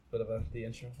bit of the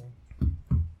intro thing.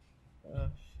 Oh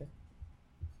shit.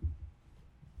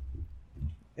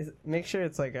 Make sure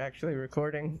it's like actually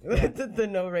recording. Yeah. the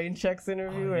No Rain Checks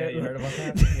interview. Oh, yeah, you heard about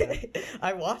that? Yeah.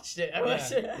 I watched it.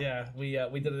 Yeah,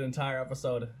 we did an entire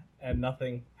episode and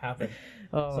nothing happened.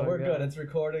 Oh, So my we're God. good. It's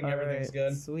recording. All Everything's right.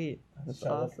 good. Sweet. That's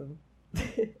Shut up. awesome.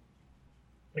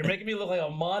 You're making me look like a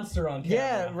monster on camera.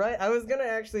 Yeah, right. I was gonna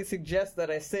actually suggest that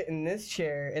I sit in this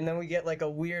chair and then we get like a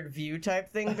weird view type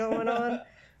thing going on,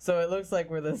 so it looks like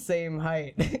we're the same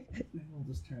height. We'll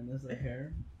just turn this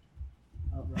hair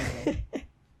up right.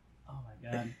 Oh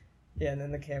my god. Yeah, and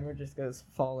then the camera just goes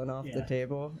falling off the Yeah.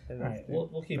 table. And All right,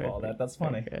 we'll keep all that. That's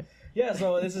funny. Okay. Yeah,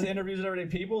 so this is Interviews with Everyday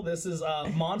People. This is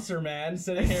Monster Man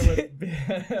sitting here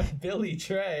with Billy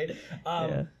Trey.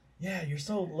 Yeah, you're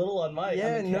so little on mic.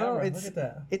 Yeah, on the no, camera. it's Look at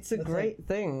that. It's a That's great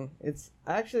thing. It's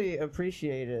I actually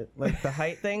appreciate it, like the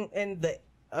height thing, and the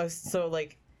so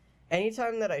like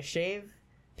anytime that I shave,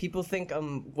 people think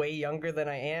I'm way younger than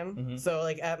I am. Mhm. So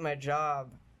like at my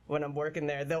job when I'm working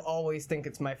there, they'll always think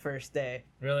it's my first day.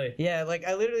 Really? Yeah, like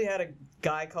I literally had a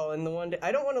guy call in the one day.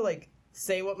 I don't want to like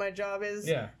say what my job is.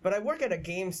 Yeah. But I work at a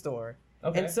game store.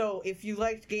 Okay. And so if you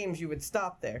liked games, you would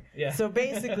stop there. Yeah. So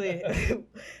basically,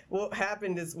 what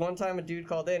happened is one time a dude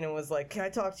called in and was like, "Can I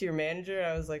talk to your manager?"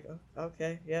 I was like, "Oh,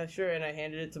 okay, yeah, sure." And I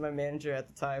handed it to my manager at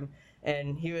the time.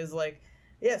 And he was like,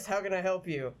 "Yes, how can I help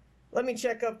you? Let me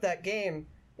check up that game.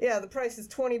 Yeah, the price is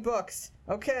 $20.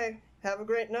 Okay, have a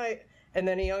great night." And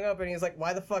then he hung up and he was like,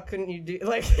 "Why the fuck couldn't you do?"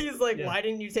 Like he's like, Yeah. "Why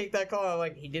didn't you take that call?" I'm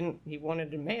like, He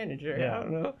wanted a manager. Yeah. I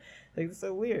don't know. Like it's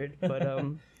so weird. But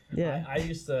yeah. I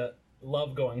used to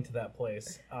love going to that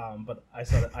place, but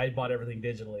I bought everything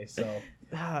digitally, so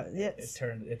Yes.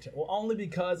 well, only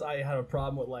because I had a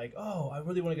problem with like, oh, I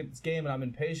really want to get this game and I'm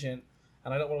impatient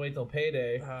and I don't want to wait till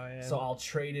payday, Oh, yeah. so I'll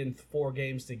trade in 4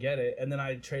 games to get it, and then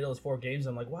I trade those 4 games.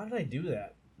 And I'm like, why did I do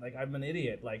that? Like, I'm an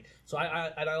idiot. Like, so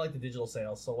I like the digital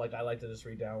sales, so like I like to just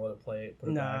re-download it, play it, put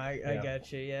it No, back. I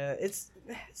got you. Yeah, it's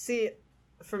see,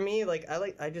 for me, like I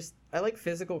like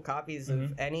physical copies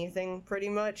Mhm. of anything pretty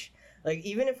much. Like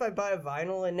even if I buy a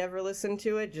vinyl and never listen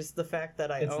to it, just the fact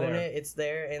that I It's own there. it, it's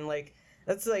there, and like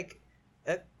that's like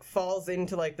that falls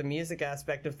into like the music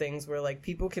aspect of things where like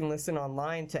people can listen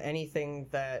online to anything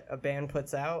that a band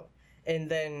puts out, and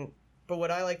then. But what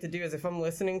I like to do is if I'm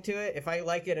listening to it, if I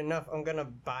like it enough, I'm gonna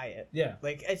buy it. Yeah.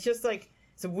 Like it's just like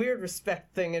it's a weird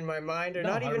respect thing in my mind, or No,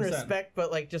 not even 100%. respect, but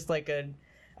like just like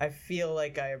I feel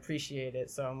like I appreciate it,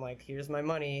 so I'm like, here's my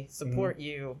money, support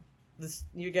you. This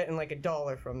you're getting like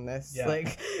 $1 from this. Yeah.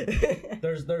 Like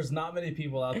There's not many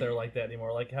people out there like that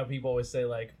anymore. Like how people always say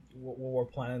like we're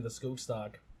planning the Skook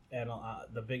stock, and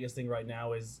the biggest thing right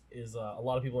now is a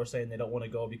lot of people are saying they don't want to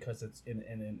go because it's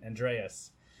in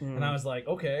Andreas, and I was like,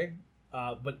 okay.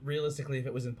 But realistically, if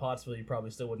it was in Pottsville, you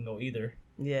probably still wouldn't go either.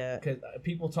 yeah. Because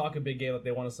people talk a big game like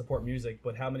they want to support music,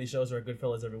 but how many shows are at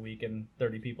Goodfellas every week and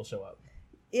 30 people show up?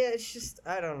 Yeah, it's just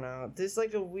I don't know. There's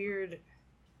like a weird.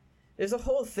 There's a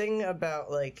whole thing about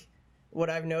like what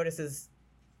I've noticed is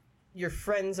your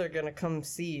friends are gonna come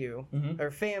see you,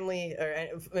 or family, or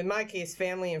in my case,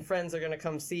 family and friends are gonna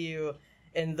come see you,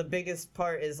 and the biggest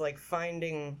part is like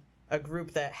finding a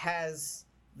group that has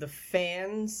the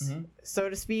fans, so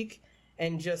to speak,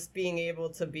 and just being able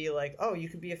to be like, oh, you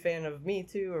could be a fan of me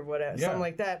too, or whatever, Yeah. something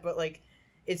like that. But like,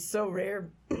 it's so rare.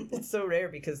 It's so rare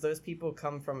because those people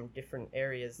come from different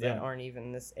areas that Yeah. aren't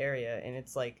even this area, and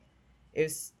it's like,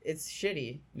 it's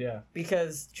shitty Yeah.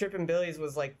 because Trippin' Billy's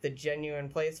was like the genuine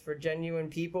place for genuine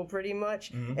people, pretty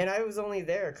much. And I was only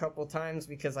there a couple times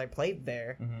because I played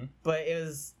there, but it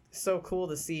was so cool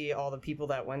to see all the people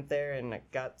that went there, and I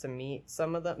got to meet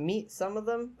some of them.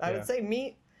 I Yeah. would say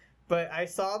meet. But I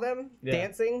saw them Yeah.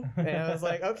 dancing, and I was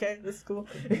like, "Okay, this is cool."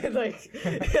 Like,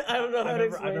 I don't know how to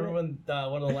explain I remember it.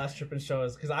 when one of the last Trippin'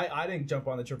 shows, because I didn't jump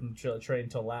on the Trippin' train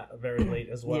until very late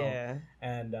as well. Yeah.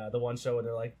 And the one show where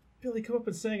they're like, Billy, come up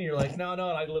and sing. And you're like, no, and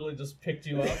I literally just picked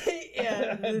you up.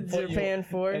 Yeah, the and put Japan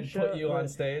 4 and show. put you on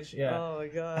stage. Yeah. Oh my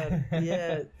god.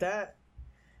 Yeah, that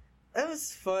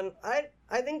was fun.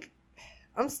 I think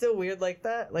I'm still weird like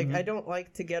that. Like I don't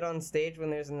like to get on stage when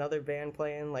there's another band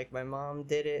playing. Like my mom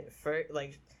did it for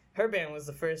like her band was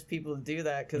the first people to do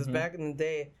that because back in the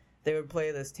day they would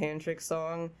play this tantric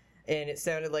song and it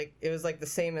sounded like it was like the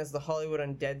same as the Hollywood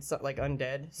Undead like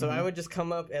Undead. So I would just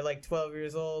come up at like 12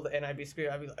 years old and I'd be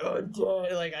screaming. I'd be like, "Oh,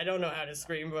 Undead!" Like I don't know how to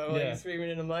scream, but I'm like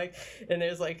screaming in the mic. And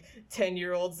there's like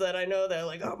 10-year-olds that I know that are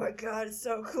like, "Oh my god, it's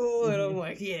so cool!" And I'm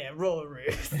like, "Yeah, roller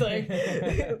roost." Like,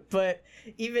 but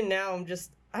even now, I'm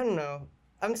just I don't know.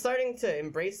 I'm starting to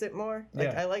embrace it more.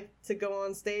 Like I like to go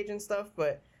on stage and stuff,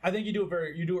 but I think you do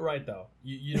it right though.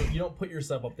 You don't put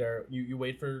yourself up there. You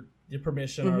wait for the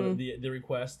permission or the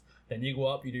request. Then you go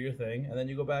up, you do your thing, and then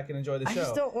you go back and enjoy the show. I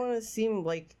just don't want to seem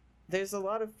like there's a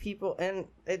lot of people, and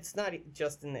it's not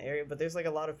just in the area, but there's like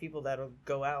a lot of people that'll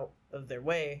go out of their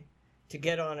way to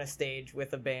get on a stage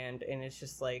with a band, and it's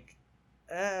just like,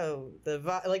 oh, the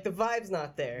vibe's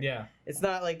not there. Yeah. It's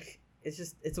not like,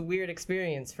 it's a weird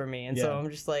experience for me, and so I'm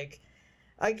just like,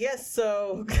 I guess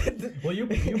so. Well, you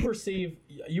perceive,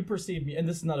 and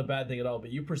this is not a bad thing at all,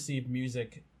 but you perceive the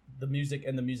music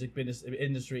and the music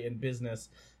industry and business,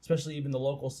 especially even the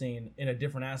local scene, in a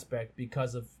different aspect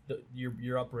because of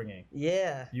your upbringing.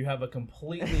 Yeah. You have a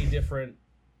completely different,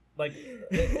 like,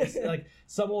 it's like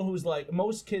someone who's like,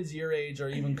 most kids your age are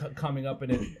even coming up in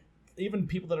it, even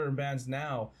people that are in bands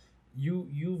now,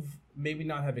 you've maybe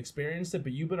not have experienced it,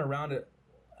 but you've been around it.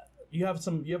 You have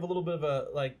a little bit of a,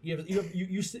 like,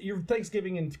 your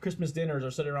Thanksgiving and Christmas dinners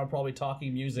are sitting around probably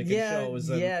talking music and shows.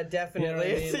 And, yeah, definitely. You know what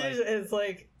I mean? It's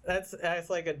like, that's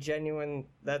like a genuine,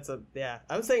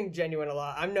 I'm saying genuine a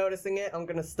lot. I'm noticing it. I'm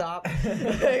going to stop.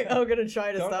 I'm going to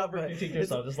try to Don't stop. Don't critique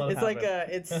yourself. Just let it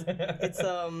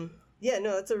happen.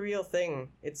 It's a real thing.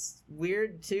 It's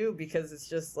weird too, because it's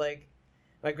just like,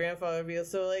 my grandfather would be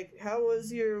so like, how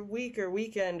was your week or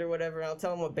weekend or whatever? And I'll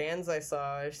tell him what bands I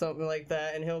saw or something like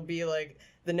that. And he'll be like,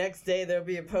 the next day there'll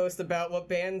be a post about what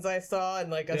bands I saw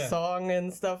and like a song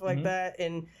and stuff like that.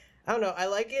 And I don't know, I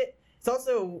like it. It's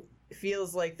also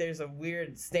feels like there's a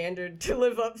weird standard to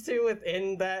live up to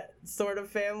within that sort of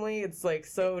family. It's like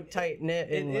so tight knit.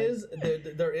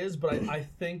 There is, but I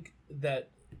think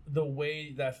that the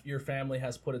way that your family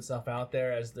has put itself out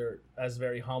there as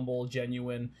very humble,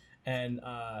 genuine, and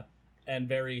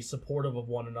very supportive of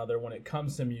one another when it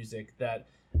comes to music, that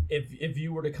if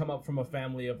you were to come up from a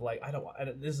family of like,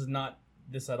 this is not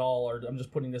this at all, or I'm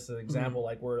just putting this as an example,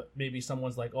 like where maybe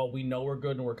someone's like, oh, we know we're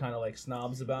good and we're kind of like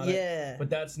snobs about it, but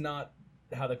that's not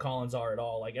how the Collins are at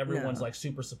all. Like everyone's like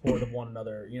super supportive of one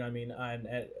another, you know what I mean?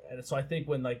 And so I think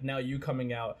when like now you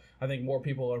coming out, I think more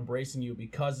people are embracing you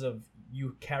because of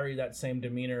you carry that same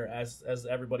demeanor as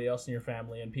everybody else in your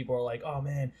family, and people are like, oh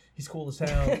man, he's cool as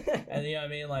hell. And you know what I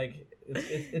mean? Like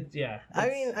it's I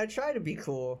mean, I try to be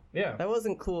cool. Yeah. I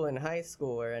wasn't cool in high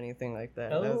school or anything like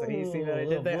that. You see what I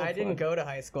did there? I didn't go to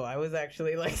high school. I was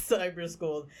actually like cyber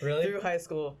schooled through high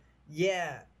school.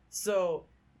 Yeah. So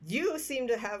you seem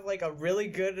to have like a really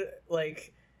good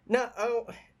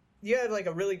you had like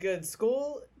a really good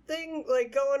school thing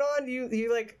like going on.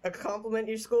 You like compliment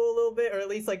your school a little bit, or at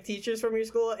least like teachers from your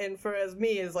school. And for as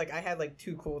me is like, I had like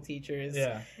 2 cool teachers,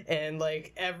 and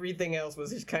like everything else was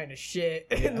just kind of shit.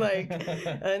 And like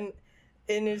and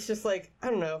it's just like, I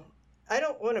don't know, I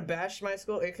don't want to bash my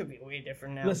school. It could be way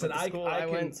different now. Listen, I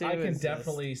can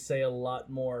definitely say a lot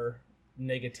more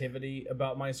negativity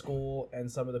about my school and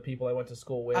some of the people I went to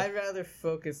school with. I'd rather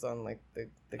focus on like the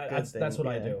good thing. That's what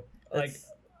I do. Like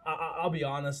I'll be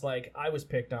honest, like I was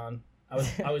picked on,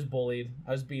 I was bullied,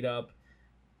 I was beat up,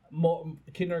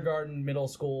 kindergarten, middle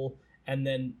school, and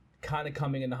then kind of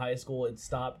coming into high school it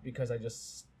stopped because I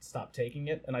just stopped taking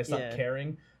it and I stopped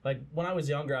caring. Like when I was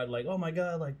younger, I'd like, oh my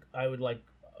god, like I would like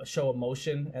show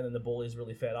emotion, and then the bullies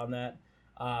really fed on that.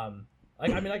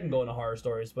 Like, I mean, I can go into horror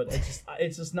stories, but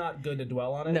it's just not good to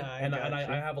dwell on it. No,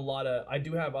 I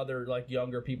do have other like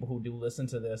younger people who do listen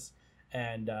to this,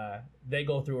 and they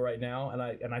go through it right now,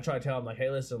 and I try to tell them like,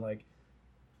 hey, listen, like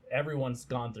everyone's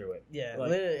gone through it. Yeah, like,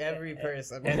 literally every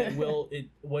person. And it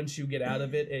once you get out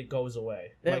of it, it goes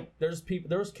away. Yeah. Like there's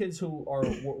kids who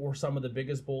were some of the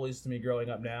biggest bullies to me growing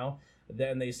up now.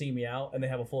 Then they see me out and they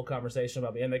have a full conversation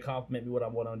about me and they compliment me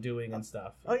what I'm doing and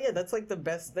stuff. Oh yeah, that's like the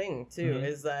best thing too,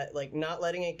 is that like not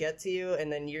letting it get to you, and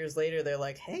then years later they're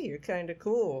like, hey, you're kind of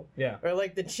cool. Yeah. Or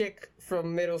like the chick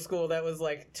from middle school that was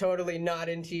like totally not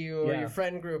into you or your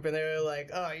friend group, and they're like,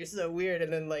 oh, you're so weird,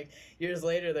 and then like years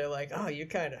later they're like, oh, you're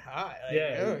kind of hot. Like,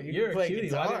 yeah, you're a cutie.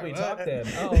 Guitar. Why didn't we talk then?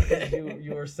 Oh, because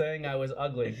you were saying I was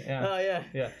ugly. Yeah. Oh yeah.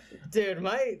 Yeah. Dude,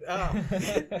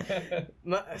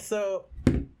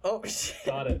 oh shit.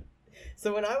 Got it.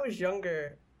 So when I was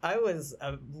younger, I was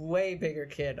a way bigger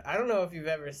kid. I don't know if you've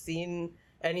ever seen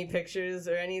any pictures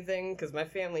or anything, because my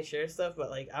family shares stuff, but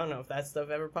like I don't know if that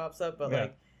stuff ever pops up, but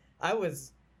like I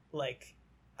was like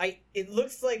it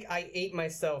looks like I ate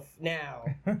myself now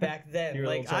back then.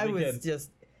 Like I was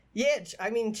just I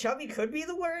mean chubby could be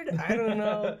the word. I don't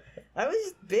know. I was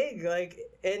just big, like,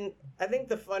 and I think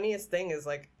the funniest thing is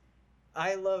like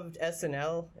I loved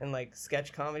SNL and like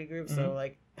sketch comedy groups, so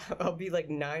like I'll be like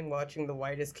 9 watching The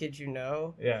Whitest Kid You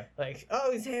Know. Yeah. Like,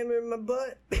 oh, he's hammering my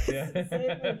butt.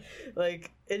 Yeah.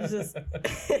 Like, it's just...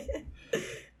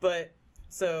 But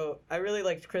So I really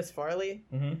liked Chris Farley.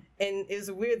 Mm-hmm. And it was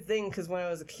a weird thing because when I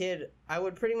was a kid, I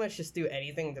would pretty much just do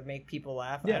anything to make people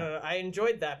laugh. Yeah. I don't know. I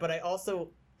enjoyed that, but I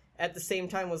also, at the same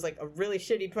time, was like a really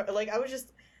shitty.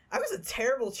 I was a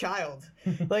terrible child.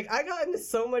 Like, I got into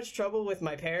so much trouble with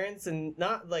my parents, and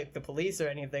not like the police or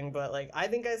anything, but like I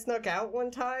think I snuck out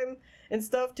one time and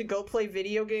stuff to go play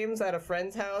video games at a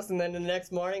friend's house, and then the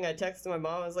next morning I texted my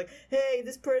mom. I was like, "Hey,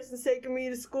 this person's taking me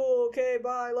to school. Okay,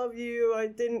 bye, love you. I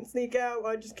didn't sneak out.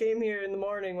 I just came here in the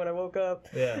morning when I woke up."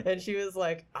 Yeah. And she was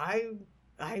like, I'm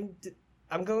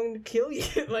going to kill you.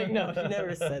 Like, no, she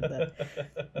never said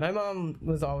that. My mom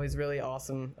was always really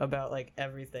awesome about like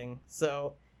everything.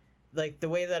 So, like, the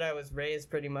way that I was raised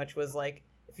pretty much was like,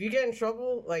 if you get in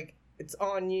trouble, like, it's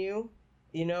on you.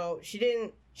 You know,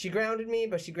 she grounded me,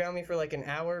 but she grounded me for like an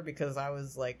hour because I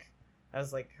was like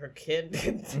her kid.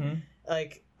 Mm-hmm.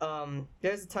 Like,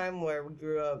 there's a time where we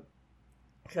grew up,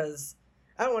 because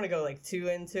I don't want to go like too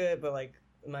into it, but like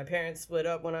my parents split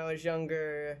up when I was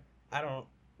younger. I don't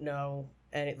know,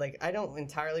 and I don't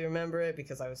entirely remember it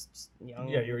because I was just young.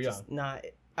 Yeah, you were young.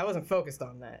 I wasn't focused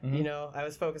on that. Mm-hmm. You know, I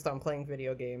was focused on playing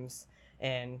video games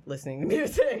and listening to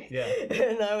music. Yeah.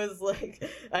 And I was like,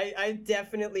 I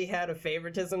definitely had a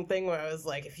favoritism thing where I was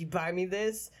like, if you buy me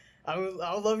this,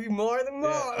 I'll love you more than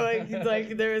more. Yeah.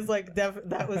 Like there was like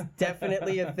that was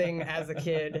definitely a thing as a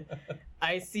kid.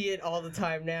 I see it all the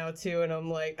time now too, and I'm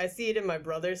like, I see it in my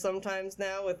brother sometimes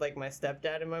now with like my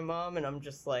stepdad and my mom, and I'm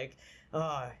just like,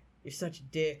 oh, you're such a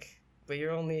dick. But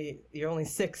you're only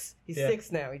 6. He's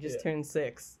 6 now. He just turned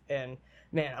 6, and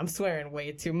man, I'm swearing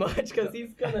way too much because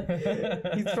he's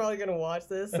probably gonna watch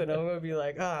this, and I'm gonna be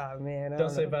like, man,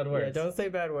 Don't say bad words. Yeah, don't say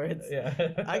bad words.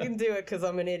 Yeah. I can do it because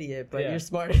I'm an idiot, but you're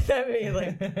smarter than me.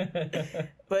 Like,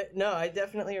 but no, I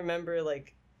definitely remember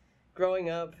like growing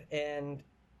up, and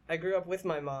I grew up with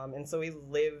my mom, and so we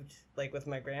lived like with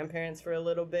my grandparents for a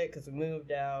little bit because we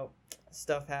moved out,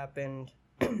 stuff happened,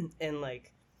 and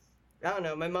like, I don't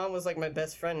know, my mom was like my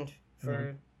best friend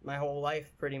for my whole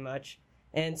life pretty much.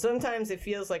 And sometimes it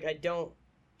feels like I don't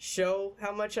show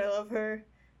how much I love her,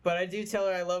 but I do tell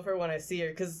her I love her when I see her,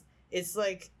 because it's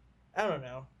like, I don't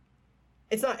know.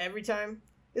 It's not every time.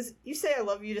 You say I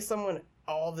love you to someone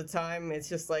all the time, it's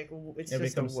just like, it's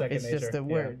just a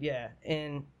word, yeah.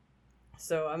 And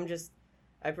so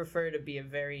I prefer to be a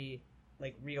very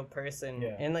like real person,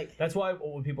 and like that's why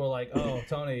when people are like, "Oh,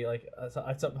 Tony," like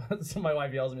so my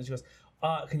wife yells at me. She goes,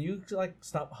 "Can you like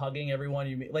stop hugging everyone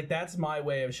you meet?" Like that's my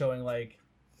way of showing like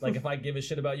if I give a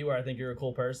shit about you or I think you're a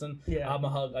cool person. Yeah, I'm a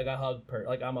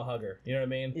hugger. You know what I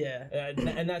mean? Yeah,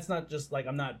 and that's not just like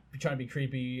I'm not trying to be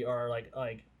creepy or like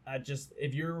I just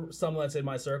if you're someone that's in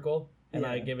my circle. And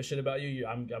I give a shit about you.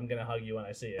 I'm gonna hug you when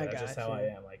I see it. That's just how I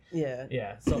am. Like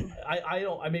yeah. So I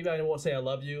won't say I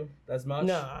love you as much.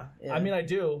 Nah. Yeah. I mean I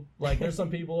do. Like there's some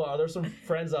people. There's some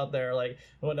friends out there. Like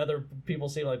when other people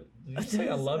see like, did you say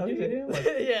I love you to him? Like,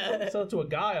 yeah. So to a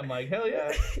guy, I'm like, hell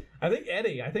yeah. I think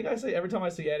Eddie. I say every time I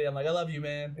see Eddie, I'm like, I love you,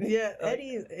 man. Yeah, like,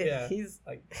 Eddie. Yeah. He's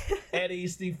like Eddie,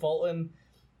 Steve Fulton.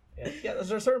 Yeah,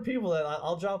 there's certain people that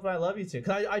I'll drop an I love you to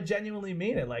because I genuinely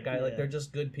mean it. Like like they're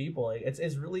just good people. Like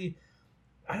it's really.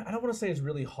 I don't want to say it's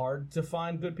really hard to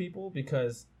find good people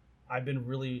because I've been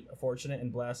really fortunate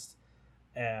and blessed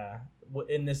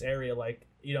in this area. Like,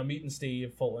 you know, meeting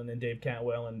Steve Fulton and Dave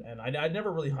Cantwell, and I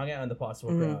never really hung out in the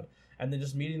Pottsville crowd. And then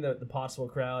just meeting the Pottsville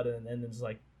crowd and then just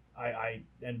like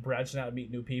and branching out and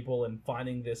meeting new people and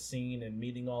finding this scene and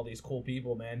meeting all these cool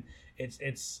people, man.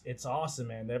 It's awesome,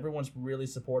 man. Everyone's really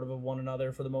supportive of one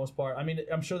another for the most part. I mean,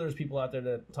 I'm sure there's people out there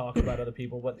that talk about other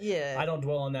people, but I don't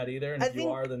dwell on that either. And if you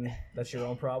are, then that's your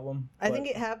own problem. I think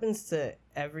it happens to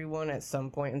everyone at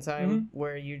some point in time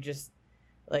where you just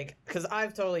like, because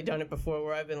I've totally done it before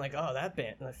where I've been like, oh, that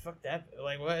band, like, fuck that,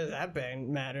 like, why does that band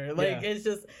matter? Like, it's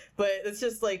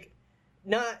just like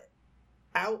not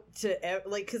out to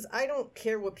like, because I don't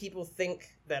care what people think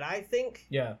that I think.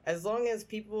 Yeah, as long as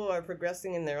people are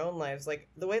progressing in their own lives. Like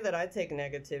the way that I take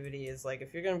negativity is like,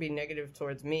 if you're going to be negative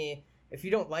towards me, if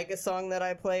you don't like a song that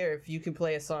I play, or if you can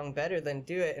play a song better, then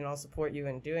do it and I'll support you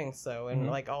in doing so, and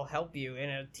like I'll help you and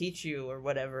I'll teach you or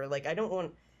whatever. Like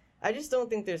I just don't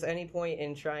think there's any point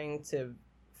in trying to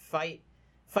fight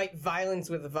violence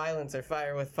with violence or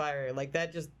fire with fire. Like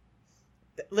that just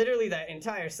literally that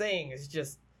entire saying is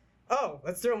just, oh,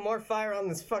 let's throw more fire on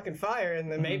this fucking fire,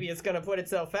 and then maybe it's gonna put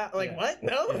itself out. Like, what?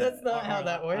 No, that's not how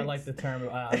that works. I like the term,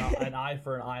 an eye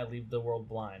for an eye, leave the world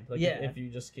blind. Like, if you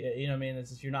just, you know what I mean? It's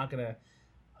just, you're not gonna,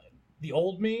 the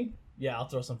old me, I'll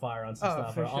throw some fire on some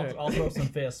stuff, or I'll throw some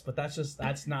fists, but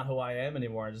that's not who I am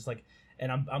anymore. Just like,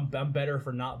 and I'm better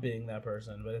for not being that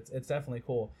person. But it's definitely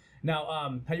cool.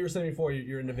 Now, how you were saying before,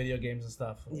 you're into video games and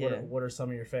stuff. Yeah. What are some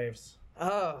of your faves?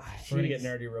 Oh, We're gonna get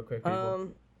nerdy real quick,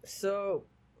 people. So,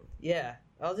 yeah,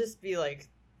 I'll just be like,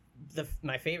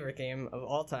 my favorite game of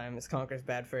all time is Conker's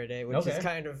Bad Fur Day, which is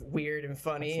kind of weird and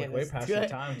funny. That's, and way past your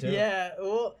time, too. Yeah,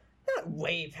 well, not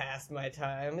way past my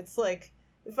time. It's like,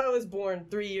 if I was born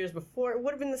 3 years before, it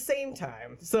would have been the same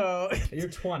time. So You're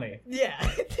 20. Yeah.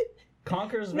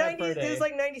 Conker's Bad Fur Day. It was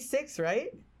like 96, right?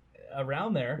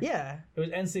 Around there. Yeah. It was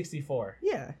N64.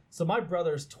 Yeah. So my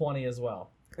brother's 20 as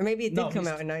well. Or maybe it did come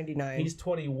out in 99. He's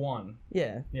 21.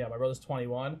 Yeah. Yeah, my brother's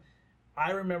 21.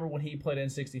 I remember when he played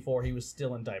N64, he was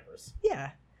still in diapers.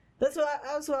 Yeah. That's what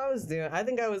I was doing. I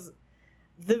think I was...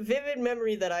 The vivid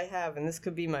memory that I have, and this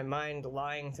could be my mind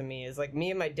lying to me, is like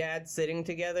me and my dad sitting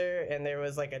together, and there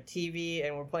was like a TV,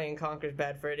 and we're playing Conker's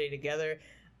Bad Fur Day together.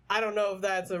 I don't know if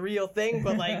that's a real thing,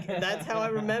 but like that's how I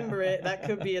remember it. That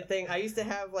could be a thing. I used to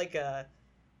have like a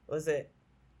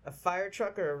fire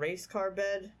truck or a race car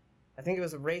bed? I think it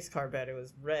was a race car bed. It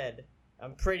was red.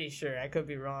 I'm pretty sure. I could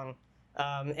be wrong.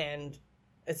 And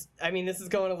this is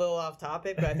going a little off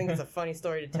topic, but I think it's a funny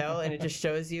story to tell, and it just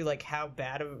shows you like how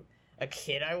bad of a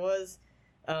kid I was.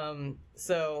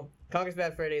 So Conker's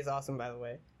Bad Fur Day is awesome, by the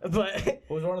way. But it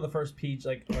was one of the first Peach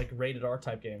like rated R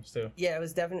type games too. Yeah, it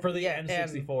was definitely for the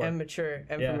N64. M mature,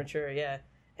 for mature, yeah.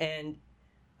 And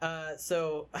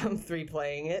so I'm 3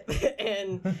 playing it,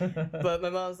 and but my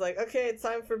mom's like, okay, it's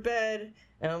time for bed,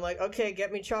 and I'm like, okay,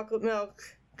 get me chocolate milk,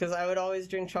 because I would always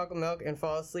drink chocolate milk and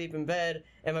fall asleep in bed,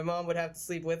 and my mom would have to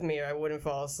sleep with me, or I wouldn't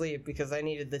fall asleep because I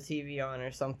needed the TV on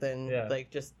or something, like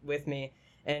just with me,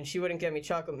 and she wouldn't get me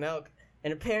chocolate milk,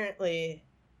 and apparently,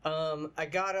 I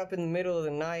got up in the middle of the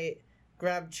night,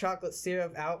 grabbed chocolate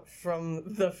syrup out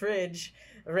from the fridge,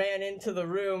 ran into the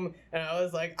room, and I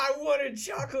was like, I wanted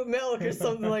chocolate milk or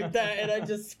something like that, and I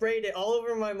just sprayed it all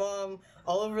over my mom,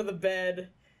 all over the bed,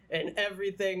 and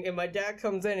everything, and my dad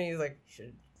comes in, and he's like,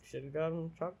 should have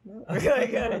gotten chocolate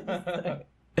milk?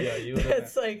 Yeah, you would.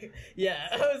 That's like,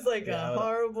 I was like a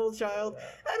horrible child.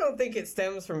 I don't think it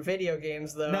stems from video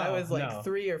games, though. I was like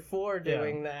 3 or 4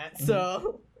 doing that,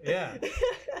 so... Yeah,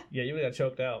 you would have got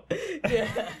choked out.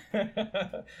 Yeah.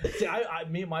 See,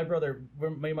 me and my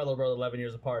little brother, 11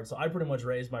 years apart. So I pretty much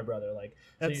raised my brother. Like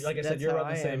I said, you're around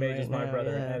the same age as my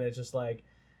brother, and it's just like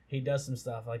he does some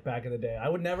stuff like back in the day.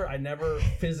 I never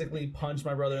physically punch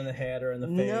my brother in the head or in the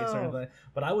face or anything,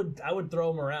 but I would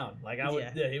throw him around. Like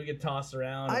he would get tossed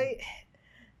around.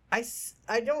 I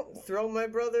don't throw my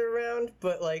brother around,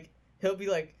 but like he'll be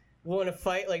like want to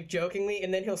fight like jokingly,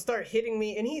 and then he'll start hitting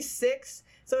me, and he's 6.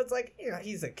 So it's like,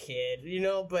 he's a kid,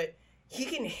 but he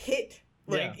can hit,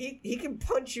 like, he can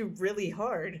punch you really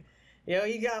hard.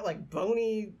 He got, like,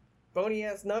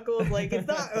 bony-ass knuckles. Like, it's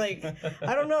not, like,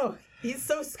 I don't know. He's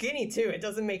so skinny, too. It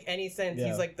doesn't make any sense. Yeah.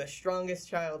 He's, like, the strongest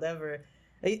child ever.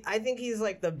 I think he's,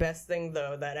 like, the best thing,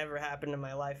 though, that ever happened in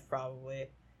my life, probably.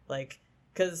 Like,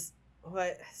 because,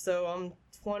 so I'm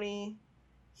 20...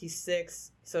 He's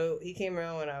 6, so he came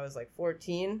around when I was like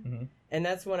 14, and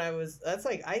that's when I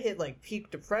hit like peak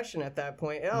depression at that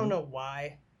point. I don't know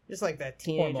why, just like that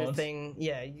teenager hormones thing.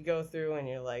 Yeah, you go through and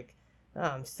you're like, oh,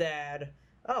 I'm sad.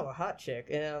 Oh, a hot chick,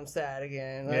 and I'm sad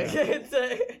again.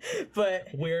 Like, but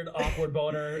weird, awkward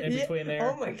boner in between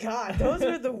there. Oh my god, those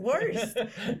are the worst.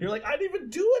 You're like, I didn't even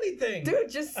do anything,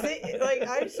 dude. Just sit. Like,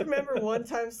 I just remember one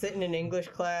time sitting in English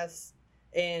class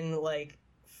in like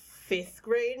 5th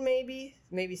grade, maybe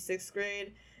 6th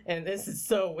grade, and this is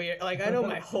so weird. Like, I know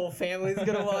my whole family's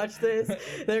gonna watch this.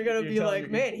 They're gonna be like,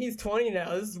 man, he's 20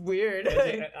 now. This is weird.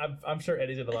 I'm sure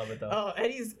Eddie's gonna love it, though. Oh,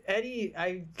 Eddie,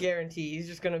 I guarantee he's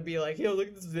just gonna be like, yo, look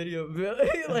at this video.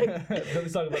 Like,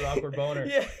 he's talking about awkward boner.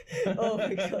 Yeah. Oh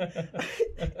my god.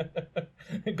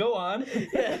 Go on.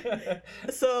 Yeah.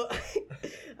 So,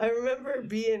 I remember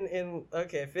being in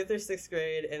 5th or 6th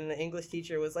grade, and the English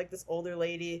teacher was like this older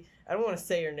lady. I don't want to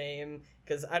say her name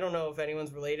because I don't know if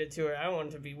anyone's related to her. I don't want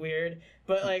it to be weird,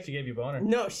 but like, she gave you a boner.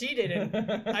 No, she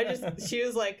didn't. She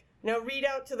was like, now read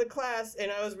out to the class,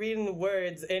 and I was reading the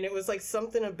words, and it was like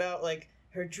something about like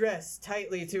her dress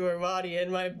tightly to her body,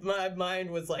 and my mind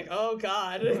was like, oh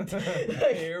god.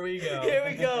 Like, here we go,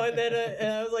 and then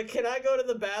and I was like, can I go to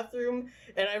the bathroom?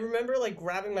 And I remember like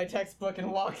grabbing my textbook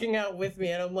and walking out with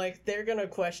me, and I'm like, they're gonna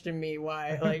question me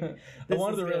why, like, I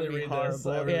wanted to really read this.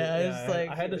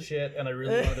 I had to shit, and I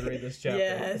really wanted to read this chapter.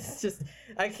 Yeah, it's just,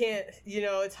 I can't,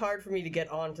 it's hard for me to get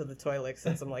onto the toilet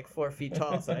since I'm like 4 feet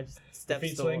tall, so I just step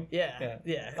stool. Swing? Yeah.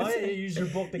 Oh yeah, you use your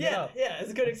book to get up. Yeah,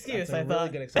 it's a good excuse. That's a really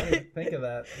good excuse. Think of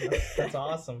that. That's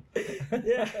awesome.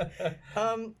 Yeah.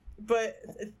 But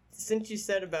since you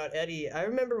said about Eddie, I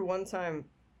remember one time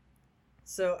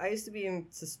So I used to be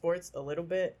into sports a little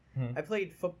bit. Mhm. I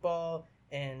played football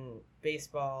and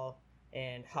baseball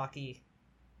and hockey,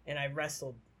 and I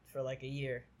wrestled for like a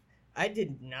year. I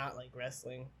did not like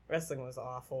wrestling. Wrestling was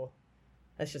awful.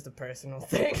 That's just a personal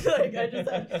thing. Like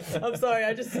I'm sorry,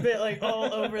 I just spit like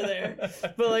all over there.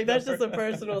 But like that's just a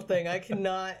personal thing. I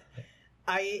cannot.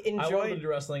 I I wanted to enjoyed. do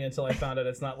wrestling until I found out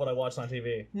it's not what I watched on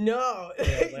TV. No. Yeah,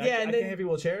 like, Yeah, I and can't hit then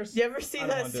people with chairs. you ever see I don't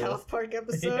that wanna do South Park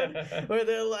episode Yeah. where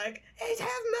they're like, "He's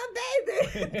having my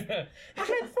baby." I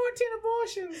had 14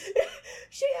 abortions.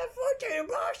 She had 14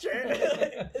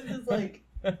 abortions. It's just like,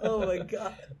 oh my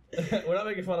god. We're not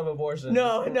making fun of abortion.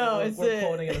 No, we're, it's we're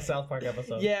quoting in the South Park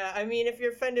episode. Yeah, I mean, if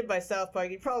you're offended by South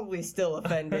Park, you're probably still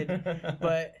offended.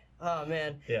 But oh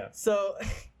man. Yeah. So,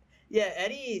 yeah,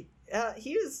 Eddie,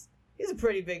 he's a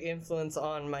pretty big influence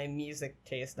on my music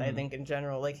taste. I think in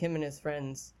general, like him and his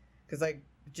friends, because I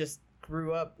just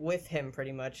grew up with him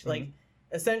pretty much. Like,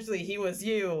 essentially, he was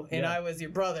you and Yeah. I was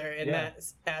your brother in Yeah. that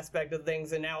aspect of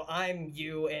things, and now I'm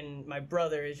you and my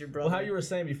brother is your brother. Well, how you were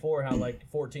saying before, how like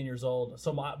 14 years old.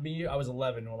 So I was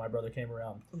 11 when my brother came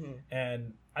around,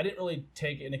 and I didn't really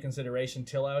take it into consideration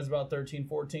till I was about 13,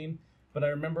 14. But I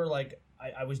remember like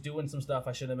I was doing some stuff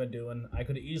I shouldn't have been doing. I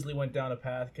could have easily went down a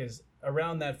path because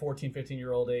around that 14,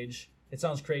 15-year-old age, it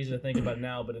sounds crazy to think about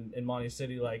now, but in Monty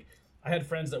City, like I had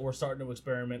friends that were starting to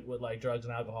experiment with like drugs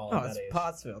and alcohol at it's that age.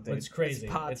 Pottsville, dude. It's crazy.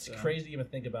 It's Pottsville. crazy to even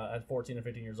think about at 14 or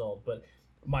 15 years old. But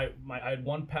I had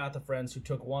one path of friends who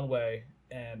took one way,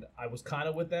 and I was kind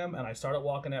of with them, and I started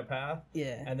walking that path.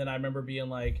 Yeah. And then I remember being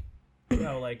like, you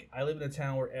know, like I live in a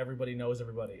town where everybody knows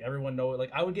everybody. Everyone knows.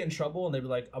 Like I would get in trouble, and they'd be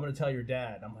like, "I'm gonna tell your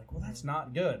dad." I'm like, "Well, that's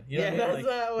not good." You know Yeah, what I mean? that's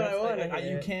Like, not what I want to like,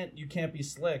 hear. you can't be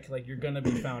slick. Like you're gonna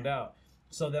be found out.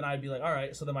 So then I'd be like, "All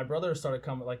right." So then my brother started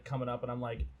coming up, and I'm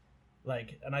like,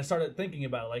 and I started thinking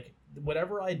about it. Like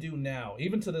whatever I do now,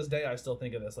 even to this day, I still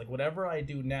think of this. Like whatever I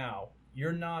do now,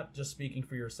 you're not just speaking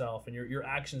for yourself, and your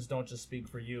actions don't just speak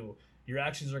for you. Your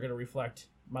actions are gonna reflect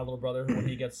my little brother when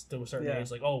he gets to a certain Yeah. age.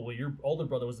 Like, oh well, your older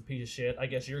brother was a piece of shit. I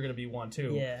guess you're gonna be one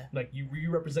too. Yeah. Like you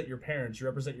represent your parents, you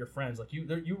represent your friends. Like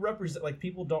you represent. Like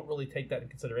people don't really take that in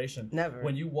consideration. Never.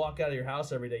 When you walk out of your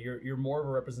house every day, you're more of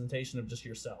a representation of just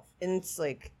yourself. And it's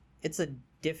like, it's a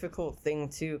difficult thing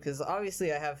too, because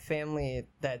obviously I have family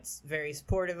that's very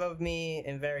supportive of me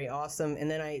and very awesome, and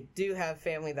then I do have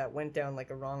family that went down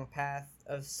like a wrong path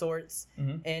of sorts,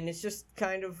 Mhm. and it's just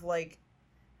kind of like,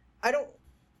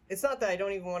 it's not that I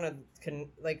don't even want to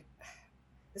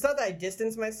it's not that I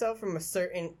distance myself from a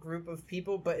certain group of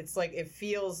people, but it's like it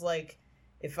feels like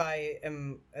if I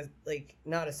am like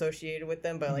not associated with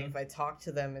them, but like if I talk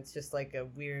to them, it's just like a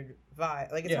weird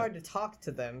vibe. Like it's Yeah. hard to talk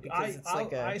to them because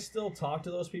I still talk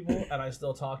to those people, and I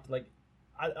still talk to like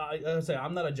I say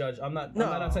I'm not a judge. I'm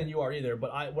not saying you are either.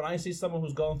 But when I see someone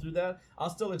who's going through that, I'll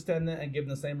still extend it and give them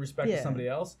the same respect Yeah. to somebody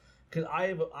else. Because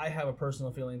I have a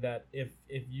personal feeling that if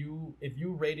you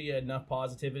radiate enough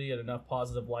positivity and enough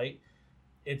positive light,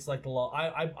 it's like the law.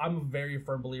 I'm a very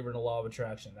firm believer in the law of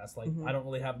attraction. That's like I don't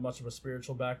really have much of a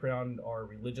spiritual background or a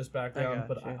religious background,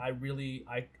 but I really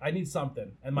need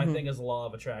something, and my thing is the law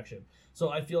of attraction. So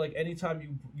I feel like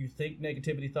anytime you think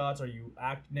negativity thoughts or you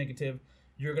act negative,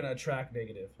 you're gonna attract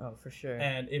negative. Oh, for sure.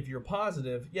 And if you're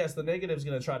positive, yes, the negative is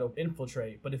going to try to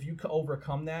infiltrate. But if you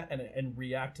overcome that and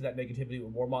react to that negativity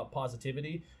with more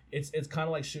positivity, it's kind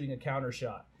of like shooting a counter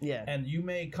shot. Yeah. And you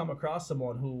may come across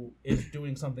someone who is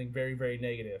doing something very, very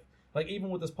negative. Like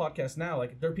even with this podcast now,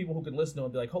 like there are people who could listen to it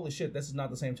and be like, "Holy shit, this is not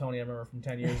the same Tony I remember from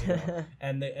 10 years ago."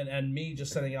 and me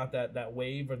just sending out that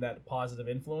wave or that positive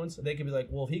influence, they could be like,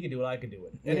 "Well, if he could do it, I could do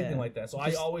it." Anything like that. So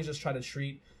I always just try to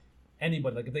treat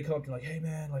anybody, like if they come up to me like, "Hey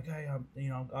man, like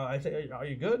I say, are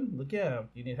you good?" Like, "Yeah,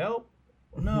 you need help?"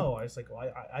 No, I was like, well,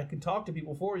 I can talk to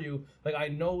people for you. Like I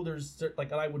know there's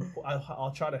like, and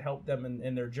I'll try to help them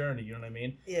in their journey. You know what I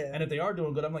mean? Yeah. And if they are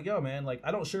doing good, I'm like, "Yo, man, like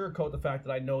I don't sugarcoat the fact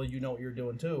that I know you know what you're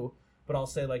doing too." But I'll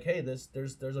say like, "Hey, there's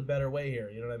a better way here."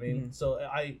 You know what I mean? So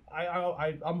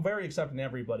I'm very accepting to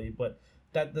everybody, but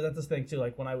that's the thing too.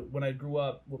 Like when I grew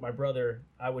up with my brother,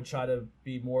 I would try to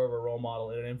be more of a role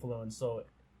model and an influence. So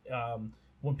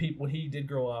when he did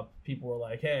grow up, people were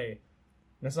like, "Hey,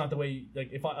 that's not the way."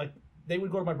 They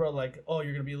would go to my brother like, "Oh,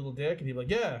 you're gonna be a little dick," and he'd be like,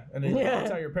 "Yeah," and then I'll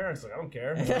tell your parents like, "I don't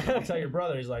care." I'll tell your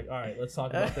brother. He's like, "All right, let's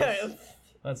talk about this.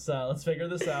 Let's figure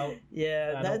this out."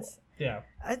 Yeah, yeah.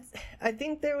 I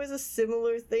think there was a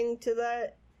similar thing to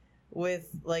that with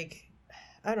like,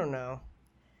 I don't know.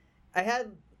 I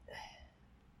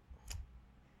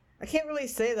can't really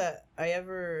say that I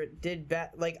ever did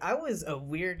bad. Like I was a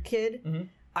weird kid. Mm-hmm.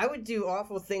 I would do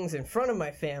awful things in front of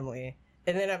my family,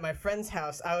 And then at my friend's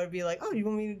house, I would be like, "Oh, you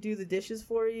want me to do the dishes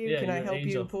for you? Yeah, Can I you're an help you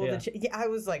angel. pull Yeah. the?" Yeah, I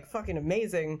was like fucking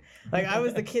amazing. Like I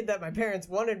was the kid that my parents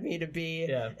wanted me to be,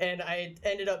 Yeah. and I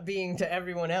ended up being to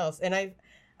everyone else. And I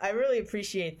really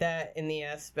appreciate that in the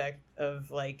aspect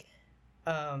of like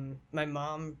my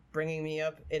mom bringing me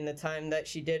up in the time that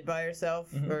she did by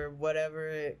herself Mhm. or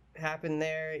whatever happened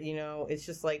there. You know, it's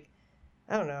just like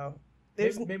I don't know.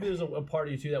 Maybe there's a part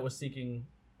of you too that was seeking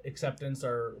acceptance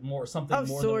or something Of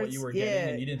more than what sorts, you were getting, yeah,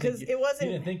 and you didn't 'cause think it wasn't-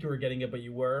 you didn't think you were getting it, but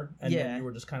you were, and Yeah. then you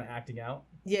were just kind of acting out.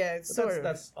 Yeah, But sort of.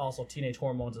 that's also teenage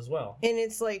hormones as well. And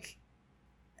it's like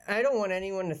I don't want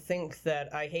anyone to think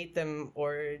that I hate them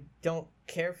or don't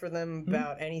care for them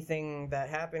about anything that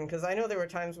happened, because I know there were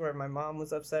times where my mom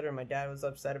was upset or my dad was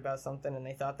upset about something and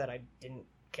they thought that I didn't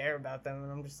care about them,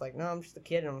 and I'm just like, no, I'm just a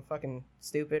kid and I'm fucking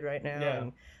stupid right now. Yeah.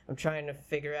 And I'm trying to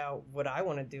figure out what I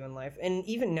want to do in life. And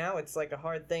even now it's like a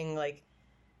hard thing, like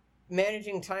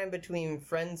managing time between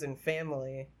friends and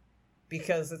family,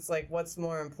 because it's like, what's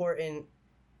more important,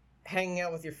 hanging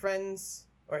out with your friends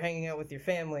or hanging out with your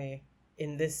family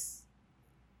in this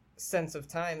sense of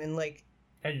time? And like,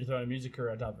 And you're throwing a music career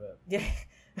on top of it. yeah,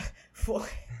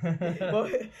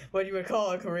 what you would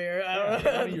call a career? I don't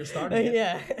Yeah, know. I mean, you're starting it.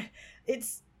 Yeah,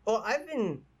 it's I've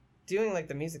been doing like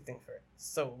the music thing for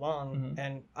so long, Mhm.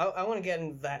 and I want to get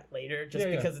into that later, just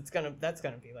Yeah, yeah. because that's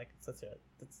gonna be like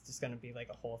that's just gonna be like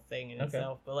a whole thing in Okay.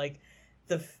 itself. But like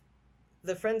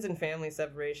the friends and family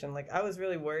separation, like I was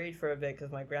really worried for a bit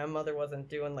because my grandmother wasn't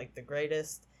doing like the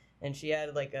greatest, and she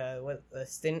had like a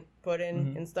stint put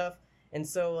in Mhm. and stuff, and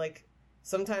so like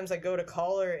sometimes I go to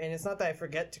call her, and it's not that I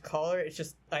forget to call her, it's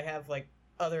just I have like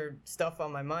other stuff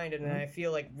on my mind, and then Mhm. I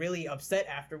feel like really upset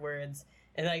afterwards,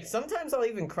 and like sometimes I'll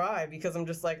even cry because I'm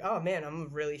just like, oh man, I'm a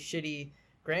really shitty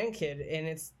grandkid. And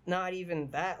it's not even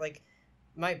that, like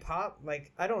my pop,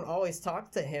 like I don't always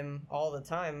talk to him all the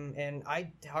time, and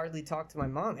I hardly talk to my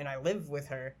mom, and I live with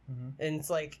her. Mhm. And it's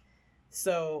like,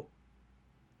 so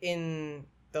in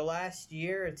the last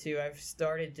year or two I've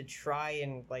started to try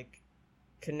and like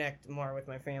connect more with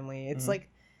my family. It's Mhm. like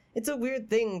it's a weird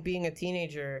thing being a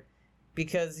teenager,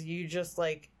 because you just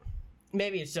like,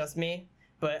 maybe it's just me,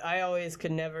 but I always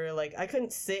could never, like I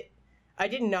couldn't sit, I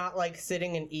did not like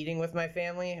sitting and eating with my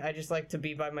family. I just like to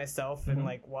be by myself and Mhm.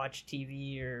 like watch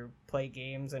TV or play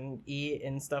games and eat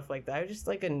and stuff like that. I was just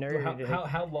like a nerd.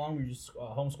 How long were you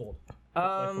homeschooled?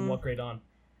 Like from what grade on?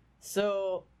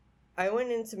 So I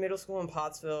went into middle school in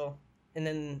Pottsville, and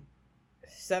then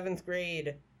 7th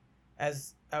grade,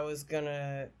 as I was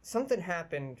gonna, something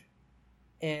happened,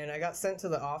 and I got sent to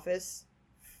the office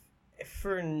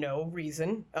for no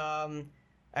reason. I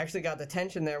actually got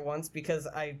detention there once because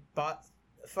I bought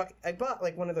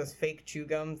like one of those fake chew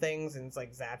gum things, and it's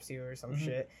like zaps you or some Mhm.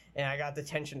 shit, and I got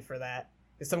detention for that.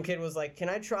 Some kid was like, "Can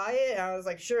I try it?" And I was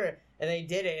like, "Sure." And they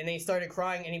did it, and he started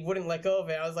crying, and he wouldn't let go of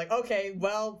it. I was like, "Okay,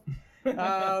 well,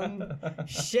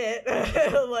 shit."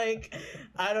 Like,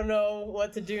 I don't know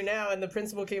what to do now. And the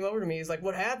principal came over to me. He's like,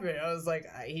 "What happened?" I was like,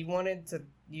 "He wanted to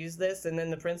use this," and then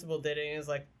the principal did it, and he was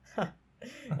like, "Huh."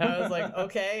 And I was like,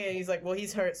 "Okay." And he's like, "Well,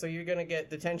 he's hurt, so you're gonna get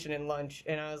detention and lunch."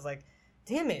 And I was like,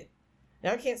 "Damn it!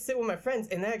 Now I can't sit with my friends."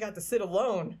 And then I got to sit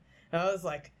alone. And I was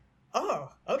like,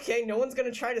 "Oh, okay, no one's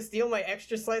gonna try to steal my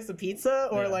extra slice of pizza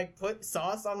or Yeah. like put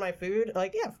sauce on my food."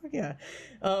 Like, yeah, fuck yeah.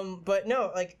 But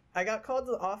no, like I got called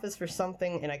to the office for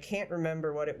something, and I can't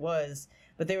remember what it was,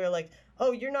 but they were like,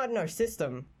 "Oh, you're not in our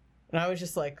system." And I was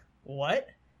just like, "What?"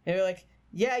 And they were like,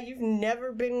 "Yeah, you've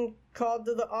never been called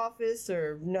to the office,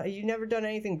 or no, you've never done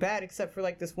anything bad except for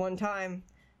like this one time,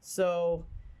 so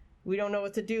we don't know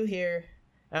what to do here."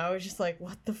 And I was just like,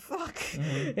 "What the fuck?"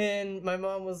 Mhm. And my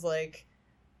mom was like,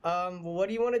 well, what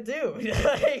do you want to do?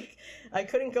 Like, I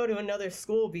couldn't go to another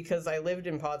school because I lived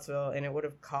in Pottsville, and it would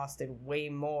have costed way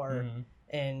more. Mhm.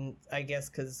 And I guess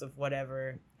because of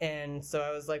whatever. And so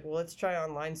I was like, well, let's try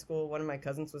online school. One of my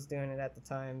cousins was doing it at the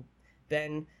time.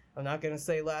 Ben, I'm not going to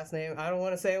say last name. I don't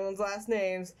want to say anyone's last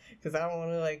names because I don't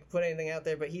want to like put anything out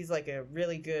there, but he's like a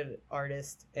really good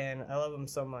artist, and I love him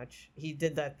so much. He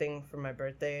did that thing for my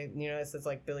birthday. You know, it says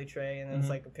like Billy Trey, and then it's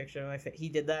Mhm. like a picture of my face. He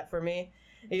did that for me.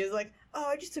 He was like, "Oh,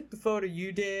 I just took the photo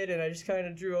you did, and I just kind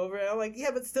of drew over it." I'm like,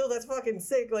 "Yeah, but still, that's fucking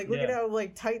sick. Like, look at Yeah. how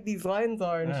like tight these lines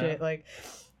are and Uh-huh. shit." Like,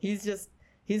 he's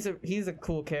a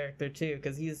cool character too,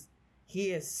 because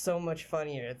he is so much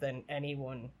funnier than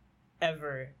anyone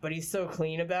ever, but he's so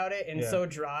clean about it and Yeah. so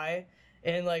dry.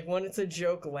 And like when it's a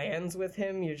joke lands with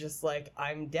him, you're just like,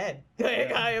 I'm dead.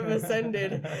 Like, I am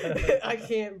ascended. I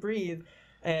can't breathe.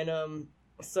 And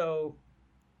so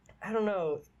I don't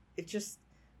know. It just,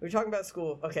 We were talking about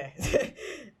school. Okay.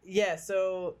 Yeah,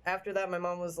 so after that, my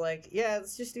mom was like, yeah,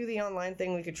 let's just do the online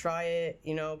thing. We could try it,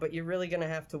 you know, but you're really going to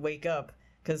have to wake up.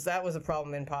 Because that was a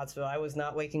problem in Pottsville. I was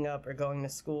not waking up or going to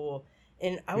school.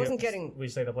 And I wasn't getting... We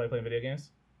stayed up late playing video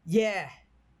games? Yeah.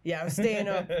 Yeah, I was staying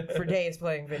up for days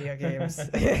playing video games.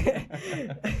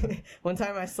 One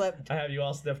time I slept... I have you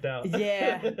all sniffed out.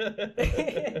 Yeah.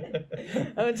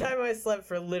 One time I slept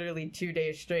for literally 2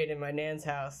 days straight in my nan's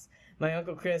house. My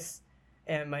Uncle Chris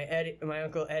and my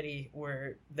Uncle Eddie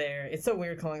were there. It's so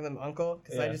weird calling them uncle,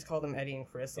 because I just call them Eddie and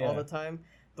Chris all the time.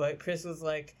 But Chris was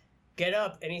like, get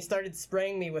up, and he started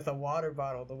spraying me with a water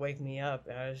bottle to wake me up,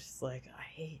 and I was just like, I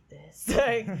hate this.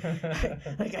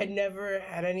 Like I never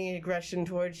had any aggression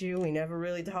towards you. We never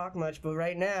really talked much, but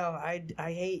right now I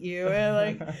hate you.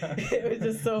 And like it was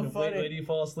just so funny. Wait till you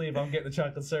fall asleep. I'm getting the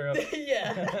chocolate syrup.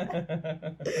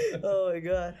 Yeah. Oh my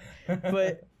god.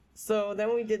 But so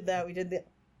then we did that. We did the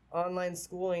online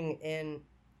schooling, and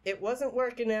it wasn't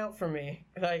working out for me.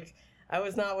 Like, I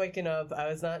was not waking up. I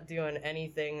was not doing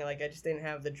anything. Like, I just didn't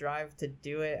have the drive to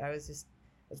do it. I was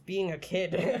being a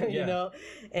kid, you know?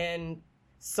 And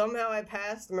somehow I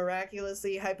passed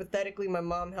miraculously. Hypothetically, my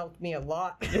mom helped me a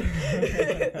lot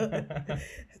to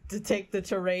take the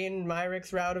terrain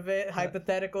Myricks route of it.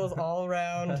 Hypotheticals all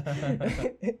around.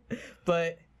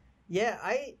 But yeah,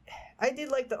 I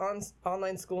did like the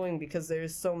online schooling because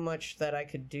there's so much that I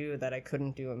could do that I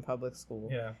couldn't do in public school.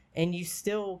 Yeah. And you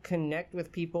still connect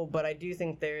with people, but I do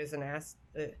think there is an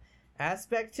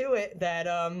aspect to it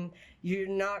that you're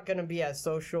not going to be as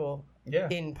social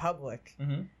in public.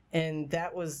 Mm-hmm. And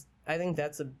I think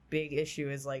that's a big issue,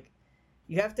 is like,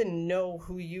 you have to know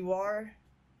who you are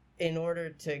in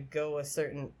order to go a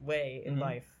certain way in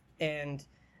life. And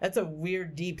that's a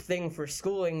weird, deep thing for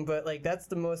schooling, but like, that's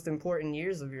the most important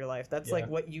years of your life. That's like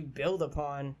what you build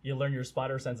upon. You learn your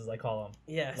spider senses, I call them.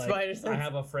 Yeah, like, spider sense. I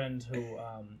have a friend who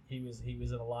he was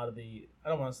in a lot of the, I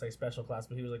don't want to say special class,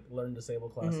 but he was like learn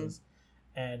disabled classes,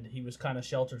 and he was kind of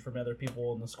sheltered from other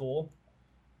people in the school,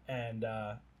 and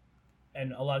a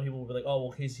lot of people would be like, oh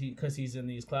well, because he's in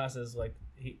these classes, like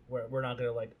we're not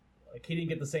gonna like he didn't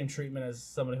get the same treatment as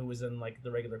someone who was in like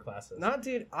the regular classes. No,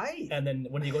 dude, And then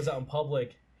when he goes out in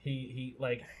public, he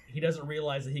doesn't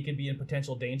realize that he can be in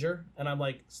potential danger, and I'm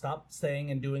like, stop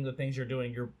saying and doing the things you're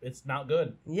doing. It's not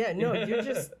good. Yeah, no, you're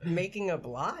just making up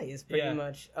lies pretty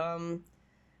much. Well,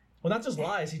 not just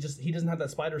lies. He doesn't have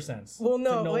that spider sense. Well,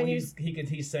 no, to know when he's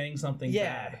saying something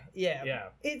bad. Yeah.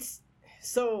 It's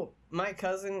so my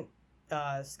cousin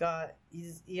Scott.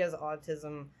 He has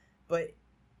autism, but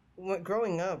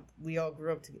growing up, we all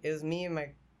grew up. It was me and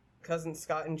my cousins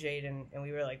Scott and Jaden, and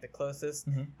we were like the closest.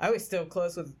 Mm-hmm. I was still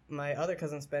close with my other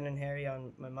cousins Ben and Harry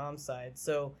on my mom's side.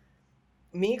 So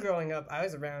me growing up, I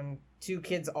was around two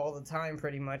kids all the time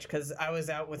pretty much, because I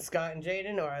was out with Scott and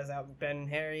Jaden, or I was out with Ben and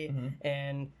Harry,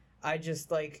 and I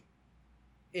just like,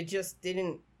 it just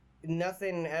didn't,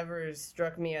 nothing ever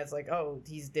struck me as like, oh,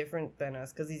 he's different than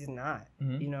us, because he's not.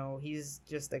 You know, he's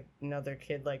just another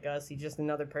kid like us. He's just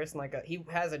another person like us. He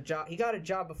has a job. He got a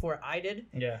job before I did.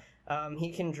 Yeah.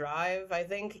 He can drive, I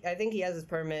think he has his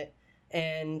permit,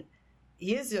 and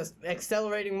he is just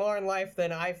accelerating more in life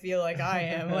than I feel like I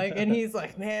am. Like, and he's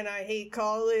like, man, I hate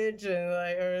college, and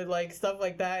like, or like stuff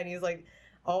like that, and he's like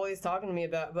always talking to me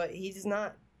about, but he's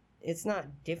not, it's not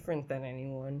different than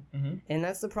anyone. And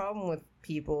that's the problem with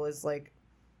people, is like,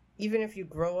 even if you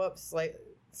grow up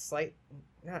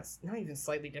not even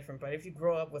slightly different, but if you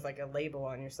grow up with like a label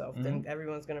on yourself, then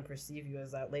everyone's going to perceive you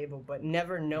as that label, but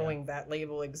never knowing that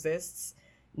label exists,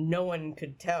 no one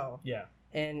could tell. Yeah.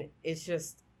 And it's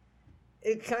just,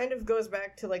 it kind of goes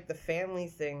back to like the family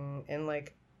thing, and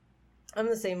like, I'm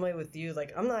the same way with you.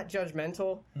 Like, I'm not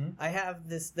judgmental. I have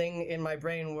this thing in my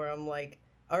brain where I'm like,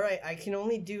 all right, I can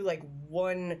only do like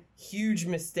one huge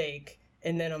mistake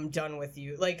and then I'm done with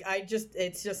you. Like,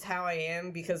 it's just how I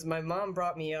am, because my mom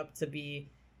brought me up to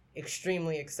be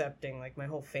extremely accepting. Like, my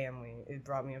whole family, it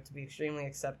brought me up to be extremely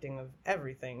accepting of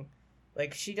everything.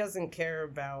 Like, she doesn't care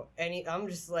about I'm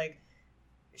just like,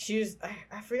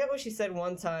 I forget what she said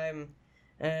one time,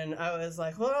 and I was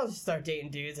like, well, I'll just start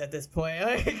dating dudes at this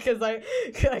point, because I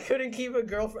couldn't keep a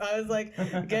girlfriend. I was like,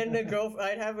 getting a girlfriend.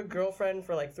 I'd have a girlfriend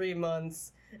for like 3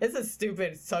 months. It's a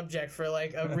stupid subject for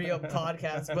like a real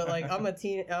podcast, but like,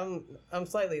 I'm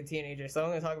slightly a teenager, so I'm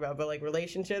gonna talk about, but like,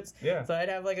 relationships. Yeah. So I'd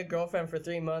have like a girlfriend for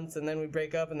 3 months, and then we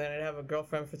break up, and then I'd have a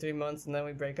girlfriend for 3 months, and then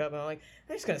we break up, and I'm like,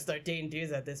 I'm just gonna start dating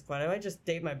dudes at this point. I might just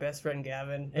date my best friend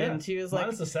Gavin. Yeah. And she was like,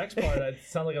 minus the sex part, that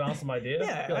sounds like an awesome idea.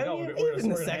 Yeah, like, I mean, even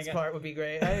the sex part would be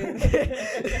great. I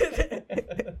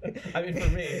mean, for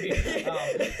me,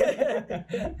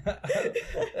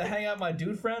 hang out with my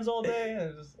dude friends all day,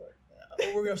 and just like,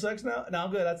 we're gonna have sex now. No,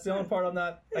 I'm good. That's the only part I'm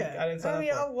not. Yeah. I didn't sign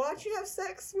up for. I'll watch you have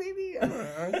sex. Maybe I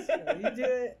don't know. You do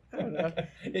it. I don't know.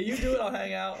 Yeah, you do it. I'll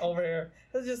hang out over here.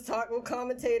 Let's just talk. We'll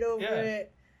commentate over Yeah.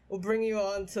 it. We'll bring you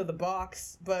on to the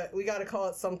box, but we got to call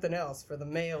it something else for the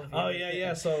male view. Oh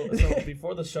yeah. So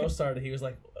before the show started, he was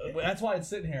like, "That's why it's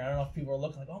sitting here." I don't know if people are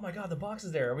looking like, "Oh my god, the box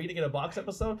is there. Are we gonna get a box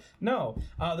episode?" No.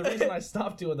 The reason I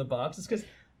stopped doing the box is because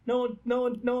no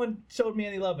one showed me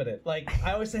any love in it. Like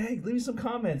I always say, "Hey, leave me some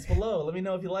comments below. Let me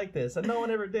know if you like this," and no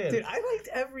one ever did. Dude, I liked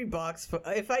every box.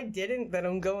 If I didn't, then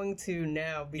I'm going to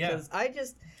now because I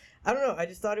don't know. I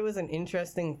just thought it was an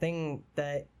interesting thing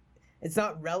that. It's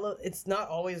not It's not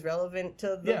always relevant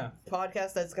to the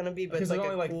podcast that's gonna be, but it's like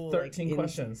there's only cool, 13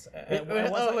 questions.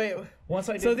 Wait. Once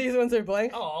I did, So these ones are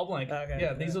blank. Oh, all blank. Okay.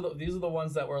 Yeah, these are the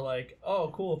ones that were like, oh,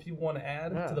 cool. If you want to add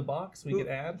to the box, we could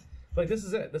add. Like this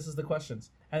is it. This is the questions.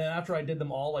 And then after I did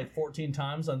them all like 14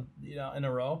 times in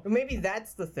a row. But maybe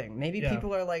that's the thing. Maybe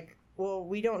people are like, well,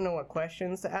 we don't know what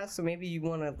questions to ask, so maybe you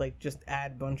want to like just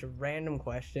add a bunch of random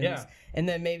questions. Yeah. And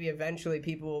then maybe eventually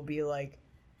people will be like.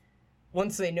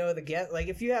 Once they know the guest, like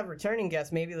if you have returning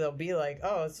guests, maybe they'll be like,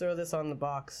 "Oh, let's throw this on the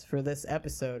box for this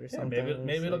episode or something."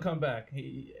 Maybe it'll come back.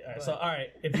 So, all right,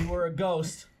 if you were a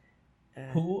ghost,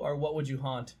 who or what would you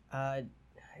haunt?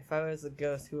 If I was a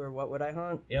ghost, who or what would I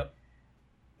haunt? Yep.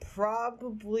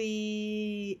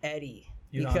 Probably Eddie.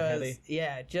 You haunt Eddie?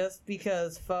 Yeah, just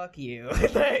because fuck you.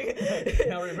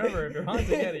 Now remember, if you're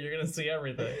haunting Eddie, you're gonna see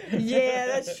everything. Yeah,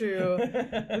 that's true.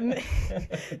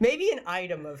 Maybe an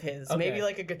item of his, Okay. maybe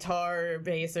like a guitar or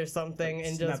bass or something,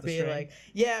 and Snap just the be string. like,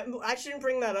 yeah. I shouldn't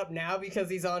bring that up now because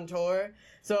he's on tour.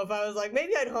 So if I was like,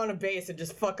 maybe I'd haunt a bass and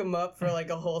just fuck him up for like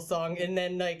a whole song, and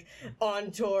then like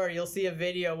on tour, you'll see a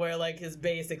video where like his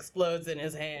bass explodes in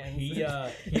his hands. He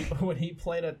when he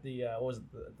played at the what was it,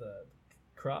 the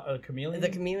Chameleon? The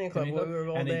Chameleon Club, where we were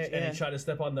all and there. and he tried to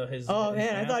step on his. Oh his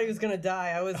man, amp. I thought he was gonna die.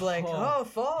 I was like,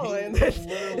 fall. He And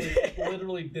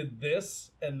literally did this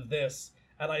and this,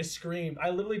 and I screamed. I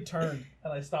literally turned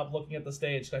and I stopped looking at the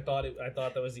stage. I thought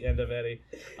that was the end of Eddie.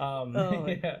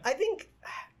 Yeah. I think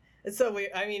it's so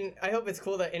weird. I mean, I hope it's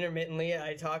cool that intermittently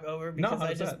I talk over because No,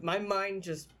 I 100%. just my mind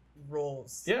just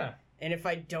rolls. Yeah. And if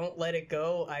I don't let it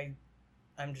go,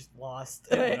 I'm just lost.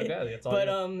 Yeah, okay, it's all But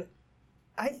good.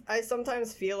 I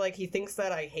sometimes feel like he thinks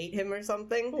that I hate him or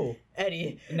something. Who?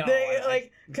 Eddie. No,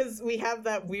 because we have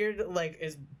that weird, like,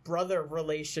 his brother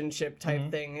relationship type Mhm.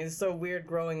 thing. It's so weird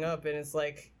growing up, and it's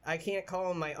like, I can't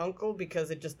call him my uncle because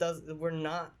it just we're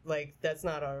not, like, that's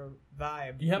not our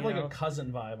vibe. You have like know? a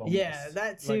cousin vibe almost. Yeah,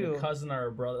 that too. Like a cousin or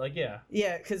a brother. Like, yeah.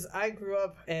 Yeah, because I grew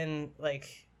up and,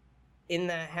 like, in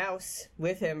that house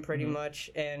with him pretty Mhm. much,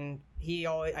 and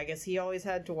I guess he always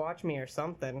had to watch me or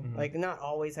something. Mhm. Like, not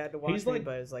always had to watch He's, me, like,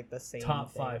 but it's like the same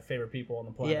Top thing. 5 favorite people on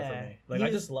the planet Yeah, for me. Like, I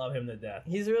he's- just love him to death.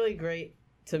 He's really great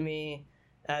to me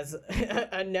as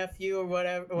a nephew or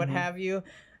whatever, what Mhm. have you.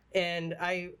 And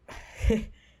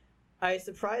I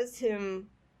surprised him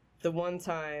the one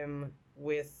time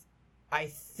with, I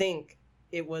think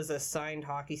it was a signed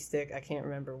hockey stick. I can't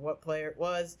remember what player it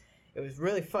was. It was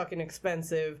really fucking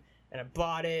expensive, and I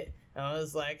bought it, and I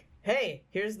was like, hey,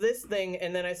 here's this thing.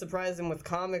 And then I surprised him with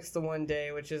comics the one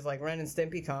day, which is like Ren and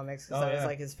Stimpy comics, because that was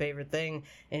like his favorite thing.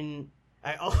 And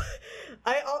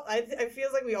I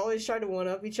feels like we always try to one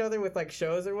up each other with like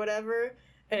shows or whatever.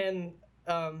 And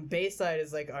Bayside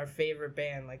is like our favorite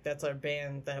band. Like that's our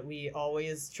band that we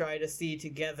always try to see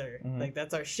together. Mhm. Like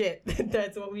that's our shit.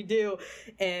 That's what we do.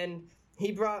 And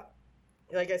he brought,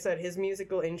 like I said, his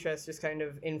musical interest just kind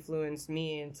of influenced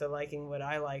me into liking what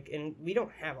I like. And we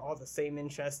don't have all the same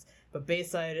interests, but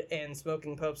Bayside and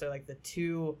Smoking Popes are like the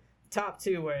top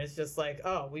two where it's just like,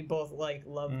 oh, we both like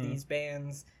love these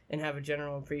bands and have a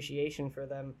general appreciation for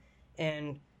them.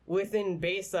 And within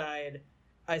Bayside,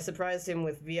 I surprised him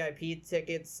with VIP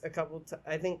tickets a couple times.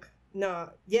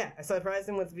 I surprised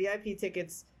him with VIP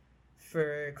tickets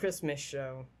for Christmas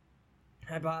show.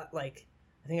 I bought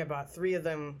 3 of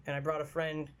them, and I brought a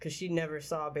friend because she never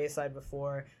saw Bayside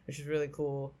before, which is really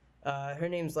cool. Her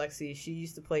name's Lexi. She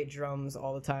used to play drums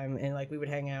all the time, and like we would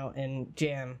hang out and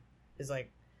jam. Is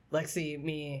like Lexi,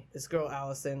 me, this girl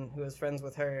Allison, who was friends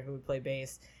with her, who would play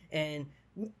bass, and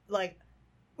like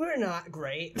we're not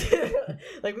great.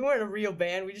 Like we weren't a real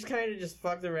band. We just kind of just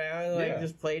fucked around, and,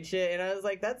 just played shit. And I was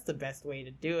like, that's the best way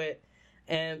to do it.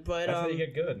 But that's how you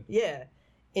get good. Yeah,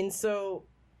 and so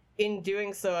in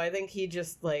doing so, I think he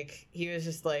was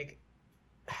just like,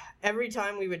 every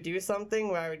time we would do something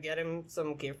where I would get him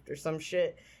some gift or some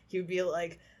shit, he would be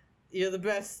like, you're the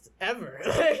best ever.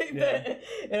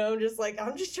 And I'm just like,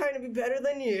 I'm just trying to be better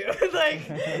than you. like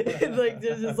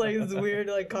there's just like this weird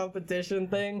like competition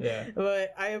thing. Yeah.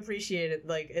 But I appreciate it.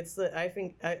 Like I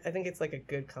think it's like a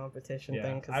good competition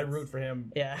thing. I root for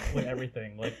him. Yeah. With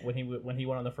everything. Like when he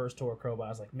went on the first tour of Crowbar, I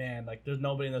was like, man, like there's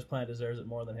nobody in this planet deserves it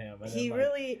more than him. And He then, like,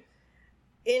 really,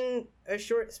 in a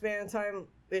short span of time,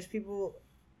 there's people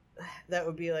that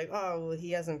would be like, oh, well,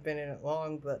 he hasn't been in it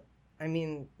long, but I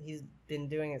mean, he's been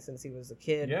doing it since he was a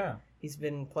kid. Yeah. He's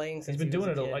been playing since he's been he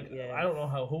was doing a it kid. like yeah. I don't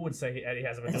know who would say Eddie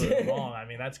hasn't been doing it long. I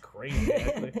mean, that's crazy.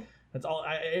 Actually. That's all.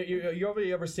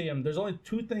 You ever see him? There's only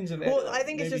two things in. Well, I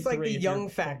think it's maybe just like three the if young you're-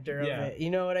 factor of yeah. it.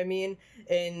 You know what I mean?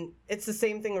 And it's the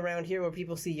same thing around here where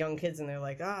people see young kids and they're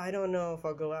like, I don't know if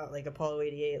I'll go out. Like Apollo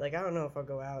 88. Like, I don't know if I'll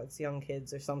go out. It's young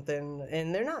kids or something.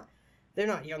 And they're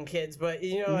not young kids, but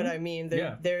you know what I mean?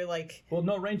 They're like... Well,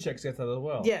 No Rain Checks gets that as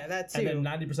well. Yeah, that too. And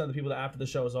then 90% of the people that after the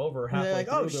show is over, And they're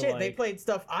halfway like, oh through, shit, like, they played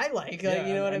stuff I like. yeah,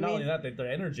 You know what I and mean? not only that, their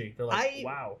energy. They're like,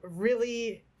 wow. I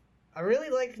really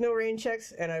like No Rain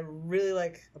Checks, and I really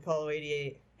like Apollo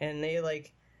 88. And they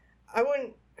like... I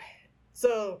wouldn't...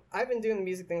 So, I've been doing the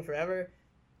music thing forever.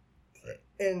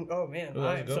 And, oh man, Ooh,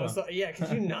 I'm so sorry. Yeah,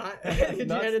 could you not? Could you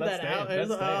That's- edit that's that out? staying.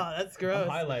 That's Oh, that's gross.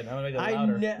 I'm highlighting. I'm going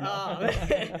to make it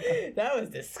louder. That was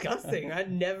disgusting.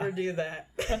 I'd never do that.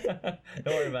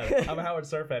 Don't worry about it. I'm a Howard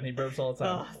Stern fan. He burps all the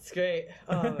time. Oh, it's great.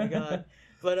 Oh my god.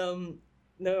 But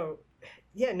no.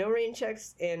 Yeah, No Rain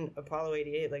Checks and Apollo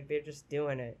 88, like they're just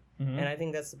doing it. Mhm. And I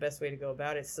think that's the best way to go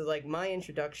about it. So like my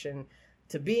introduction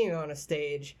to being on a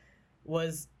stage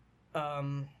was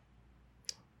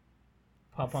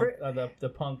Punk, the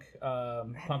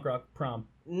punk rock prom.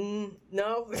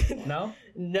 no. No?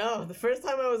 No, the first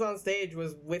time I was on stage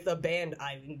was with a band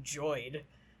I enjoyed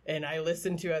and I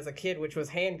listened to as a kid, which was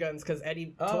Handguns, because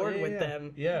Eddie toured with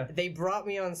them. Yeah. They brought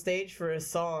me on stage for a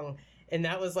song, and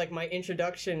that was like my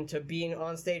introduction to being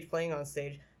on stage, playing on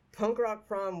stage. Punk Rock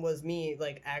Prom was me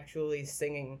like actually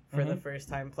singing for the first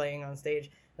time, playing on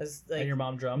stage. It was, like, And your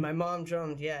mom drummed? My mom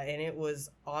drummed, yeah, and it was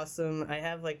awesome. I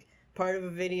have like part of a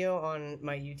video on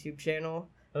my YouTube channel.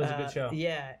 That was a good show.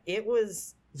 Yeah, it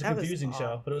was. It's a confusing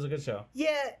show, but it was a good show.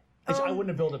 Yeah. I wouldn't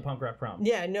have built it Punk Rock Prom.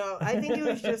 Yeah, no, I think it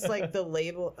was just like the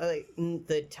label, like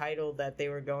the title that they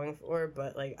were going for,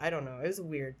 but like I don't know, it was a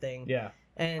weird thing. Yeah,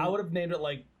 and I would have named it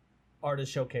like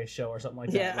Artist Showcase Show or something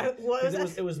like yeah, that. Yeah,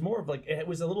 it was more of like it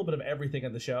was a little bit of everything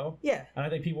in the show. Yeah, and I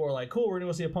think people were like, "Cool, we're gonna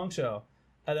go see a punk show,"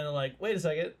 and then they're like, "Wait a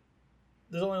second,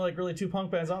 there's only like really 2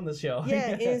 punk bands on this show."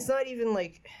 Yeah, and it's not even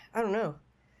like I don't know.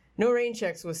 No Rain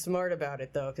Checks was smart about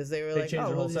it though, because they were like,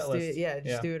 "Oh, we'll just do it. Yeah,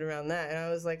 just do it around that." And I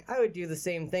was like, I would do the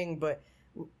same thing, but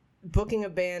booking a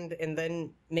band and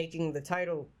then making the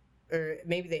title, or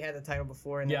maybe they had the title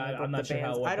before and then they booked I'm not the sure bands.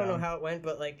 how it went I don't know down. how it went,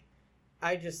 but like,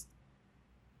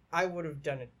 I would have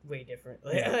done it way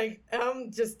differently. Yeah. Like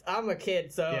I'm a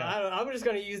kid, so Yeah. I'm just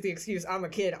gonna use the excuse I'm a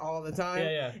kid all the time,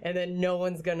 Yeah. and then no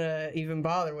one's gonna even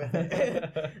bother with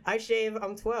it. I shave.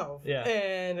 I'm 12, Yeah.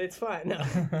 and it's fine.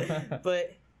 No,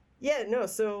 but yeah, no.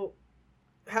 So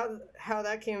how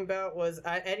that came about was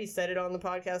Eddie said it on the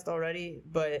podcast already,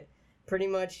 but pretty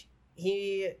much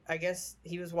I guess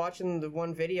he was watching the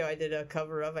one video I did, a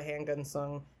cover of a Handgun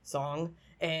song,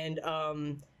 and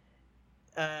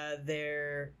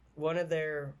one of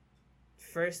their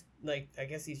first, like, I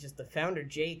guess he's just the founder,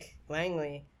 Jake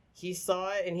Langley, he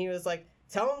saw it and he was like,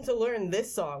 tell him to learn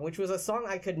this song, which was a song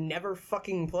I could never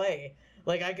fucking play.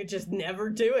 Like, I could just never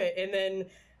do it. And then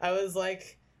I was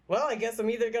like, well, I guess I'm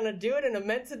either gonna do it and I'm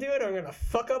meant to do it, or I'm gonna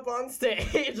fuck up on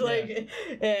stage. Like,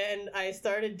 and I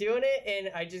started doing it,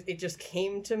 and it just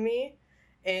came to me.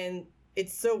 And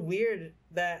it's so weird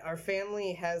that our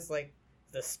family has like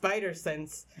the spider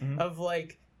sense of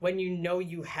like, when you know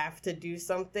you have to do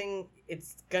something,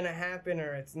 it's gonna happen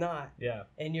or it's not. Yeah.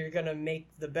 And you're gonna make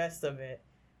the best of it.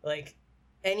 Like,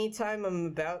 anytime I'm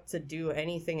about to do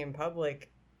anything in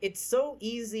public, it's so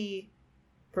easy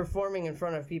performing in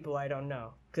front of people I don't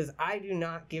know, because I do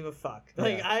not give a fuck.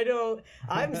 Like,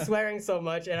 I'm swearing so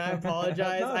much, and I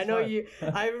apologize. No, I know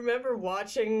fine. I remember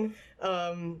watching,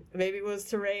 maybe it was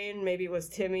Terrain, maybe it was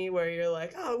Timmy, where you're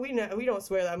like, oh, we don't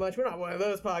swear that much. We're not one of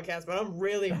those podcasts, but I'm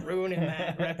really ruining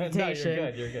that reputation. No,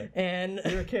 you're good. And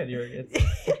You're a kid. You're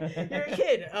a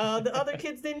kid. The other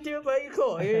kids didn't do it, but you're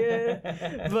cool.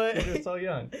 Yeah. But you're so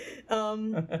young.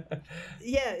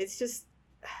 Yeah, it's just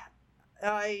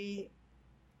I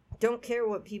don't care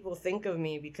what people think of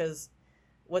me, because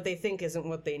what they think isn't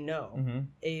what they know.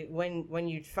 Mm-hmm. When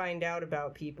you find out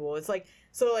about people, it's like,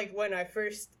 so like when I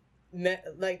first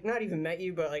not even met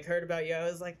you, but like heard about you, I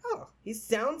was like, oh, he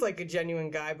sounds like a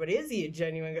genuine guy, but is he a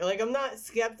genuine guy? Like, I'm not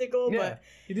skeptical, but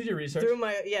you did your research through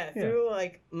through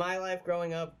like my life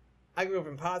growing up. I grew up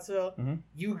in Pottsville. Mm-hmm.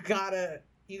 You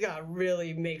gotta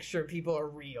really make sure people are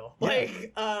real.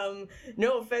 Like,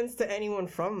 no offense to anyone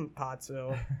from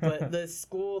Pottsville, but the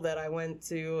school that I went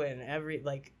to and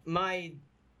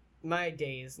my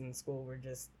days in school were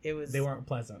they weren't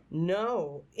pleasant.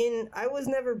 No, I was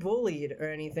never bullied or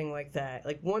anything like that.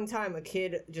 Like, one time a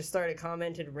kid just started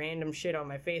commenting random shit on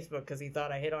my Facebook because he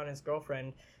thought I hit on his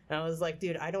girlfriend, and I was like,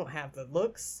 dude, I don't have the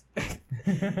looks.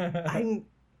 I'm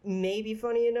maybe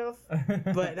funny enough,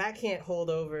 but that can't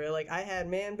hold over. Like, I had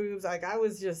man boobs. Like, I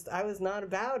was not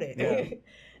about it.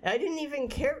 Yeah. I didn't even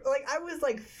care. Like, I was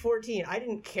like 14. I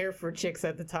didn't care for chicks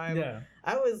at the time. Yeah.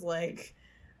 I was like,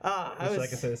 I was.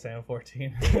 Like I said, the same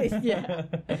 14. Yeah.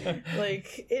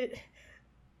 Like,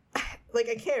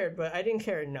 I cared, but I didn't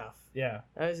care enough. Yeah.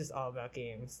 I was just all about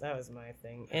games. That was my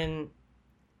thing. And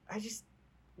I just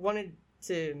wanted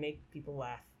to make people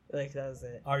laugh. Like, that was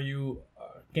it. Are you,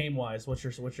 game-wise, what's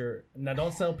your... Now,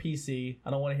 don't sell PC. I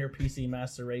don't want to hear PC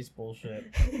Master Race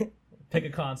bullshit. Pick a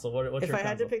console. What's your console? If I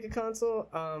had to pick a console,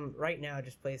 right now,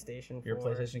 just PlayStation 4. You're a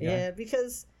PlayStation guy? Yeah,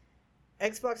 because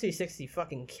Xbox 360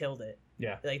 fucking killed it.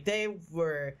 Yeah. Like, they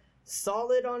were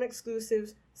solid on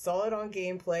exclusives, solid on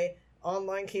gameplay,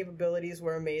 online capabilities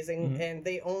were amazing, and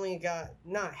they only got,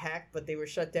 not hacked, but they were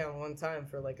shut down one time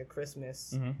for, like, a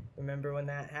Christmas. Remember when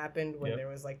that happened? When there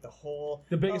was, like, the whole...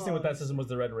 The biggest thing with that system was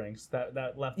the red rings.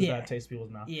 That left a bad taste in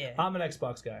people's mouth. Yeah. I'm an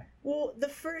Xbox guy. Well, the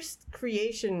first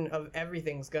creation of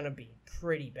everything's gonna be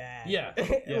pretty bad. Yeah.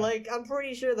 Like, I'm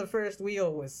pretty sure the first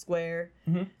wheel was square,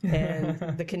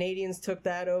 and the Canadians took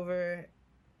that over.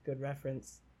 Good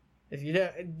reference. If you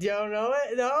don't know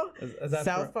it, no? Is that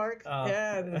South Park?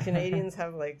 Yeah, the Canadians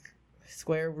have, like,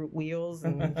 square wheels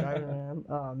and driving around.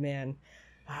 Oh, man.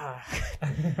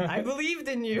 I believed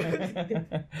in you.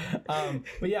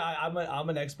 But yeah, I'm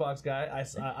an Xbox guy.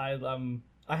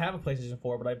 I have a PlayStation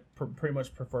 4, but I pretty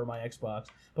much prefer my Xbox.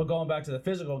 But going back to the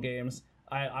physical games,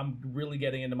 I'm really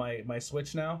getting into my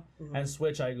Switch now. And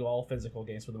Switch, I go all physical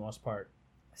games for the most part.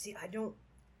 See, I don't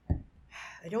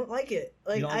like it.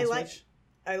 Like, you don't like Switch?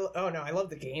 I love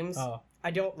the games. Oh.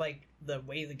 I don't like the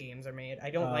way the games are made.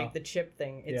 I don't like the chip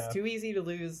thing. It's too easy to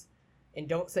lose. And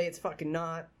don't say it's fucking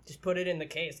not. Just put it in the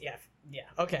case. Yeah,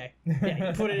 okay. Yeah,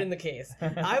 you put it in the case.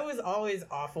 I was always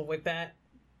awful with that.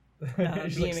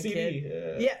 Being a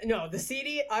kid. Yeah, no, the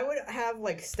CD, I would have,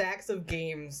 like, stacks of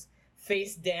games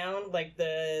face down. Like,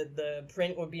 the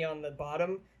print would be on the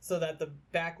bottom so that the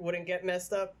back wouldn't get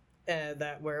messed up.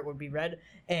 Where it would be red.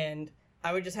 And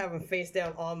I would just have them face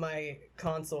down on my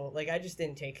console. Like, I just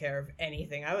didn't take care of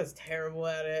anything. I was terrible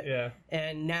at it. Yeah.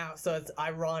 And now, so it's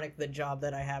ironic the job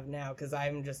that I have now, because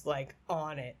I'm just, like,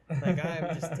 on it. Like,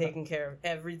 I'm just taking care of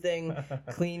everything,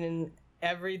 cleaning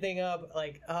everything up.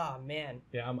 Like, oh, man.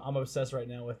 Yeah, I'm obsessed right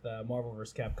now with Marvel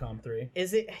vs. Capcom 3.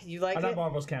 Is it? You like it? Not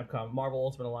Marvel vs. Capcom. Marvel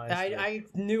Ultimate Alliance 3. I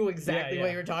knew exactly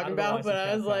what you were talking about, but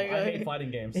I was like... I hate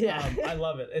fighting games. Yeah. I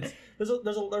love it.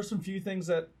 There's some few things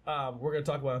that we're going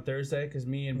to talk about on Thursday, because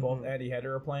me and both Andy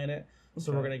Header are playing it,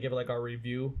 so we're going to give it, like, our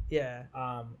review. Yeah.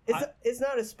 It's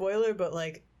not a spoiler, but,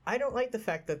 like, I don't like the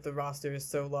fact that the roster is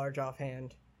so large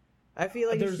offhand. I feel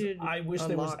like I wish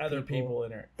there was other people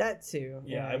in it. That too.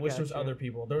 Yeah, I wish there was other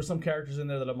people. There were some characters in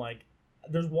there that I'm like,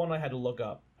 there's one I had to look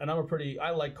up, and I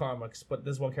like comics, but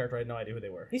there's one character I had no idea who they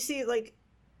were. You see, like,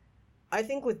 I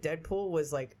think with Deadpool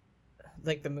was like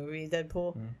the movie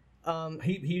Deadpool. I'm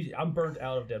burnt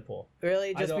out of Deadpool.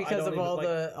 Really, just because of all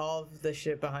of the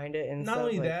shit behind it and not stuff,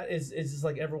 only that is just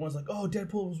like everyone's like, oh,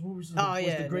 Deadpool was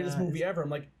the greatest movie ever. I'm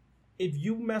like, if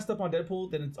you messed up on Deadpool,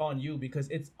 then it's on you,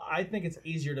 because I think it's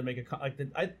easier to make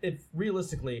if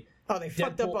realistically. Oh, they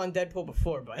fucked up on Deadpool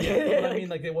before, but but I mean,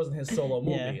 like, it wasn't his solo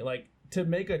movie. Yeah. Like, to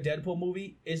make a Deadpool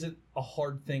movie isn't a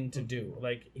hard thing to do.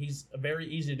 Like, he's very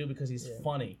easy to do because he's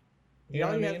funny. You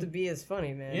don't have to be as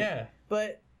funny, man. Yeah,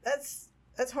 but that's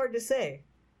hard to say.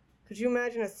 Could you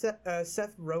imagine a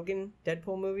Seth Rogen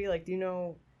Deadpool movie? Like, do you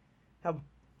know how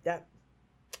that?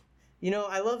 You know,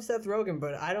 I love Seth Rogen,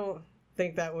 but I don't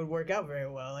think that would work out very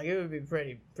well. Like, it would be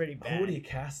pretty bad. Who would he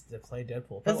cast to play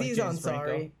Deadpool? Because he's on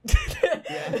Sorry.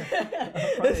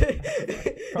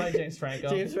 Probably James Franco.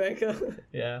 James Franco.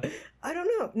 Yeah. I don't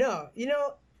know. No, you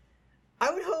know,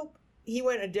 I would hope he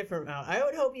went a different route. I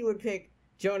would hope he would pick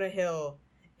Jonah Hill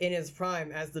in his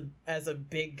prime as a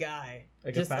big guy,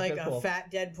 like just like Deadpool. A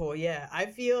fat Deadpool. Yeah, I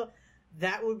feel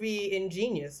that would be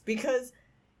ingenious, because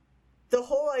the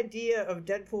whole idea of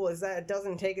Deadpool is that it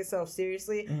doesn't take itself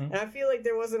seriously, and I feel like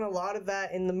there wasn't a lot of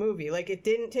that in the movie. Like, it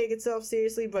didn't take itself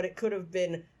seriously, but it could have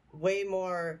been way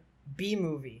more B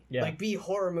movie, Yeah. like B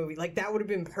horror movie. Like that would have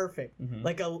been perfect. Mhm.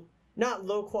 Like a not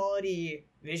low quality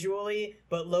visually,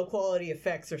 but low quality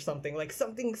effects or something. Like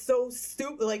something so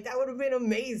stupid. Like that would have been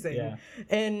amazing. Yeah.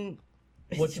 And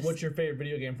What's your favorite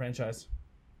video game franchise?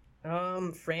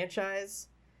 franchise?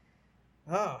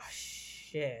 Oh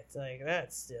shit! Like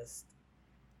that's just.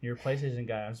 You're a PlayStation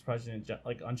guy. I'm surprised you didn't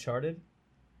like Uncharted.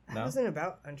 I No? wasn't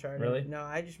about Uncharted. Really? No,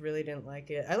 I just really didn't like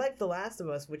it. I liked The Last of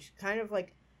Us, which kind of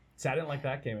like. See, I didn't like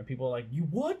that game, and people are like, "You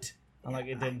what?" I'm like,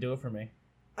 it didn't do it for me.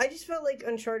 I just felt like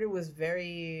Uncharted was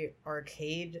very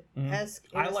arcade esque.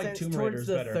 I like Tomb towards Raider's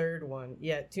the better. third one.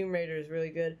 Yeah, Tomb Raider is really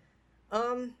good.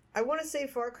 I want to say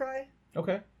Far Cry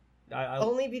Okay. I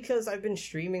only because I've been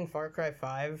streaming Far Cry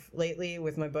 5 lately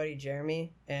with my buddy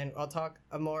Jeremy, and I'll talk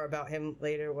more about him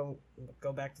later when we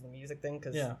go back to the music thing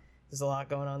because yeah. there's a lot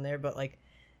going on there. But like,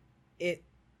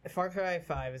 Far Cry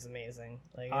 5 is amazing.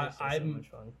 Like it's just so much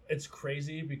fun. It's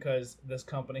crazy because this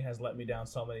company has let me down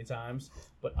so many times,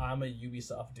 but I'm a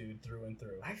Ubisoft dude through and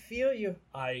through. I feel you.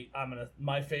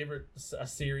 My favorite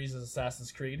series is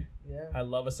Assassin's Creed. Yeah. I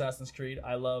love Assassin's Creed.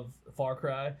 I love Far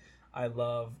Cry. I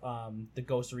love the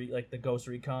Ghost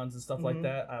Recons and stuff like Mhm.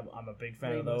 that. I'm a big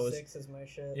fan Rainbow of those. Six is my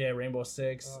shit. Yeah, Rainbow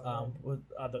Six. Oh,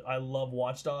 I love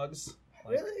Watch Dogs.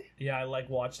 Like, Really? Yeah, I like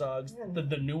Watch Dogs. Yeah.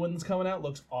 The new one's coming out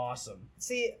looks awesome.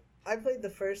 See, I played the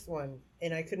first one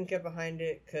and I couldn't get behind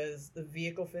it because the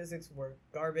vehicle physics were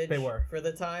garbage. They were. for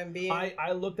the time being.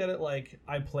 I looked at it like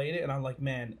I played it and I'm like,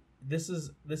 man, this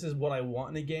is what I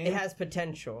want in a game. It has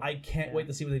potential. I can't Yeah. wait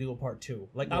to see what they do with part 2.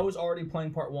 Like Yeah. I was already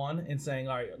playing part 1 and saying,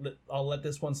 all right, I'll let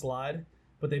this one slide,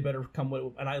 but they better come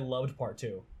with. And I loved part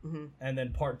 2, Mhm. and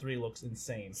then part 3 looks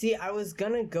insane. See, I was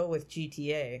gonna go with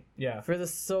GTA Yeah, for the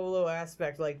solo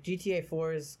aspect. Like GTA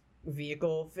 4's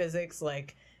vehicle physics,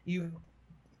 like you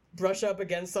brush up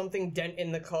against something, dent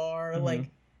in the car. Mhm.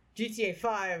 Like GTA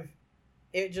 5,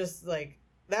 it just like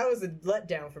that was a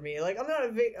letdown for me. Like I'm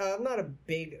not a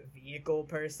big vehicle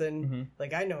person. Mhm.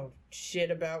 Like I know shit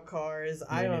about cars.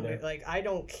 I Me don't neither. like I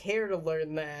don't care to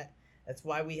learn that. That's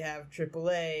why we have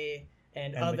AAA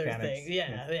and other mechanics. things.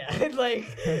 Yeah.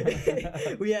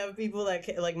 Like we have people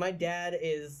that like my dad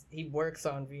he works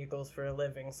on vehicles for a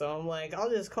living. So I'm like, I'll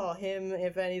just call him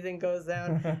if anything goes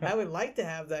down. I would like to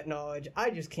have that knowledge.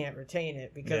 I just can't retain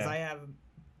it because Yeah. I have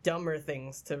dumber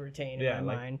things to retain yeah, in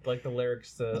my mind. like the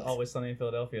lyrics to Always Sunny in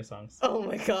Philadelphia songs. Oh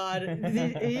my god.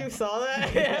 You saw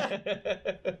that?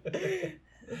 Yeah.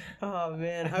 Oh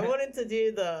man, I wanted to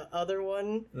do the other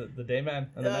one. the Dayman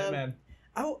and the Nightman.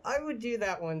 I would do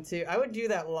that one too. I would do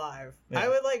that live. Yeah. I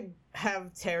would like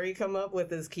have Terry come up with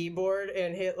his keyboard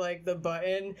and hit like the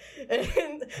button.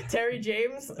 And Terry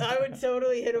James, I would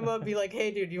totally hit him up, be like,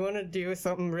 "Hey, dude, you want to do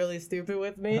something really stupid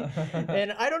with me?"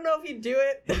 And I don't know if he'd do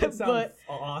it, It sounds but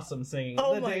awesome singing.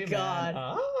 Oh The my Dayman. God.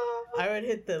 Ah. I would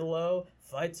hit the low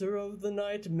fighter of the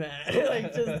night, man.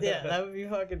 Like just yeah, that would be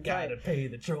fucking Gotta tight. pay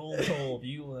the troll toll if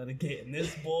you wanna get in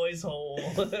this boy's hole.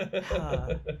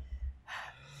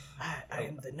 I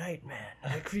am the night man.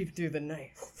 I creep through the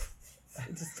night.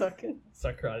 Just talking.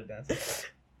 Start karate dancing.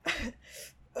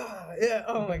 Yeah.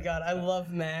 Oh my god, I love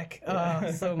Mac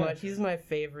so much. He's my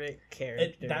favorite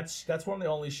character. That's one of the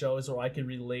only shows where I can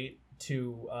relate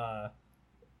to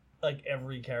like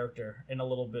every character in a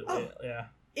little bit. Oh. Yeah.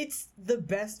 It's the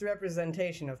best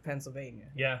representation of Pennsylvania,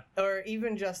 Yeah. or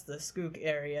even just the Skook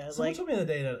area. Someone Like, told me the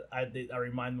other day that I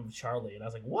remind them of Charlie, and I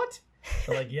was like, "What?"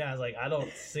 They're like, yeah. I was like, "I don't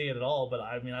see it at all, but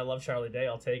I mean, I love Charlie Day.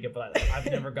 I'll take it." But I've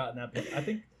never gotten that. I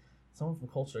think someone from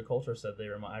Culture said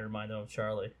I remind them of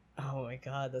Charlie. oh my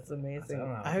god, that's amazing. I don't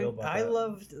know how I feel about I that.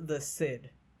 loved the Sid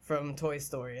from Toy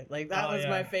Story. Like that Oh, was yeah.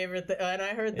 my favorite thing. And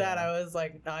I heard that, Yeah. I was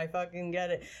like, I fucking get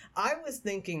it. I was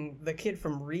thinking the kid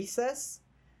from Recess.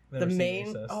 Never The seen main,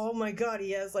 Recess. oh my god,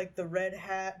 he has like the red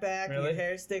hat back, Really? his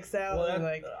hair sticks out, Well, and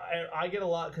like I get a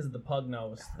lot because of the pug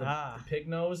nose, the pig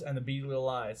nose, and the beady little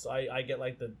eyes. So I get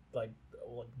like like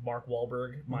Mark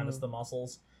Wahlberg minus Mhm. the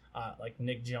muscles, like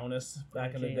Nick Jonas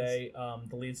back in the jeez. day,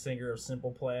 the lead singer of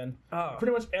Simple Plan. oh,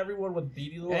 Pretty much everyone with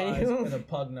beady little eyes Anyone? and a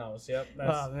pug nose. Yep,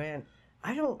 that's oh man,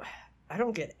 I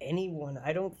don't get anyone.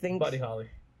 I don't think. Buddy Holly.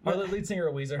 Or the lead singer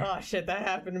of Weezer. Oh shit, that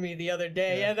happened to me the other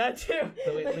day. Yeah. Yeah, that too.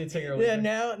 The lead singer of Weezer.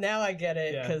 Yeah, now I get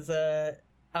it Yeah. because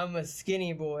I'm a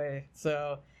skinny boy,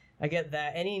 so I get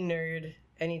that. Any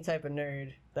type of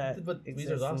nerd that. But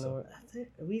exists Weezer's in the awesome. world. That's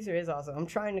it. Weezer is awesome. I'm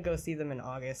trying to go see them in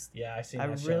August. Yeah, I see. I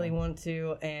really want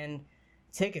to, and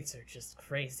tickets are just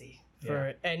crazy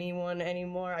for anyone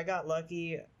anymore. I got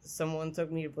lucky. Someone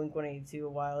took me to Blink-182 a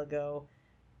while ago.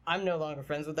 I'm no longer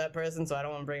friends with that person, so I don't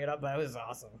want to bring it up, but it was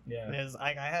awesome. Yeah. It was,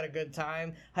 I had a good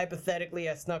time. Hypothetically,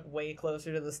 I snuck way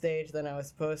closer to the stage than I was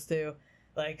supposed to.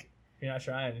 Like, you're not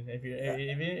trying. If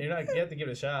you're not, you have to give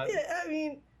it a shot. Yeah, I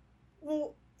mean,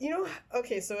 well,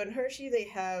 okay, so in Hershey they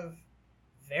have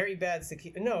very bad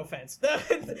security. No offense.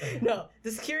 No,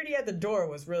 the security at the door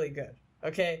was really good.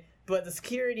 Okay, but the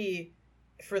security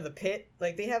for the pit,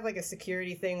 like they have like a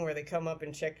security thing where they come up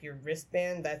and check your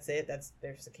wristband. That's it. That's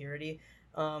their security.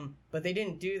 But they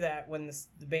didn't do that when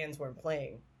the bands weren't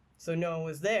playing, so no one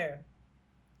was there.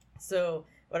 So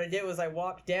what I did was I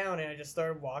walked down and I just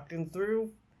started walking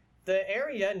through the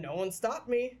area. No one stopped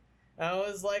me. I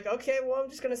was like, okay, well, I'm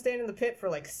just gonna stand in the pit for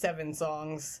like 7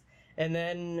 songs, and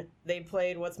then they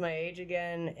played "What's My Age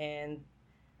Again," and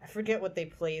I forget what they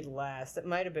played last. It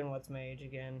might have been "What's My Age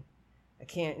Again." I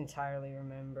can't entirely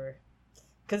remember,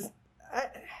 cause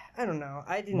I don't know.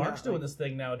 I didn't. Mark's doing this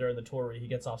thing now during the tour where he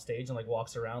gets off stage and like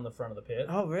walks around the front of the pit.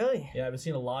 Oh, really? Yeah, I've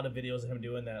seen a lot of videos of him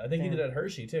doing that. I think he did it at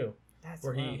Hershey too. That's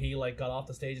where he like got off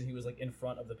the stage and he was like in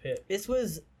front of the pit. This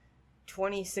was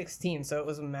 2016, so it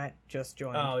was when Matt just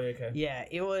joined. Oh, okay. Yeah,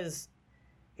 it was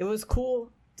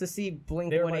cool to see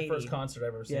Blink 180. They were my first concert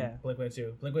I've ever seen. Yeah.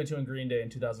 Blink-182. Blink-182 and Green Day in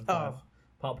 2005.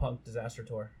 Pop Punk Disaster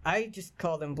Tour. I just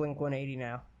call them Blink 180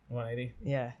 now. 180?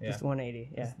 Yeah, just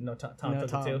 180. Yeah. No Tom no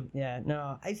took it too? Yeah,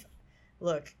 no.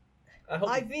 Look, I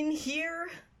I've been here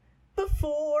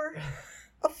before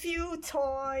a few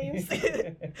times.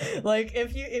 Like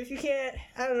if you can't,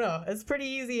 I don't know. It's pretty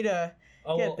easy to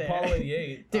get there. Apollo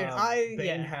 88. Dude,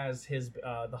 Bane has his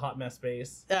the Hot Mess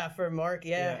bass. For Mark,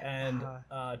 yeah.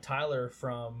 And Tyler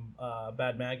from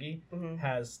Bad Maggie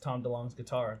has Tom DeLonge's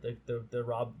guitar,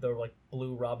 the like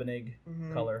blue Robin Egg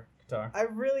color guitar.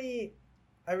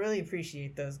 I really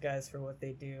appreciate those guys for what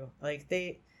they do. Like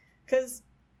because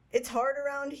it's hard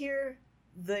around here.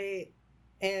 I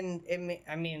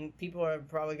mean, people are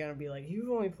probably gonna be like,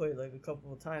 "You've only played like a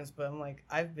couple of times," but I'm like,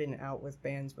 I've been out with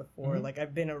bands before. Like,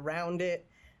 I've been around it.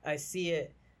 I see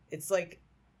it. It's like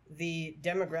the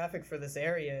demographic for this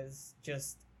area is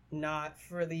just not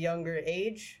for the younger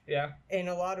age. Yeah. And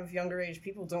a lot of younger age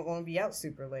people don't want to be out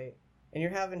super late. And you're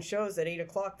having shows at 8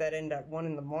 o'clock that end at 1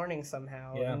 in the morning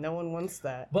somehow. Yeah. And no one wants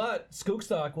that. But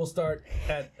Skookstock will start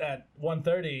at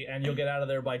 1:30 and you'll get out of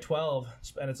there by 12.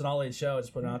 And it's an all-age show.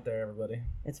 Just put it out there, everybody.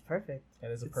 It's perfect. It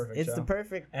is a perfect show. It's the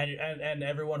perfect. And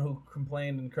everyone who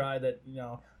complained and cried that,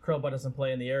 Crowbutt doesn't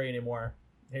play in the area anymore,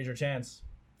 here's your chance.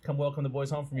 Come welcome the boys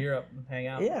home from Europe and hang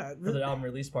out for the album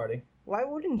release party. Why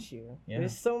wouldn't you? Yeah.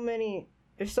 There's so many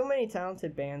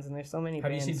talented bands and there's so many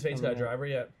bands. Have you seen Face Got Driver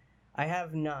yet? I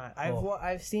have not.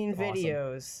 I've seen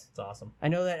videos. Awesome. It's awesome. I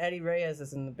know that Eddie Reyes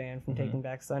is in the band from Taking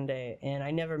Back Sunday, and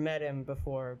I never met him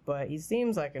before, but he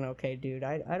seems like an okay dude.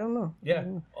 I don't know. Yeah.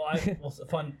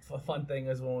 Fun thing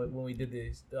is when we did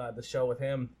the show with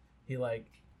him, I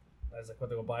was like, "What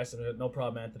to go buy some?" No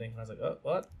problem, Anthony. And I was like, "Oh,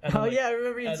 what?" And I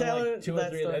remember you telling two or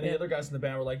three, and the other guys in the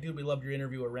band were like, "Dude, we loved your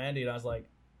interview with Randy," and I was like.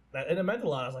 And it meant a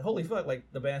lot. I was like, holy fuck,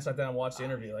 like, the band sat down and watched the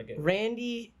interview.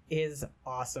 Randy is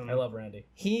awesome. I love Randy.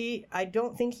 I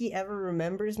don't think he ever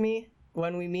remembers me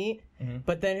when we meet,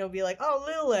 but then he'll be like, oh,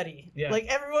 Little Eddie. Yeah. Like,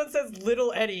 everyone says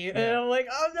Little Eddie. And I'm like,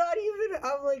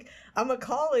 I'm a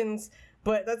Collins,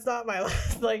 but that's not my,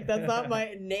 that's not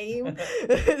my name.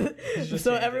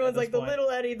 So everyone's like, the Little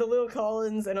Eddie, the Little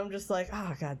Collins, and I'm just like,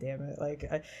 oh, god damn it. Like,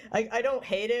 I don't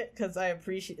hate it, because I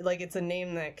appreciate, it's a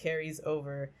name that carries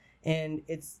over. And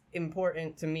it's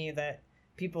important to me that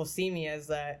people see me as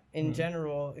that in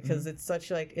general, because it's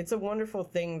such it's a wonderful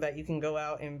thing that you can go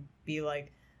out and be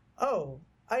like, oh,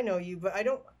 I know you, but I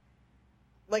don't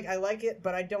I like it,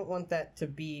 but I don't want that to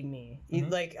be me.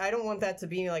 I don't want that to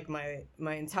be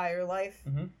my entire life.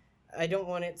 I don't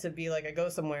want it to be I go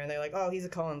somewhere and they're like, oh, he's a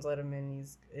Collins, let him in.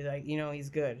 He's he's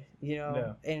good,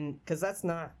 and because that's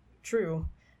not true.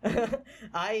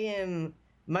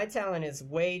 My talent is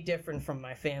way different from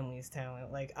my family's talent.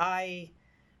 I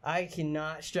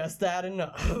cannot stress that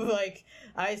enough.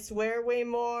 I swear way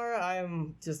more.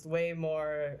 I'm just way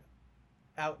more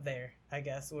out there, I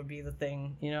guess, would be the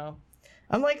thing,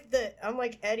 I'm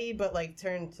like Eddie, but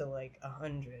turned to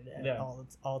 100 at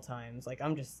all times.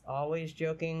 I'm just always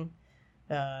joking.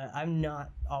 I'm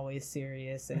not always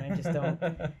serious, and I just don't.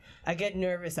 I get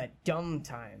nervous at dumb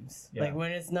times,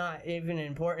 when it's not even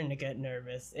important to get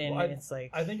nervous, and it's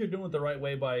I think you're doing it the right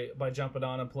way by jumping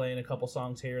on and playing a couple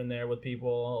songs here and there with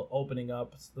people, opening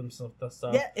up some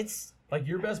stuff. Yeah, it's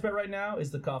your best bet right now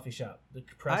is the coffee shop, the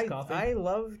Press Coffee. I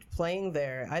loved playing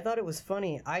there. I thought it was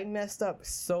funny. I messed up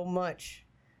so much,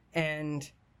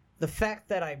 and the fact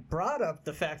that I brought up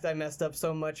the fact I messed up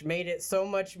so much made it so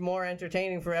much more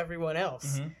entertaining for everyone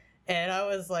else. And I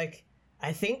was like,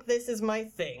 I think this is my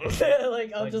thing.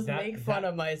 Like, I'll Like just that- make fun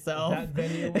of myself.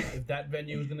 If that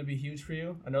venue is going to be huge for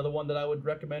you, another one that I would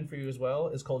recommend for you as well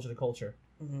is Culture to Culture,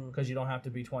 because you don't have to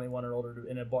be 21 or older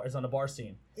in a bar. It's on a bar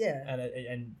scene, Yeah.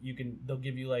 and they'll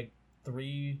give you like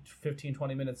 15,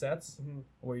 20-minute sets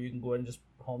where you can go and just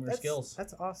hone your skills.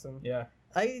 That's awesome. Yeah.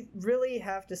 I really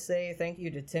have to say thank you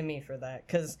to Timmy for that,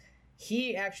 because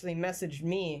he actually messaged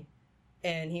me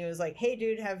and he was like, hey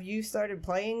dude, have you started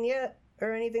playing yet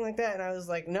or anything like that? And I was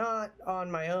like, not on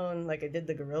my own, like I did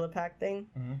the Gorilla Pack thing.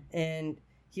 And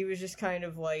he was just kind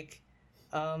of like,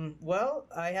 well,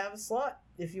 I have a slot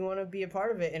if you want to be a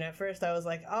part of it. And at first I was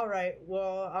like, all right,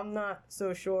 well, I'm not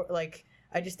so sure. Like,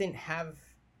 I just didn't have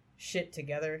shit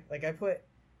together. Like,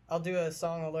 I'll do a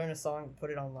song, I'll learn a song,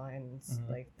 put it online. It's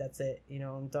like, that's it, you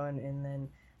know, I'm done. And then,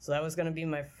 so that was going to be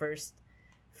my first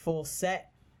full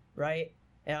set, right?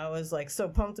 And I was like so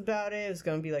pumped about it. It was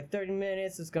going to be like 30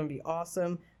 minutes. It's going to be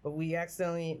awesome. But we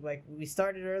accidentally, like, we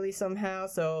started early somehow,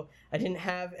 so I didn't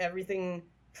have everything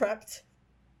prepped.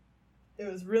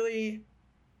 It was really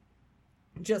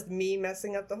just me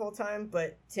messing up the whole time,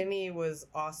 but Timmy was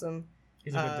awesome.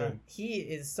 He's a good dude. He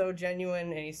is so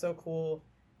genuine and he's so cool,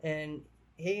 and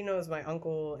he knows my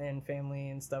uncle and family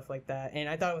and stuff like that. And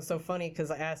I thought it was so funny because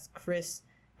I asked Chris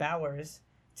Bowers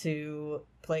to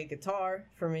play guitar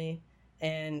for me,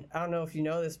 and I don't know if you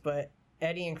know this, but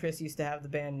Eddie and Chris used to have the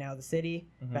band Now the City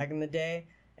back in the day,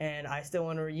 and I still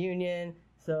want a reunion.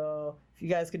 So if you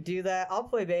guys could do that, I'll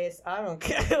play bass. I don't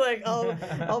care. Like,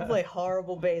 I'll play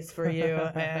horrible bass for you,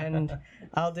 and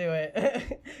I'll do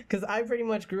it. Because I pretty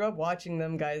much grew up watching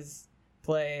them guys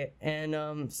play.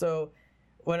 And so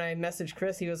when I messaged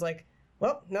Chris, he was like,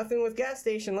 well, nothing with Gas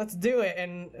Station. Let's do it.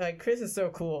 And, like, Chris is so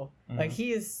cool. Like,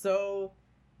 he is so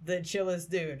the chillest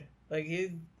dude. Like,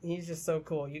 he's just so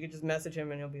cool. You could just message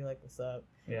him, and he'll be like, what's up?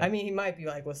 Yeah. I mean, he might be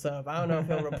like, what's up? I don't know if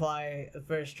he'll reply the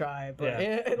first try,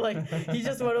 but like, he's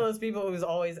just one of those people who's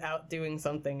always out doing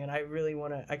something, and I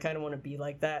kind of want to be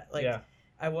like that. Like,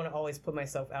 I want to always put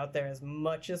myself out there as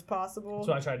much as possible. That's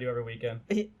what I try to do every weekend.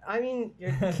 I mean,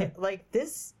 like,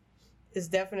 this is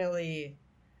definitely,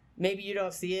 maybe you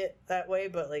don't see it that way,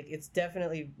 but like, it's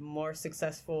definitely more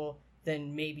successful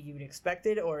than maybe you'd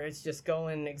expected, or it's just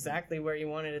going exactly where you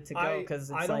wanted it to go, because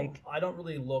it's I don't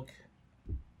really look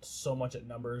so much at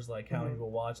numbers, like how many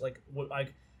people watch,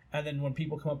 and then when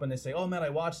people come up and they say, oh man, I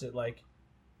watched it, like,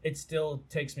 it still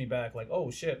takes me back, like,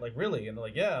 oh shit, like, really? And they're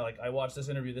like, yeah, like, I watched this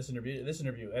interview,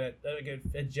 and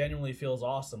it genuinely feels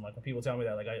awesome. Like, when people tell me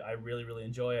that, like, I really, really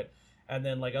enjoy it. And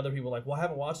then, like, other people are like, well, I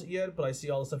haven't watched it yet, but I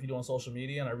see all the stuff you do on social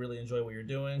media, and I really enjoy what you're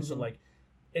doing. So, like,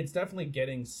 it's definitely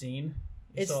getting seen.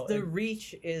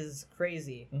 Reach is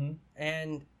crazy,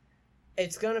 and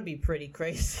it's gonna be pretty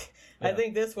crazy. I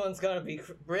think this one's gonna be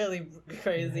really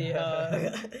crazy,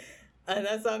 and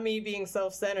that's not me being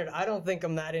self-centered. I don't think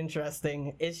I'm that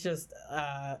interesting. It's just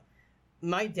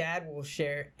my dad will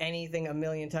share anything a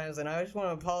million times, and I just want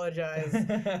to apologize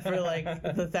for like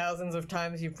the thousands of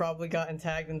times you've probably gotten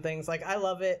tagged and things. Like, I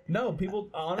love it. No,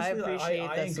 people, honestly,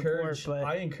 I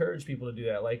encourage people to do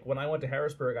that. Like, when I went to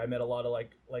Harrisburg, I met a lot of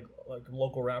like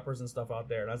local rappers and stuff out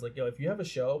there, and I was like, yo, if you have a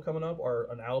show coming up or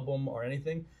an album or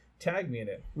anything, tag me in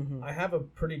it. I have a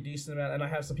pretty decent amount, and I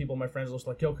have some people, my friends, just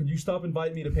like, yo, could you stop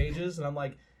inviting me to pages? And I'm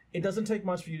like, it doesn't take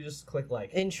much for you to just click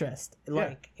like. Interest.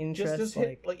 Just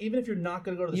hit, like, even if you're not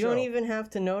going to go to the show. You don't even have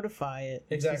to notify it.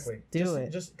 Exactly. Just do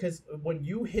it. Just because when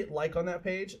you hit like on that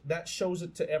page, that shows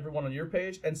it to everyone on your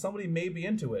page, and somebody may be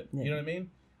into it. Yeah. You know what I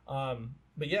mean?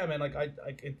 But yeah, man, like,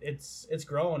 it's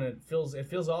growing, and it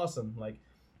feels awesome. Like,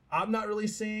 I'm not really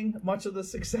seeing much of the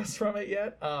success from it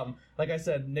yet. Like I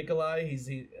said, Nikolai,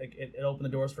 it opened the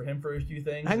doors for him for a few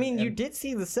things. I mean, you did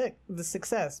see the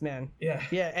success, man. Yeah.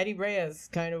 Yeah, Eddie Reyes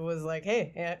kind of was like,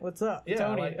 hey, what's up, yeah,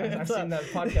 Tony? I've seen that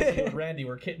podcast with Randy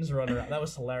where kittens run around. That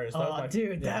was hilarious.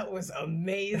 That was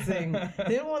amazing.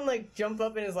 Didn't one like jump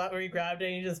up in his lap where he grabbed it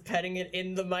and he's just petting it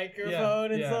in the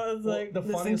microphone? And so it's like, the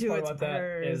funniest part about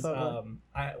that is,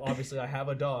 I have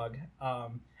a dog.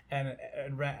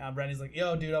 And Randy's like,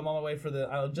 yo, dude, I'm on my way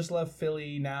I just left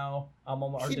Philly now. I'm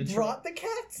on our Detroit. He brought the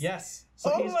cats? Yes. So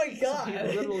my God. So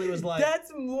he literally was like...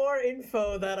 That's more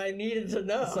info that I needed to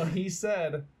know. So he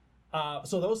said...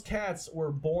 so those cats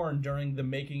were born during the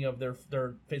making of their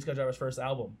Fate Sky Driver's first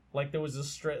album. Like, there was a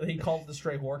stray... He called it the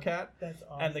stray whore cat. That's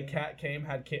awesome. And the cat came,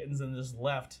 had kittens, and just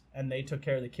left. And they took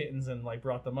care of the kittens and, like,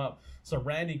 brought them up. So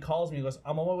Randy calls me and goes,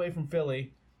 I'm on my way from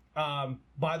Philly.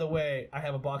 By the way, I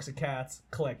have a box of cats.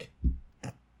 Click.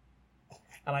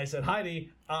 And I said,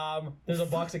 Heidi, there's a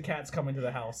box of cats coming to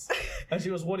the house. And she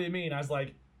goes, what do you mean? I was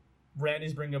like,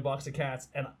 Randy's bringing a box of cats,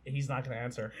 and he's not going to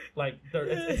answer. Like,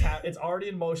 it's already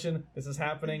in motion. This is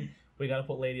happening. We got to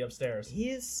put Lady upstairs. He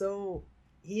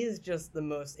is just the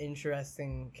most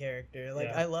interesting character. Like,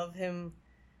 Yeah. I love him.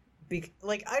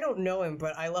 Like, I don't know him,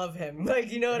 but I love him.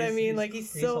 Like, you know what I mean? Like, he's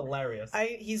so hilarious.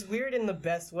 He's weird in the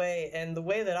best way, and the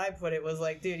way that I put it was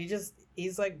like, dude,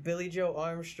 he's like Billy Joe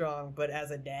Armstrong, but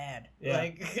as a dad. Yeah.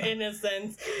 Like, in a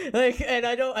sense. Like, and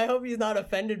I hope he's not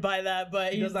offended by that,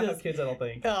 but he does not have kids, I don't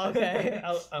think. Oh, okay.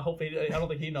 I don't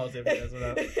think he knows if he does or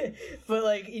not. But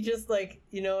like, he just, like,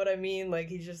 you know what I mean? Like,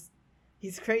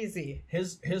 he's crazy.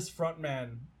 His front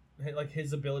man, like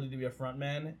his ability to be a front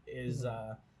man is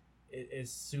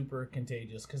is super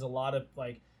contagious, because a lot of,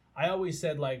 like, I always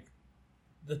said, like,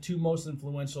 the two most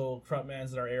influential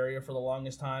frontmans in our area for the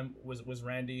longest time was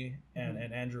Randy and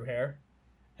Andrew Hare,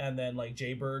 and then like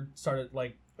Jaybird started,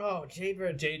 like,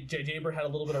 Jaybird. Jaybird had a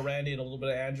little bit of Randy and a little bit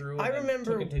of Andrew. And I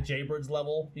remember took it to Jaybird's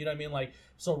level. You know what I mean? Like,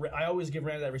 so I always give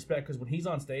Randy that respect, because when he's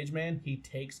on stage, man, he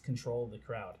takes control of the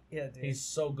crowd. Yeah, dude. He's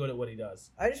so good at what he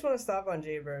does. I just want to stop on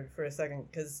Jaybird for a second,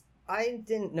 because I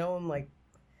didn't know him, like,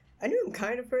 I knew him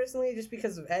kind of personally just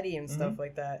because of Eddie and stuff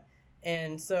like that.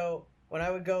 And so when I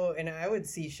would go and I would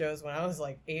see shows when I was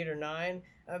like 8 or 9,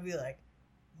 I'd be like,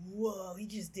 whoa, he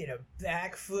just did a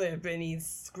backflip and he's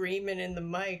screaming in the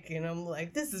mic, and I'm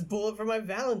like, this is Bullet for My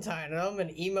Valentine, and I'm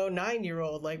an emo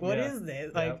 9-year-old. Like, what is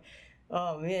this? Like,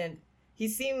 oh man,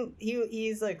 he's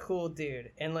like cool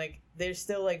dude, and like there's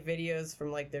still like videos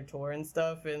from like their tour and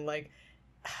stuff, and like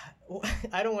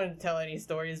I don't want to tell any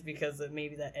stories because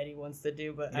maybe that Eddie wants to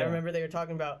do, but I remember they were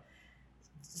talking about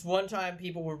this one time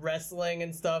people were wrestling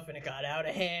and stuff and it got out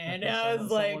of hand. And I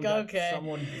was like, okay.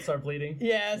 Someone started bleeding.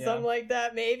 Yeah, something like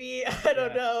that, maybe. I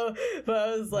don't know. But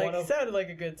I was like, it sounded like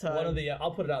a good time. One of the, I'll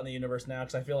put it out in the universe now,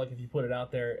 because I feel like if you put it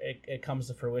out there, it comes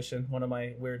to fruition. One of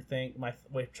my weird my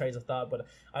trains of thought, but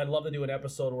I'd love to do an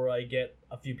episode where I get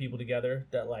a few people together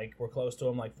that like we're close to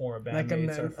them, like former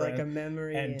bandmates or friends, like a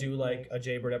memory, and do like a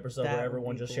Jaybird episode where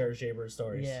everyone just shares Jaybird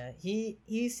stories. Yeah,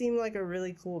 he seemed like a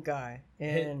really cool guy,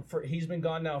 and he's been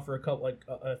gone now for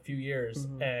a few years,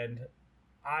 and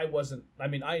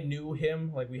I knew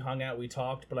him, like we hung out, we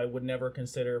talked, but I would never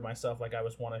consider myself like I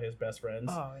was one of his best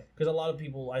friends, because a lot of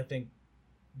people I think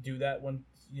do that when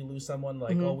you lose someone,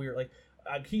 like we're like,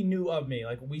 he knew of me,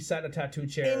 like we sat in a tattoo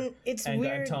chair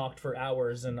and talked for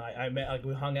hours, and I met, like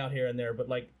we hung out here and there, but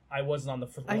like I wasn't on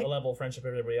the level of friendship of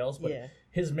everybody else, but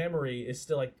his memory is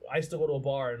still like, I still go to a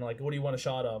bar and like, what do you want a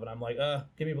shot of? And I'm like,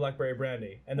 give me blackberry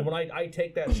brandy. And then when I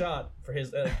take that shot for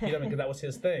his, you know what I mean, because that was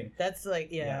his thing. That's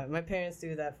like, my parents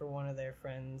do that for one of their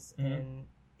friends, and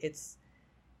it's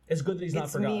good that he's not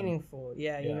forgotten. It's meaningful,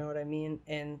 you know what I mean?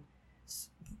 And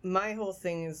my whole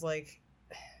thing is like,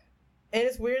 and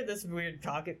it's weird, this weird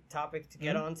topic to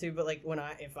get onto, but like when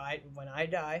I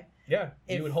die,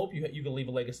 you would hope you could leave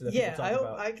a legacy that people talk about. I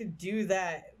hope I could do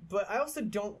that, but I also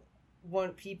don't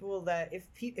want people that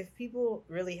if people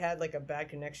really had like a bad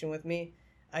connection with me,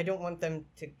 I don't want them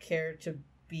to care to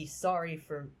be sorry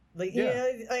for like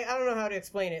like I don't know how to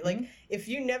explain it. Like if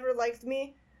you never liked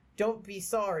me, don't be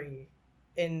sorry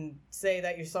and say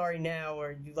that you're sorry now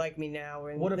or you like me now.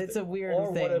 And it's a weird thing.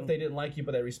 Or what if they didn't like you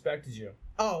but they respected you?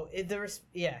 Oh,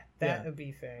 that would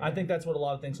be fair. I think that's what a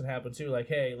lot of things would happen too. Like,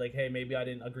 hey, maybe I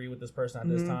didn't agree with this person at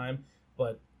this time,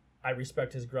 but I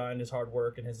respect his grind, his hard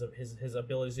work, and his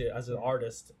abilities as an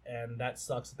artist, and that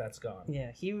sucks that's gone.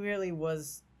 Yeah, he really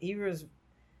was. He was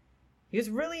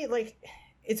really like.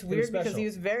 It's weird because he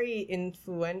was very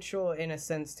influential in a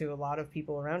sense to a lot of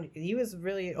people around. He was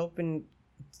really open.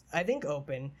 I think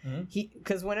open.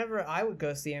 Because whenever I would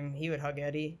go see him, he would hug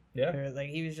Eddie. Yeah. Or like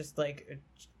he was just like a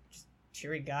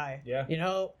cheery guy. Yeah. You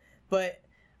know, but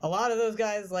a lot of those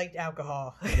guys liked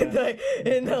alcohol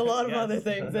and a lot of other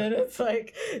things, and it's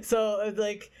like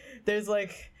like there's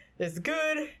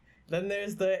good. Then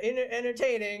there's the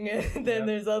entertaining, and then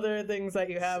there's other things that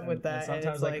you have with that. And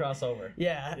sometimes they cross over.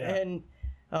 Yeah, and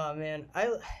oh man, I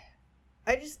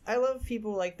love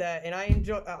people like that, and I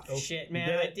enjoy. Oh shit,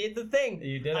 man! I did the thing.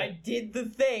 You did it. I did the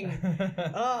thing.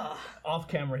 Off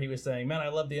camera, he was saying, "Man, I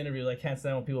love the interview. I can't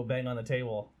stand when people bang on the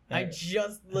table." I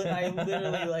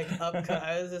literally like upcut.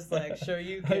 I was just like, "Sure,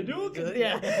 you can." I do.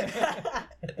 Yeah,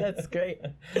 that's great.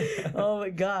 Oh my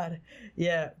god,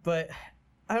 yeah, but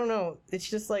I don't know. It's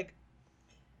just like.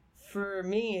 For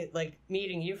me, like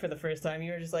meeting you for the first time,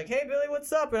 you were just like, "Hey, Billy,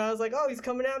 what's up?" And I was like, "Oh, he's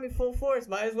coming at me full force.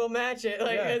 Might as well match it."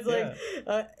 Like And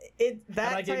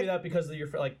I gave you that because of your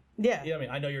like. Yeah. I mean,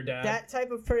 I know your dad. That type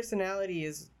of personality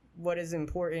is what is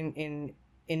important in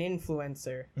an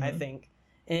influencer, I think.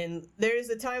 And there's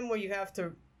a time where you have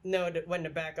to know when to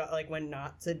back up, like when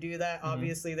not to do that.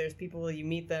 Obviously, there's people you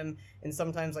meet them, and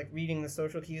sometimes like reading the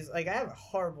social cues. Like I have a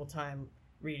horrible time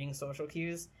reading social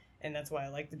cues. and that's why I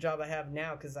like the job I have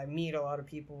now, because I meet a lot of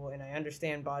people and I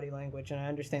understand body language and I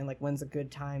understand like when's a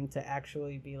good time to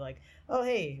actually be like, oh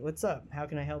hey, what's up, how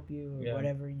can I help you, or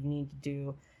whatever you need to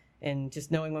do. And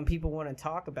just knowing when people want to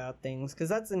talk about things, because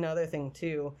that's another thing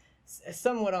too,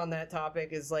 somewhat on that topic,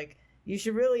 is like you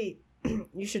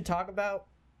should talk about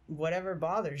whatever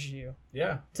bothers you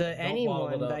Yeah. to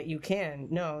anyone that you can.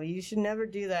 No, you should never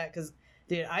do that, because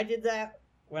dude, I did that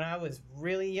when I was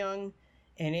really young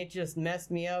and it just messed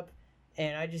me up,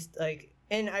 and I just like,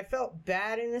 and I felt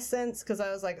bad in a sense, because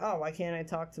I was like, oh, why can't I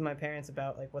talk to my parents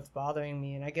about like what's bothering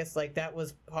me? And I guess like that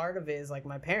was part of it, is like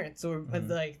my parents were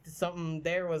like, something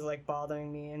there was like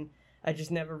bothering me, and I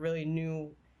just never really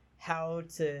knew how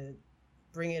to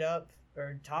bring it up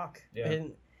or talk.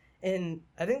 And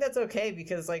I think that's okay,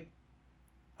 because like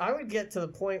I would get to the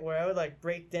point where I would like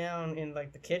break down in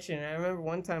like the kitchen. And I remember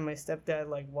one time my stepdad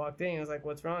like walked in and was like,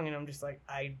 what's wrong? And I'm just like,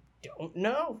 I don't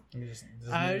know.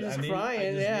 I was just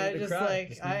crying.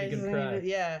 I just needed,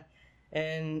 yeah.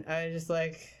 And I just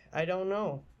like, I don't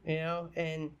know, you know?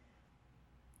 And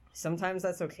sometimes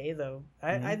that's okay though.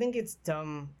 I think it's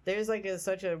dumb. There's like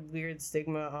such a weird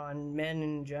stigma on men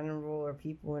in general, or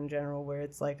people in general, where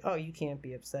it's like, oh, you can't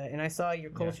be upset. And I saw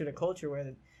your Culture to Culture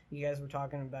where you guys were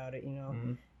talking about it, you know?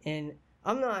 And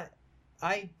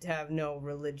I have no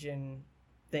religion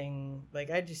thing.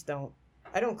 Like, I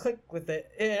don't click with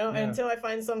it, you know, until I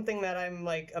find something that I'm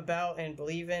like about and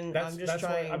believe in. I'm just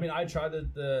trying. Why, I mean, I tried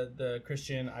the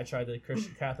Christian, I tried the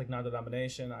Christian Catholic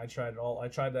non-denomination. I tried it all. I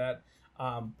tried that,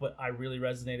 but I really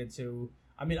resonated to.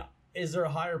 I mean, is there a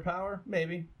higher power?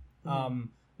 Maybe.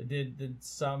 Did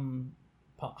some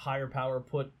higher power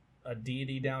put a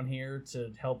deity down here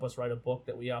to help us write a book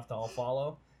that we have to all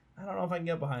follow? I don't know if I can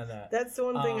get behind that. That's the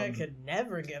one thing I could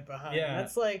never get behind. Yeah.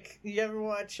 That's like, you ever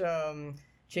watch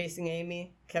Chasing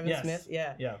Amy, Kevin Smith?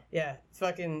 Yeah. It's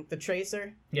fucking The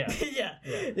Tracer. Yeah.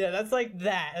 That's like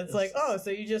that. It's like, oh, so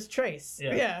you just trace.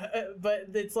 But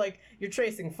it's like you're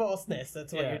tracing falseness.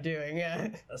 That's what you're doing. Yeah.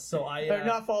 So or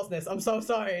not falseness. I'm so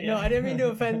sorry. No, I didn't mean to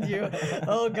offend you.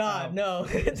 Oh God, no.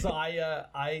 So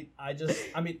I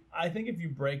think if you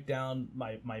break down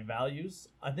my values,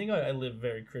 I think I live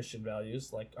very Christian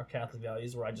values, like our Catholic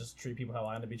values, where I just treat people how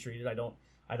I want to be treated. I don't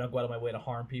go out of my way to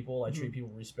harm people. I treat people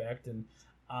with respect. And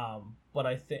but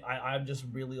I think I'm just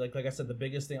really like I said, the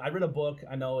biggest thing. I read a book.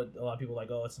 I know a lot of people are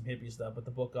like, oh, it's some hippie stuff, but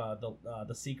the book,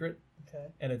 The Secret. Okay.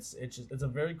 And it's a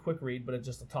very quick read, but it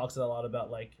just talks a lot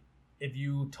about like, if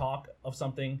you talk of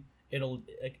something,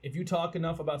 if you talk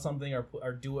enough about something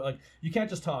or do it, like, you can't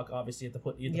just talk. Obviously, you have to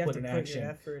put in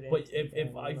action. But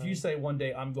if you say one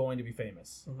day, I'm going to be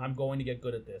famous, I'm going to get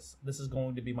good at this. This is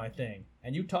going to be my thing,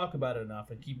 and you talk about it enough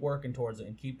and keep working towards it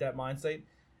and keep that mindset,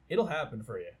 it'll happen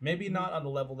for you. Maybe not on the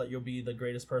level that you'll be the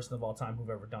greatest person of all time who've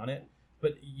ever done it,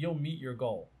 but you'll meet your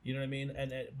goal. You know what I mean?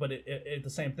 But the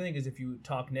same thing is, if you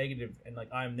talk negative and like,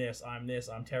 I'm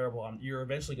terrible, you're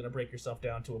eventually going to break yourself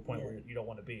down to a point where you don't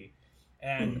want to be.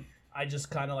 And I just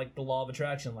kind of like the law of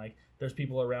attraction. Like, there's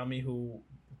people around me who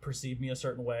perceive me a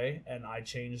certain way, and I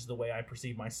change the way I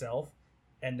perceive myself,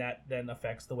 and that then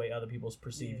affects the way other people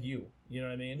perceive you. You know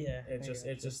what I mean? Yeah.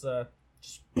 It's just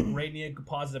radiant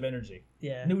positive energy.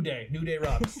 Yeah. New day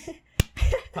rocks.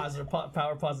 Positive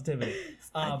power, positivity.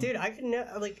 Dude, I can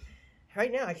like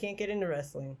right now I can't get into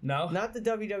wrestling. No, not the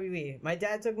WWE. My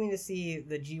dad took me to see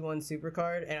the G1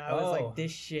 Supercard, and I was like,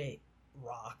 this shit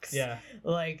rocks. Yeah.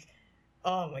 Like,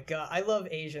 oh my God, I love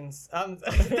Asians.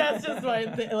 That's just my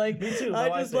thing. Like, me too.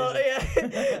 I just love.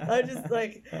 Yeah. I just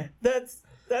like that's.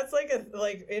 That's like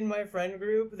in my friend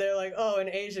group, they're like, oh, an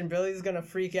Asian Billy's gonna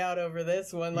freak out over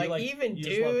this one. Like even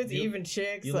dudes, even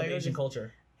chicks. You like love Asian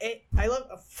culture. I love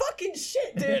fucking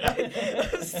shit, dude.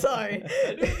 I'm sorry.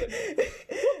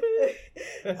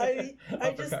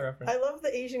 I love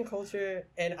the Asian culture,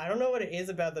 and I don't know what it is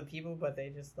about the people, but they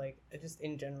just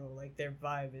in general, like, their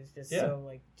vibe is just so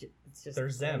like, it's just, they're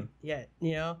zen. Yeah,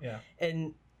 you know. Yeah.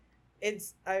 And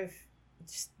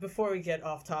just before we get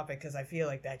off topic, because I feel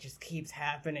like that just keeps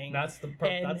happening. That's the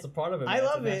part of it. Man. I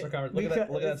love it. Look at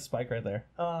that spike right there.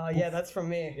 Yeah, that's from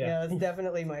me. Yeah, that's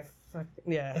definitely my I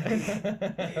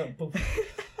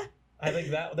think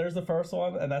there's the first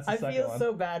one, and that's the second one. I feel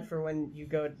so bad for when you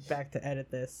go back to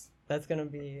edit this. That's gonna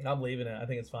be. I'm leaving it. I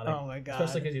think it's funny. Oh my God!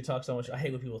 Especially because you talk so much. I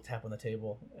hate when people tap on the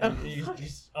table. You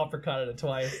just uppercutted it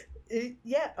twice.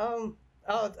 Yeah.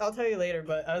 I'll tell you later,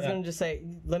 but I was gonna just say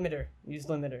limiter. Use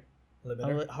limiter.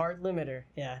 Hard limiter.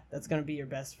 Yeah, that's gonna be your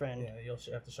best friend. Yeah, you'll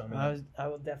have to show me. I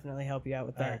will definitely help you out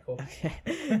with that. All right, cool.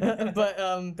 Okay. But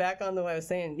back on the way I was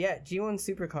saying, yeah, G1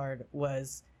 Supercard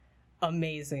was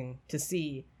amazing to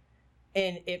see,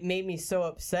 and it made me so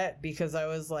upset because I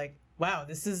was like, wow,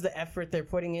 this is the effort they're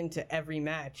putting into every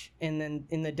match. And then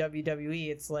in the WWE,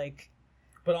 it's like,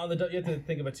 But you have to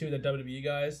think of it too. The WWE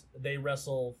guys, they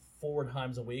wrestle 4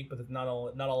 times a week, but not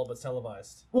all of it's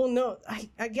televised. well, no,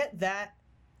 I get that.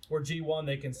 Where G1,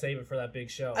 they can save it for that big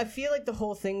show. I feel like the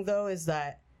whole thing though is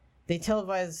that they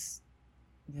televise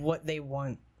what they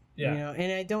want. Yeah. You know,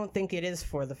 and I don't think it is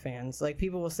for the fans. Like,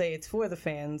 people will say it's for the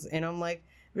fans, and I'm like,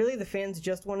 really, the fans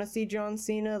just want to see John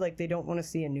Cena? Like, they don't want to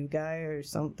see a new guy or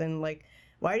something? Like,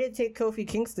 why did it take Kofi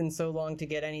Kingston so long to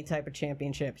get any type of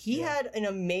championship? He had an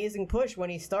amazing push when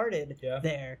he started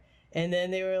there, and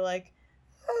then they were like,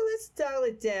 oh, let's dial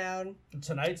it down.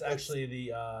 Tonight's actually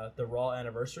the Raw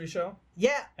anniversary show.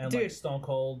 Yeah, and dude. like Stone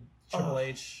Cold, Triple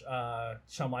H,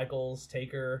 Shawn Michaels,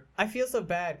 Taker. I feel so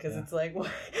bad because it's like, what?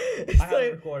 I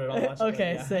haven't recorded. I'll watch it.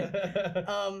 Okay, sick.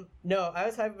 No, I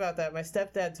was hyped about that. My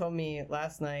stepdad told me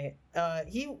last night.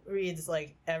 He reads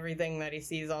like everything that he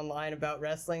sees online about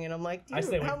wrestling, and I'm like,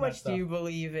 dude, how much do you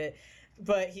believe it?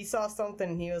 But he saw something,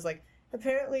 and he was like,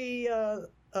 apparently,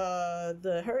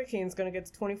 the Hurricane's gonna get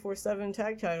the 24/7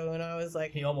 tag title, and I was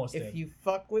like, he almost did. If you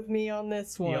fuck with me on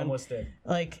this one, he almost did.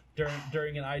 Like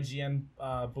during an IGN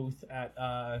booth at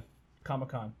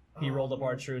Comic-Con, he rolled up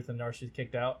R-Truth, and R-Truth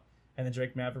kicked out, and then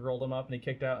Drake Maverick rolled him up, and he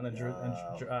kicked out, and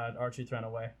then R-Truth ran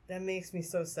away. That makes me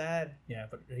so sad. Yeah,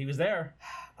 but he was there.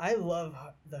 I love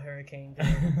the Hurricane,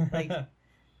 dude. Like.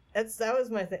 That was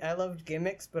my thing. I loved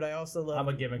gimmicks, but I also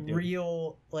loved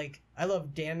real, like, I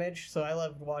love damage, so I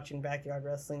loved watching backyard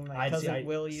wrestling. My cousin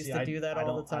Will used to do that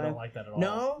all the time. I don't like that at all.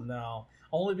 No? No.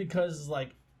 Only because,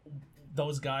 like,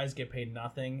 those guys get paid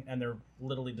nothing, and they're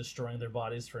literally destroying their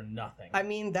bodies for nothing. I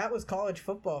mean, that was college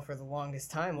football for the longest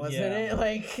time, wasn't it?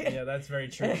 Like, yeah, that's very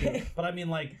true, too. But, I mean,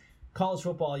 like, college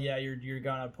football, yeah, you're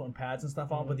going out putting pads and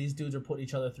stuff on, but these dudes are putting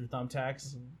each other through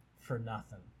thumbtacks for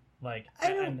nothing. Like,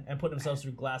 and put themselves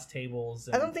through glass tables.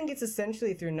 I don't think it's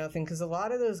essentially through nothing, because a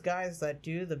lot of those guys that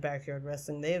do the backyard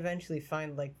wrestling, they eventually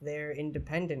find, like, their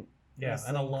independent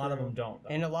and a lot of them don't. Though.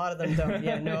 And a lot of them don't.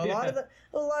 Yeah, no,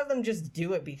 a lot of them just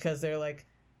do it because they're like,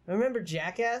 remember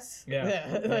Jackass?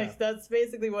 Yeah. Like, that's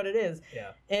basically what it is.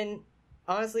 Yeah. And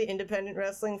honestly, independent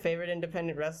wrestling, favorite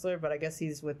independent wrestler, but I guess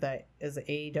he's with that, is it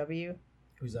AEW?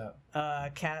 Who's that?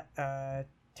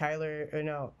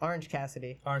 Orange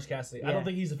Cassidy. Orange Cassidy. Yeah. I don't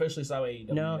think he's officially saw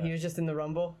AEW. No, he was just in the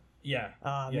Rumble. Yeah.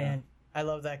 Oh, man. I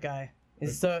love that guy.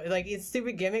 It's so, like, it's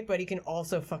stupid gimmick, but he can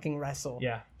also fucking wrestle.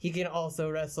 Yeah. He can also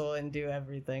wrestle and do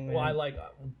everything, man. Well, I like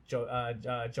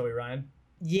Joey Ryan.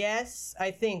 Yes,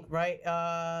 I think, right?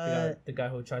 The guy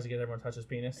who tries to get everyone to touch his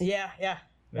penis. Yeah.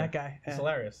 That guy. It's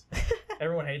hilarious.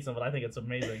 Everyone hates him, but I think it's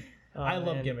amazing. Oh, I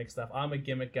love gimmick stuff. I'm a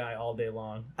gimmick guy all day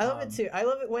long. I love it too. I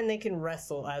love it when they can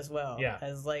wrestle as well. Yeah.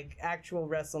 As like actual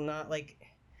wrestle, not like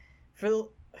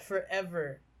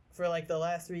forever. For like the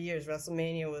last 3 years,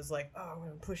 WrestleMania was like, oh, we're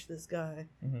gonna push this guy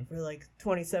for like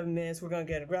 27 minutes. We're gonna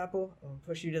get a grapple. I'm gonna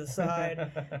push you to the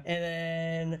side, and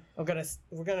then we're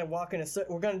gonna walk in a.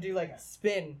 We're gonna do like a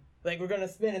spin. Like, we're gonna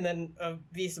spin and then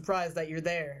be surprised that you're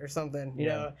there or something. You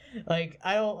know, like,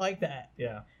 I don't like that.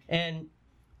 Yeah. And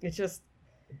it's just.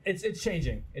 It's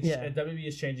changing. WWE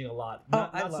is changing a lot.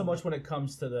 Not so much when it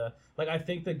comes to the I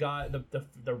think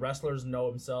the wrestlers know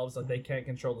themselves that they can't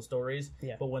control the stories.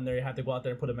 Yeah. But when they have to go out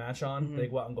there and put a match on, they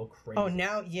go out and go crazy. Oh,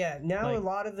 now like, a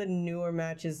lot of the newer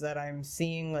matches that I'm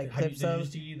seeing, like, clips of.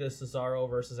 Did you see the Cesaro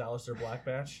versus Aleister Black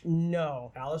match?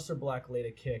 No. Aleister Black laid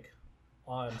a kick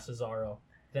on Cesaro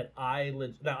that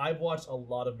I've watched a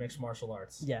lot of mixed martial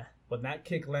arts. Yeah. When that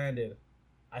kick landed,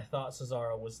 I thought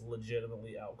Cesaro was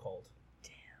legitimately out cold.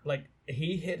 Like,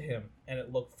 he hit him, and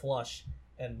it looked flush,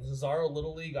 and Cesaro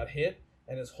literally got hit,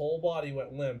 and his whole body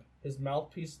went limp. His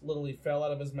mouthpiece literally fell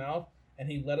out of his mouth, and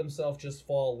he let himself just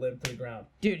fall limp to the ground.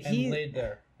 Dude, and laid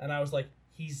there. And I was like,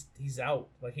 he's out.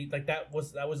 Like, that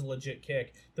was a legit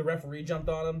kick. The referee jumped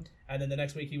on him, and then the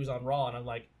next week he was on Raw, and I'm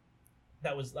like,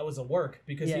 that was a work,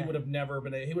 because he would have never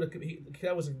been.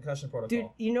 That was a concussion protocol. Dude,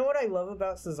 you know what I love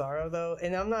about Cesaro though,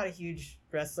 and I'm not a huge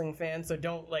wrestling fan, so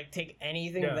don't like take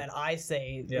anything that I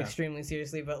say extremely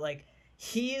seriously. But like,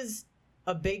 he is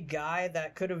a big guy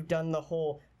that could have done the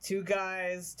whole two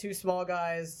small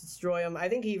guys, destroy him. I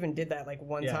think he even did that like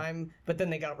one time, but then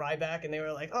they got Ryback, and they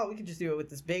were like, oh, we could just do it with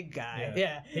this big guy.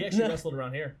 Yeah. He actually wrestled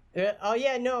around here. Oh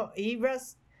yeah, no, he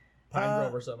wrestled Pine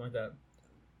Grove or something like that.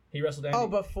 He wrestled Andy. Oh,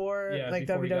 before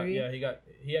WWE?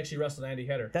 He actually wrestled Andy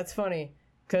Header. That's funny,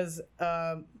 because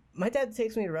my dad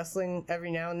takes me to wrestling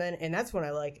every now and then, and that's when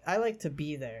I like to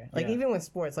be there. Like, even with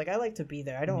sports, like, I like to be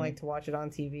there. I don't like to watch it on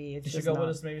TV. It's you should go with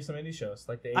us maybe some indie shows.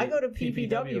 Like I go to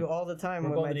PPW all the time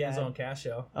with my dad. We're going to the Enzo and Cass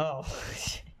show. Oh.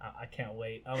 I can't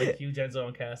wait. I'm a huge Enzo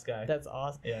and Cass guy. That's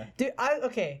awesome. Yeah. Dude,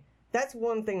 That's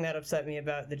one thing that upset me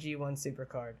about the G1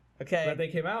 Supercard. Okay. That they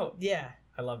came out. Yeah.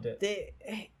 I loved it.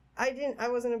 I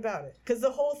wasn't about it. Because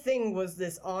the whole thing was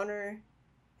this honor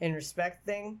and respect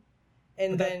thing.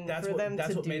 And then that's for what, them that's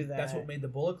to what do made, that. That's what made the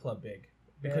Bullet Club big.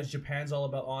 Because Japan's all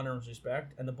about honor and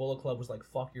respect, and the Bullet Club was like,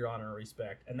 fuck your honor and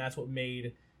respect. And that's what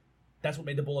made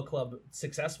the Bullet Club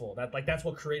successful. That's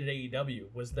what created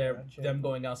AEW, was them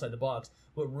going outside the box.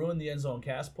 What ruined the End Zone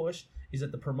cast push is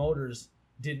that the promoters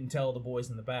didn't tell the boys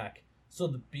in the back. So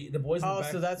the boys in the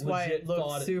back, so that's why it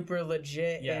looked super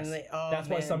legit. Yes, and that's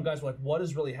why some guys were like, what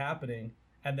is really happening?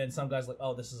 And then some guys were like,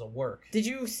 oh, this is a work. Did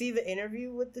you see the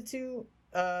interview with the two?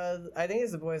 I think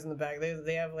it's the boys in the back.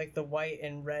 They have like the white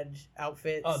and red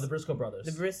outfits. Oh, the Briscoe brothers.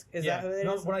 Is that who it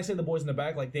is? When I say the boys in the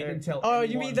back, like they didn't tell. Oh,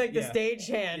 anyone. you mean like the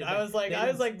stagehand? Yeah, I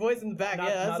was like boys in the back.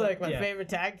 That's like my favorite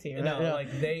tag team. No, like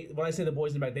when I say the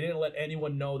boys in the back, they didn't let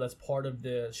anyone know that's part of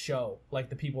the show. Like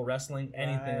the people wrestling,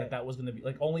 anything that was going to be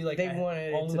like only like they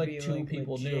wanted only it to like be, two like,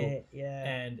 people legit, knew. Yeah,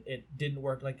 and it didn't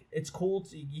work. Like it's cool.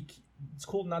 It's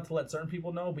cool not to let certain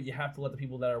people know, but you have to let the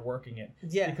people that are working it.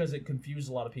 Yeah, because it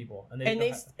confused a lot of people.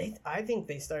 I think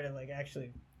they started like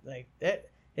actually like that.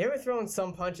 They were throwing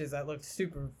some punches that looked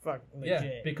super fucking legit. Yeah,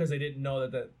 because they didn't know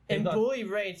that. And Bully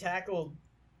Ray tackled.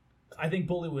 I think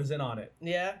Bully was in on it.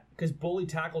 Yeah, because Bully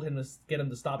tackled him to get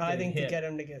him to stop getting hit. To get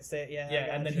him to get set. Yeah,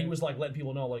 yeah, and then he was like letting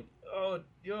people know, like, oh,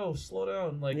 yo, slow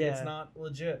down, like it's not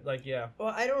legit, like yeah. Well,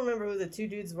 I don't remember who the two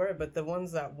dudes were, but the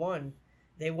ones that won.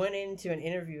 They went into an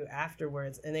interview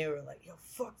afterwards, and they were like, "Yo,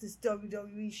 fuck this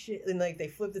WWE shit," and like they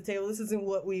flipped the table. This isn't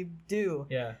what we do.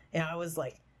 Yeah. And I was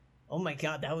like, "Oh my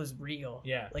god, that was real."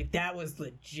 Yeah. Like that was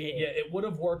legit. Yeah, it would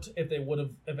have worked if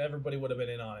everybody would have been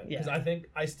in on it. Because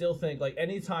I still think like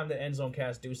anytime the End Zone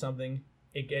cast do something,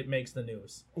 it makes the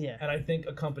news. Yeah. And I think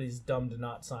a company's dumb to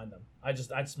not sign them.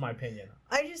 That's my opinion.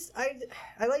 I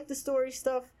like the story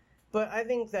stuff, but I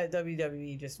think that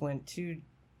WWE just went too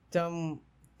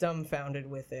dumbfounded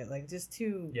with it, like just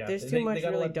too. Yeah, there's too much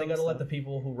really dumb stuff. They gotta let the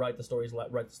people who write the stories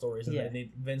write the stories, and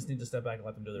Vince needs to step back and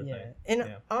let them do their thing.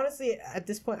 And honestly, at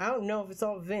this point, I don't know if it's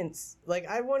all Vince. Like,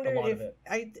 I wonder if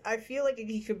I feel like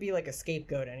he could be like a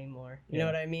scapegoat anymore. You know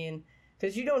what I mean?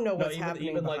 Because you don't know what's happening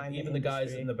even the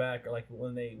guys in the back are like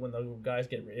when the guys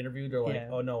get interviewed, they're like,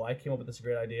 "Oh no, I came up with this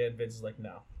great idea," and Vince is like,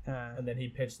 "No," and then he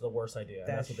pitched the worst idea, and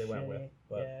that's what they went with.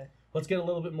 But let's get a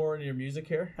little bit more into your music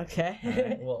here. Okay. All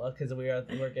right. Well, because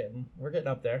we're getting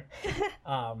up there.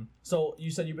 So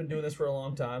you said you've been doing this for a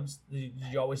long time. Did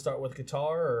you always start with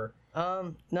guitar or?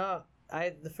 No.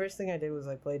 The first thing I did was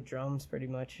I played drums pretty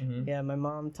much. Mm-hmm. Yeah, my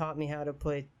mom taught me how to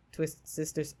play Twisted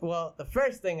Sisters. Well, the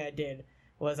first thing I did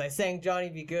was I sang Johnny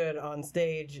Be Good on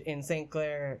stage in St.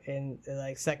 Clair in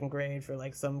like second grade for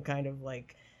like some kind of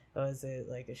like, what was it,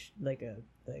 like a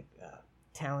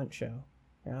talent show.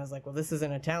 And I was like, well, this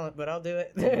isn't a talent, but I'll do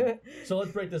it. So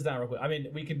let's break this down real quick. I mean,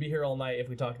 we could be here all night if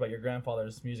we talked about your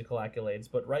grandfather's musical accolades,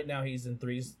 but right now he's in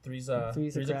Three's a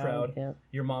Crowd. Yeah.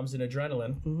 Your mom's in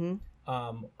Adrenaline. Mm-hmm.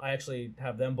 I actually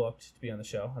have them booked to be on the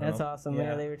show. That's awesome.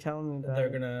 Yeah, they were telling me about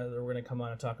it. They're gonna come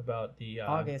on and talk about the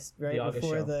August, right? The August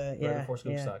before show, right before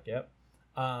Scoop Stock. Yep.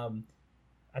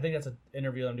 I think that's an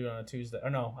interview I'm doing on a Tuesday. Or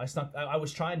no, I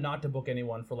was trying not to book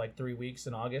anyone for like 3 weeks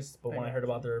in August, but when I heard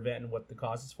about their event and what the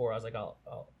cause is for, I was like,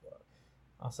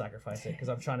 I'll sacrifice it because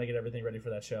I'm trying to get everything ready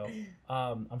for that show.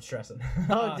 I'm stressing.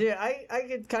 Oh, dude, I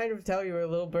could kind of tell you were a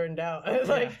little burned out.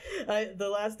 Like the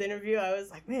last interview, I was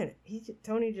like, man,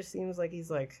 Tony just seems like he's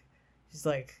like, it's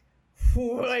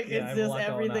just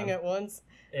everything at once.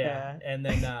 Yeah. And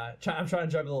then I'm trying to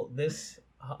juggle this,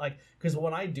 like, because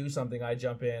when I do something, I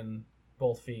jump in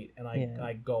both feet and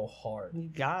I go hard. You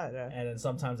got it. And then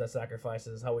sometimes that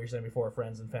sacrifices how we were saying before,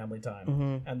 friends and family time.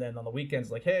 Mm-hmm. And then on the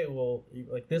weekends, like, hey, well,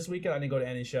 like this weekend I didn't go to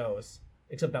any shows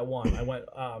except that one. I went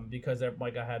because I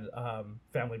had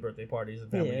family birthday parties and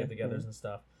family get-togethers and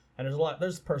stuff. And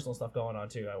there's personal stuff going on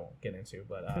too. I won't get into,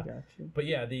 but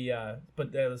yeah,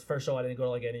 the first show I didn't go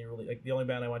to like any really, like the only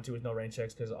band I went to was No Rain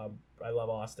Checks because I love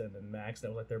Austin and Max.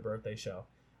 And it was like their birthday show.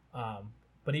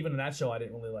 But even in that show, I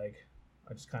didn't really like.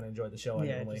 I just kind of enjoyed the show.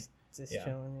 Just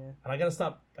chilling, yeah. And I gotta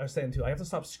stop. I was saying too. I have to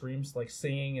stop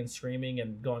singing and screaming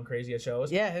and going crazy at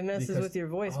shows. Yeah, it messes with your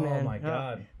voice, man. Oh my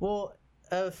god. Well,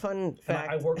 a fun fact.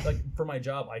 I work like for my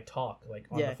job. I talk like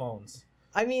on the phones.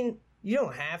 I mean, you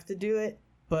don't have to do it,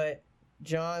 but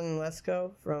John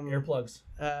Lesko from Earplugs.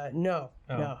 No,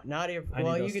 not earplugs.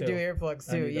 Well, you could do earplugs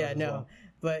too. Yeah, no, well.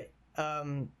 But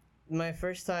my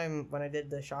first time when I did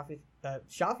the Shoffy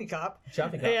Cop.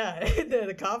 Yeah,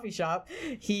 the coffee shop.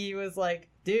 He was like,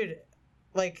 dude,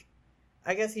 like,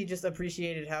 I guess he just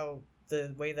appreciated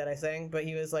the way that I sang, but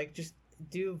he was like, just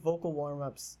do vocal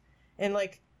warm-ups. And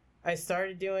like, I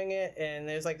started doing it, and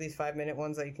there's like these 5-minute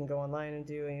ones that you can go online and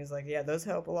do, and he's like, yeah, those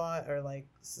help a lot, or like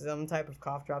some type of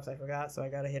cough drops I forgot, so I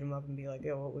gotta hit him up and be like,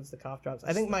 yo, what was the cough drops?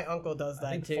 I think my uncle does that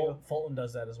I think too. Fulton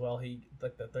does that as well. He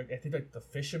like I think like the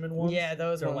fisherman ones. Yeah,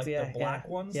 those they're ones. like Yeah, the black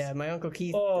ones. Yeah, my uncle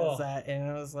Keith Oh. does that,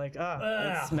 and I was like,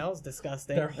 it smells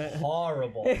disgusting. They're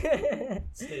horrible.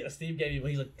 Steve gave me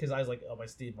he's like because I was like, oh my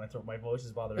throat, my voice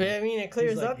is bothering me. I mean, it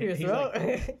clears He's like- up your he's throat.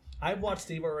 like- I've watched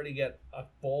Steve already get a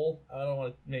bowl. I don't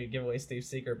want to maybe give away Steve's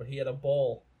secret, but he had a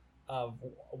bowl of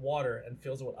water and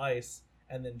fills it with ice,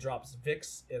 and then drops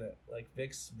Vicks in it, like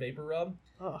Vicks vapor rub,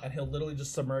 Oh, and he'll literally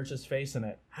just submerge his face in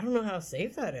it. I don't know how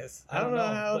safe that is. I don't know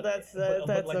how but- that's but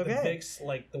like okay. the Vicks,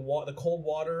 like the cold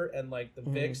water and like the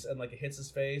Mhm. Vicks, and like it hits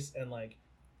his face and like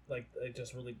it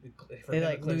just really for It, him,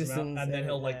 like, clears him out. loosens And then it,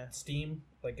 he'll like yeah. steam,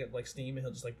 like get like steam, and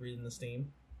he'll just like breathe in the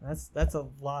steam. That's a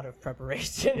lot of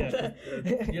preparation. Yeah,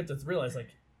 you have to realize like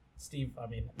Steve. I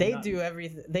mean, They not- do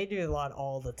everything. They do a lot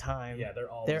all the time. Yeah, they're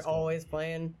always they're going. always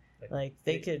playing. Like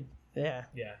they could. Yeah.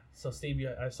 Yeah. So Steve,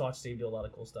 I saw Steve do a lot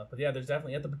of cool stuff. But yeah, there's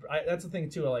definitely that's the thing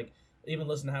too. Like even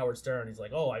listen to Howard Stern. He's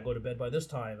like, oh, I go to bed by this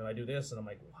time and I do this, and I'm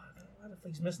like, what the fuck?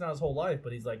 He's missing out his whole life.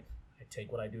 But he's like, I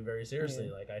take what I do very seriously.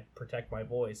 Yeah. Like I protect my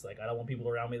voice. Like I don't want people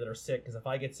around me that are sick because if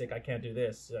I get sick, I can't do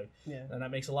this. So, Yeah. and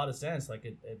that makes a lot of sense. Like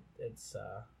it's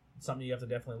something you have to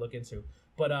definitely look into.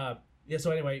 But yeah.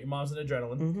 So anyway, your mom's an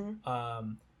adrenaline.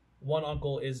 Mm-hmm. One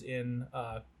uncle is in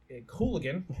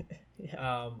Hooligan.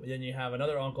 Yeah. Then you have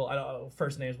another uncle. I don't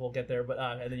first names. We'll get there, but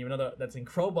and then you have another that's in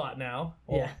Crowbot now.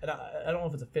 Well, Yeah. And I don't know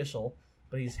if it's official,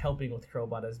 but he's helping with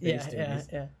Crowbot as Yeah, bass yeah, duties.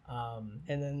 yeah. Um,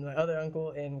 And then my other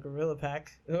uncle in Gorilla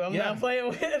Pack, who I'm Yeah. not playing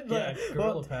with, yeah, but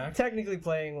Gorilla Pack. technically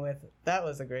playing with. That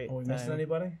was a great Are we time. missing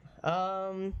anybody?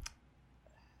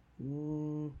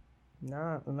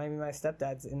 Nah, maybe my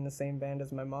stepdad's in the same band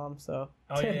as my mom, so.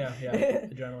 Oh yeah.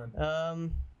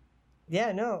 Adrenaline.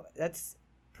 Yeah, no, that's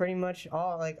pretty much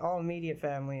all immediate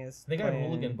family is. I think I have playing.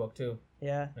 Hooligan booked too.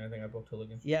 Yeah. I think I booked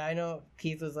Hooligan. Yeah, I know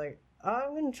Keith was like,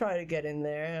 I'm gonna try to get in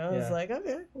there. And I was Yeah. like,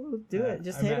 okay, we'll do Yeah, it.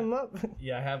 Just I'm hit at- him up.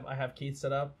 Yeah, I have Keith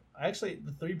set up. Actually,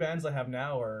 the 3 bands I have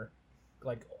now are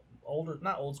like older,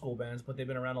 not old school bands, but they've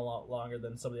been around a lot longer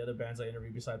than some of the other bands I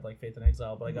interviewed besides like Faith and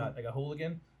Exile. But Mm-hmm. I got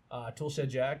Hooligan, Toolshed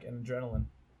Jack, and Adrenaline.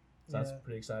 So that's Yeah.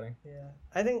 pretty exciting. Yeah,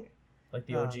 I think. Like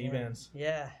the Oh, OG man. bands.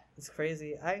 Yeah, it's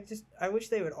crazy. I wish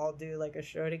they would all do like a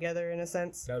show together in a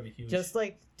sense. That would be huge.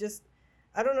 Just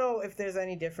I don't know if there's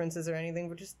any differences or anything,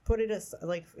 but just put it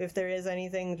like if there is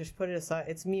anything, just put it aside.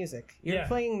 It's music. You're Yeah.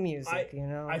 playing music, you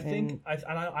know. I think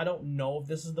I don't know if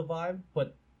this is the vibe,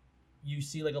 but you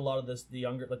see like a lot of the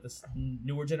younger, like this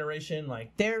newer generation,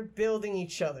 like they're building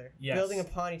each other, Yes. building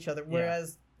upon each other.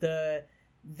 Whereas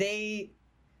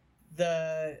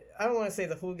I don't want to say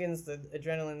the Hooligans, the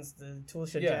Adrenalines, the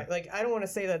Toolshed Yeah. Jack. Like I don't want to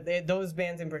say that those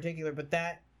bands in particular, but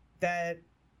that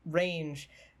range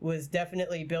was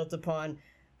definitely built upon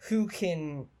who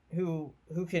can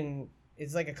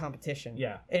it's like a competition.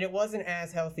 Yeah. And it wasn't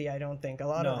as healthy, I don't think.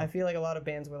 I feel like a lot of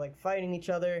bands were like fighting each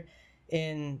other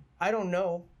in I don't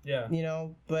know, yeah. you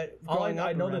know, but I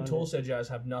know the around it- Toolshed guys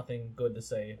have nothing good to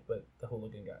say, but the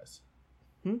Hooligan guys.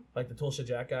 Like the Toolshed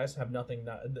Jack guys have nothing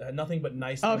but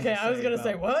nice things Okay, to I was gonna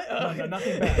say about- what? No,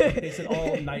 nothing bad. They said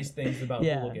all nice things about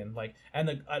Yeah. Hooligan. Like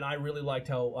and I really liked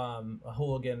how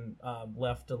Hooligan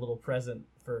left a little present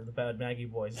for the Bad Maggie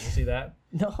boys. Did you see that?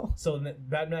 No. So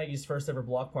Bad Maggie's first ever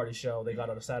block party show, they got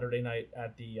on a Saturday night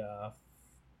at the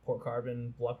Port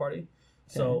Carbon block party.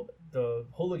 So the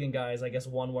Hooligan guys, I guess,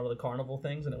 won one of the carnival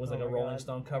things, and it was like Oh a my Rolling God.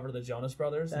 Stone cover of the Jonas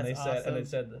Brothers, and That's it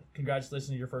said, "Congratulations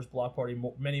to your first block party,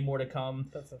 many more to come."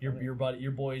 That's so Your funny.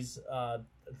 your boys,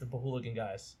 the Hooligan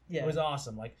guys. Yeah. It was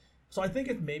awesome. Like, so I think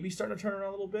it's maybe starting to turn around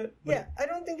a little bit. But, Yeah, I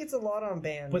don't think it's a lot on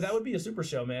bands. but that would be a super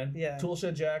show, man. Yeah.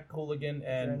 Toolshed Jack, Hooligan,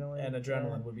 and Adrenaline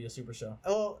yeah. would be a super show.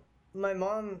 Well, my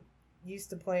mom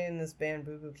used to play in this band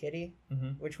Boo Boo Kitty,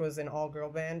 Mhm. which was an all-girl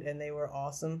band, and they were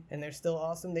awesome, and they're still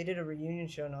awesome. They did a reunion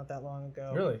show not that long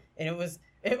ago. Really? And it was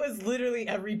literally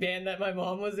every band that my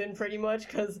mom was in, pretty much,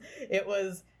 because it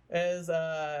was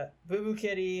Boo Boo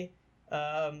Kitty,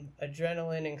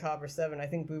 Adrenaline, and Copper 7. I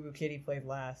think Boo Boo Kitty played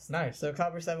last. Nice. So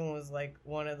Copper 7 was like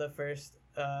one of the first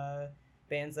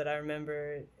bands that I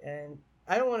remember, and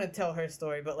I don't want to tell her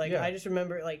story, but like Yeah. I just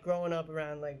remember like growing up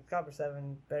around like Copper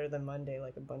 7, Better Than Monday,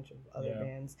 like a bunch of other Yeah.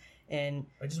 bands, and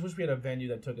I just wish we had a venue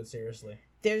that took it seriously.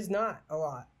 there's not a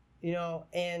lot, you know,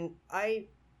 and I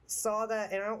saw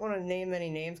that, and I don't want to name any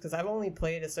names because I've only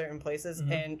played at certain places,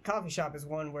 Mhm. and Coffee Shop is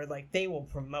one where like they will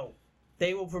promote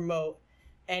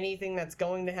anything that's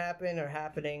going to happen or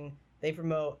happening. They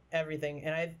promote everything,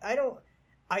 and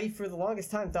I for the longest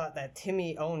time thought that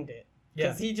Timmy owned it Yeah.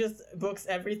 because he just books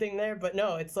everything there, but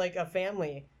no, it's like a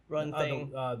family run thing.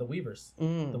 The Weavers,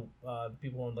 Mm. the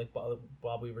people on like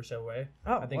Bob Weaver Chevrolet.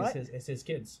 Oh, I think what? it's his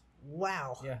kids.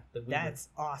 Wow. Yeah, the Weaver. That's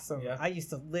awesome. Yeah. I used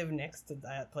to live next to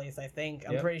that place, I think.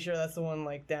 I'm Yep. pretty sure that's the one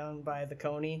like down by the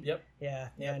Coney. Yep. Yeah.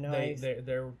 Yeah, No,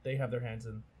 they have their hands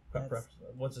in prep,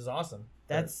 which is awesome.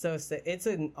 that's so sick. It's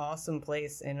an awesome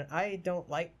place, and I don't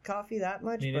like coffee that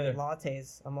much, Me but neither.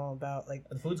 lattes I'm all about. Like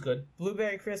The food's good.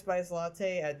 blueberry crisp iced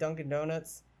latte at Dunkin'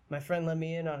 Donuts. My friend let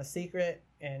me in on a secret,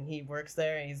 and he works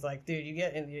there, and he's like, "Dude, you're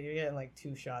getting like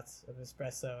 2 shots of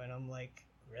espresso," and I'm like,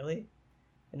 "Really?"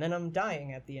 And then I'm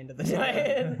dying at the end of the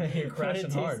night. You're crashing But it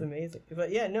tastes hard. amazing.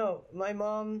 But yeah, no, my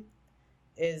mom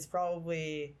is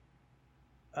probably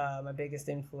my biggest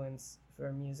influence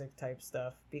for music type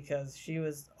stuff because she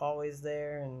was always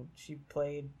there and she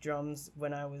played drums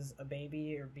when I was a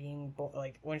baby or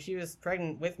like when she was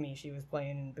pregnant with me, she was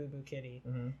playing in Boo Boo Kitty,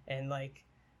 Mm-hmm. and like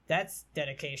that's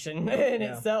dedication in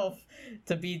Yeah. itself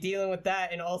to be dealing with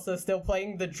that and also still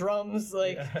playing the drums.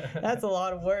 Like that's a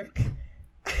lot of work.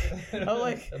 I'm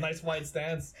like, a nice wide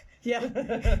stance.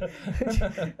 yeah.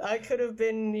 I could have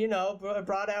been,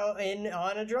 brought out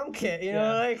on a drum kit,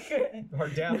 Yeah. like Or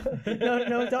down.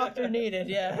 no doctor needed.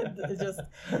 Yeah, it's just,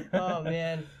 oh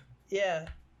man, yeah.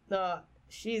 No,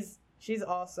 she's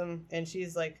awesome, and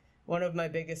she's like one of my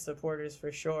biggest supporters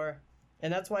for sure,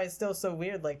 and that's why it's still so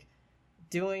weird, like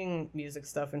doing music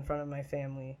stuff in front of my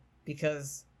family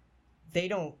because they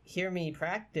don't hear me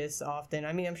practice often.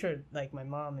 I mean, I'm sure like my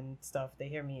mom and stuff, they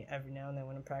hear me every now and then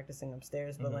when I'm practicing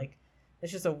upstairs, but Mhm. like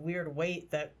it's just a weird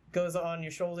weight that goes on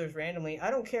your shoulders randomly.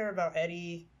 I don't care about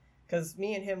Eddie because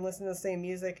me and him listen to the same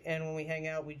music, and when we hang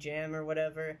out, we jam or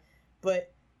whatever.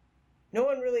 But no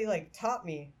one really like taught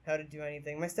me how to do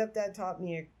anything. My stepdad taught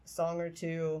me a song or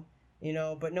two,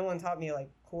 but no one taught me like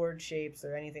chord shapes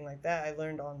or anything like that. I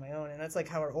learned on my own, and that's like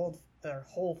how our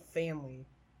whole family,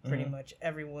 pretty Mhm. much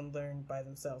everyone learned by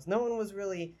themselves. No one was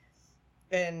really,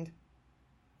 and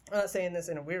I'm not saying this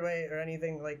in a weird way or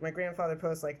anything. Like my grandfather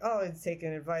posts like, "Oh, it's taking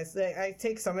advice." I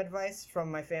take some advice from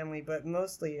my family, but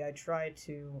mostly I try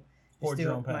to Forge just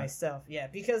your do own it path. myself. Yeah,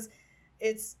 because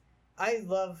I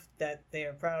love that they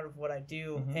are proud of what I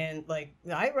do, Mhm. and like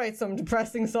I write some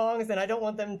depressing songs, and I don't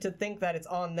want them to think that it's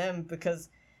on them because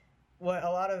what a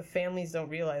lot of families don't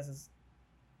realize is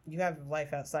you have a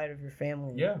life outside of your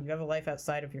family. Yeah. You have a life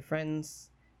outside of your friends.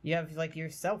 You have like your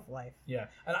self life. Yeah,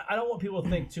 and I don't want people to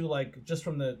think too, like, just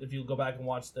from if you go back and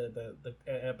watch the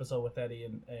episode with Eddie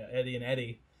and Eddie,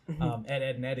 Ed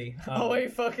and Eddie. Oh, were you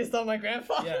focused on my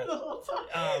grandfather yeah. the whole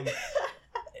time?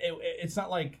 It's not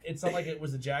like it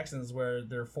was the Jacksons where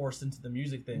they're forced into the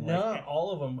music thing. No. Like,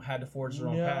 all of them had to forge their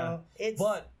own path. It's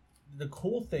But the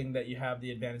cool thing that you have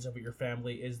the advantage of with your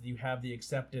family is you have the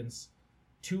acceptance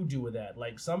to do with that.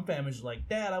 Like some families are like,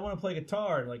 "Dad, I want to play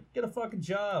guitar," and like, "Get a fucking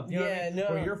job." You know what I mean? no.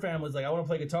 Or your family's like, "I want to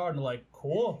play guitar," and they're like,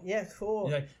 "Cool." Yeah, cool.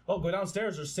 You're like, "Oh, go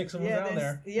downstairs. There's 6 of them down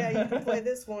there." Yeah, you can play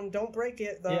this one. Don't break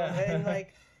it though. Yeah. And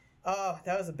like, oh,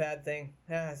 that was a bad thing.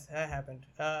 That happened.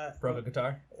 Broke a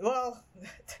guitar. Well,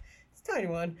 it's a tiny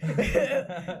one.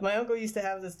 My uncle used to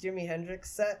have this Jimi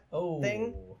Hendrix set, Oh.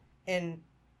 Thing. and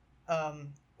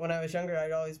when I was younger,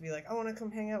 I'd always be like, "I want to come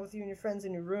hang out with you and your friends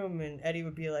in your room," and Eddie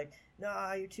would be like,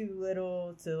 "Nah, you're too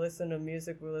little to listen to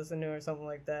music we listen to," or something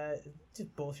like that.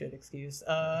 Just bullshit excuse.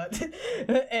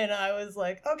 And I was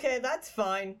like, "Okay, that's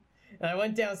fine." And I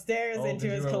went downstairs Oh, into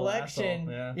 'cause his you were a little collection.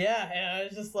 asshole, yeah. And I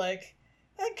was just like,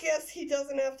 I guess he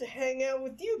doesn't have to hang out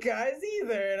with you guys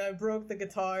either. And I broke the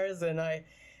guitars and I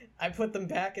put them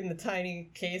back in the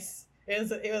tiny case.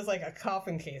 It was like a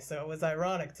coffin case, so it was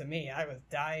ironic to me. I was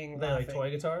dying They laughing. like toy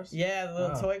guitars. Yeah, the little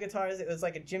Wow. toy guitars. It was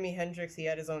like a Jimi Hendrix. He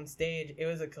had his own stage. It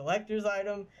was a collector's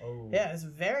item. Oh. Yeah, it's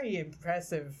very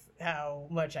impressive how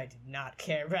much I did not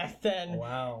care back then.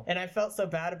 Wow. And I felt so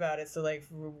bad about it. So like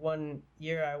for 1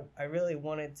 year, I really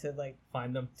wanted to like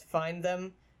Find them. find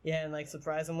them. Yeah, and like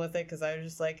surprise them with it because I was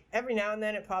just like every now and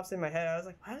then it pops in my head. I was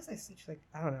like, why was I such like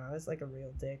I don't know. I was like a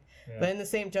real dick. Yeah. But in the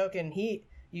same token, he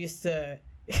used to.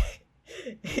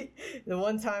 The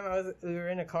one time we were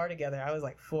in a car together, I was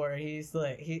like 4. He used to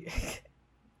like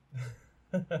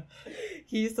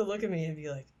he used to look at me and be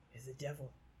like, "It's the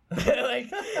devil." Like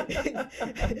you're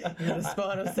the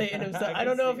spawn of Satan himself. I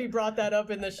don't know if he brought that up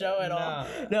in the show at all.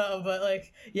 No, but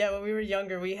like yeah, when we were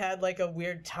younger, we had like a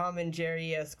weird Tom and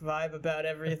Jerry-esque vibe about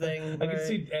everything. I can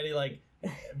see Eddie like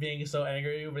being so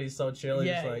angry at you, but he's so chill. He's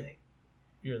yeah, just like,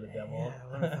 "You're the devil." Yeah,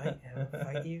 I want to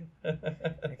fight you.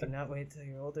 I cannot wait till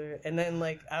you're older. And then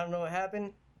like I don't know what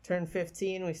happened. Turned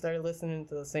 15, we started listening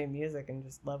to the same music and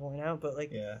just leveling out. But like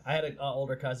Yeah, I had an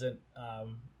older cousin,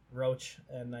 Roach,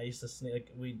 and I used to sneak.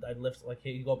 I'd lift like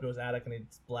he'd go up to his attic and he'd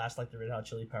blast like the Red Hot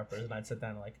Chili Peppers, and I'd sit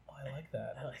down and like, "Oh, I like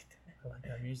that." I like I like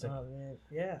that music. Oh man,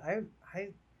 yeah.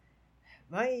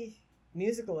 My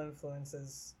musical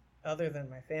influences, other than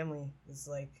my family, is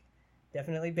like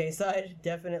definitely Bayside,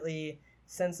 definitely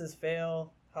Senses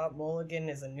Fail. Hot Mulligan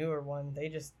is a newer one. They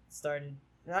just started.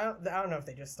 I don't know if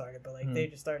they just started, but like they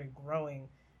just started growing.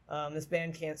 This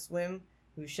band Can't Swim,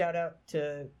 who shout out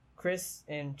to Chris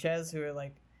and Ches, who are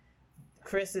like,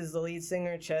 Chris is the lead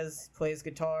singer, Ches plays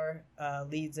guitar,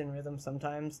 leads and rhythm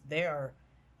sometimes. They are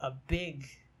a big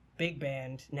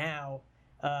band now.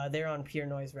 They're on Pure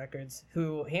Noise Records,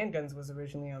 who Handguns was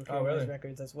originally on Pure Noise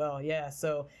Records as well. Yeah,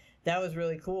 so that was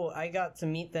really cool. I got to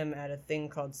meet them at a thing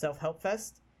called Self Help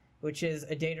Fest, which is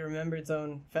a Day to Remember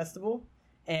Zone festival,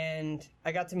 and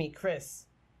I got to meet Chris.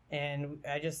 And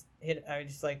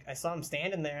I saw him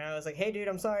standing there, and I was like, hey, dude,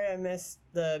 I'm sorry I missed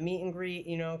the meet and greet.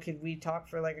 You know, could we talk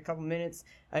for like a couple minutes?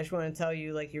 I just want to tell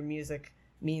you, like, your music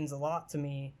means a lot to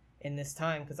me in this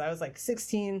time. Because I was like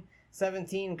 16,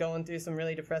 17, going through some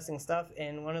really depressing stuff.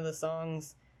 And one of the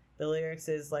songs, the lyrics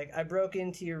is like, I broke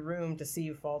into your room to see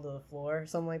you fall to the floor,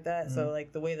 something like that. Mm-hmm. So,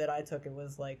 like, the way that I took it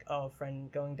was like, oh, a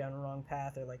friend going down a wrong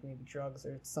path, or like maybe drugs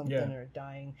or something, or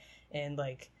dying. And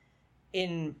like,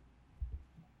 in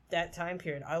that time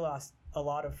period, I lost a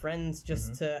lot of friends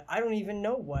just to I don't even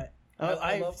know what.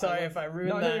 I'm sorry if I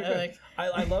ruined that.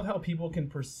 I love how people can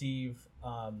perceive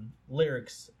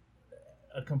lyrics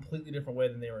a completely different way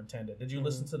than they were intended. Did you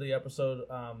listen to the episode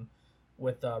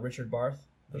with Richard Barth?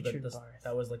 Barth.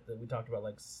 That was like we talked about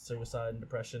like suicide and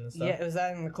depression and stuff. Yeah, was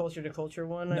that in the Culture to Culture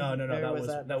one? No.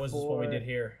 That was just what we did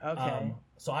here. Okay.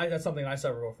 So that's something I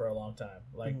suffered with for a long time,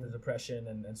 like the depression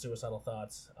and suicidal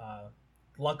thoughts.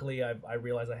 Luckily, I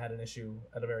realized I had an issue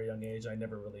at a very young age. I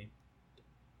never really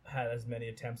had as many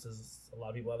attempts as a lot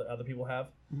of people, other people have.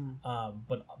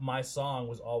 But my song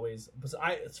was always,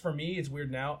 for me, it's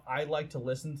weird now. I like to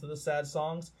listen to the sad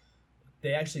songs.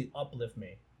 They actually uplift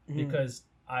me because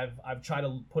I've tried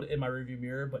to put it in my rearview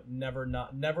mirror, but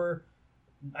never.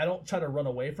 I don't try to run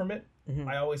away from it.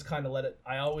 I always kind of let it.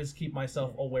 I always keep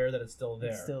myself aware that it's still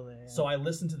there. It's still there. Yeah. So I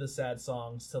listen to the sad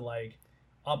songs to like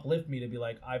uplift me, to be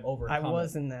like, I've overcome I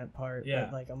was in that part,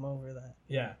 but like I'm over that.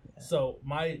 Yeah. So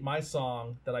my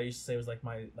song that I used to say was like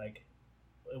my, like,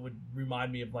 it would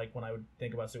remind me of like when I would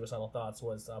think about suicidal thoughts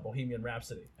was Bohemian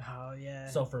Rhapsody. Oh yeah.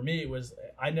 So for me, it was,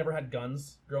 I never had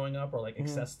guns growing up, or like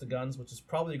access to guns, which is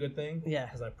probably a good thing. Yeah.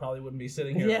 Because I probably wouldn't be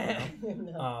sitting here right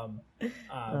now.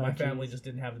 My family just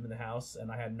didn't have them in the house,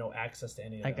 and I had no access to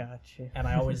any of them. I got you. And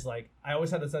I always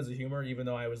had a sense of humor, even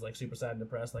though I was like super sad and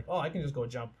depressed. Like, oh, I can just go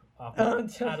jump off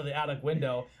out of the attic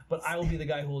window, but I will be the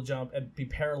guy who will jump and be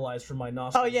paralyzed from my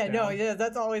nostrils. Oh yeah, down. no, yeah,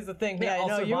 that's always the thing. Yeah,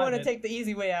 no, you want to take the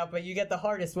easy way out, but you get the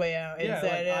hardest way out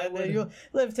instead. Like, you'll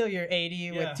live till you're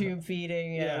 80 with tube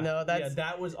feeding.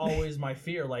 That was always my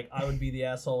fear. Like, I would be the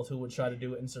asshole who would try to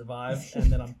do it and survive,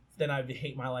 and then I'd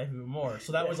hate my life even more.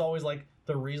 So that was always like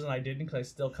the reason I didn't, because I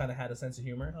still kind of had a sense of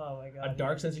humor. Oh my god, a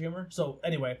dark sense of humor. So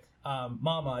anyway,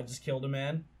 Mama, I just killed a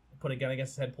man, put a gun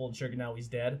against his head, pulled the trigger, now he's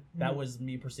dead. That was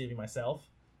me perceiving myself.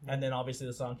 And then obviously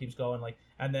the song keeps going, like,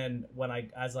 and then when my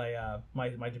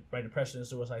depression and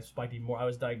suicide spiked even more, I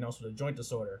was diagnosed with a joint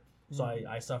disorder. So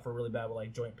I suffer really bad with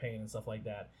like joint pain and stuff like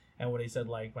that. And when he said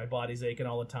like my body's aching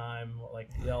all the time, like,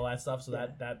 you know, all that stuff, so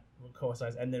that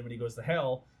coincides. And then when he goes to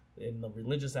hell, in the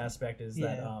religious aspect is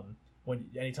that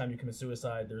anytime you commit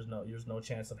suicide, there's no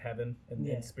chance of heaven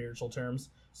in spiritual terms.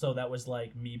 So that was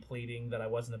like me pleading that I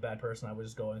wasn't a bad person, I was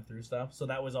just going through stuff. So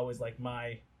that was always like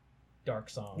my dark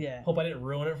song. Yeah. Hope I didn't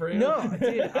ruin it for you. No,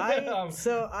 dude. I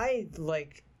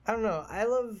don't know. I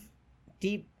love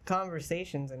deep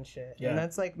conversations and shit. Yeah. And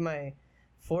that's like my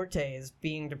forte, is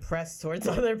being depressed towards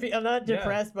other people. I'm not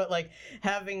depressed, but like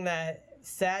having that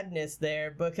sadness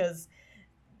there, because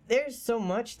there's so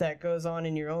much that goes on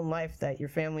in your own life that your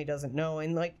family doesn't know.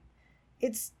 And like,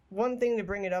 it's one thing to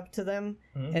bring it up to them,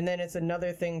 and then it's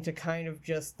another thing to kind of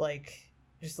just like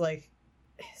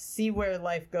see where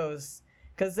life goes.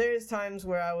 Because there's times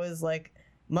where I was like,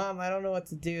 Mom, I don't know what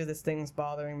to do. This thing's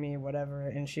bothering me, whatever.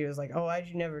 And she was like, oh, why'd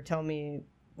you never tell me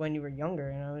when you were younger?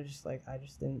 And I was just like, I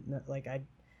just didn't know. Like,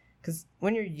 because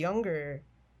when you're younger,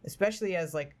 especially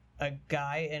as like a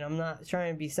guy, and I'm not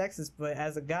trying to be sexist, but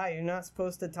as a guy, you're not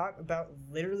supposed to talk about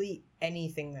literally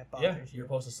anything that bothers you. You're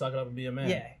supposed to suck it up and be a man.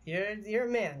 Yeah, you're a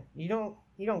man. You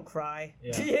don't cry.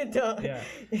 Yeah. You don't. Yeah.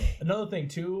 Another thing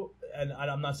too, and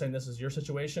I'm not saying this is your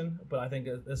situation, but I think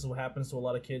this is what happens to a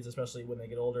lot of kids, especially when they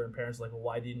get older, and parents are like, well,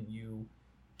 why didn't you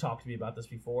talk to me about this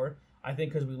before? I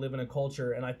think because we live in a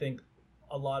culture, and I think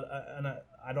a lot, and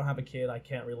I don't have a kid, I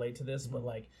can't relate to this, but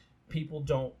like, people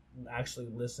don't actually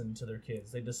listen to their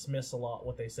kids. They dismiss a lot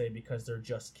what they say because they're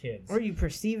just kids. Or you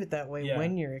perceive it that way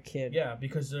when you're a kid. Yeah,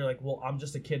 because they're like, well, I'm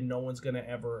just a kid. No one's gonna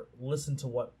ever listen to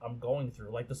what I'm going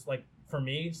through. Like this, like for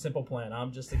me, Simple Plan.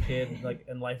 I'm just a kid. Like,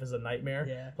 and life is a nightmare.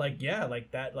 Yeah.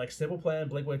 Like that. Like Simple Plan,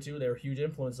 Blink-182. They were huge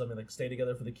influence on me. Like Stay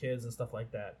Together for the Kids and stuff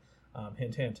like that.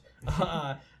 Hint, hint.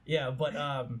 Yeah, but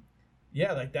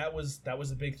yeah, like that was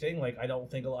a big thing. Like I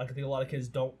think a lot of kids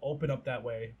don't open up that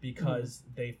way because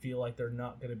they feel like they're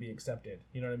not going to be accepted.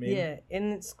 You know what I mean? Yeah,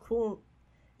 and it's cool.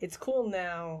 It's cool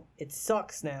now. It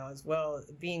sucks now as well,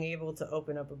 being able to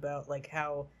open up about like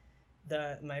how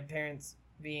my parents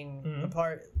being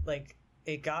apart, like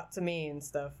it got to me and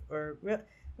stuff, or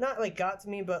not like got to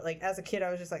me, but like as a kid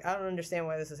I was just like, I don't understand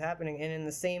why this is happening. And in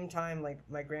the same time, like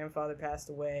my grandfather passed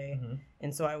away,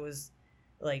 and so I was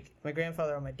like, my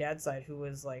grandfather on my dad's side, who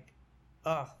was like,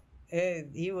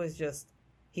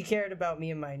 he cared about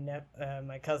me and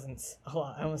my cousins a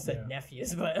lot. I almost said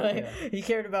nephews, but like, he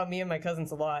cared about me and my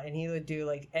cousins a lot, and he would do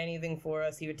like anything for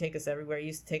us. He would take us everywhere. He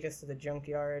used to take us to the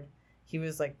junkyard. He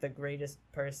was like the greatest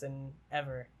person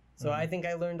ever. So I think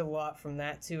I learned a lot from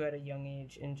that too at a young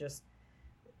age, and just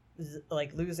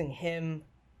like losing him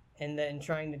and then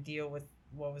trying to deal with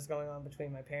what was going on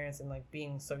between my parents, and like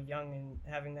being so young and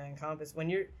having that encompass when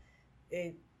you're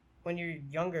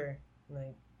younger,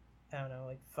 like I don't know,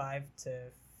 like 5 to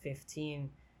 15,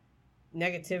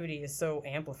 negativity is so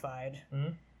amplified,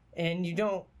 and you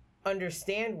don't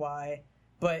understand why,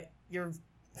 but your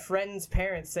friends'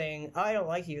 parents saying, I don't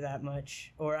like you that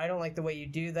much, or I don't like the way you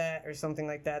do that, or something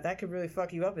like that, that could really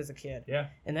fuck you up as a kid. Yeah.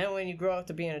 And then when you grow up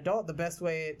to be an adult, the best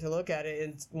way to look at it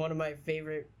is one of my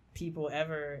favorite people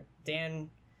ever, Dan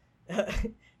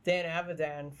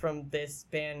Avidan from this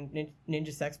band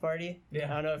Ninja Sex Party. Yeah.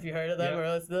 I don't know if you heard of them.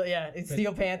 Or it's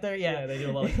Steel Panther. Yeah, they do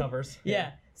a lot of covers.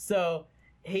 Yeah. So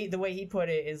the way he put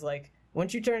it is like,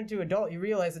 once you turn into adult, you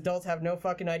realize adults have no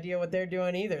fucking idea what they're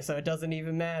doing either, so it doesn't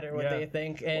even matter what they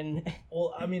think. And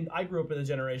well, I mean, I grew up in a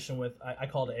generation with, I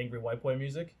called it angry white boy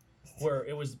music, where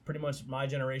it was pretty much my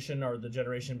generation or the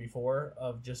generation before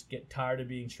of just get tired of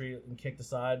being treated and kicked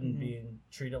aside and being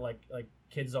treated like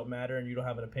kids don't matter and you don't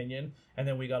have an opinion. And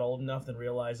then we got old enough and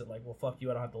realized that like, well, fuck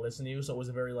you, I don't have to listen to you. So it was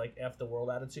a very like F the world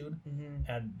attitude,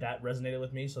 and that resonated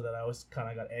with me. So that I was kind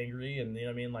of got angry, and you know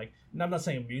what I mean. Like, I'm not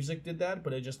saying music did that,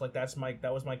 but it just like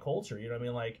that was my culture. You know what I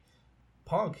mean? Like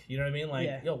punk. You know what I mean?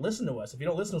 Like, yo, listen to us. If you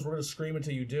don't listen to us, we're gonna scream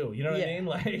until you do. You know what I mean?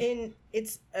 Like, and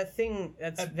it's a thing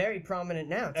that's very prominent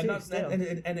now too.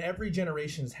 And every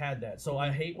generation's had that. So I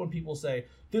hate when people say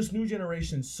this new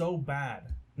generation's so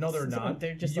bad. No, they're not.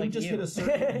 They're just you like just hit a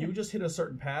certain you just hit a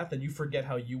certain path, and you forget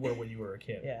how you were when you were a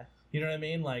kid. Yeah. You know what I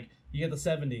mean? Like, you get the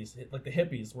 70s, like the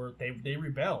hippies, where they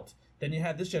rebelled. Then you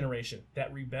had this generation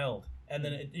that rebelled. And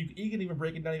then you can even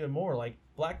break it down even more, like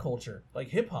black culture, like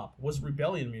hip-hop was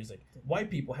rebellion music.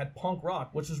 White people had punk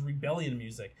rock, which was rebellion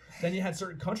music. Then you had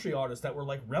certain country artists that were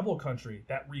like rebel country,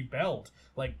 that rebelled.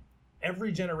 Like,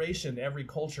 every generation, every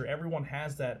culture, everyone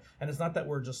has that. And it's not that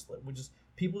we just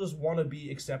people just want to be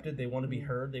accepted. They want to be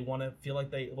heard. They want to feel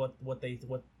like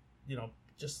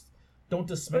just don't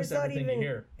dismiss everything you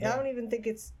hear. I don't even think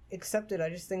it's accepted. I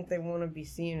just think they want to be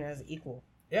seen as equal.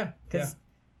 Yeah. Because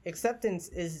acceptance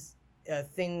is a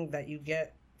thing that you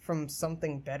get from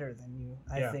something better than you,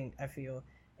 I feel.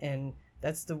 And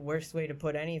that's the worst way to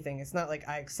put anything. It's not like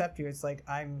I accept you. It's like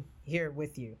I'm here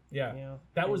with you. Yeah. You know?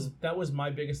 That was my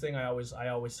biggest thing. I always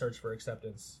search for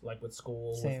acceptance, like with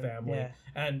school, with family. Yeah.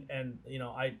 And you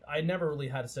know, I never really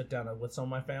had to sit down with some of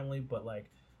my family, but like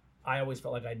I always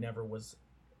felt like I never was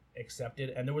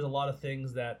accepted, and there was a lot of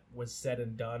things that was said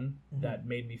and done that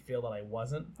made me feel that I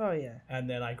wasn't. Oh yeah. And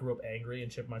then I grew up angry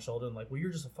and chipped my shoulder and like, well,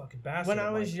 you're just a fucking bastard. When I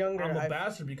was younger, I'm a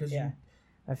bastard because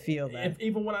I feel that.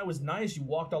 Even when I was nice, you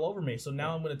walked all over me. So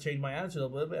now I'm going to change my attitude a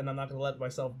little bit, and I'm not going to let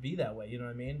myself be that way. You know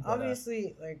what I mean? But,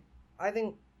 obviously, like, I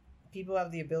think people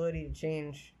have the ability to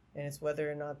change, and it's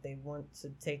whether or not they want to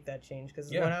take that change. Because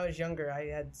when I was younger,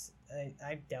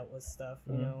 I dealt with stuff,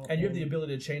 you know. And you have the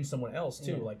ability to change someone else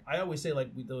too. Yeah. Like I always say,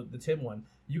 like the Tim one,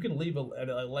 you can leave a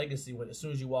legacy as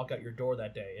soon as you walk out your door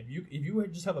that day. If you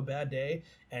just have a bad day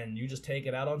and you just take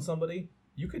it out on somebody,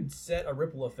 you could set a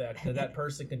ripple effect that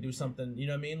person can do something. You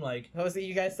know what I mean? Like,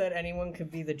 you guys said anyone could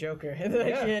be the Joker.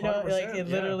 Like, you know, like it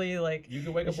literally like you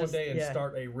could wake up one day and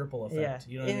start a ripple effect.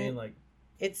 You know what I mean? Like,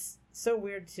 it's so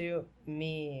weird to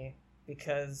me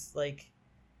because like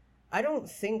I don't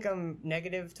think I'm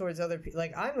negative towards other people.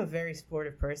 Like, I'm a very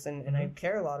supportive person, and I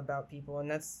care a lot about people, and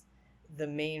that's the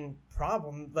main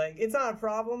problem. Like, it's not a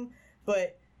problem,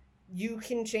 but you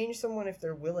can change someone if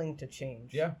they're willing to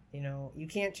change. Yeah. You know, you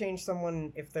can't change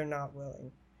someone if they're not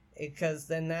willing, because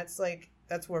then that's like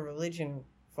that's where religion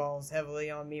falls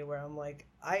heavily on me, where I'm like,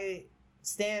 I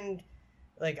stand,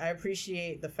 like, I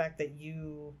appreciate the fact that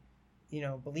you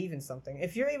believe in something.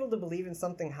 If you're able to believe in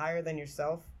something higher than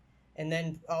yourself, and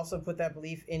then also put that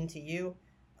belief into you,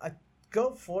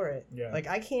 go for it. Yeah. Like,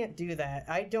 I can't do that.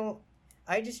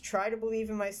 I just try to believe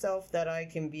in myself that I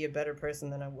can be a better person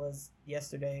than I was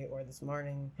yesterday or this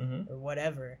morning or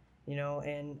whatever,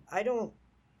 and I don't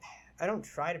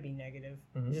try to be negative.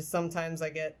 Just sometimes I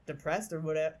get depressed or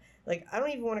whatever. Like, I don't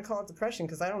even want to call it depression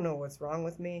because I don't know what's wrong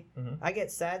with me. I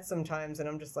get sad sometimes and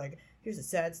I'm just like, here's a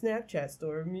sad Snapchat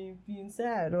story of me being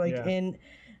sad. Like, and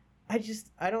I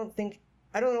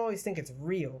don't always think it's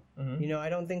real. I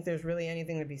don't think there's really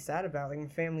anything to be sad about. Like, my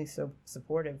family's so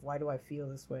supportive. Why do I feel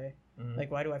this way?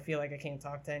 Like, why do I feel like I can't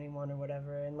talk to anyone or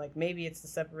whatever? And, like, maybe it's the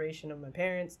separation of my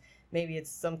parents. Maybe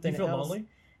it's something else. You feel lonely?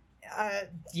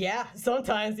 Yeah,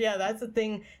 sometimes. Yeah, that's a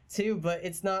thing, too. But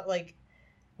it's not like...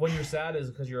 When you're sad, is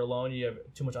it because you're alone, you have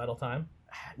too much idle time?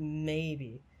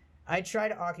 Maybe. I try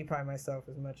to occupy myself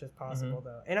as much as possible,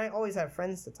 though. And I always have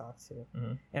friends to talk to.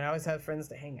 And I always have friends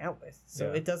to hang out with.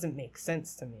 So it doesn't make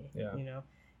sense to me,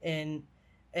 And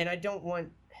I don't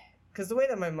want... Because the way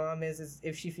that my mom is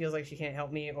if she feels like she can't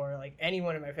help me, or, like,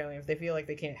 anyone in my family, if they feel like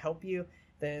they can't help you,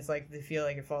 then it's like they feel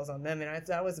like it falls on them. And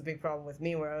that was a big problem with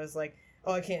me, where I was like,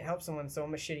 oh, I can't help someone, so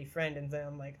I'm a shitty friend. And then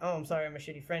I'm like, oh, I'm sorry, I'm a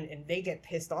shitty friend. And they get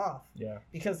pissed off. Yeah.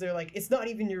 Because they're like, it's not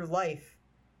even your life.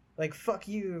 Like, fuck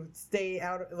you, stay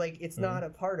out. Like, it's not a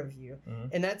part of you.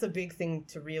 And that's a big thing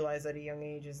to realize at a young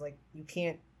age, is, like, you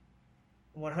can't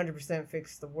 100%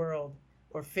 fix the world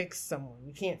or fix someone.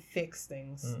 You can't fix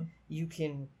things. You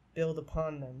can build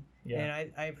upon them.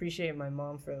 And I appreciate my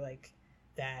mom for, like,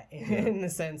 that in the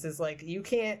sense. Is like, you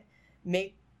can't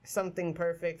make something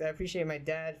perfect. I appreciate my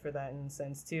dad for that in the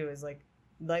sense, too. Is like,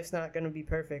 life's not going to be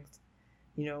perfect,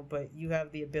 but you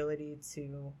have the ability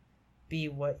to be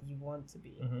what you want to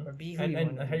be, or be who you want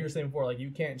to be. And how you were saying before, like,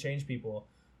 you can't change people,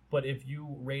 but if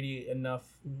you radiate enough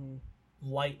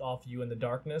light off you in the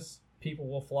darkness, people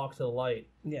will flock to the light.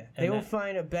 Yeah, they will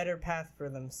find a better path for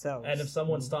themselves. And if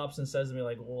someone stops and says to me,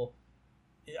 like, well,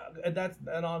 and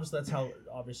obviously that's how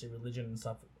obviously religion and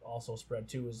stuff also spread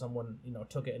too, is someone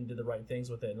took it and did the right things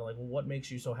with it, and they're like, well, what makes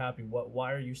you so happy?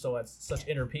 Why are you so at such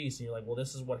inner peace? And you're like, well,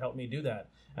 this is what helped me do that.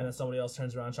 And then somebody else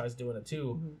turns around and tries doing it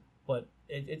too. But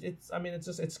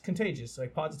it's contagious.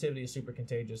 Like, positivity is super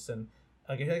contagious. And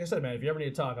like I said, man, if you ever need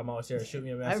to talk, I'm always here. Shoot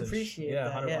me a message. I appreciate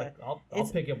that. Yeah. Like, I'll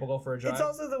pick you up. We'll go for a drive. It's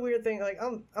also the weird thing. Like,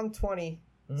 I'm 20,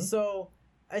 so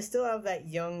I still have that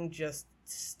young, just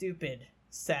stupid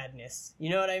sadness. You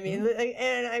know what I mean?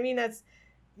 And I mean, that's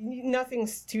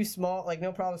nothing's too small. Like,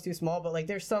 no problem's too small. But, like,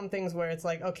 there's some things where it's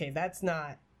like, okay, that's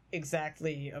not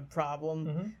exactly a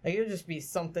problem. Like, it'll just be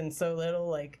something so little.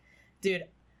 Like, dude,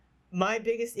 my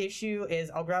biggest issue is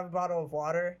I'll grab a bottle of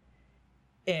water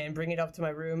and bring it up to my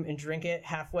room and drink it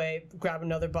halfway, grab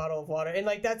another bottle of water. And,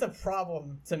 like, that's a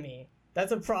problem to me.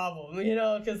 That's a problem,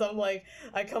 because I'm like,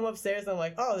 I come upstairs and I'm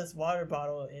like, oh, this water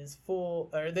bottle is full,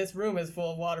 or this room is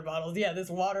full of water bottles. Yeah, this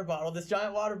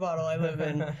giant water bottle I live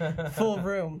in, full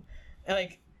room. And,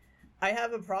 like, I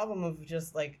have a problem of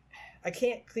just, like, I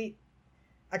can't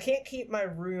keep my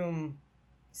room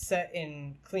set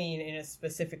and clean in a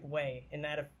specific way, and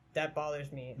that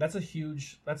bothers me. That's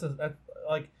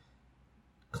like,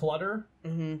 clutter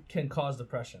can cause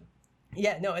depression.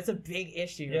 Yeah, no, it's a big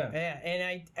issue. Yeah.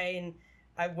 And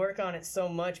I work on it so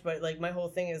much, but, like, my whole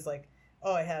thing is like,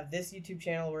 oh, I have this YouTube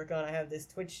channel to work on, I have this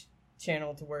Twitch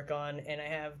channel to work on, and I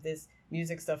have this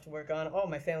music stuff to work on. Oh,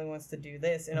 my family wants to do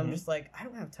this, and I'm just like, I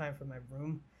don't have time for my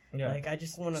room. Yeah. Like, I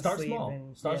just want to sleep.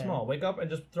 Start small. Wake up and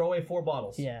just throw away 4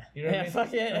 bottles. Yeah. You know what I mean?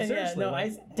 Fuck it. No, seriously,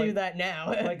 I do that now.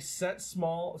 Like, set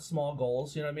small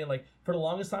goals. You know what I mean? Like, for the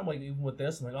longest time, like, even with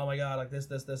this, I'm like, oh my god, like this.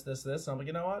 I'm like,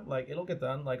 you know what? Like, it'll get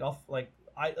done. Like,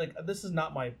 this is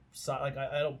not my side. Like,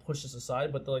 I don't push this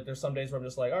aside, but there's some days where I'm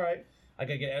just like, all right, I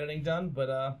gotta get editing done,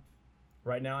 but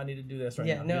right now I need to do this now.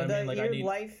 Yeah, no, your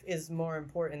life is more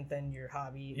important than your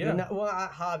hobby. Yeah.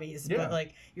 Not hobbies, but,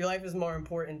 like, your life is more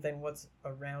important than what's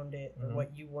around it or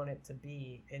what you want it to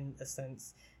be, in a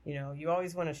sense. You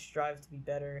always want to strive to be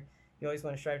better. You always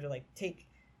want to strive to, like, take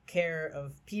care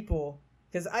of people.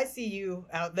 Because I see you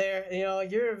out there,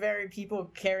 you're a very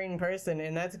people-caring person,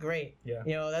 and that's great. Yeah.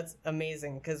 That's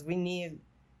amazing, because we need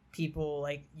people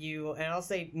like you. And I'll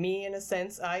say me, in a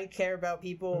sense, I care about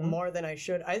people more than I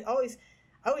should. I always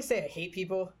say I hate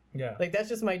people. Yeah. Like, that's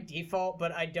just my default,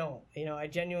 but I don't. I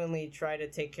genuinely try to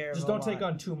take care of Just don't take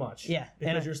on too much. Yeah.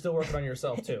 Because you're still working on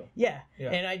yourself, too. Yeah.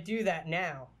 And I do that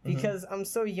now, because I'm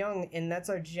so young, and that's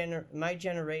my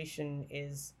generation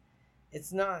is,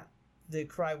 it's not the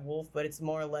cry wolf, but it's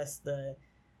more or less the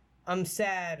I'm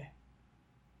sad.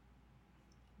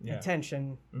 Yeah.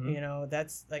 Attention, Mhm. you know,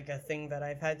 that's like a thing that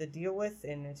I've had to deal with,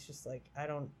 and it's just like I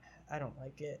don't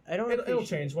like it. I don't. It'll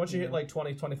appreciate change it, once you hit know? like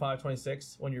 20, 25,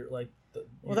 26, when you're like.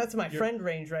 Well, that's my friend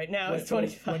range right now. It's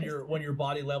 25. When your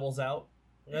body levels out.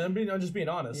 And I'm just being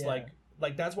honest. Yeah.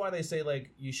 Like that's why they say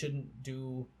like you shouldn't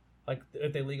do like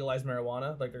if they legalize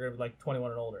marijuana, like they're gonna be like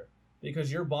 21 and older.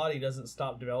 Because your body doesn't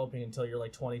stop developing until you're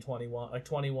like 20, 21, like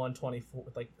 21, 24,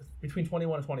 like between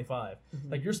 21 and 25.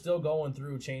 Mhm. Like you're still going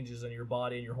through changes in your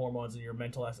body and your hormones and your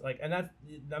mental, like, and that,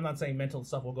 I'm not saying mental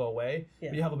stuff will go away,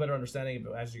 but you have a better understanding of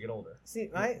it as you get older. See,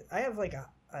 I have like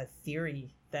a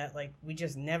theory that like we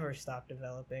just never stop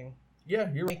developing.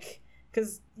 Yeah, you're right. Like,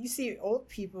 because you see old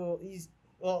people,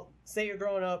 well, say you're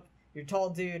growing up, you're a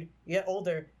tall dude, you get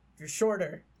older, you're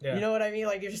shorter. Yeah. You know what I mean?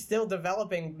 Like, you're still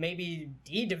developing, maybe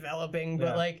de-developing,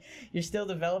 but like, you're still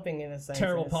developing in a sense.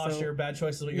 Terrible posture, bad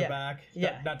choices with your Yeah. back,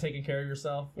 Yeah. not taking care of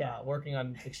yourself, Yeah. working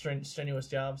on strenuous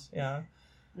jobs. Yeah.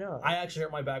 No. I actually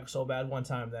hurt my back so bad one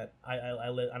time that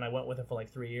I went with it for like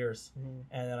 3 years. Mhm.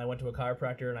 And then I went to a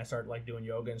chiropractor and I started like doing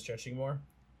yoga and stretching more.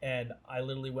 And I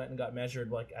literally went and got measured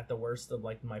like at the worst of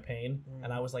like my pain, Mm.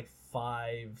 and I was like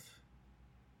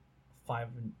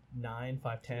 5'9",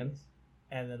 5'10",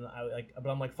 and then but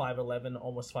I'm like 5'11",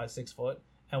 almost 5'6" foot.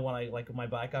 And when I like my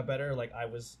back got better, like I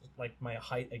was like my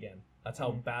height again. That's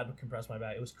how bad it compressed my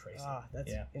back. It was crazy. Ah, that's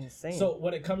Yeah. insane. So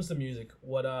when it comes to music,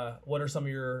 what are some of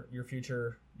your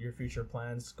future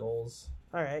plans, goals?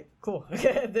 All right, cool.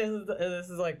 this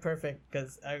is like perfect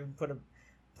because I put a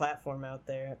platform out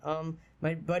there.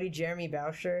 My buddy Jeremy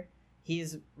Boucher,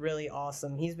 he's really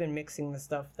awesome. He's been mixing the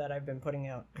stuff that I've been putting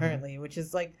out currently, which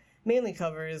is like mainly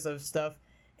covers of stuff.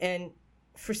 And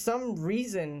for some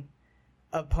reason,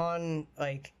 upon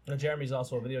like, Now, Jeremy's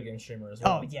also a video game streamer as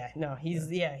well. oh yeah, no, he's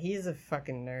a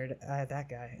fucking nerd. That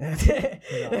guy.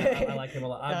 I like him a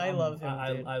lot. I love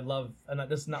him. Dude. I love, and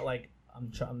this is not like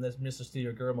I'm this Mr.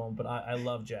 Studio Girl moment, but I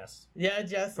love Jess. Yeah,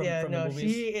 Jess. From no, the movies.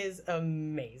 she is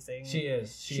amazing. She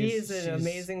is. She's an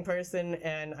amazing person,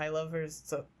 and I love her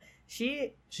so.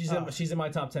 She's in my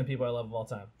top 10 people I love of all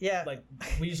time. Yeah, Like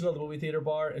we used to go to the movie theater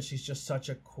bar, and she's just such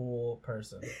a cool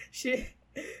person.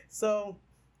 So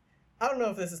I don't know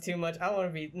if this is too much. I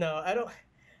want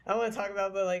to talk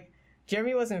about, but like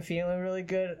Jeremy wasn't feeling really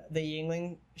good the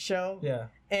Yingling show. Yeah.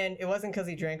 And it wasn't because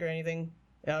he drank or anything.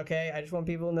 Okay, I just want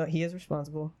people to know he is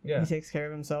responsible. Yeah. He takes care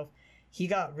of himself. He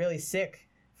got really sick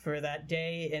for that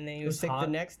day, and then he was sick hot.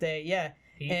 the next day. Yeah.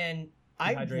 Heat, And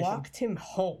I dehydration. walked him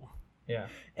home. Yeah.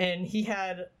 And he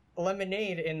had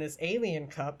lemonade in this alien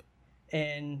cup,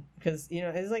 and because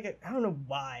it's like I don't know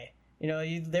why.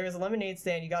 There was a lemonade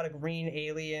stand. You got a green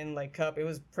alien like cup. It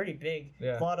was pretty big,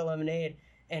 Yeah. a lot of lemonade,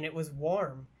 and it was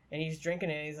warm. And he's drinking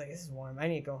it. And he's like, "This is warm. I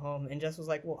need to go home." And Jess was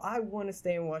like, "Well, I want to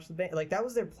stay and watch the band." Like that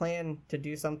was their plan to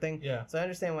do something. Yeah. So I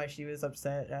understand why she was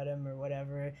upset at him or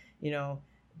whatever,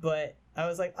 But I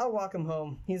was like, "I'll walk him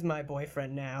home. He's my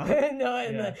boyfriend now."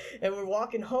 And we're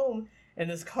walking home, and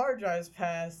this car drives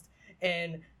past,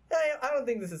 and I don't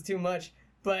think this is too much,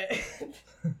 but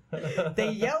they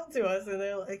yelled to us, and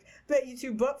they're like, "Bet you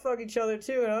two butt fuck each other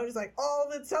too." And I was just like, "All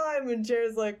the time." And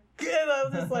Jared's like, and I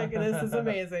was just like, "This is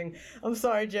amazing." I'm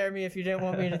sorry, Jeremy, if you didn't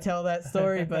want me to tell that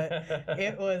story, but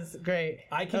it was great.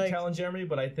 I keep telling Jeremy,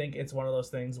 but I think it's one of those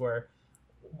things where,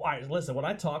 listen, when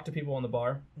I talk to people in the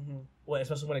bar,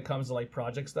 especially when it comes to like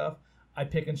project stuff, I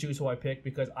pick and choose who I pick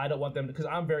because I don't want them because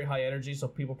I'm very high energy, so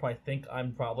people probably think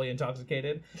I'm probably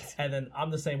intoxicated. And then I'm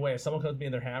the same way. If someone comes to me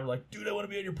in their hammer, like, "Dude, I want to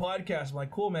be on your podcast," I'm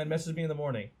like, "Cool, man. Message me in the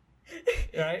morning."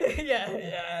 Right?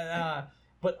 Yeah.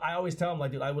 But I always tell him,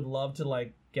 like, dude, I would love to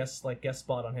like guest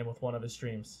spot on him with one of his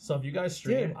streams. So if you guys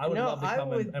stream, Dude, I would love to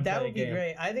come and play that a would game. be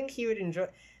great. I think he would enjoy.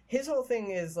 His whole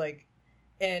thing is like,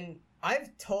 and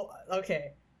I've told.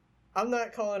 Okay, I'm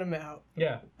not calling him out.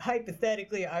 Yeah.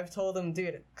 Hypothetically, I've told him,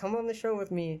 "Dude, come on the show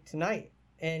with me tonight."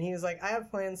 And he was like, "I have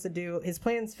plans to do." His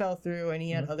plans fell through, and he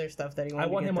had other stuff that he wanted. I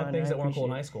want to get him on done, things and that I weren't cool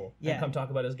in appreciate high school. Yeah. And come talk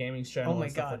about his gaming channel Oh my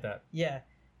and stuff God. like that. Yeah,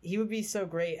 he would be so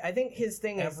great. I think his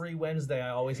thing is. Every Wednesday, I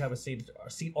always have a seat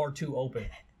or two open.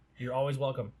 You're always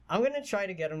welcome. I'm gonna try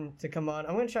to get him to come on.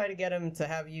 I'm gonna try to get him to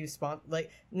have you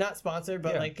not sponsored,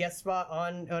 but like guest spot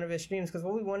on one of his streams. Because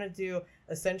what we want to do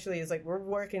essentially is like we're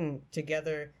working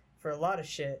together for a lot of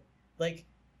shit. Like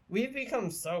we've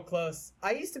become so close.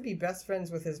 I used to be best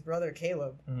friends with his brother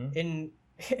Caleb in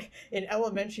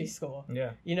elementary school.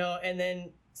 Yeah. And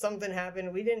then something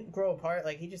happened. We didn't grow apart.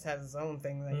 Like he just has his own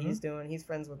thing that he's doing. He's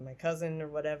friends with my cousin or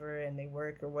whatever, and they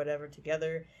work or whatever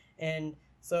together. And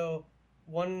so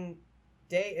one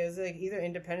day, it was like either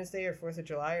Independence Day or 4th of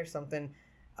July or something,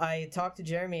 I talked to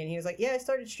Jeremy and he was like, yeah, I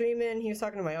started streaming. He was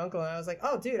talking to my uncle and I was like,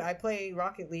 oh, dude, I play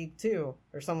Rocket League too,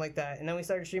 or something like that. And then we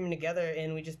started streaming together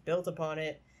and we just built upon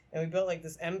it. And we built like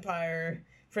this empire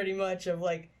pretty much of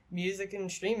like music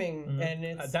and streaming. Mm-hmm. And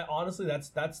it's... That honestly,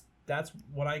 that's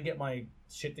when I get my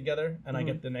shit together and I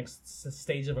get the next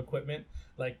stage of equipment.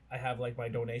 Like I have like my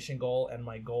donation goal and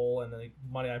my goal and the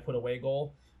money I put away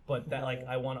goal. But that like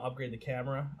I want to upgrade the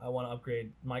camera, I want to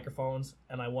upgrade microphones,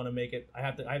 and I want to make it. I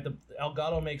have to.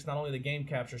 Elgato makes not only the game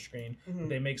capture screen, but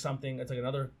they make something. It's like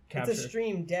another capture. It's a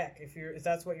stream deck. If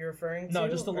that's what you're referring to. No,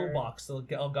 just a little box, the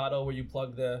Elgato where you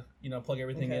plug plug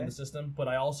everything in the system. But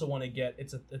I also want to get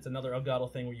it's another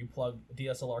Elgato thing where you plug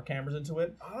DSLR cameras into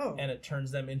it, and it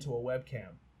turns them into a webcam.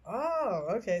 Oh,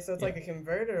 okay. So it's like a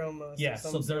converter almost. Yeah.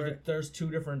 So there's two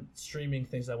different streaming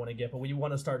things I want to get, but when you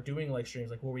want to start doing like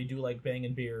streams, like where we do like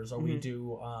banging beers, or we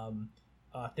do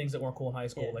things that weren't cool in high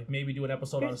school, like maybe do an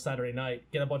episode on a Saturday night,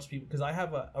 get a bunch of people, because I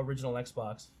have a original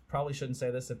Xbox. Probably shouldn't say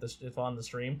this if on the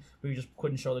stream, we just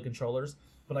couldn't show the controllers.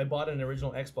 But I bought an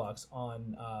original Xbox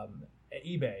on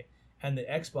eBay, and the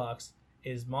Xbox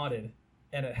is modded,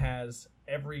 and it has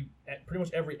pretty much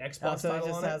every Xbox title on it. So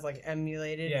it just has like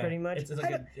emulated pretty much. It's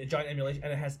like a giant emulation,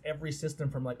 and it has every system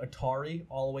from like Atari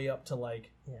all the way up to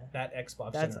like that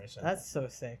Xbox generation. That's so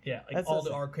sick. Yeah, like that's all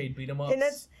the arcade beat 'em ups. And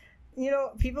that's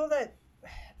people that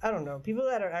people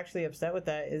that are actually upset with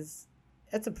that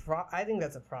I think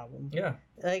that's a problem. Yeah.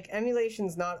 Like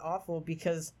emulation's not awful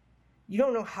because you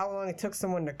don't know how long it took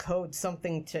someone to code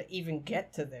something to even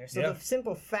get to there. So the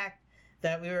simple fact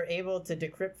that we were able to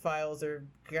decrypt files or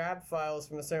grab files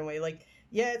from a certain way, like,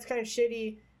 it's kind of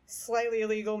shitty, slightly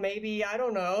illegal, maybe, I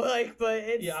don't know, like, but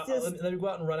it's just... Let me go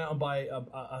out and run out and buy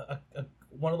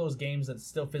one of those games that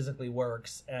still physically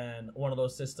works, and one of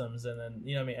those systems, and then,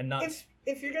 you know what I mean, and not...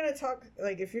 If you're gonna talk,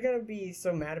 like, if you're gonna be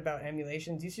so mad about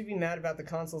emulations, you should be mad about the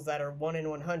consoles that are 1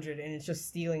 in 100, and it's just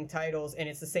stealing titles, and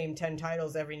it's the same 10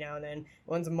 titles every now and then.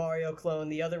 One's a Mario clone,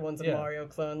 the other one's a Mario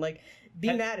clone, like,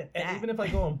 mad at that. And even if I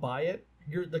go and buy it,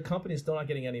 the company's still not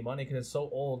getting any money because it's so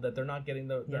old that they're not getting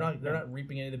they're not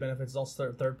reaping any of the benefits. It's all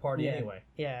third party anyway.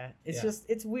 Yeah,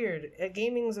 it's weird.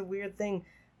 Gaming's a weird thing.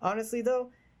 Honestly,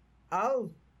 though,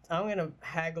 I'm gonna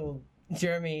haggle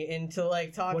Jeremy into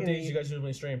like talking. What days do you guys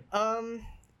usually stream?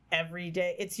 Every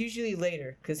day. It's usually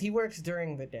later because he works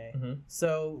during the day.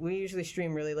 So we usually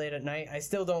stream really late at night. I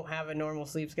still don't have a normal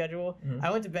sleep schedule. I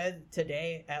went to bed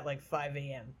today at like 5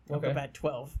 a.m. Woke up at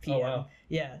 12 p.m. Oh, wow.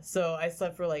 Yeah, so I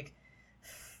slept for like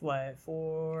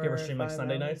 4 You ever stream like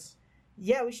Sunday nights?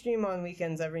 Yeah, we stream on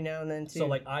weekends every now and then too. So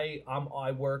like I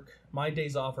work, my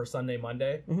days off are Sunday,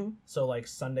 Monday. So like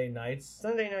Sunday nights,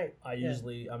 I'm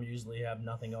usually have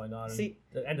nothing going on.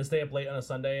 And to stay up late on a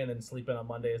Sunday and then sleep in on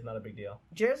Monday is not a big deal.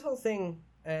 Jared's whole thing,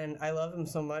 and I love him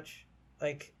so much.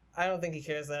 Like I don't think he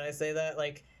cares that I say that.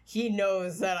 Like he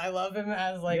knows that I love him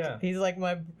as like he's like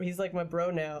my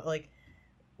bro now. Like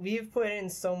we've put in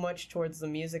so much towards the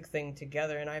music thing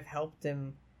together, and I've helped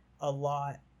him a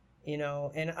lot.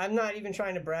 And I'm not even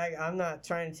trying to brag. I'm not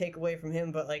trying to take away from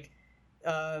him, but like,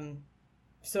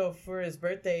 so for his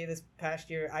birthday this past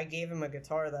year, I gave him a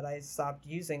guitar that I stopped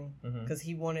using because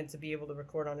he wanted to be able to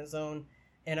record on his own.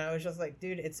 And I was just like,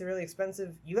 dude, it's really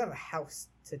expensive. You have a house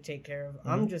to take care of.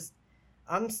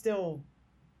 I'm still,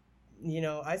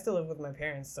 I still live with my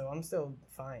parents, so I'm still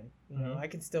fine. I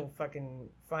could still fucking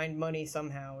find money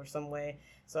somehow or some way.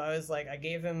 So I was like, I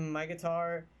gave him my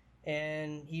guitar,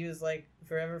 and he was like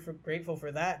forever grateful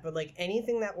for that. But like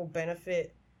anything that will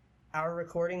benefit our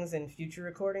recordings and future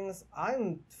recordings,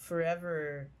 I'm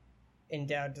forever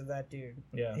endowed to that dude.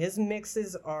 Yeah, his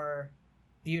mixes are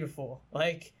beautiful.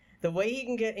 Like the way he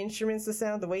can get instruments to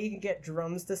sound, the way he can get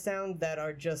drums to sound that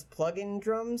are just plug-in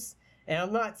drums. And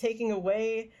I'm not taking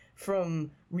away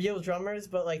from real drummers,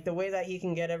 but like the way that he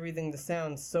can get everything to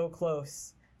sound so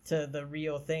close to the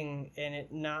real thing and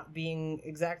it not being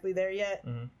exactly there yet.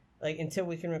 Like, until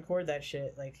we can record that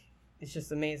shit, like, it's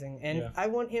just amazing. And I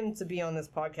want him to be on this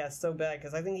podcast so bad,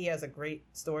 because I think he has a great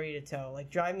story to tell.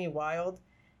 Like, Drive Me Wild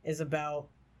is about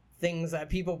things that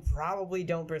people probably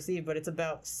don't perceive, but it's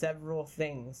about several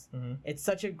things. It's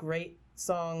such a great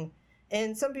song.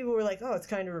 And some people were like, oh, it's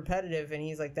kind of repetitive. And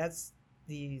he's like, that's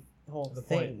the whole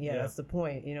thing. Point. Yeah, that's the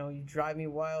point. You Drive Me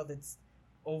Wild, it's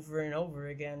over and over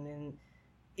again. And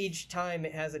each time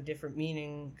it has a different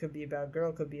meaning. Could be about a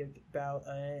girl, could be about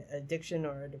addiction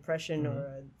or a depression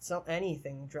or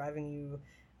anything driving you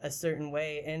a certain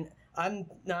way. And I'm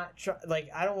not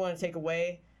I don't want to take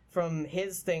away from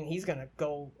his thing. He's gonna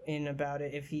go in about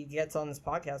it if he gets on this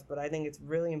podcast, but I think it's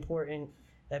really important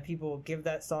that people give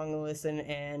that song a listen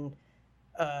and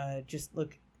just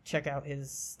check out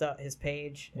his stuff, his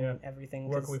page and everything.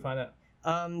 Where can we find that?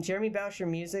 Jeremy Boucher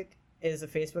Music is a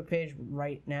Facebook page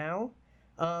right now.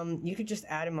 You could just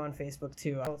add him on Facebook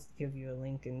too. I'll give you a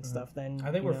link and stuff. Then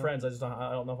I think we're friends. I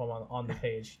don't know if I'm on the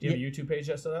page. Do you have a YouTube page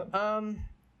just set up?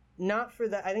 Not for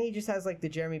that. I think he just has like the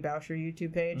Jeremy Boucher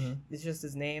YouTube page. It's just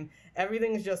his name.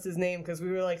 Everything is just his name because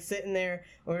we were like sitting there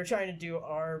when we were trying to do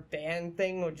our band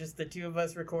thing with just the two of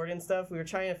us recording stuff. We were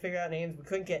trying to figure out names. We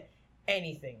couldn't get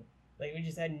anything. Like we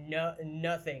just had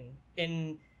nothing.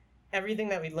 And everything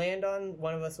that we land on,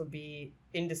 one of us would be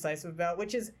indecisive about,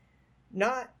 which is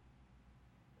not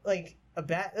like a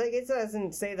bad. Like it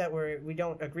doesn't say that we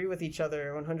don't agree with each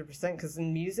other 100%. Because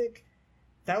in music,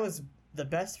 that was the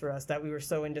best for us, that we were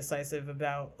so indecisive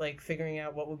about like figuring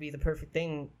out what would be the perfect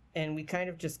thing, and we kind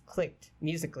of just clicked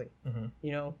musically,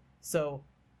 you know. So,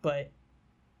 but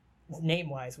name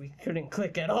wise, we couldn't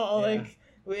click at all. Yeah. Like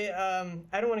we,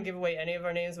 I don't want to give away any of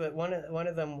our names, but one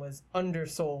of them was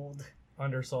Undersold.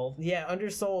 Undersold. Yeah,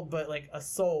 Undersold, but like a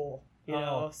soul, you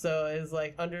know. So it was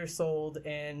like Undersold,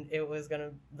 and it was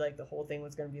gonna like the whole thing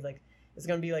was gonna be like it's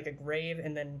gonna be like a grave,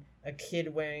 and then a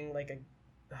kid wearing like a.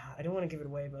 I don't want to give it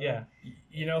away, but yeah,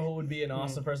 you know who would be an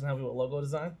awesome person to help you with logo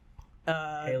design?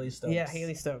 Haley Stokes. Yeah,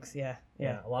 Haley Stokes. Yeah.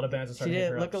 A lot of bands are starting she to did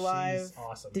hit her Look up. Alive. She's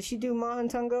awesome. Did she do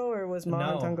Mahantungo, or was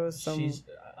Mahantungo some?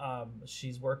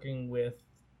 She's working with.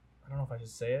 I don't know if I should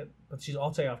say it, but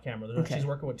I'll tell you off camera. Okay. She's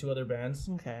working with 2 other bands.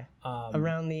 Okay.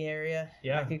 Around the area.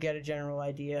 Yeah. I could get a general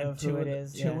idea of who it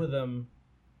is. Two of them.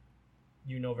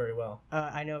 You know very well.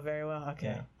 I know very well. Okay.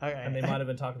 Yeah. Okay. And they might have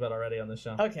been talked about already on this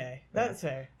show. Okay, that's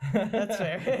fair. That's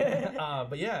fair.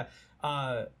 But yeah,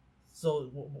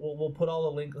 so we'll put all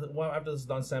the links. Well, after this is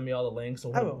done, send me all the links. So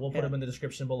we'll put them in the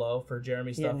description below for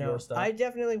Jeremy stuff, your stuff. I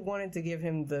definitely wanted to give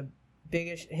him the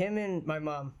biggest. Him and my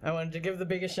mom. I wanted to give the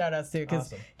biggest shout outs to,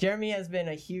 because Jeremy has been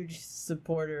a huge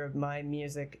supporter of my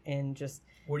music and just.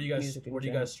 Where do you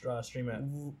guys stream at?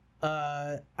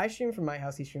 I stream from my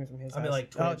house. He streams from his house. I mean, like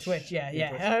Twitch. Oh, Twitch. Yeah.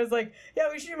 Twitch. I was like, yeah,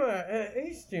 we stream.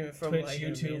 He stream from Twitch, like,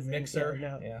 YouTube, Mixer.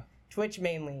 Yeah. Twitch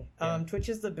mainly. Twitch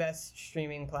is the best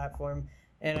streaming platform,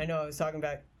 and I know I was talking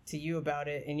about to you about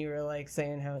it, and you were like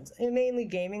saying how it's a mainly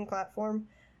gaming platform,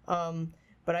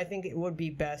 but I think it would be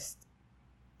best.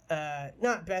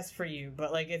 Not best for you,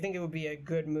 but like I think it would be a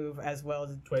good move as well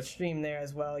to Twitch stream there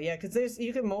as well. Yeah, because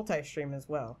you can multi-stream as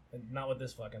well. Not with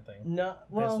this fucking thing. No,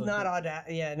 well, not all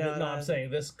that. Yeah, no. I'm saying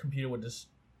this computer would just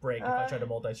break if I tried to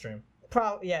multi-stream.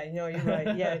 Yeah, you know, you're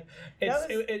right. Yeah,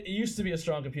 it used to be a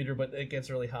strong computer, but it gets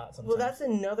really hot sometimes. Well, that's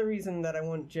another reason that I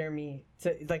want Jeremy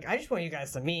to like. I just want you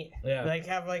guys to meet. Yeah. Like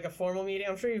have like a formal meeting.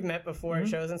 I'm sure you've met before at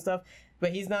shows and stuff,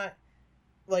 but he's not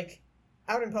like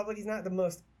out in public. He's not the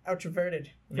most introverted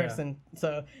person.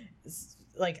 So,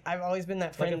 like, I've always been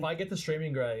that friend. Like, if I get the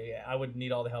streaming gray, I would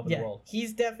need all the help in the world.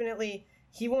 He's definitely.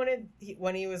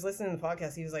 When he was listening to the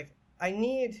podcast, he was like, I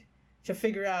need to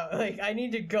figure out, like, I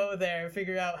need to go there and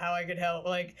figure out how I could help.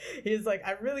 Like, he's like,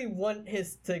 I really want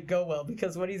his to go well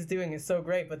because what he's doing is so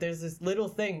great, but there's this little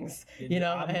things, you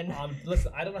know.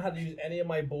 Listen, I don't know how to use any of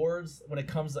my boards when it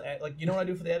comes to, like, you know what I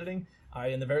do for the editing?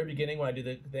 In the very beginning when I do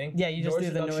the thing, you just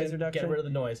do the noise reduction. Get rid of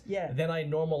the noise. Yeah. Then I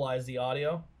normalize the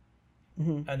audio,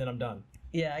 and then I'm done.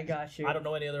 Yeah, I got you. I don't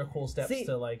know any other cool steps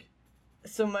to like.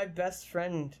 So my best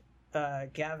friend,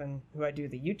 Gavin, who I do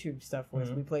the YouTube stuff with,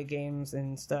 we play games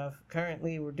and stuff.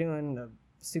 Currently, we're doing the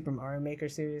Super Mario Maker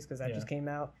series because that just came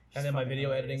out. And then my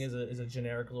video editing is a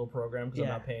generic little program because I'm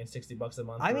not paying $60 a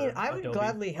month. I mean, I would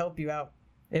gladly help you out.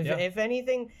 If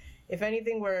anything,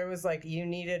 where it was like you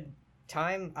needed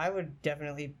time, I would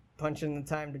definitely punch in the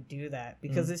time to do that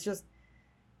because it's just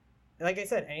like I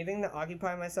said, anything to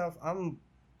occupy myself, I'm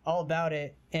all about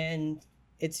it, and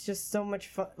it's just so much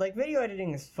fun. Like video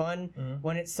editing is fun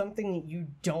when it's something you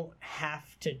don't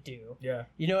have to do. Yeah,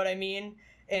 you know what I mean.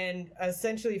 And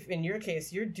essentially, in your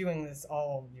case, you're doing this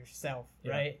all yourself,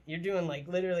 right? You're doing like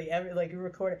literally you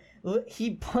record.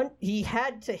 He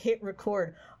had to hit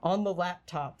record on the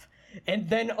laptop and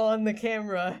then on the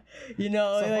camera, you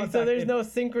know, so there's no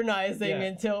synchronizing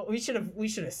until we should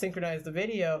have synchronized the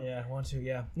video. Yeah, I want to.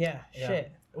 Yeah.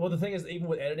 Shit. Well, the thing is, even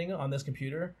with editing on this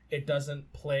computer, it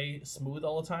doesn't play smooth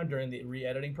all the time during the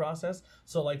re-editing process.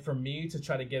 So, like, for me to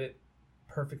try to get it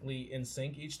perfectly in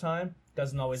sync each time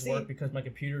doesn't always work because my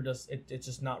computer it's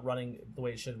just not running the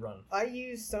way it should run. I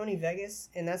use Sony Vegas,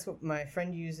 and that's what my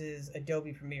friend uses,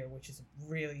 Adobe Premiere, which is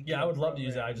really good I would love to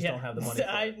use that. I just don't have the money for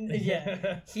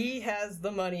it. He has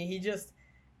the money.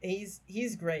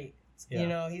 He's great. You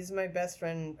know, he's my best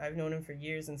friend. I've known him for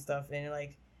years and stuff, and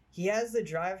like he has the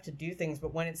drive to do things,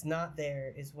 but when it's not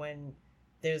there is when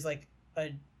there's like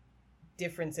a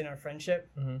difference in our friendship,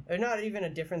 or not even a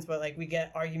difference, but like we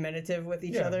get argumentative with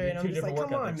each other, and I'm just like,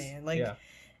 come on, man, like,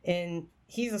 And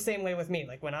he's the same way with me.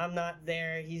 Like, when I'm not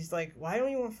there, he's like, why don't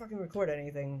you want to fucking record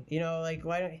anything? You know, like,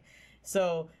 why don't you?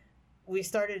 So we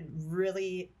started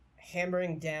really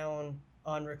hammering down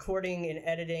on recording and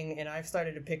editing, and I've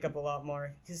started to pick up a lot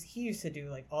more because he used to do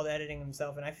like all the editing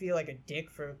himself, and I feel like a dick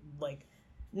for like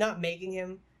not making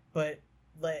him, but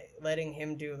letting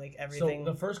him do like everything.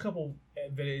 So the first couple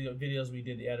videos we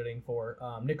did the editing for,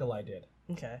 Nikolai did.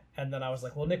 Okay. And then I was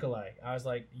like, well, Nikolai, I was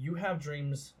like, you have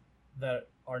dreams that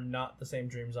are not the same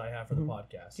dreams I have for the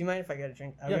podcast. Do you mind if I get a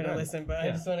drink? I'm Yeah, gonna go ahead. listen, but I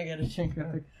Yeah. just want to get a drink.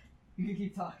 You can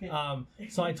keep talking.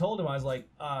 So I told him, I was like,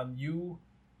 you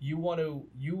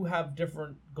have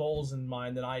different goals in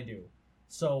mind than I do.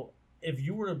 So if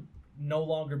you were to no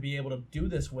longer be able to do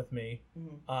this with me,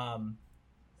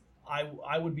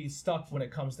 I would be stuck when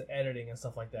it comes to editing and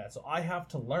stuff like that. So I have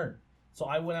to learn. So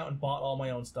I went out and bought all my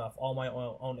own stuff, all my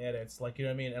own edits, like, you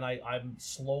know what I mean? And I'm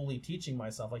slowly teaching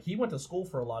myself. Like, he went to school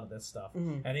for a lot of this stuff,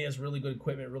 and he has really good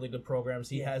equipment, really good programs.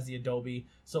 He has the Adobe.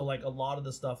 So, like, a lot of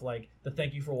the stuff, like, the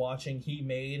thank you for watching he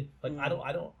made, like,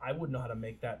 I wouldn't know how to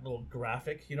make that little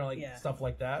graphic, you know, like, stuff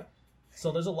like that.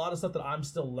 So there's a lot of stuff that I'm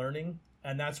still learning.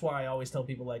 And that's why I always tell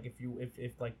people, like,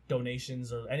 if like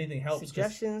donations or anything helps,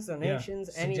 suggestions,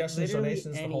 donations, suggestions, donations,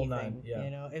 anything, the whole nine. Yeah.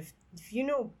 You know, if you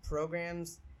know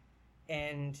programs,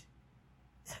 and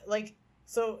like,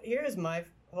 so here's my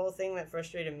whole thing that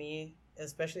frustrated me,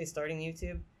 especially starting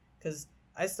YouTube, because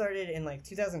I started in like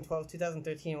 2012,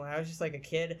 2013 when I was just like a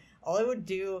kid. All I would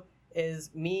do is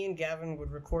me and Gavin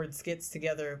would record skits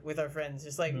together with our friends.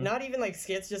 Just like, not even like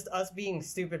skits, just us being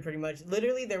stupid pretty much.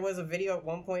 Literally, there was a video at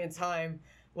one point in time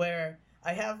where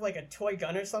I have like a toy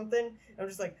gun or something. And I'm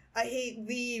just like, I hate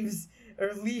leaves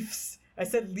or leafs. I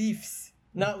said leafs,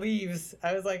 not leaves.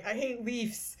 I was like, I hate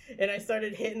leafs. And I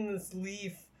started hitting this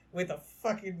leaf with a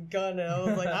fucking gun, and I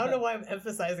was like, I don't know why I'm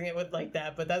emphasizing it with like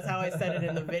that, but that's how I said it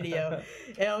in the video.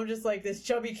 And I'm just like this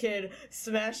chubby kid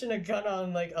smashing a gun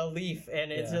on like a leaf,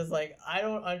 and it's just like, I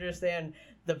don't understand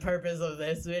the purpose of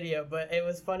this video, but it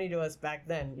was funny to us back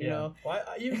then, you know. Well,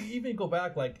 you even go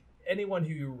back, like, anyone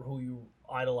who you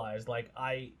idolize, like,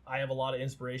 I have a lot of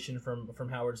inspiration from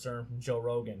Howard Stern, from Joe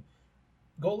Rogan.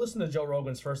 Go listen to Joe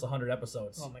Rogan's first 100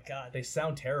 episodes. Oh my god, they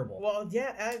sound terrible. Well,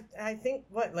 yeah, I think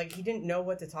like he didn't know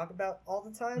what to talk about all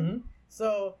the time.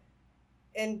 So,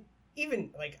 and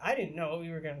even like I didn't know what we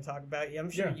were going to talk about.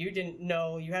 I'm sure you didn't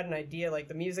know. You had an idea. Like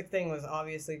the music thing was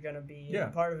obviously going to be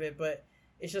a part of it, but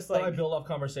it's just like, I build off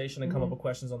conversation and come up with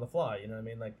questions on the fly. You know what I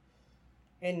mean? Like,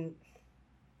 and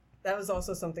that was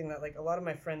also something that like a lot of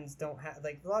my friends don't have.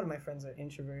 Like a lot of my friends are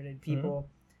introverted people.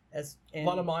 A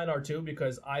lot of mine are too,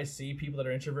 because I see people that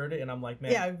are introverted and I'm like,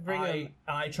 man,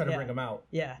 I try to bring them out.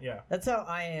 Yeah. That's how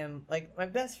I am. Like my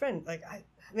best friend, like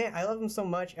I love him so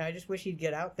much, and I just wish he'd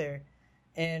get out there.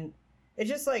 And it's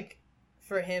just like,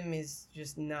 for him, is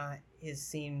just not his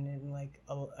scene in like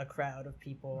a crowd of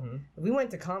people. We went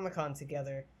to Comic-Con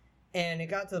together, and it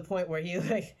got to the point where he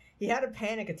had a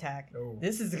panic attack.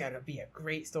 This is gonna be a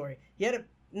great story. He had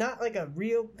not like a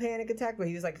real panic attack, but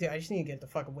he was like, dude, I just need to get the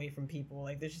fuck away from people.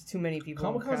 Like, there's just too many people.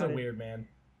 Comic-Cons are weird, man.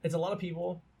 It's a lot of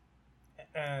people,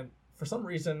 and for some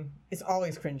reason, it's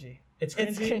always cringy. It's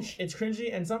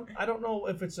cringy, and I don't know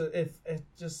if it's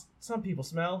just some people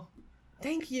smell.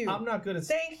 Thank you. I'm not good at.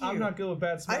 I'm not good with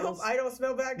bad smells. I hope I don't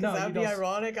smell bad, because that'd be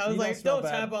ironic. I was like, don't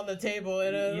tap on the table.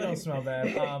 And you don't smell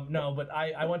bad. No, but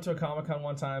I went to a Comic-Con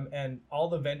one time, and all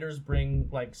the vendors bring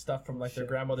like stuff from like their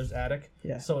grandmother's attic.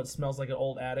 Yeah. So it smells like an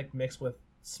old attic mixed with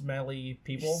smelly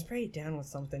people. Just spray it down with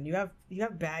something. You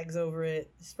have bags over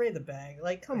it. Spray the bag.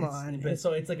 Like, come on. But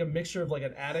so it's like a mixture of like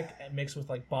an attic mixed with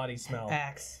like body smell.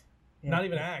 Axe. Yeah. Not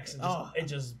even Axe. It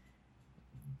just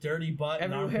dirty butt.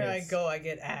 Everywhere I go, I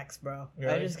get Axe, bro.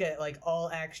 Really? I just get like all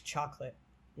Axe chocolate.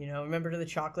 You know, remember the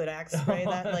chocolate Axe spray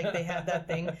that like they had that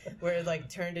thing where it like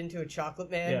turned into a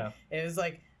chocolate man? Yeah. It was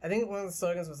like, I think one of the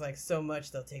slogans was like, so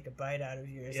much they'll take a bite out of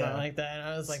you or something like that. And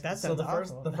I was like, that sounds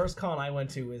awful. The first con I went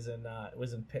to was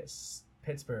in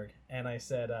Pittsburgh, and I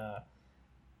said,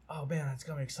 oh man, it's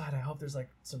gonna be exciting. I hope there's like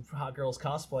some hot girls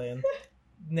cosplaying.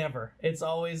 Never. It's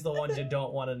always the ones you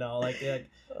don't want to know. Like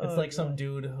it's like some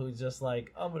dude who's just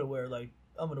like, I'm gonna wear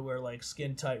like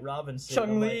skin tight Robin suit.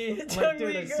 Chun-Li. Like,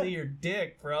 dude, I see your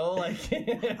dick, bro. Like,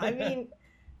 I mean,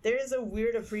 there is a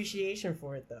weird appreciation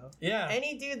for it, though. Yeah.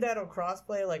 Any dude that'll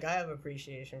crossplay, like, I have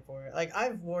appreciation for it. Like,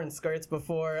 I've worn skirts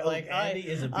before. Like, Andy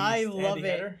is a beast. I love Andy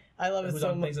it. Header, I love it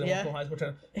so much. Yeah.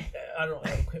 I don't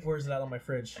know. Where's it at on my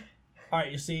fridge? All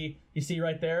right, you see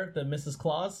right there the Mrs.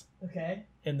 Claus. Okay.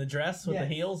 In the dress with the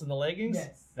heels and the leggings.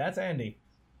 Yes. That's Andy.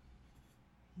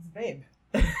 He's a babe.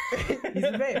 He's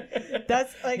a babe.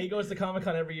 That's like he goes to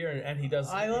Comic-Con every year and he does.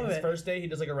 I love his it. First day he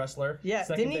does like a wrestler. Yeah,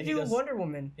 Second didn't he day do Wonder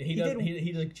Woman? He does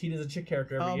a chick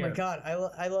character every year. Oh my god,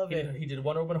 I love it. He did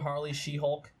Wonder Woman, Harley,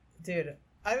 She-Hulk. Dude,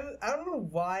 I don't know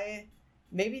why.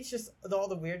 Maybe it's just all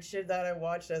the weird shit that I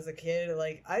watched as a kid.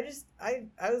 Like, I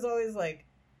was always like,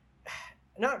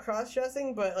 not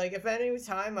cross-dressing, but like if any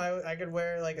time I could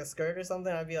wear like a skirt or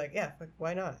something, I'd be like, yeah,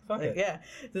 why not? Fuck like, it. Yeah,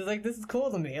 this is cool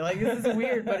to me. Like, this is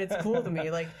weird, but it's cool to me.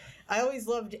 Like, I always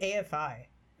loved AFI.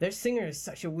 Their singer is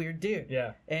such a weird dude.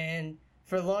 Yeah. And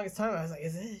for the longest time, I was like,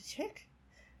 is it a chick?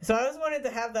 So I always wanted to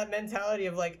have that mentality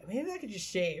of like, maybe I could just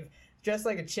shave, dress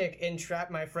like a chick, and trap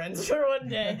my friends for one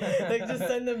day. Like, just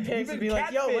send them pics and be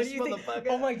like, yo, what do you think?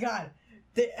 Oh my god.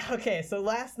 Okay, so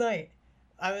last night,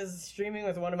 I was streaming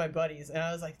with one of my buddies, and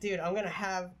I was like, dude, I'm gonna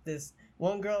have this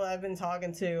one girl I've been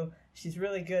talking to. She's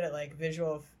really good at like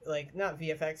visual, like not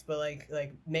VFX, but like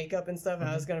makeup and stuff. And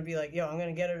I was gonna be like, yo, I'm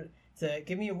gonna get her to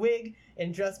give me a wig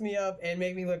and dress me up and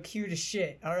make me look cute as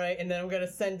shit. All right, and then I'm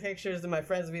gonna send pictures to my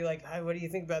friends and be like, hi, what do you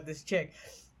think about this chick?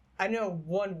 I know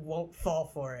one won't fall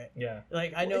for it. Yeah.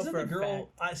 Like, I know isn't for the a girl,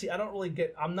 fact. I don't really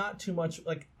get, I'm not too much,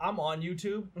 like, I'm on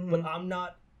YouTube, Mhm. but I'm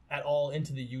not at all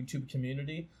into the YouTube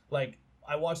community. Like,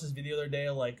 I watched this video the other day,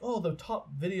 like, oh, the top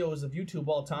videos of YouTube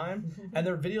all time, and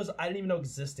they're videos I didn't even know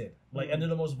existed. Like, and they're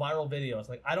the most viral videos.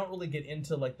 Like, I don't really get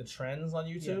into, like, the trends on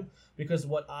YouTube, because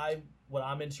what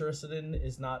I'm interested in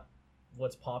is not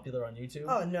what's popular on YouTube.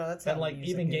 Oh, no, that's And, how like,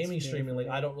 music even is gaming for me. streaming, like,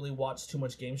 I don't really watch too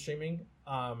much game streaming.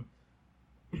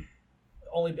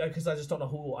 Only because I just don't know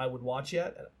who I would watch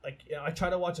yet. Like, you know, I try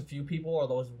to watch a few people, or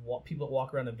those people that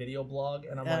walk around a video blog,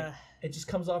 and I'm like, it just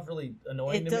comes off really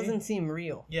annoying it to me. doesn't seem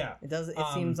real. Yeah. It does. It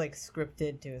seems like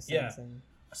scripted to a sense. Yeah. And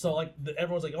So, like,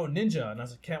 everyone's like, oh, Ninja. And I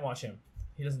was like, can't watch him.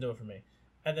 He doesn't do it for me.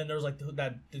 And then there was, like,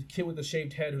 the kid with the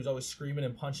shaved head who's always screaming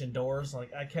and punching doors.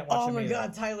 Like, I can't watch him oh my either.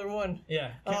 god, Tyler won.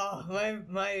 Yeah. Oh,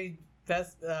 my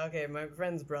best. Okay, my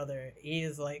friend's brother. He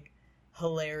is like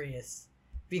hilarious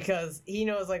because he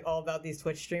knows like all about these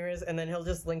Twitch streamers, and then he'll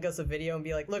just link us a video and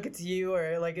be like, "Look, it's you,"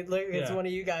 or like, "Look, it's Yeah. one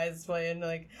of you guys playing."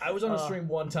 Like, I was on a stream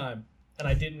one time, and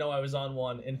I didn't know I was on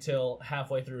one until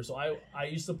halfway through. So I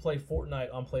used to play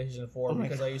Fortnite on PlayStation 4 Oh my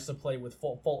because I used to play with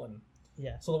Fulton.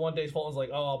 yeah. So the one day Fulton's like,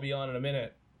 oh, I'll be on in a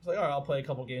minute. It's like, all right, I'll play a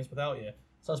couple games without you.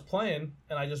 So I was playing,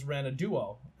 and I just ran a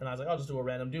duo. And I was like, I'll just do a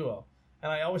random duo.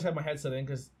 And I always had my headset in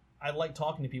because I like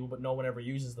talking to people, but no one ever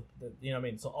uses the you know what I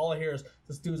mean? So all I hear is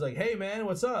this dude's like, hey, man,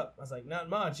 what's up? I was like, not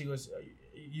much. He goes,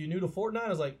 you new to Fortnite? I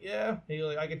was like, yeah. He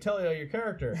goes, I can tell you your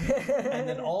character. And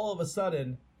then all of a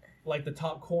sudden, like the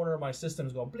top corner of my system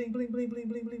is going bling, bling, bling, bling,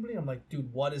 bling, bling, bling. I'm like,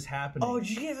 dude, what is happening? Oh, did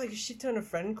you get like a shit ton of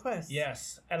friend requests?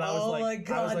 Yes. And I was like, my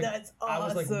god, that's awesome. I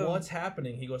was like, what's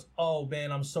happening? He goes, oh,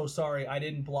 man, I'm so sorry. I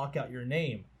didn't block out your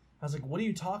name. I was like, what are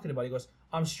you talking about? He goes,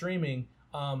 I'm streaming.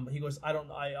 He goes,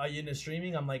 are you into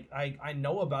streaming? I'm like, I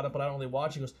know about it, but I don't really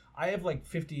watch. He goes, I have like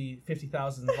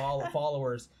 50,000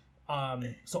 followers.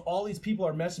 So all these people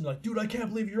are messaging me like, dude, I can't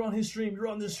believe you're on his stream. You're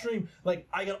on this stream. Like,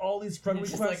 I got all these friend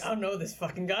It's requests. just like, I don't know this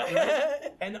fucking guy.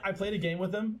 And I played a game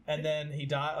with him, and then he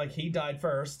died. Like, he died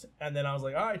first, and then I was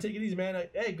like, all right, take it easy, man.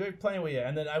 Hey, good playing with you.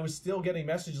 And then I was still getting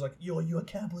messages like, yo, I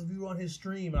can't believe you were on his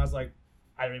stream. And I was like,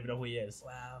 I don't even know who he is.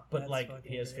 Wow. But that's like,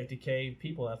 fucking he has great. 50K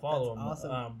people that follow That's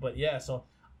him. awesome. But yeah, so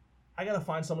I gotta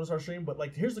find someone to start streaming. But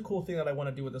like, here's the cool thing that I want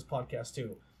to do with this podcast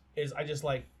too, is I just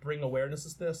like bring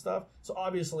awareness to this stuff. So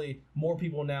obviously, more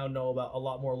people now know about a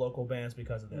lot more local bands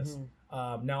because of this.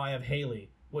 Now I have Haley,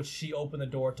 which she opened the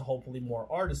door to hopefully more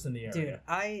artists in the area.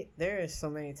 Dude, there are so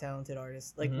many talented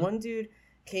artists. Like, Mhm. one dude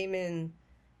came in,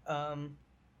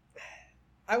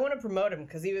 I want to promote him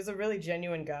because he was a really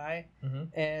genuine guy. Mhm.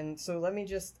 And so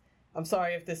I'm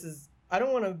sorry if this is, I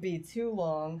don't want to be too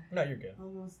long. No, you're good.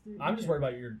 Almost. I'm just worried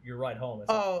about your ride home. It's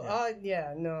Oh, yeah.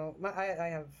 yeah, no. I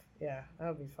have, yeah,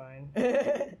 I'll be fine.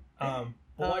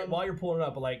 But while you're pulling it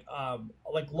up, like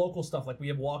local stuff, like we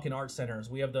have walk-in art centers,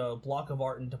 we have the Block of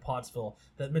Art in Pottsville.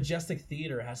 The Majestic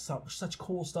Theater has such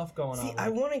cool stuff going on. See, I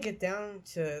want to get down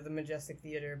to the Majestic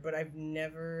Theater, but I've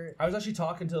never. I was actually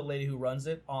talking to the lady who runs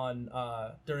it on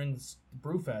during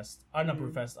Brewfest, not Mhm.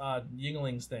 Brewfest,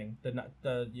 Yingling's thing, the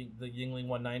Yingling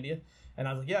 190th, and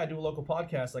I was like, yeah, I do a local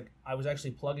podcast. Like, I was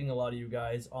actually plugging a lot of you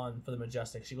guys on for the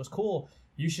Majestic. She goes, cool,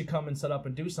 you should come and set up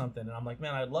and do something. And I'm like,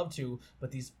 man, I'd love to, but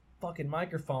these fucking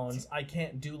microphones I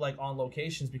can't do like on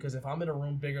locations, because if I'm in a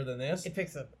room bigger than this, It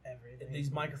picks up everything.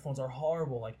 these microphones are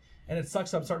horrible. Like, and it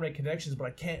sucks. I'm starting to make connections, but I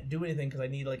can't do anything because I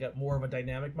need like a more of a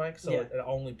dynamic mic, so Yeah. it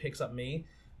only picks up me.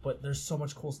 But there's so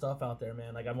much cool stuff out there,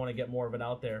 man. Like, I want to get more of it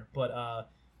out there. But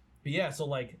yeah, so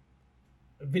like,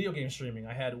 video game streaming.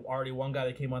 I had already one guy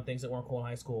that came on things that weren't cool in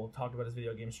high school, talked about his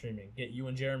video game streaming. Get you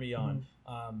and Jeremy on.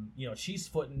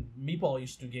 Cheesefoot and Meatball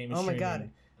used to do game streaming. Oh my god.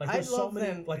 Like there's so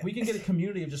many. Like we can get a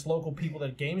community of just local people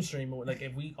that game stream. Like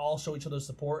if we all show each other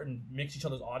support and mix each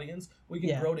other's audience, we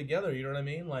can grow together. You know what I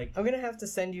mean? Like I'm gonna have to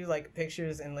send you like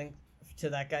pictures and link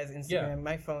to that guy's Instagram. Yeah.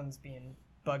 My phone's being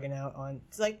bugging out on.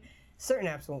 It's like certain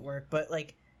apps won't work, but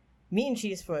like me and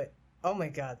Cheesefoot. Oh my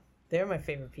god, they're my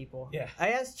favorite people. Yeah. I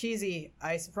asked Cheesy.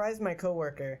 I surprised my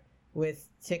coworker with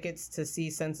tickets to see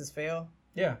Census Fail.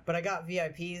 Yeah. But I got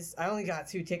VIPs. I only got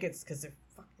 2 tickets because they're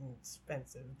fucking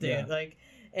expensive, dude. Yeah. Like.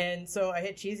 And so I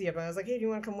hit Cheesy up and I was like, hey, do you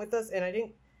want to come with us? And I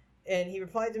didn't. And he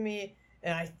replied to me,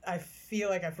 and I feel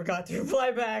like I forgot to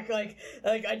reply back. Like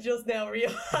I just now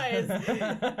realized.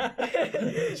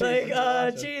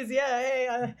 Cheese, yeah,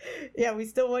 hey, yeah, we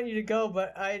still want you to go.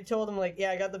 But I told him, like,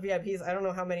 yeah, I got the VIPs. I don't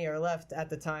know how many are left at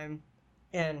the time.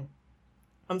 And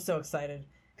I'm so excited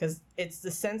because it's the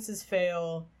Census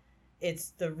Fail.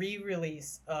 It's the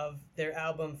re-release of their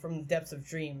album From the Depths of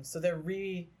Dreams. So they're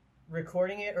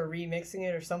recording it or remixing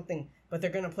it or something, but they're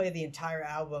gonna play the entire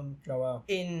album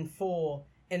in full,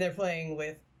 and they're playing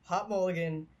with Hot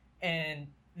Mulligan, and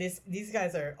these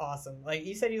guys are awesome. Like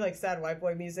you said, you like sad white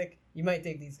boy music, you might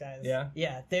dig these guys.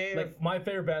 Yeah, they're like my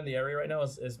favorite band in the area right now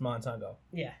is Montango.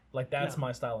 Yeah, like that's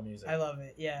my style of music. I love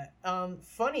it. Yeah.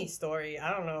 Funny story.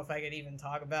 I don't know if I could even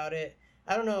talk about it.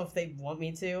 I don't know if they want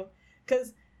me to,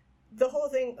 because the whole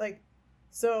thing, like.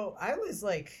 So I was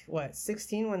like,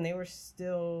 16 when they were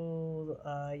still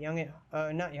not Young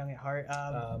at Heart,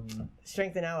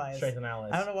 Strength and Allies. Strength and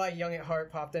Allies. I don't know why Young at Heart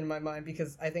popped into my mind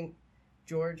because I think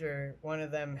George or one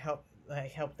of them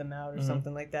helped them out or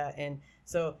something like that. And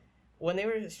so when they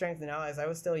were Strength and Allies, I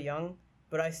was still young,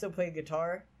 but I still played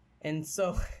guitar, and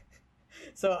so.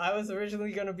 So I was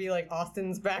originally gonna be like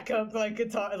Austin's backup, like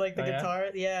guitar, like the guitar,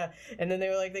 yeah. And then they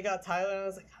were like, they got Tyler, and I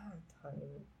was like, Tyler.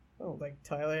 Oh, like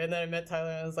Tyler, and then I met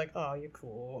Tyler, and I was like, "Oh, you're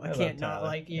cool. I can't not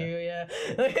like you, yeah.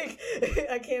 Like,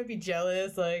 I can't be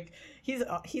jealous. Like, he's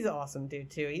an awesome dude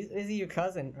too. Is he your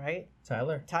cousin, right?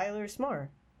 Tyler Smar.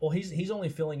 Well, he's only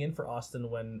filling in for Austin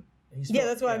when he's. Yeah,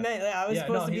 that's what I meant. Like, I was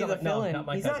supposed to be the fill-in. He's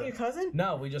cousin. not your cousin.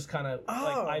 No, we just kind of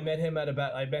like I met him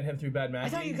through Bad Maggie. I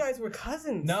thought you guys were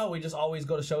cousins. No, we just always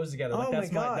go to shows together.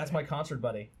 Like, that's my concert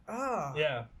buddy. Oh.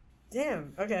 Yeah.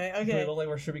 Damn. Okay. Do we look like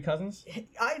we should be cousins?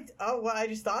 I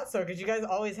just thought so because you guys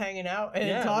are always hanging out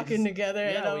and talking together,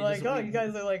 and I'm like, you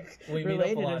guys are like we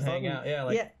related meet up a lot or and something. hang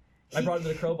out. Yeah, I brought him to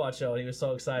the Crowbot show and he was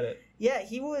so excited. Yeah,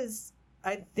 he was.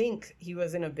 I think he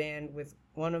was in a band with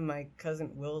one of my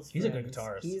cousin Will's friends. He's a good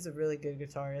guitarist. He's a really good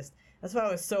guitarist. That's why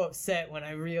I was so upset when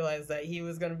I realized that he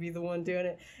was going to be the one doing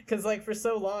it. Because like for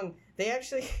so long, they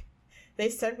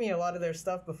sent me a lot of their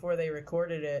stuff before they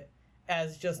recorded it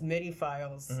as just MIDI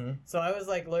files. Mm-hmm. So I was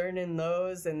like learning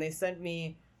those, and they sent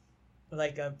me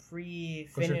like a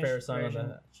pre-finished What's your favorite song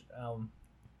version. on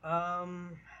the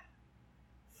album?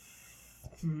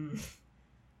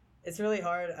 It's really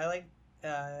hard. I like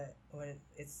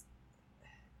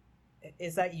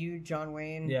is that you, John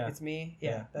Wayne? Yeah, it's me.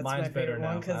 Yeah, that's mine's my favorite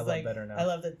one because like Better Now. I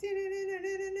love the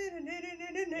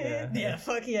yeah,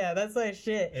 fuck yeah, that's my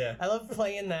shit. Yeah, I love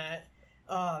playing that.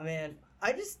 Oh man,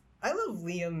 I love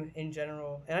Liam in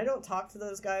general, and I don't talk to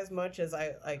those guys much as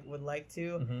I like would like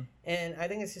to, and I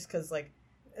think it's just because like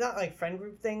not like friend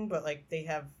group thing, but like they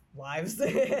have lives.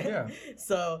 Yeah.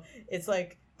 So it's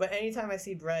like, but anytime I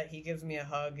see Brett, he gives me a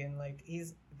hug, and like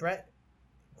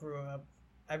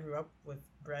I grew up with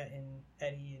Brett and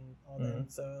Eddie and all them,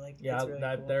 so like it's really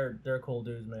cool. They're cool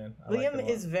dudes, man. Liam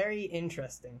is very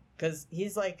interesting because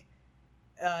he's like.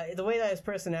 The way that his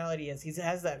personality is, he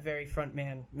has that very front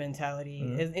man mentality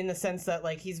in the sense that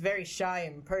like he's very shy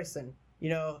in person, you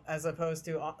know, as opposed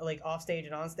to like off stage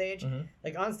and on stage.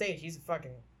 Like on stage, he's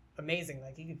fucking amazing.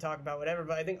 Like he can talk about whatever,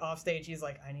 but I think off stage, he's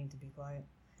like, I need to be quiet.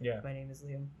 Yeah. My name is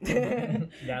Liam.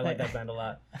 Yeah, I like that band a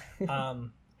lot.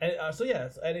 So yeah,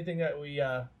 anything that we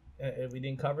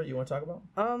didn't cover, you want to talk about?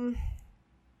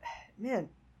 Man,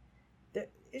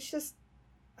 it's just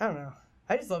I don't know.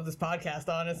 I just love this podcast,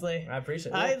 honestly. I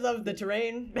appreciate it. I love the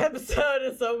Terrain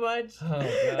episode so much. Oh, God.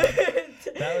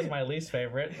 That was my least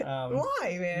favorite.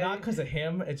 Why, man? Not because of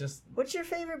him. It just... What's your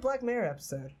favorite Black Mirror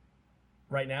episode?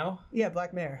 Right now? Yeah,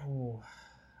 Black Mirror. Ooh.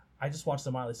 I just watched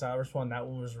the Miley Cyrus one. That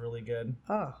one was really good.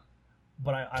 Oh.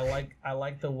 But I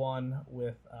like the one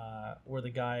with where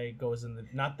the guy goes in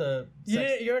the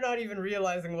You're not even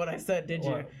realizing what I said, did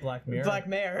you? Black Mirror. Black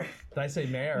Mare. Did I say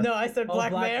Mare? No, I said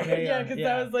Black Mare. Yeah, because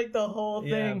that was like the whole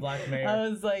thing. Yeah, Black Mare. I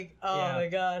was like, oh my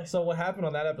god. So what happened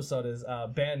on that episode is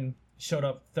Ben showed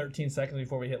up 13 seconds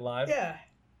before we hit live. Yeah.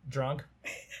 Drunk.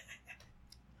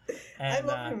 And,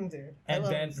 I love him, dude. And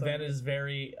Ben is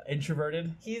very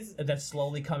introverted. That's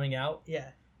slowly coming out. Yeah.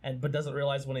 But doesn't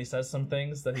realize when he says some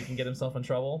things that he can get himself in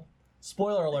trouble.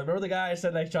 Spoiler alert! Remember the guy I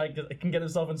said that can get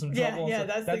himself in some trouble? Yeah,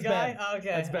 that's the guy. Ben. Okay,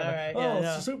 that's Ben. All right, oh, yeah,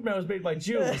 no. Superman was made by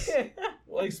Jews.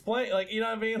 Well, explain, like, you know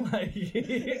what I mean? Like,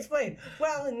 explain.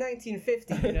 Well, in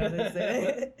 1950, you know,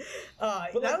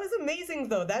 that was amazing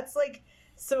though. That's like,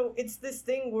 so it's this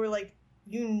thing where like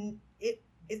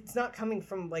it's not coming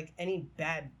from like any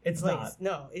bad. It's place. not.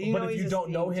 No, but if you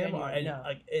don't know him, no.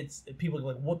 like it's people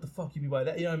are like, what the fuck you mean by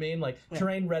that? You know what I mean? Like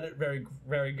Terrain read it very,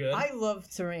 very good. I love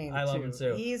Terrain. I love him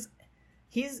too.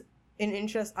 He's an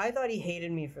interest. I thought he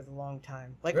hated me for the long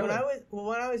time. Like really?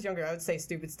 when I was younger, I would say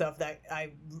stupid stuff that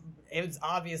it was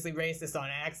obviously racist on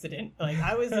accident. Like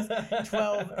I was just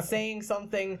 12 saying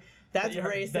something that's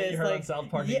racist. That you heard like on South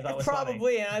Park, yeah, was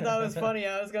probably, funny. and I thought it was funny.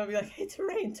 I was gonna be like, "Hey,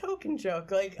 Terrain, token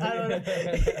joke." Like I don't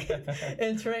know.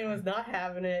 And Terrain was not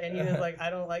having it, and he was like, "I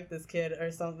don't like this kid"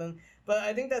 or something. But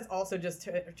I think that's also just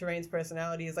Terrain's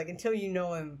personality. Is like until you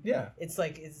know him, it's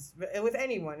like it's with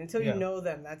anyone until you know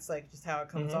them. That's like just how it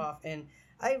comes off. And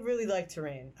I really like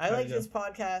Terrain. I like his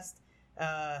podcast.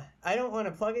 I don't want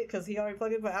to plug it because he already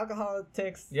plugged it, but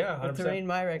Alcoholics, with Terrain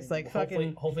Myrex, like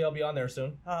hopefully I'll be on there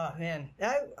soon. Oh man,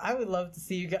 I would love to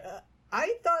see you guys.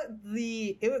 I thought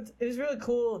it was really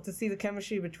cool to see the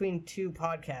chemistry between two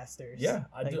podcasters. Yeah,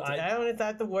 I don't do. Is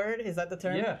that the word? Is that the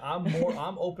term? Yeah,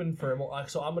 I'm open for more.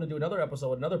 So I'm gonna do another episode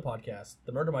with another podcast.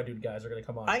 The Murder My Dude guys are gonna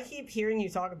come on. I keep hearing you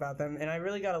talk about them, and I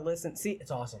really gotta listen. See,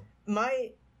 it's awesome.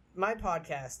 My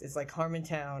podcast is like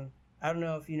Harmontown. I don't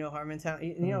know if you know Harmontown.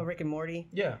 You know Rick and Morty?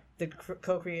 Yeah. The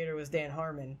co-creator was Dan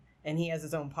Harmon, and he has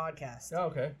his own podcast. Oh,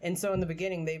 okay. And so in the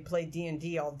beginning, they play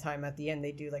D&D all the time. At the end,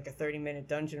 they do like a 30-minute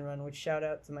dungeon run, which shout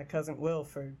out to my cousin Will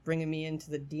for bringing me into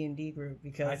the D&D group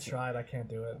because... I tried. I can't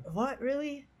do it. What?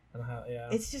 Really? I don't know how, yeah.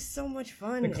 It's just so much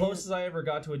fun. The closest I ever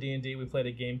got to a D&D, we played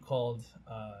a game called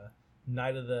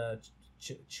Night of the...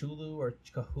 Chulu or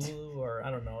Cthulhu or I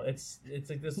don't know. It's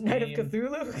like this Night game. of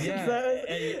Cthulhu. Yeah, and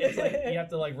it's like you have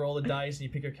to like roll the dice and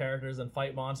you pick your characters and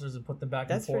fight monsters and put them back.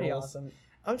 That's in portals. Pretty awesome.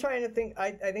 I'm trying to think.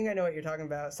 I think I know what you're talking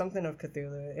about. Something of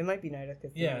Cthulhu. It might be Night of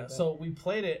Cthulhu. Yeah. But... So we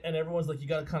played it and everyone's like, you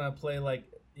got to kind of play like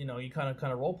you kind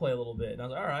of role play a little bit. And I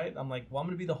was like, all right. I'm like, well, I'm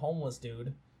gonna be the homeless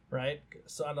dude. Right,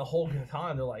 so the whole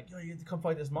time they're like, "Yo, you have to come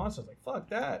fight this monster." I was like, "Fuck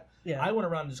that!" Yeah. I went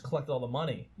around and just collected all the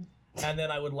money. And then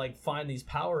I would like find these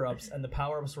power ups, and the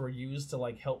power ups were used to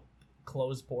like help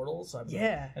close portals. So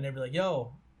and they'd be like,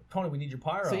 "Yo, Tony, we need your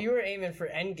power up." So you were aiming for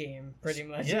endgame, pretty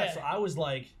much. Yeah. So I was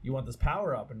like, "You want this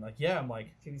power up?" And like, "Yeah." I'm like,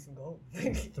 "Give me some gold."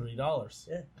 $3.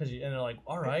 Yeah. And they're like,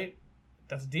 "All right,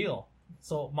 that's a deal."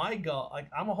 So my god, like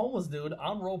I'm a homeless dude.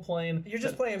 I'm role playing. You're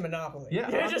just playing Monopoly. Yeah,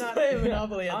 you're just playing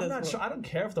Monopoly. I'm not sure. I don't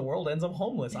care if the world ends. I'm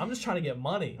homeless. I'm just trying to get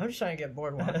money. I'm just trying to get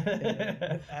boardwalk.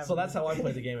 So that's how I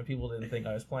played the game, and people didn't think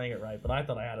I was playing it right, but I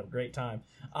thought I had a great time.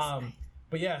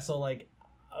 But yeah, so like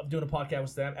I'm doing a podcast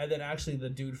with them, and then actually the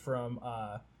dude from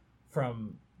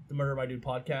the Murder My Dude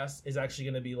podcast is actually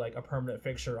going to be like a permanent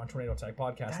fixture on Tornado Tech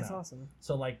podcast. That's now. Awesome.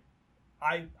 So like.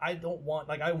 I don't want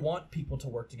like I want people to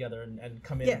work together and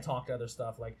come in and talk to other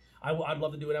stuff. Like I'd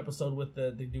love to do an episode with the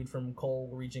dude from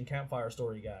Cole Region Campfire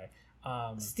Story guy.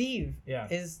 Steve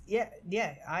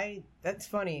that's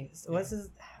funny. So what's his?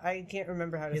 I can't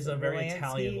remember how to. He's say a very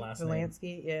Italian last name.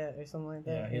 Valansky, or something like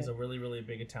that. Yeah, he's a really really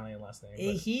big Italian last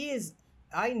name. He is.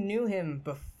 I knew him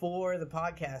before the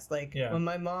podcast. Like when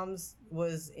my mom's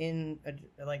was in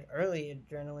like early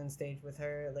adrenaline stage with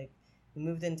her, like. We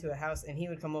moved into a house, and he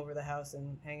would come over the house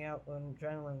and hang out when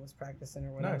Adrenaline was practicing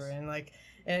or whatever. Nice.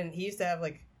 And he used to have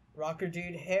like rocker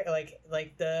dude hair,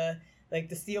 like the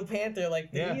Steel Panther,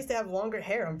 he used to have longer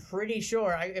hair. I'm pretty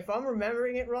sure. If I'm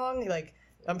remembering it wrong, like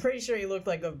I'm pretty sure he looked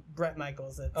like a Bret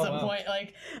Michaels at some point.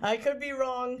 Like I could be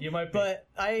wrong. You might be. But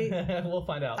we'll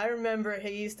find out. I remember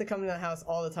he used to come to the house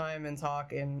all the time and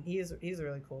talk, and he's a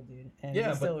really cool dude. And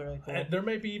he's still really cool. There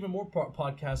may be even more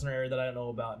podcasts in our area that I don't know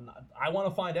about, and I want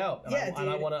to find out. And dude.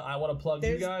 I want to plug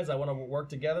you guys. I want to work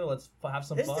together. Let's have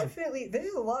some fun.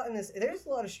 There's a lot in this. There's a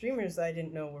lot of streamers that I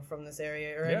didn't know were from this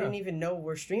area, or I didn't even know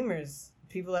were streamers.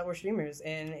 People that were streamers,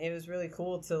 and it was really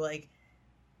cool to like.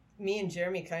 Me and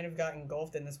Jeremy kind of got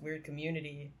engulfed in this weird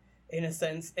community in a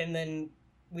sense, and then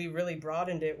we really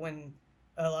broadened it when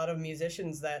a lot of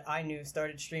musicians that I knew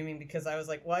started streaming because I was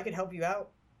like, well, I could help you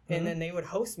out, and then they would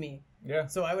host me. Yeah.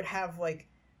 So I would have like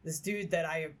this dude that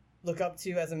I look up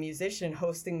to as a musician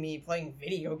hosting me playing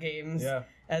video games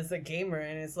as a gamer,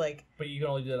 and it's like. But you can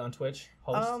only do that on Twitch.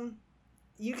 Host?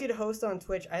 You could host on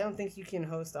Twitch. I don't think you can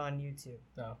host on YouTube.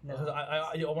 No.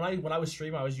 I when I was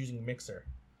streaming, I was using Mixer.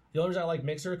 The only reason I like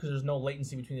Mixer because there's no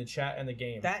latency between the chat and the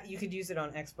game. That you could use it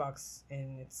on Xbox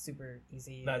and it's super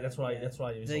easy. That's why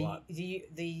I use it a lot.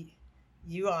 The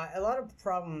UI, a lot of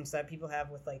problems that people have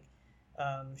with like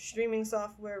streaming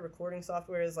software, recording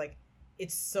software is like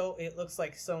it looks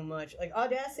like so much like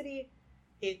Audacity.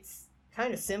 It's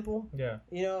kind of simple,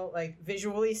 like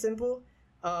visually simple.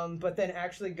 But then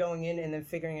actually going in and then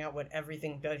figuring out what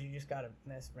everything does, you just gotta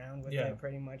mess around with it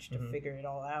pretty much to figure it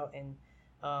all out. And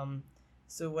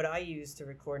so what I use to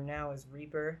record now is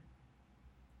Reaper,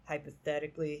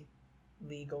 hypothetically,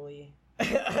 legally.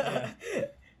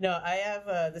 No, I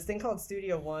have this thing called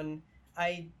Studio One.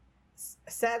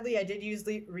 Sadly, I did use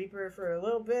Reaper for a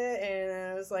little bit, and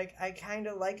I was like, I kind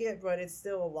of like it, but it's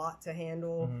still a lot to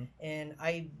handle, and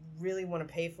I really want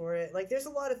to pay for it. Like, there's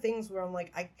a lot of things where I'm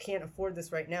like, I can't afford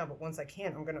this right now, but once I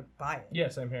can, I'm going to buy it. Yeah,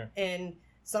 same here. And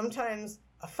sometimes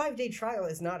a 5-day trial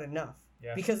is not enough.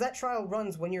 Yeah. Because that trial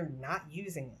runs when you're not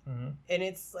using it. And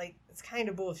it's like, it's kind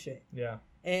of bullshit. Yeah.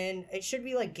 And it should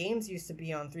be like games used to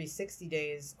be on 360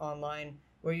 days online,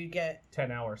 where you get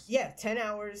 10 hours. Yeah, 10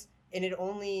 hours, and it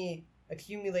only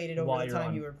accumulated over the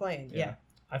time you were playing. Yeah.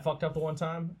 I fucked up the one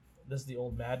time. This is the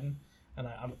old Madden, and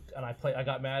I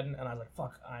got Madden, and I was like,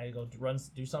 fuck, I go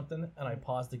do something, and I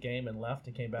paused the game and left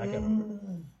and came back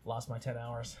and lost my 10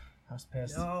 hours. I was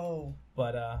pissed. No.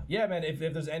 But yeah, man, if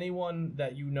there's anyone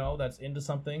that you know that's into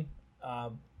something,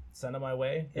 send them my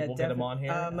way. Yeah, we'll get them on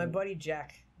here. My buddy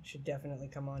Jack should definitely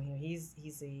come on here. He's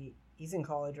in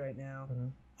college right now.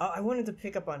 I wanted to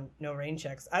pick up on No Rain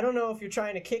Checks. I don't know if you're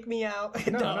trying to kick me out.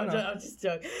 No. I'm just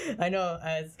joking. I know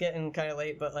it's getting kind of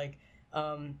late, but like,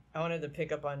 I wanted to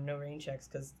pick up on No Rain Checks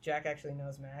because Jack actually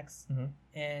knows Max,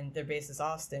 and their base is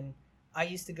Austin. I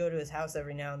used to go to his house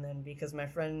every now and then because my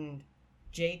friend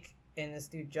Jake and this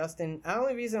dude Justin. The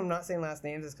only reason I'm not saying last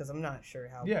names is because I'm not sure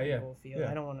how people feel.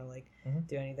 Yeah. I don't want to like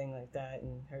do anything like that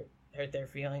and hurt their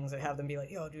feelings or have them be like,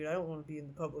 yo, dude, I don't want to be in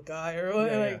the public eye or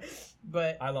whatever.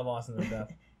 But I love Austin to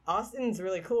death. Austin's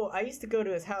really cool. I used to go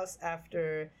to his house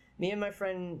after me and my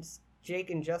friends Jake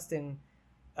and Justin.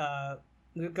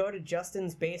 We would go to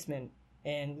Justin's basement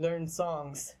and learn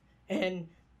songs. And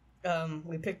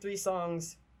we picked 3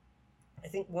 songs. I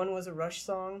think one was a Rush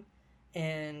song,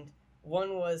 and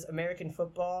one was American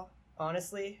Football.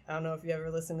 Honestly, I don't know if you ever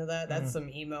listened to that. That's some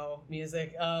emo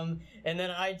music. And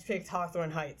then I picked Hawthorne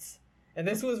Heights, and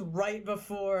this was right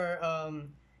before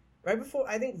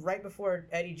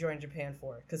Eddie joined Japan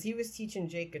 4, because he was teaching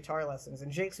Jake guitar lessons,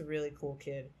 and Jake's a really cool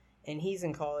kid, and he's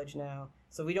in college now,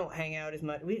 so we don't hang out as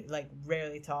much. We like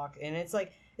rarely talk, and it's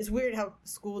like it's weird how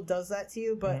school does that to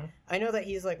you. But I know that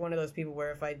he's like one of those people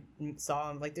where if I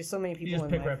saw him, like there's so many people, you just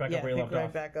pick right back up where you left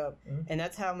off. Back up, and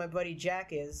that's how my buddy Jack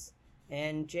is,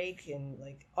 and Jake, and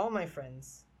like all my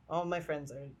friends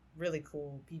are really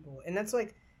cool people, and that's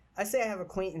like I say I have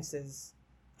acquaintances,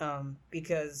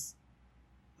 because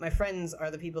my friends are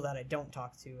the people that I don't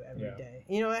talk to every day.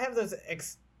 You know, I have those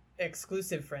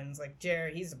exclusive friends like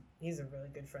Jared. He's a really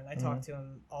good friend. I talk to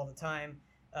him all the time.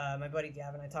 My buddy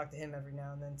Gavin, I talk to him every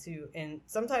now and then too. And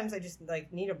sometimes I just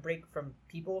like need a break from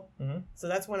people. So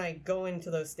that's when I go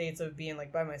into those states of being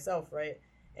like by myself, right?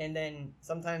 And then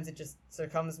sometimes it just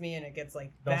succumbs me and it gets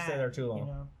like don't bad, stay there too long. You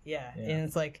know? Yeah. And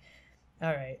it's like, all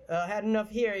right, I had enough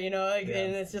here. You know, like,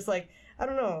 and it's just like I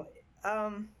don't know.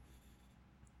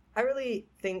 I really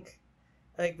think,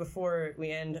 like, before we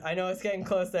end, I know it's getting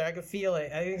close there. I can feel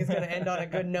it. I think it's going to end on a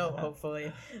good note, hopefully.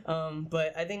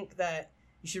 But I think that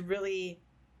you should really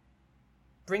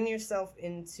bring yourself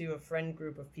into a friend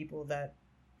group of people that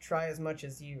try as much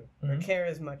as you or care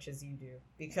as much as you do.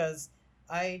 Because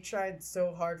I tried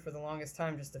so hard for the longest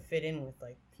time just to fit in with,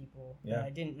 like, people that I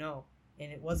didn't know.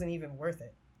 And it wasn't even worth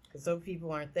it because those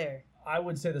people aren't there. I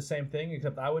would say the same thing,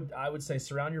 except I would say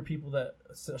surround your people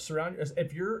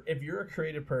if you're a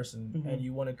creative person and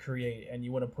you want to create and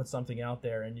you want to put something out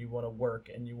there and you want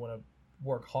to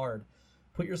work hard,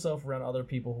 put yourself around other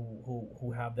people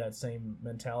who have that same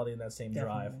mentality and that same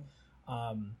drive.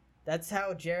 That's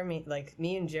how Jeremy, like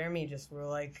me and Jeremy just were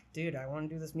like, dude, I want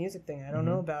to do this music thing. I don't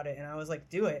know about it. And I was like,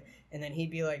 do it. And then he'd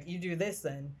be like, you do this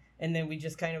then. And then we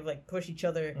just kind of like push each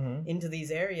other into these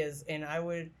areas. And I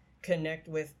would connect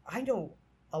with, I know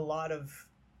a lot of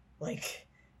like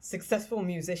successful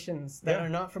musicians that are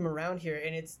not from around here,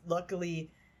 and it's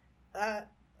luckily a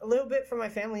little bit from my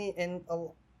family and a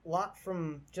lot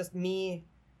from just me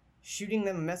shooting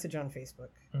them a message on Facebook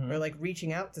or like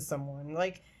reaching out to someone,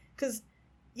 like, because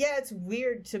it's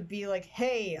weird to be like,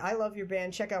 hey, I love your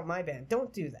band, check out my band.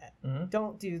 Don't do that.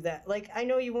 Don't do that. Like, I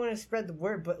know you want to spread the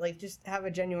word, but like just have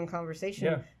a genuine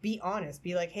conversation. Be honest.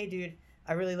 Be like, hey dude,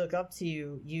 I really look up to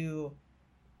you.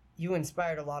 you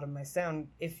inspired a lot of my sound.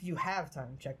 If you have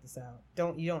time, check this out.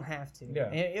 You don't have to.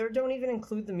 Yeah. Or don't even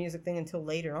include the music thing until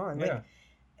later on. Yeah. Like,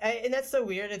 and that's so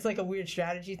weird. It's like a weird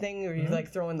strategy thing where you're Mm-hmm.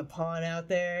 like throwing the pawn out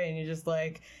there, and you're just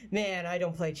like, man, I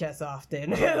don't play chess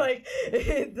often. But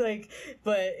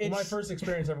it's My first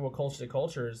experience ever with Culture to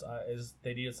Culture is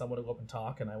they needed someone to go up and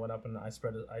talk, and I went up and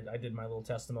I did my little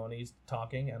testimonies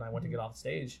talking, and I went to get off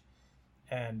stage,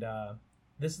 and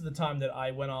this is the time that I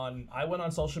went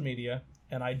on social media,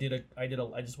 and I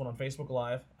just went on Facebook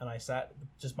Live, and I sat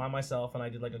just by myself, and I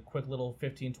did like a quick little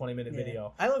 15-20 minute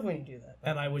video. I love when you do that.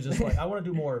 And I was just like, I want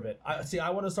to do more of it.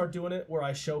 I want to start doing it where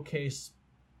I showcase,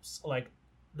 like,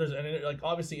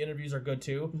 obviously interviews are good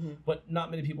too, Mm-hmm. but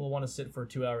not many people want to sit for a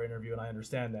 2-hour interview, and I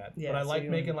understand that. Yeah, but I so like you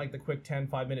making want like the quick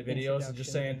 10-5-minute videos and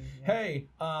just saying, introduction, hey,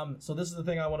 so this is the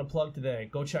thing I want to plug today.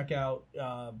 Go check out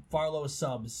Farlow's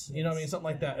subs. You know what I mean? Something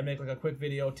like that. And make like a quick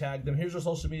video, tag them. Here's our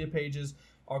social media pages.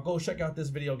 Or go check out this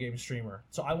video game streamer.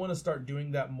 So I want to start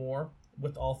doing that more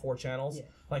with all 4 channels. Yeah.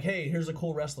 Like, hey, here's a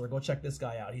cool wrestler. Go check this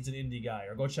guy out. He's an indie guy.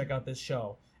 Or go check out this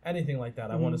show. Anything like that.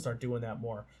 I want to start doing that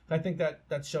more. I think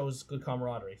that shows good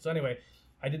camaraderie. So anyway,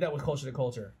 I did that with Culture to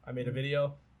Culture. I made a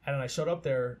video, and then I showed up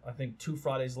there, I think 2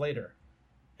 Fridays later.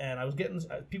 And I was getting,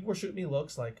 people were shooting me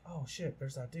looks like, oh shit,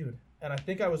 there's that dude. And I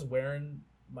think I was wearing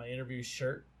my interview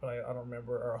shirt, but I don't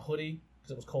remember, or a hoodie,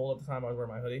 because it was cold at the time. I was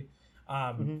wearing my hoodie.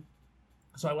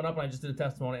 So I went up and I just did a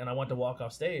testimony, and I went to walk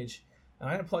off stage, and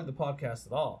I didn't plug the podcast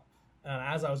at all. And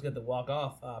as I was getting to walk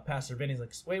off, Pastor Vinny's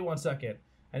like, wait 1 second.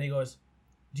 And he goes,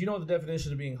 do you know what the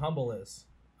definition of being humble is?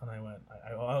 And I went,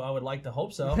 I would like to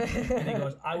hope so. And he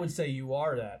goes, I would say you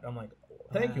are that. I'm like,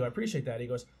 thank you, I appreciate that. He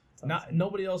goes,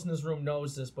 nobody else in this room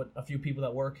knows this but a few people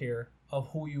that work here of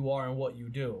who you are and what you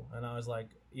do. And I was like,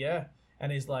 yeah.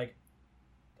 And he's like,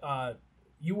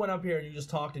 you went up here and you just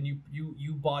talked and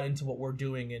you bought into what we're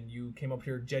doing, and you came up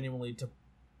here genuinely to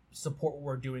support what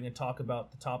we're doing and talk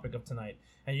about the topic of tonight,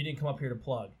 and you didn't come up here to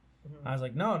plug. I was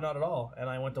like, no, not at all. And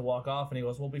I went to walk off, and he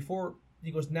goes, well,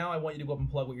 now I want you to go up and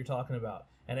plug what you're talking about.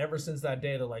 And ever since that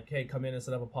day, they're like, hey, come in and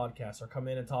set up a podcast, or come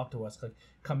in and talk to us, like,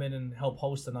 come in and help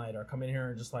host tonight, or come in here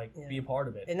and just like be a part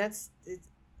of it. And that's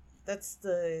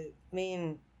the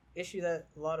main issue that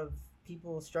a lot of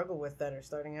people struggle with that are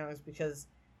starting out, is because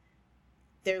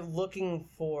they're looking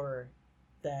for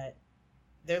that.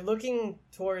 They're looking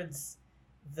towards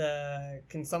the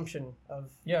consumption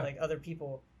of like other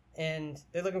people, and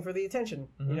they're looking for the attention,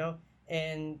 you know.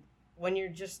 And when you're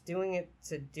just doing it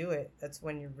to do it, that's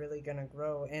when you're really gonna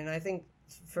grow. And I think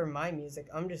for my music,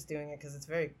 I'm just doing it because it's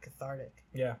very cathartic.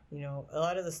 Yeah. You know, a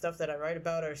lot of the stuff that I write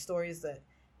about are stories that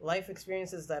life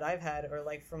experiences that I've had, or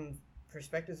like from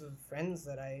perspectives of friends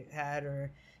that I had,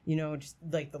 or you know, just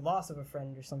like the loss of a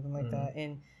friend or something like that.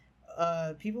 And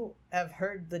people have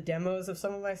heard the demos of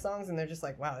some of my songs, and they're just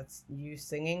like, wow, it's you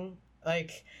singing,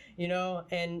 like, you know.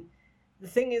 And the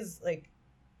thing is, like,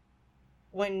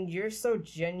 when you're so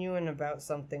genuine about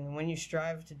something, and when you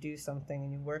strive to do something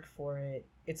and you work for it,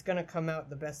 it's gonna come out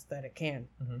the best that it can.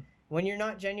 When you're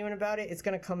not genuine about it, it's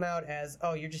gonna come out as,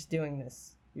 oh, you're just doing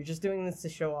this. You're just doing this to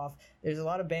show off. There's a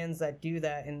lot of bands that do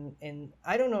that, and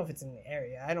I don't know if it's in the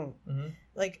area. I don't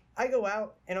like. I go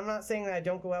out, and I'm not saying that I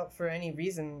don't go out for any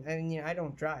reason. I mean, you know, I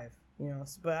don't drive, you know,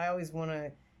 but I always want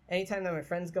to. Anytime that my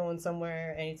friend's going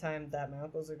somewhere, anytime that my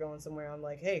uncles are going somewhere, I'm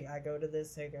like, hey, I go to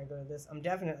this. Hey, I go to this. I'm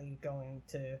definitely going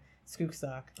to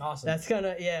Skookstock. Awesome. That's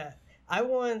gonna I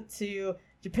want to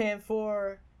Japan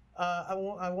for.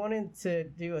 I wanted to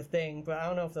do a thing, but I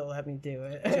don't know if they'll let me do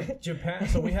it. Japan.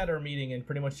 So we had our meeting, and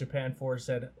pretty much Japan 4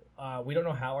 said, we don't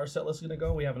know how our set list is going to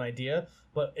go. We have an idea,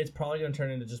 but it's probably going to turn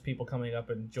into just people coming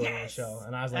up and joining the show.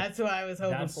 And I was like, that's what I was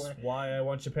hoping that's for. Why I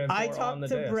want Japan 4 I on the talked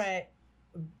to dais. Brett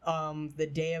the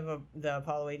day of the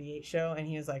Apollo 88 show, and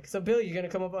he was like, so Bill, you're going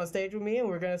to come up on stage with me, and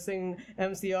we're going to sing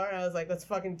MCR? And I was like, let's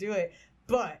fucking do it.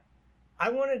 But I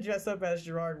want to dress up as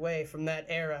Gerard Way from that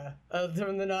era,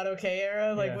 from the Not Okay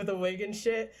era, like with a wig and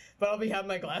shit. But I'll be having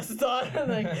my glasses on,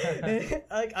 like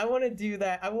I want to do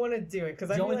that. I want to do it because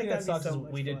I feel like that'd be so much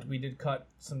fun. We did cut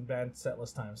some bad set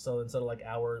list time. So instead of like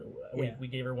hour, we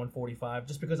gave her 1:45,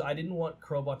 just because I didn't want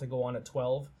Crowbot to go on at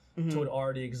 12 to an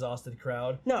already exhausted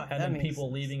crowd. No, and then people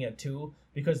sense. leaving at 2.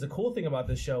 Because the cool thing about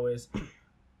this show is,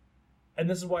 and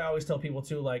this is why I always tell people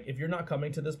too, like, if you're not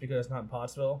coming to this because it's not in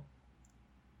Pottsville,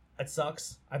 it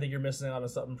sucks. I think you're missing out on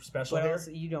something special but here. Also,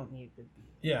 you don't need to be.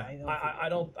 Yeah,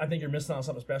 I think you're missing out on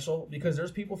something special, because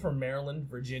there's people from Maryland,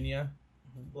 Virginia,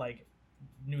 like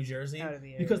New Jersey.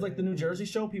 Because like the New Jersey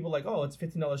show, people like, oh, it's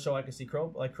 $15 show. I can see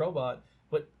Crowbot,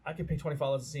 but I could pay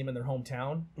 $25 to see him in their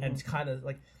hometown, and it's kind of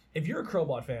like, if you're a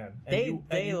Crowbot fan and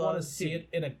you want to see it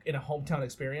in a hometown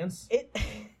experience,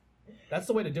 That's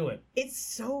the way to do it. It's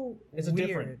so It's a weird.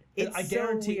 different. It's I so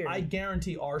weird.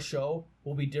 guarantee our show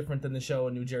will be different than the show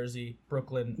in New Jersey,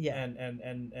 Brooklyn, Yeah.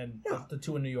 and No. the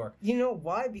two in New York. You know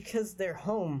why? Because they're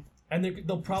home. And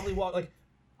they'll probably walk like.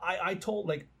 I told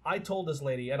this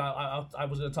lady, and I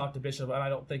was going to talk to Bishop, and I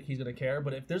don't think he's going to care.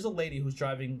 But if there's a lady who's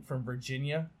driving from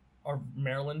Virginia or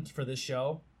Maryland for this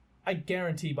show, I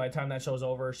guarantee by the time that show's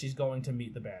over, she's going to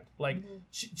meet the band. Like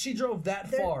she drove that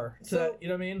far to that, you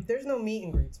know what I mean? There's no meet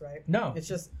and greets, right? No, It's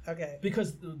just okay.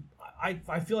 because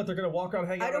I feel like they're going to walk around,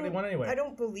 hang out, wherever they want anyway. I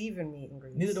don't believe in meet and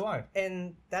greets. Neither do I.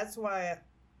 And that's why.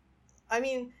 I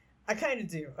mean, I kind of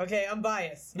do. Okay, I'm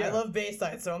biased. Yeah. I love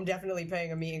Bayside, so I'm definitely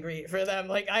paying a meet and greet for them.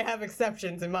 Like, I have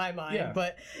exceptions in my mind, Yeah.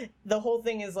 but the whole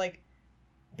thing is like,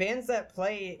 bands that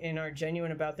play and are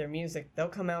genuine about their music, they'll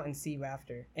come out and see you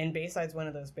after. And Bayside's one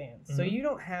of those bands, so Mhm. you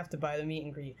don't have to buy the meet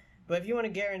and greet. But if you want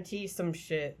to guarantee some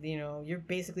shit, you know, you're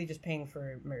basically just paying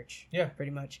for merch. Yeah.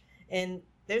 Pretty much. And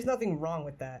there's nothing wrong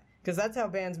with that, because that's how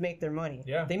bands make their money.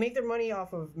 Yeah. They make their money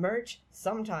off of merch,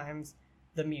 sometimes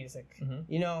the music. Mhm.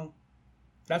 You know.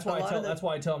 That's why A lot of the- that's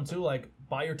why I tell them too. Like,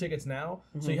 buy your tickets now,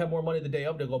 so Mhm. you have more money the day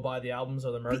of to go buy the albums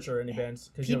or the merch or any bands.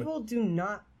 Because People do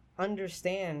not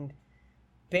understand.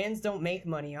 Bands don't make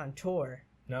money on tour.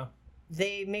 no,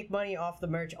 They make money off the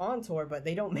merch on tour, but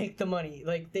they don't make the money.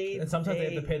 Like they. and sometimes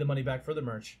they have to pay the money back for the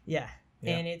merch. Yeah.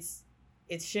 Yeah. And it's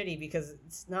shitty because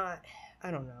it's not. I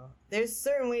don't know. There's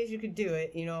certain ways you could do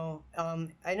it. You know.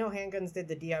 I know Handguns did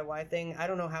the DIY thing. I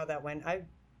don't know how that went.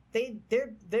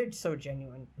 They're so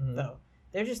genuine Mhm. though.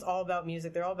 They're just all about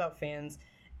music. They're all about fans.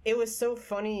 It was so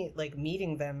funny, like,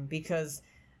 meeting them because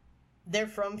they're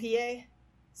from PA,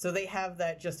 so they have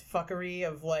that just fuckery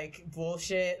of, like,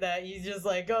 bullshit that you just,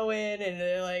 like, go in and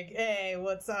they're like, hey,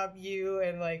 what's up, you?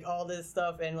 And, like, all this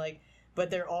stuff. And, like, but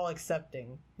they're all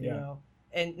accepting, you Yeah. know?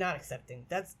 And not accepting.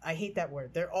 I hate that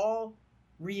word. They're all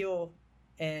real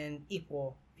and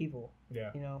equal people,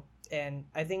 Yeah, you know? And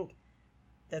I think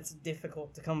that's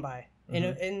difficult to come by.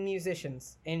 Mhm. In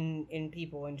musicians, in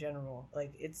people in general,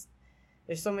 like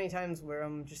there's so many times where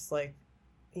I'm just like,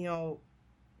 you know,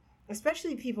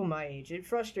 especially people my age, it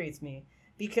frustrates me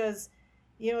because,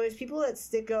 you know, there's people that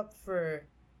stick up for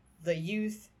the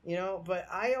youth, you know, but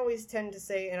I always tend to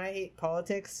say, and I hate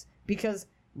politics because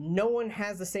no one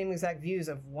has the same exact views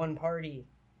of one party.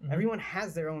 Mhm. Everyone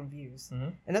has their own views,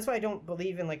 Mhm. and that's why I don't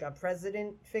believe in like a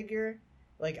president figure.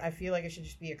 Like, I feel like it should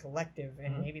just be a collective,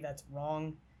 and Mhm. maybe that's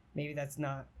wrong. Maybe that's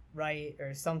not right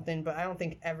or something, but I don't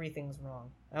think everything's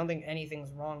wrong. I don't think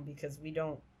anything's wrong because we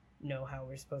don't know how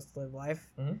we're supposed to live life.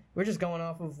 Mhm. We're just going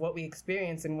off of what we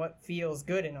experience and what feels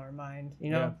good in our mind, you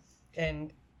know?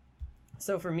 And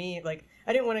so for me, like,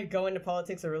 I didn't want to go into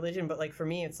politics or religion, but like for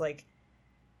me, it's like,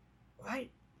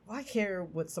 why care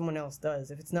what someone else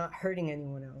does if it's not hurting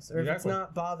anyone else, or if it's Exactly.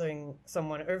 not bothering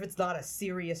someone, or if it's not a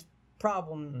serious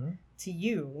problem Mhm. to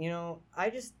you, you know? I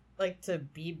just like to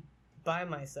be by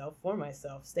myself, for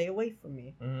myself, stay away from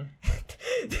me. Mhm.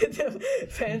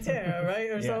 Pantera, right?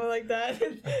 Or Yeah. something like that.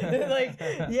 Like,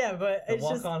 yeah, but The it's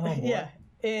walk just, on home, boy. yeah.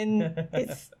 And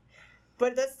it's,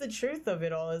 but that's the truth of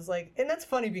it all, is like, and that's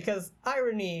funny because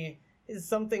irony is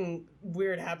something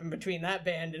weird happened between that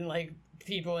band and like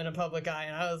people in a public eye,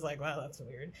 and I was like, wow, that's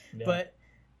weird. Yeah. But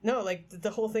no, like the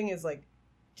whole thing is like,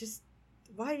 just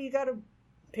why do you gotta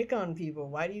pick on people?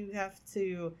 Why do you have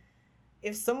to?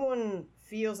 If someone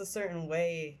feels a certain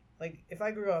way, like if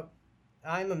I grew up,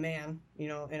 I'm a man, you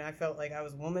know, and I felt like I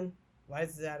was a woman. Why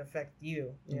does that affect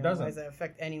you? It know, doesn't. Why does that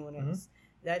affect anyone Mhm. else?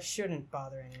 That shouldn't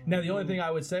bother anyone. Now, the only thing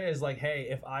I would say is like, hey,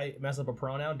 if I mess up a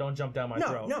pronoun, don't jump down my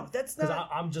throat. No, that's Because not.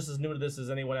 I'm just as new to this as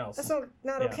anyone else. That's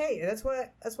not Yeah. okay. That's why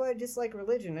I dislike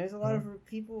religion. There's a lot of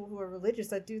people who are religious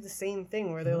that do the same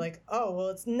thing, where they're Mhm. like, oh, well,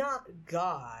 it's not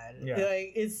God. Yeah.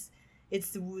 Like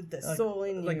it's the Like- soul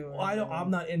in Like, you. well, I'm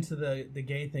not into the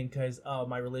gay thing because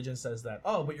my religion says that.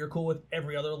 Oh, but you're cool with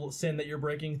every other little sin that you're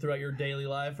breaking throughout your daily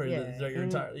life, or Yeah, throughout your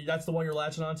and- entire. That's the one you're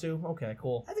latching onto. Okay,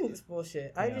 cool. I think it's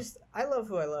bullshit. Yeah. I love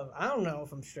who I love. I don't know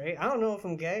if I'm straight. I don't know if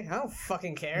I'm gay. I don't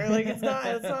fucking care. Like it's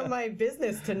not my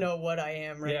business to know what I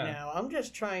am right Yeah. now. I'm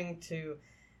just trying to.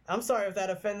 I'm sorry if that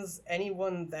offends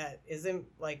anyone that isn't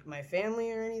like my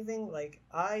family or anything. Like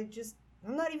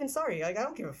I'm not even sorry. Like I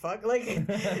don't give a fuck. Like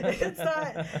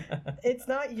it's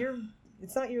not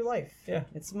your life. Yeah.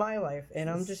 It's my life, and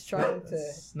I'm just trying to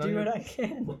It's none do of what your- I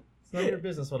can. It's none of your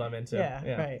business what I'm into.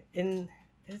 Yeah, right. And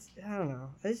it's I don't know.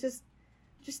 It's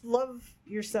just love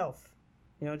yourself.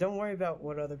 You know, don't worry about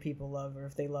what other people love or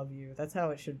if they love you. That's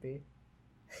how it should be.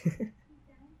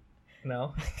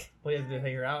 No, we have to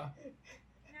figure out.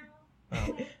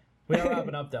 Oh. We are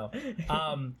wrapping up though.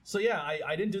 So yeah,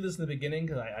 I didn't do this in the beginning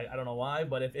because I don't know why,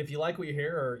 but if you like what you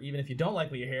hear, or even if you don't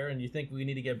like what you hear and you think we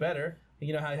need to get better,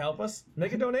 you know how to help us?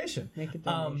 Make a donation. Make a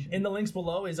donation. In the links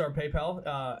below is our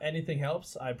PayPal. Anything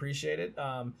helps. I appreciate it.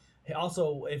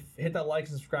 Also, hit that like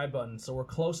and subscribe button. So we're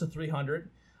close to 300.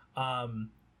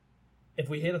 If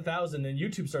we hit 1,000, then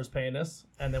YouTube starts paying us,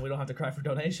 and then we don't have to cry for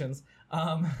donations.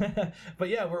 But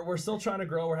yeah, we're still trying to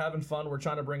grow. We're having fun. We're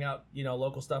trying to bring out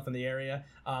local stuff in the area.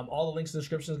 All the links in the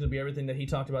description is going to be everything that he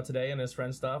talked about today and his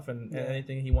friend stuff, and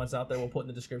anything he wants out there we'll put in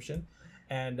the description.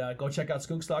 And go check out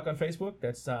Skookstock on Facebook.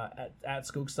 That's at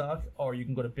Skookstock. Or you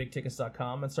can go to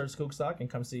bigtickets.com and search Skookstock and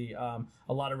come see a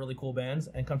lot of really cool bands.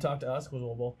 And come talk to us because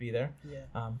we'll both be there.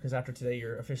 Yeah. Because after today,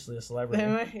 you're officially a celebrity.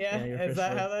 Am I? Yeah. Is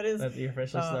that how that is? You're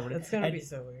officially a celebrity. It's going to be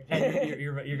so weird. And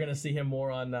you're going to see him more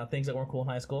on things that weren't cool in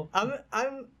high school.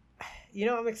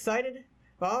 I'm excited,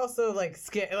 but also like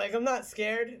scared. Like I'm not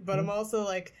scared, but I'm also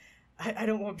like, I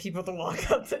don't want people to walk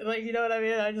up to, like, you know what I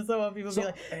mean? I just don't want people to be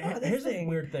like, oh, this here's thing. a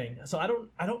weird thing. So I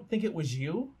don't think it was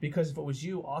you, because if it was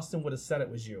you, Austin would have said it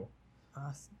was you.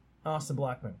 Austin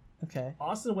Blackman. Okay.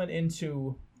 Austin went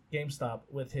into GameStop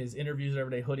with his Interviews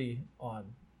Everyday hoodie on,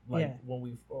 when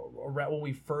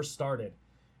we first started,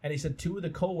 and he said 2 of the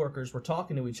coworkers were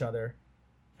talking to each other,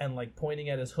 and like pointing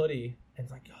at his hoodie, and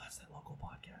like, oh, that's that local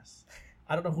podcast.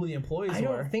 I don't know who the employees were. I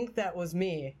don't think that was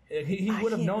me. He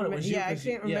would have known it was you. Yeah, I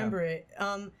can't remember it.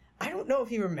 I don't know if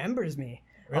he remembers me.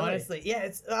 Really? Honestly, yeah.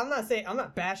 I'm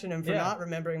not bashing him for not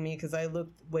remembering me because I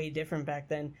looked way different back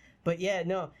then. But yeah,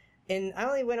 no. And I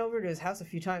only went over to his house a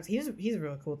few times. He's a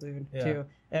really cool dude too.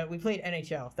 We played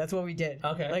NHL. That's what we did.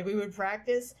 Okay. Like we would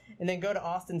practice and then go to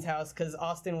Austin's house because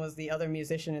Austin was the other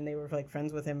musician and they were like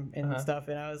friends with him and stuff.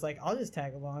 And I was like, I'll just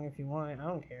tag along if you want. I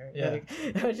don't care. Yeah.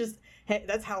 Like,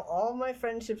 that's how all my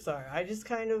friendships are. I just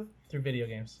kind of through video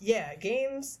games. Yeah,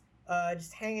 games.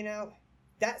 Just hanging out.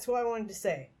 That's what I wanted to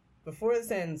say before this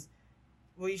ends.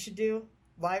 What you should do: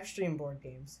 live stream board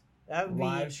games. That would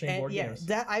live stream board games.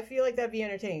 That I feel like that'd be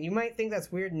entertaining. You might think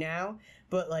that's weird now,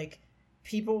 but like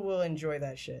people will enjoy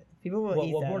that shit. People will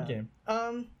eat that. What board game?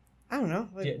 I don't know.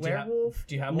 Like Werewolf.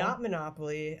 Do you have not one?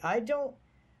 Monopoly. I don't.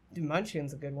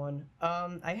 Munchkin's a good one.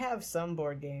 I have some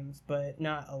board games, but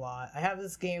not a lot. I have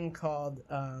this game called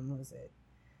what was it?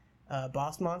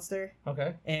 Boss Monster.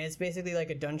 Okay. And it's basically like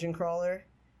a dungeon crawler.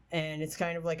 And it's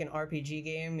kind of like an RPG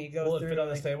game. You go through. Will it fit on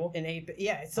this table? An 8.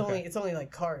 Yeah, it's only like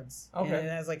cards. Okay. And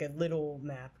it has like a little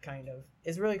map, kind of.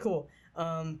 It's really cool.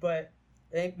 But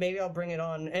maybe I'll bring it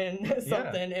on and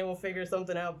something, and we'll figure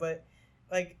something out. But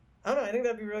like, I don't know. I think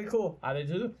that'd be really cool. I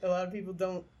do. A lot of people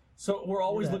don't. So we're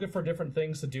always looking for different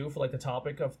things to do for like the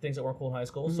topic of things that weren't cool in high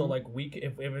school. Mm-hmm. So like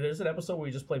if there's an episode where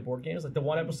we just play board games, like the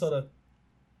one episode of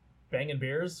Banging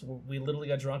Beers, we literally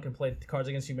got drunk and played Cards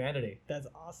Against Humanity. That's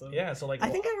awesome. Yeah, so like I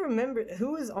think I remember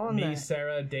who was on me, that.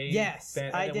 Sarah, Dave. Yes,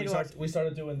 I did. We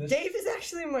started doing this. Dave is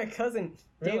actually my cousin.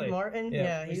 Really? Dave Martin.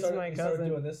 Yeah, he's my cousin. We started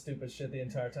doing this stupid shit the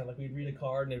entire time. Like we'd read a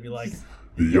card and it'd be like,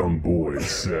 the young boy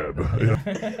Seb.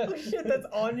 Oh shit, that's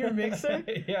on your mixer?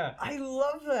 Yeah. I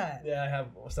love that. Yeah, I have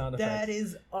sound effects. That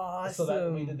is awesome. So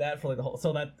that we did that for like the whole.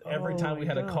 So that every time we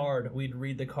had a card, we'd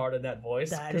read the card in that voice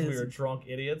because we were drunk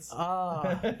idiots.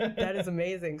 That is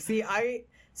amazing. See,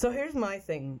 so here's my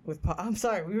thing with I'm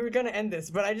sorry, we were gonna end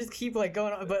this, but I just keep like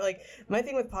going on. But like my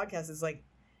thing with podcasts is like,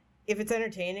 if it's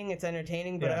entertaining, it's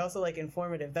entertaining. But I also like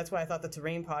informative. That's why I thought the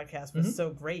Terrain podcast was so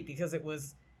great, because it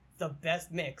was the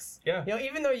best mix. Yeah. You know,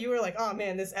 even though you were like, oh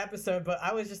man, this episode, but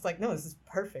I was just like, no, this is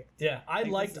perfect. Yeah, I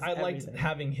liked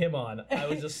having him on. I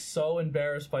was just so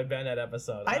embarrassed by Ben that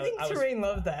episode. I think Terrain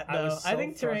loved that though. I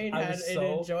think Terrain had an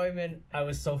enjoyment. I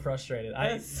was so frustrated.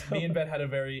 Me and Ben had a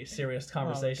very serious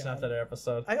conversation after that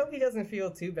episode. I hope he doesn't feel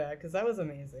too bad, because that was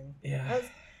amazing. Yeah.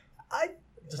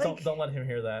 Don't let him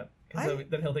hear that. Because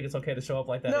then he'll think it's okay to show up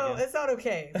like that. No, again. It's not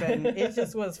okay, Ben. It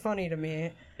just was funny to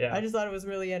me. Yeah. I just thought it was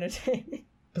really entertaining.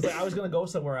 Because I was gonna go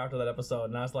somewhere after that episode,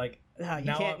 and I was like,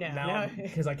 now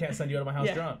because I can't send you out of my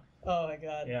house drunk. Oh my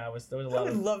god. Yeah, there was a lot. I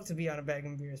would love to be on a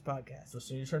Banging Beers podcast. So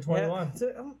soon you turn 21.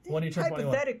 When do you turn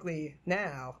 21? Hypothetically,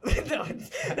 now. No,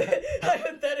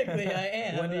 hypothetically, I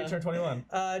am. When do you turn 21?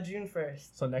 June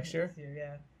 1st. So next year?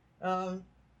 Yeah.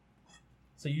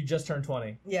 So you just turned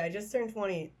 20. Yeah, I just turned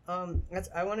 20.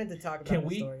 I wanted to talk about.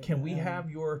 Can we have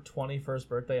your 21st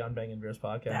birthday on Banging Beers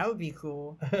podcast? That would be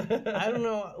cool. I don't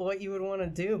know what you would want to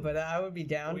do, but I would be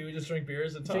down. We would just drink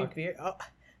beers and talk. Drink beer. Oh,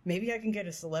 maybe I can get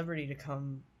a celebrity to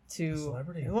come to. A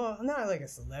celebrity? Well, not like a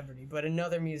celebrity, but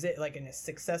another music, like in a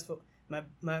successful my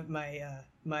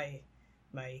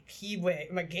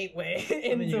gateway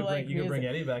into you like you can bring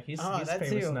Eddie back. He's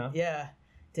famous now. Yeah,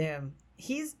 damn.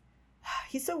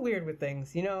 he's so weird with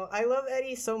things. You know, I love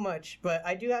Eddie so much, but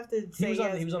I do have to say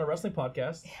he was on a wrestling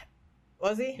podcast.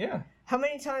 Was he? Yeah. How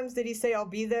many times did he say I'll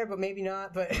be there, but maybe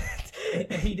not? But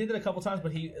he did it a couple times,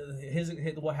 but his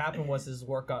what happened was his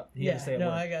work got he had to stay at work.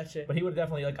 I got you. But he would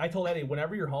definitely like I told Eddie,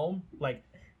 whenever you're home, like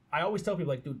I always tell people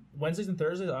like, dude, Wednesdays and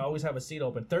Thursdays I always have a seat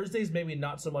open. Thursdays maybe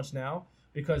not so much now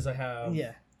because I have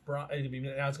now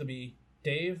it's gonna be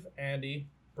Dave, Andy,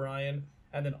 Brian,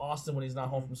 and then Austin when he's not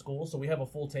home from school. So we have a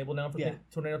full table now for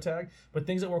Tornado Tag. But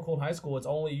things that weren't cool in high school, it's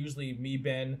only usually me,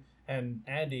 Ben, and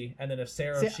Andy, and then if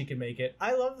Sarah, she can make it.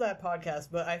 I love that podcast,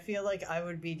 but I feel like I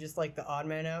would be just like the odd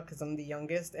man out because I'm the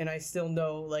youngest, and I still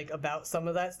know like about some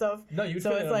of that stuff. No, you.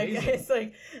 So it's like amazing. it's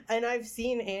like, and I've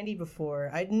seen Andy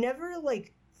before. I'd never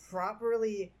like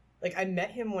properly like I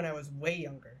met him when I was way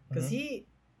younger because he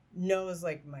knows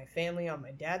like my family on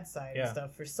my dad's side and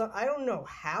stuff. For some, I don't know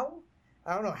how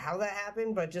that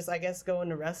happened, but just I guess going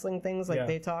to wrestling things like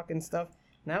they talk and stuff.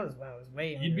 And that was when I was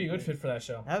way younger. You'd be a good fit for that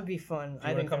show. That would be fun.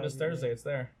 I think come this Thursday. It's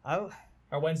there. Oh,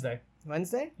 or Wednesday.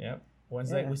 Wednesday? Yeah,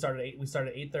 Wednesday. Yeah. We started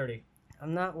at 8:30.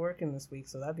 I'm not working this week,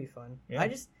 so that'd be fun. Yeah.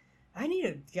 I need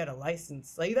to get a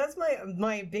license. Like that's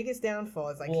my biggest downfall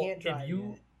is I can't drive.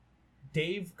 Yet.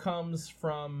 Dave comes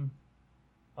from.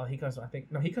 He comes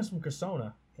from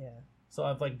Cursona. Yeah. So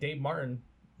I've like Dave Martin.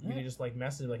 You can just like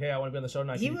message like, hey, I want to be on the show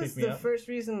tonight. He was the first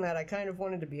reason that I kind of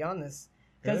wanted to be on this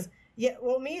because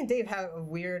me and Dave have a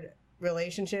weird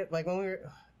relationship. Like when we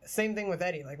were, same thing with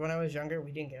Eddie. Like when I was younger,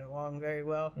 we didn't get along very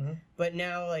well. But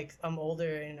now like I'm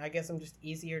older and I guess I'm just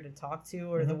easier to talk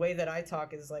to. Or the way that I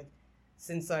talk is like,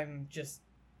 since I'm just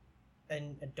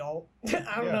an adult,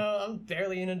 I don't know, I'm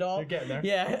barely an adult. You're getting there.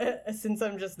 Yeah, since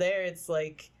I'm just there, it's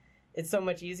like. It's so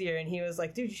much easier. And he was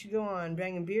like, dude, you should go on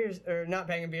Bangin' Beers. Or not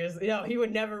Bangin' Beers. No, he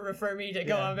would never refer me to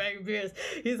go on Bangin' Beers.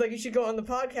 He's like, you should go on the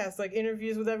podcast, like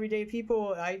interviews with everyday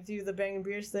people. I do the Bangin'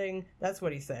 Beers thing. That's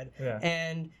what he said. Yeah.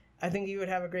 And I think you would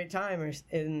have a great time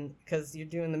because you're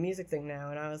doing the music thing now.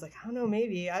 And I was like, I don't know,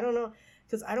 maybe. I don't know.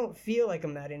 Because I don't feel like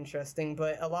I'm that interesting.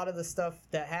 But a lot of the stuff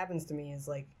that happens to me is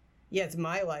like, yeah, it's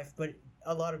my life, but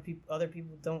a lot of other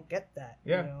people don't get that.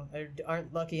 Yeah. You know, or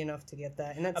aren't lucky enough to get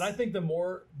that. And I think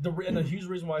and a huge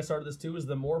reason why I started this too is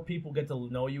the more people get to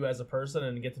know you as a person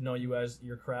and get to know you as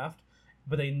your craft,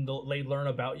 but they learn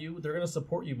about you, they're going to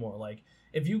support you more. Like,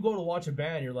 if you go to watch a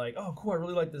band, you're like, oh, cool, I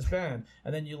really like this band.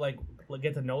 And then you like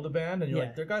get to know the band and you're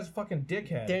like, their guy's a fucking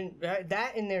dickhead.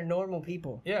 That and they're normal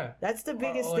people. Yeah. That's the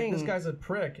biggest thing. This guy's a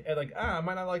prick. And like, I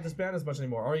might not like this band as much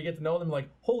anymore. Or you get to know them like,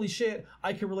 holy shit,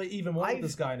 I can relate even more with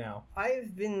this guy now.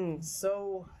 I've been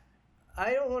so,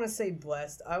 I don't want to say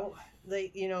blessed.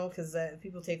 Because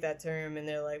people take that term and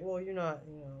they're like, well, you're not,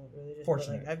 religious.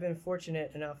 Fortunate. Like, I've been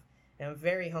fortunate enough and I'm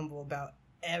very humble about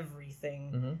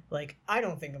everything. Like, I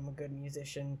don't think I'm a good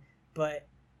musician, but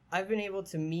I've been able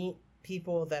to meet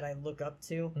people that I look up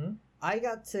to. I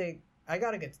got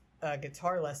a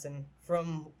guitar lesson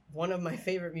from one of my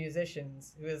favorite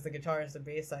musicians, who is the guitarist of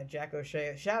Bayside, Jack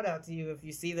O'Shea. Shout out to you if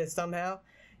you see this somehow.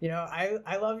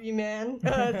 I love you, man.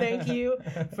 Thank you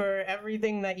for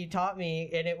everything that you taught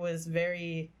me, and it was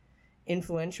very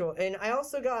influential. And I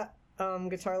also got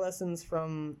guitar lessons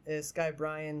from this guy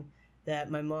Brian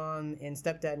that my mom and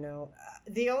stepdad know.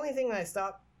 The only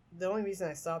reason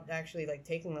I stopped actually like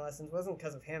taking the lessons wasn't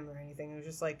because of him or anything. It was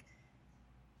just like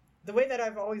the way that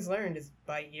I've always learned is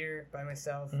by ear, by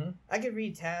myself. I could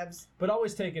read tabs, but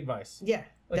always take advice. Yeah,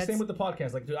 like same with the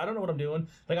podcast. Like, dude, I don't know what I'm doing.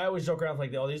 Like, I always joke around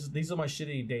like, oh, these are my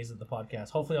shitty days at the podcast.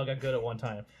 Hopefully, I'll get good at one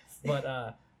time.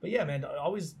 But yeah, man,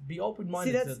 always be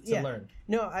open-minded to learn.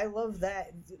 No, I love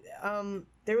that.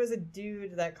 There was a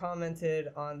dude that commented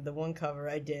on the one cover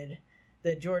I did,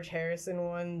 the George Harrison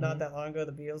one, not that long ago,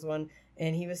 the Beatles one,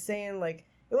 and he was saying, like,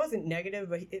 it wasn't negative,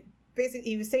 but basically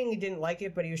he was saying he didn't like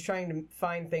it, but he was trying to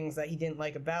find things that he didn't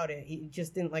like about it. He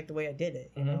just didn't like the way I did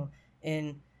it, you know?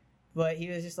 But he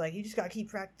was just like, you just gotta keep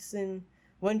practicing.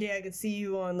 One day I could see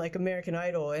you on, like, American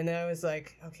Idol, and I was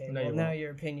like, okay, now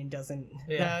your opinion doesn't,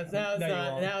 now it's not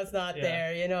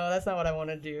there, that's not what I want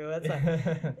to do. That's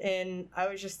not, and I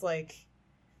was just like,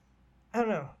 I don't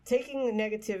know. Taking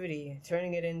negativity,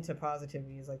 turning it into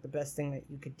positivity is like the best thing that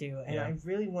you could do. And I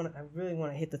really want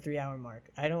to hit the 3-hour mark.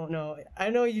 I don't know. I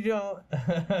know you don't.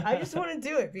 I just want to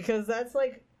do it because that's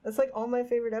like all my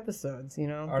favorite episodes,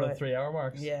 Are the 3-hour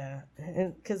marks? Yeah,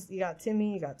 because you got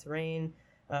Timmy, you got Terrain.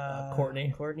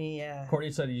 Courtney, yeah. Courtney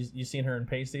said you seen her in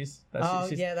pasties.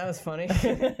 Yeah, that was funny.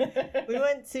 We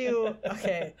went to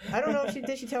I don't know if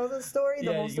did she tell the story?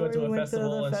 The whole story. We went to a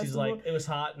festival and she's like, it was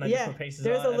hot and I just put pasties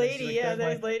there's on. A lady,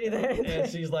 there's a lady there. And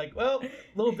she's like, well,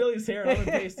 little Billy's here and I'm in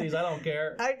pasties. I don't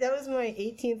care. That was my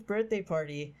 18th birthday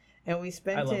party, and we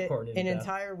spent an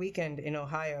entire weekend in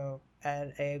Ohio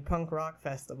at a punk rock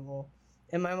festival,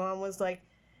 and my mom was like,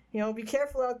 you know, be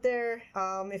careful out there.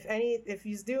 If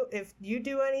you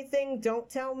do anything, don't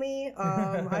tell me.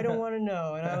 I don't want to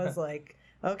know. And I was like,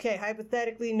 okay,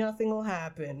 hypothetically, nothing will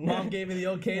happen. Mom gave me the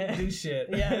okay to do shit.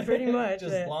 Yeah, pretty much.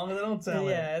 Just as long as I don't tell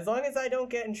her. Yeah, as long as I don't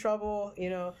get in trouble, you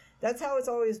know. That's how it's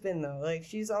always been, though. Like,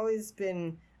 she's always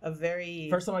been a very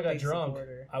First time I got big drunk,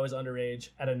 supporter. I was underage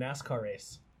at a NASCAR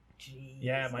race. Jeez,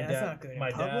 Yeah, that's not good in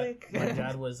my public.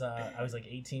 dad was, I was like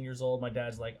 18 years old. My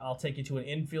dad's like, I'll take you to an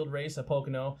infield race at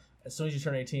Pocono as soon as you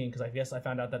turn 18, because I guess I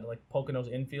found out that like Pocono's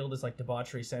infield is like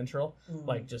debauchery central,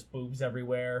 like just boobs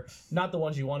everywhere. Not the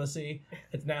ones you want to see.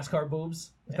 It's NASCAR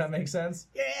boobs, if that makes sense.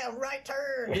 Yeah, right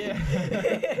turn.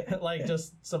 Yeah, like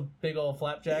just some big old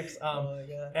flapjacks. Oh my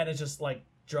god. And it's just like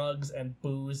drugs and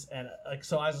booze and like,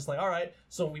 so I was just like, all right.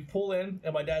 So we pull in,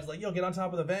 and my dad's like, yo, get on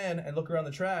top of the van and look around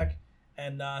the track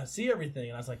and see everything.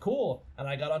 And I was like, cool. And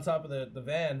I got on top of the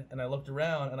van, and I looked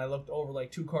around, and I looked over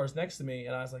like 2 cars next to me,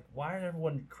 and I was like, why are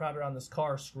everyone crowded around this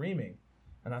car screaming?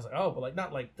 And I was like, oh, but like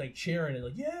not like cheering and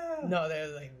like, yeah. No, they're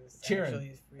like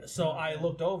cheering. So I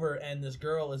looked over, and this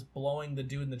girl is blowing the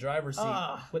dude in the driver's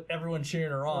seat with everyone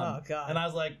cheering her on. Oh god. And I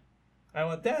was like, I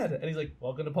went, Dad. And he's like,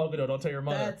 welcome to Pocono, don't tell your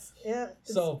mother. It's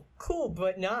so cool,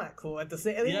 but not cool at the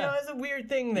same. You know, it's a weird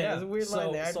thing there. There's a weird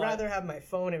line there. I'd rather have my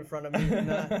phone in front of me than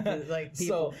not like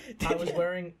people. So I was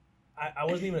wearing. I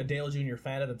wasn't even a Dale Jr.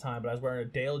 fan at the time, but I was wearing a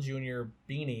Dale Jr.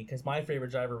 beanie because my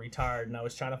favorite driver retired, and I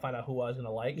was trying to find out who I was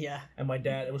gonna like. Yeah. And my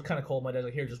dad, it was kind of cold. My dad's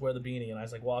like, "Here, just wear the beanie." And I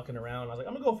was like walking around. I was like,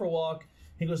 "I'm gonna go for a walk."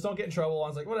 He goes, "Don't get in trouble." I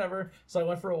was like, "Whatever." So I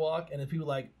went for a walk, and then people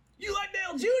were like, "You like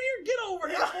Dale Jr.? Get over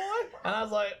here, boy!" And I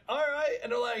was like, "All right."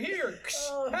 And they're like, "Here,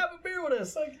 have a beer with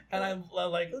us." And I'm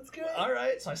like, "That's good." All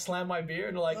right. So I slammed my beer,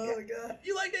 and they're like, "Oh my god,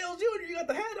 you like Dale Jr.? You got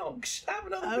the hat on. Have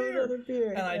another beer."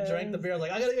 And I drank the beer. I was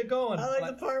like, I gotta get going. I like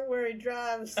the part where he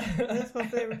drives. That's my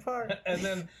favorite part. And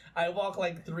then I walk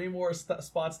like 3 more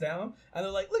spots down, and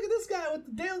they're like, "Look at this guy with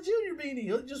the Dale Jr.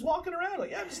 beanie, just walking around." Like,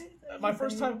 yeah, my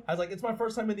first time. I was like, "It's my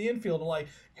first time in the infield." I'm like,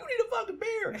 "You need a fucking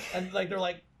beer," and like they're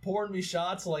like pouring me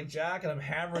shots like Jack, and I'm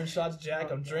hammering shots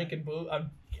Jack. I'm drinking booze.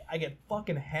 I get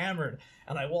fucking hammered,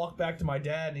 and I walk back to my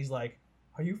dad, and he's like,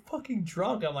 "Are you fucking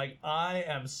drunk?" I'm like, "I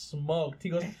am smoked." He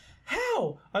goes,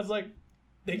 "How?" I was like,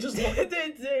 "They just."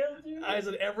 I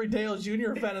said, "Every Dale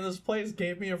Jr. fan in this place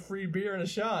gave me a free beer and a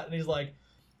shot," and he's like,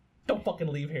 "Don't fucking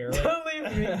leave here." Like, don't leave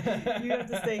me. You have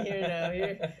to stay here now.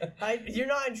 You're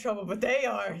not in trouble, but they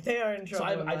are. They are in trouble.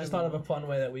 So I just thought of a fun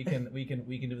way that we can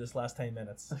do this last 10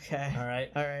 minutes. Okay. All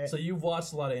right. So you've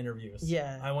watched a lot of interviews.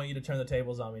 Yeah. I want you to turn the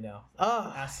tables on me now.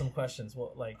 Oh. Ask some questions.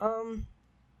 Well, like.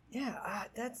 Yeah.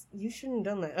 That's you shouldn't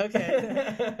have done that.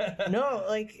 Okay. No,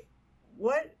 like,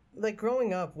 what? Like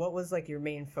growing up, what was like your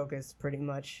main focus, pretty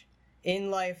much,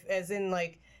 in life? As in,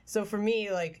 like. So for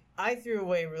me, like, I threw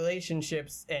away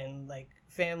relationships and, like,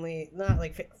 family, not,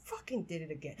 like, fucking did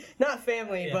it again. Not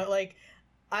family, but, like,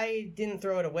 I didn't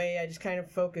throw it away. I just kind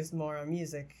of focused more on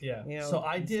music. Yeah. You know, so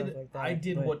I did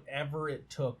but whatever it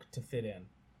took to fit in.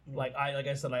 Like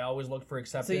I said, I always looked for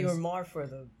acceptance. So you were more for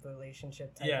the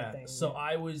relationship type of thing. So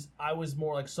I was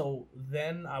more like, so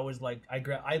then I was like,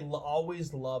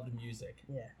 always loved music.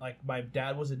 Yeah. Like my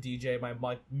dad was a DJ.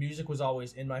 My music was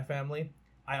always in my family.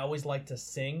 I always like to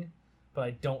sing, but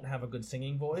I don't have a good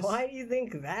singing voice. Why do you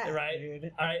think that, right?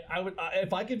 dude? I would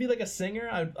if I could be like a singer,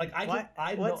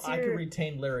 I could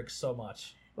retain lyrics so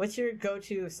much. What's your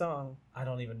go-to song? I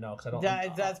don't even know because I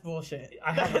don't. That's bullshit.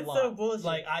 I have that's a lot. So bullshit.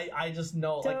 Like I just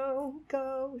know. Like, don't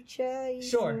go chasing.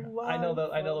 Sure, I know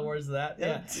the words of that.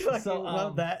 Yeah, so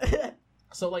love that.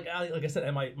 So like I said,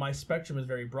 and my spectrum is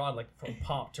very broad, like from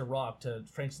pop to rock to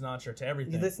Frank Sinatra to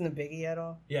everything. You listen to Biggie at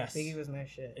all? Yes. Biggie was my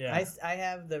shit. Yeah. I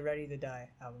have the Ready to Die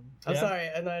album. I'm sorry,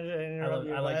 I'm not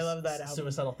interrupting you, but I love that album.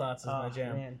 Suicidal Thoughts is my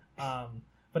jam. Man.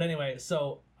 But anyway,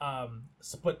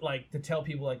 but like to tell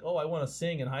people like, oh, I want to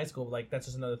sing in high school, like that's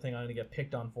just another thing I'm gonna get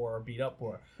picked on for or beat up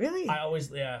for. Really? I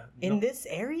always In this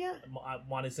area?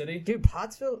 Monty City, dude.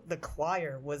 Pottsville, the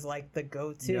choir was like the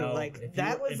go-to. No, like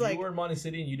if like you were in Monty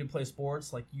City and you didn't play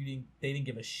sports, like they didn't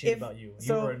give a shit about you.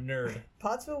 You were a nerd.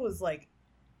 Pottsville was like,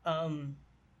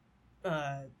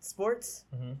 sports,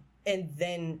 and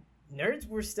then nerds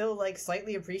were still like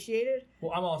slightly appreciated.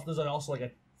 Well, there's also like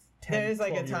a. There's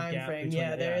like a time frame.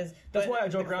 Yeah, there is. That's why I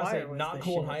joke around saying not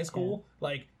cool in high school. Yeah.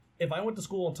 Like, if I went to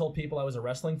school and told people I was a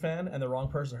wrestling fan and the wrong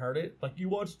person heard it, like, you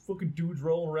watch fucking dudes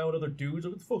rolling around with other dudes,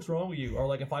 what the fuck's wrong with you? Or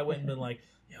like, if I went and been like,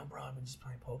 yo, bro, I've been just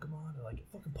playing Pokemon. Or like,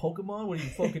 fucking Pokemon? What are you,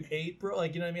 fucking 8, bro?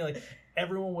 Like, you know what I mean? Like,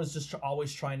 everyone was just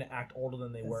always trying to act older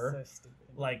than they were. So stupid.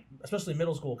 Like, especially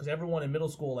middle school, because everyone in middle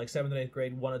school, like 7th and 8th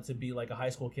grade, wanted to be like a high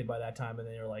school kid by that time, and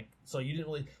they were like, so you didn't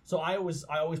really. So I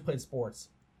always played sports.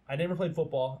 I never played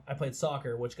football. I played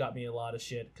soccer, which got me a lot of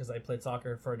shit because I played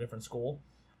soccer for a different school.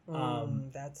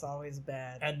 That's always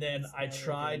bad. And then That's I never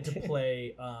tried good. to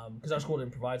play because our school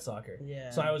didn't provide soccer. Yeah.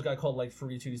 So I always got called like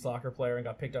fruity tooty soccer player and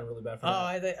got picked on really bad for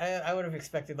Oh, that. I would have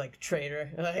expected like traitor.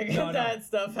 Like No, that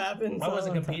stuff happens. I wasn't all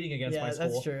the time. competing against my school.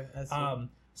 That's true. That's true.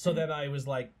 So then I was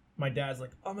like, my dad's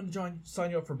like, I'm gonna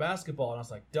sign you up for basketball, and I was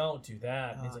like, don't do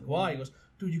that. And he's Oh, like, why? man. He goes,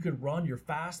 dude, you could run. You're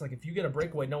fast. Like if you get a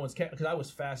breakaway, no one's because I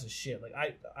was fast as shit. Like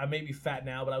I may be fat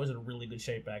now, but I was in really good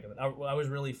shape back then. I was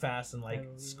really fast and like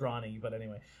believe it. scrawny. But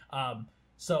anyway,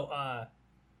 so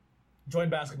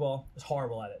joined basketball. Was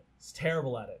horrible at it. It's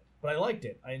terrible at it, but I liked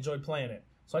it. I enjoyed playing it.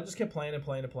 So I just kept playing and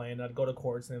playing and playing. And I'd go to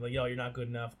courts and they're like, yo, you're not good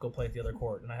enough. Go play at the other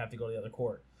court, and I have to go to the other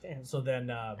court. Damn. So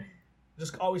then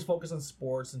just always focus on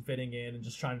sports and fitting in and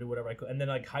just trying to do whatever I could. And then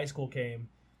like high school came,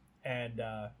 and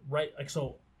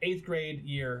so 8th grade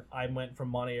year I went from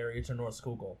Monte area to North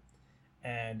Schuylkill,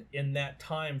 and in that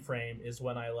time frame is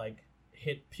when I like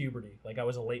hit puberty. Like I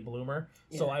was a late bloomer,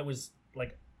 so Yeah. I was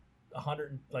like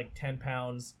 110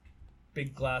 pounds,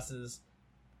 big glasses,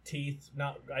 teeth.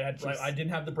 I didn't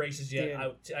have the braces yet.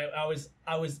 I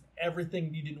was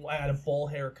everything you didn't. I had a bowl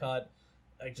haircut.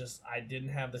 I didn't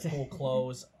have the cool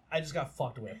clothes. I just got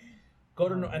fucked with.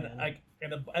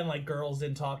 And like girls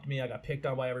didn't talk to me. I got picked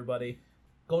on by everybody.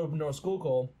 Go to North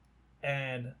Schuylkill,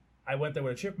 and I went there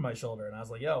with a chip on my shoulder, and I was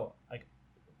like, yo, like,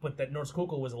 but that North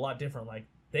Schuylkill was a lot different. Like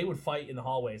they would fight in the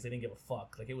hallways. They didn't give a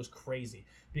fuck. Like it was crazy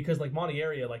because like Monte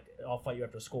area, like I'll fight you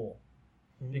after school.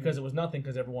 Because it was nothing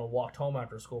because everyone walked home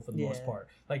after school for the most part.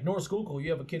 Like North Schuylkill,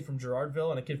 you have a kid from Gerardville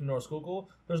and a kid from North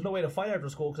Schuylkill. There's no way to fight after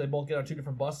school because they both get on 2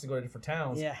 different buses and go to different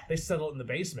towns. Yeah. They settle it in the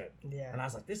basement. Yeah. And I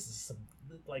was like, this is some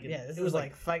like This it was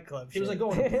like Fight Club. it was like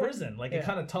going to prison. Like it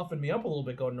kind of toughened me up a little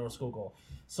bit going to North Schuylkill.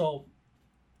 So,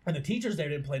 and the teachers there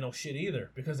didn't play no shit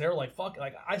either because they were like fuck.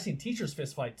 Like I seen teachers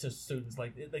fist fight to students.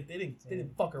 Like they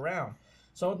didn't fuck around.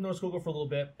 So I went to North Schuylkill for a little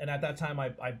bit, and at that time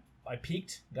I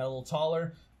peaked, got a little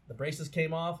taller. The braces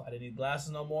came off. I didn't need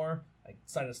glasses no more. I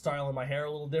started styling my hair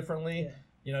a little differently. Yeah.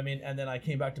 You know what I mean? And then I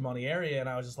came back to Monte area, and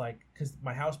I was just like, because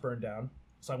my house burned down.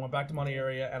 So I went back to Monte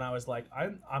area, and I was like,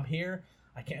 I'm here.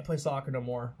 I can't play soccer no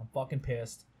more. I'm fucking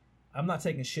pissed. I'm not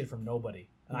taking shit from nobody.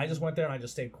 And I just went there, and I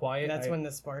just stayed quiet. That's when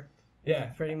the spark. Yeah,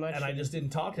 pretty much. And I just didn't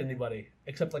talk to anybody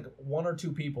except like 1 or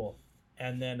 2 people.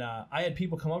 And then I had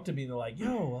people come up to me and they're like,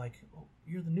 yo, like,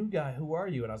 you're the new guy. Who are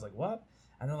you? And I was like, what?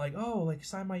 And they're like, oh, like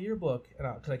sign my yearbook, and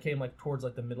because I came like towards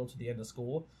like the middle to the end of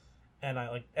school, and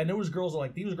there was girls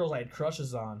like these girls I had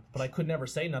crushes on, but I could never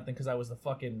say nothing because I was the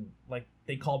fucking like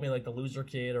they called me like the loser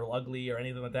kid or ugly or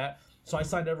anything like that. So I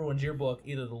signed everyone's yearbook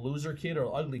either the loser kid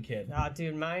or ugly kid. Nah,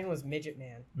 dude, mine was Midget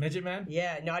Man. Midget Man?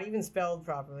 Yeah, not even spelled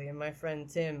properly. And my friend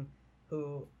Tim,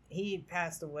 he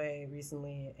passed away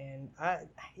recently, and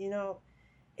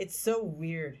it's so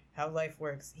weird how life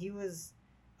works. He was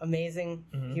amazing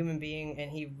human being,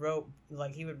 and he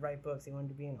would write books. He wanted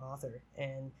to be an author,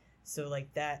 and so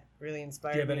like that really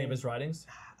inspired me. Do you have any of his writings?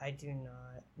 I do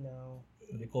not know.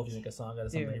 It'd be cool if you make a song out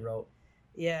of something he wrote.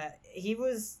 Yeah, he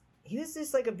was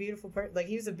just like a beautiful person. Like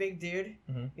he was a big dude.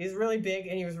 Mm-hmm. He was really big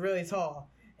and he was really tall,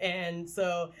 and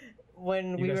so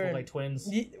when You we guys were look like twins.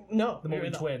 no, The movie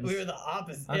Twins. We were the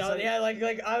opposite. I'm sorry. Yeah, like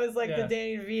I was like Yeah. the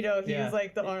Danny DeVito. He Yeah. was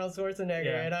like the Arnold Schwarzenegger,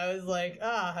 Yeah. and I was like,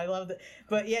 I loved it.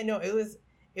 But yeah, no, it was.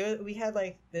 We had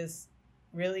like this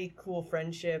really cool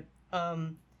friendship.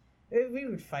 We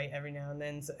would fight every now and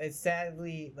then. So it's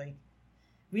sadly like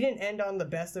we didn't end on the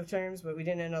best of terms, but we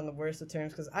didn't end on the worst of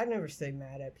terms because I never stay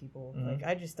mad at people. Mhm. Like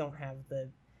I just don't have the.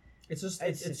 It's just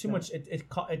It's it's just too much.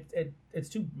 It's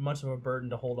too much of a burden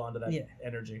to hold on to that Yeah.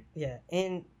 energy. Yeah,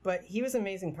 but he was an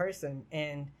amazing person,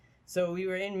 and so we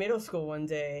were in middle school one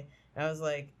day. And I was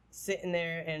like sitting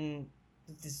there, and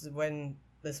this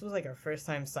was like our first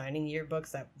time signing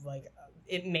yearbooks. That like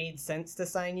it made sense to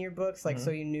sign yearbooks, like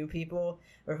so you knew people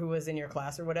or who was in your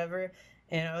class or whatever.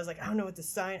 And I was like, I don't know what to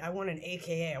sign. I want an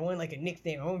AKA. I want like a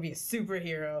nickname. I want to be a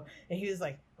superhero. And he was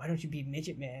like, why don't you be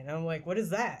Midget Man? And I'm like, what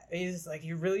is that? And he's like,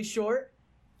 you're really short,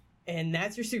 and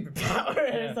that's your superpower,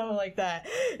 or something like that.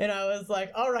 And I was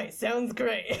like, all right, sounds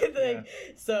great.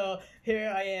 So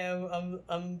here I am.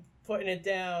 I'm putting it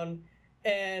down,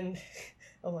 and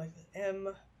I'm like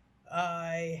MIJITMAN,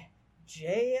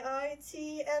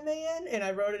 and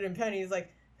I wrote it in pen. He's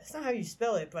like, that's not how you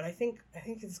spell it, but I think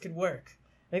this could work.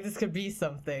 Like this could be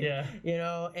something. Yeah.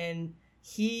 And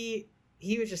he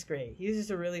was just great. He was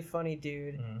just a really funny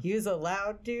dude. Mm-hmm. He was a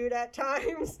loud dude at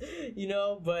times,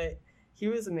 but he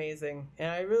was amazing.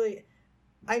 And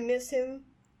I miss him.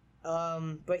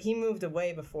 But he moved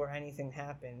away before anything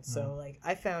happened. So like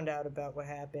I found out about what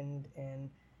happened, and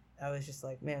I was just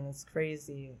like, man, that's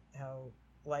crazy how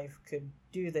life could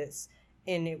do this.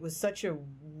 And it was such a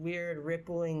weird,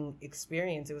 rippling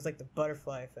experience. It was like the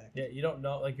butterfly effect. Yeah, you don't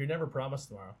know, like, you're never promised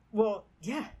tomorrow. Well,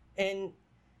 yeah. And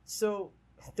so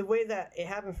the way that it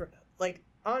happened for, like,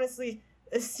 honestly,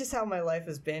 it's just how my life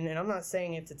has been. And I'm not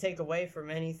saying it to take away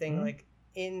from anything. Mm-hmm. Like,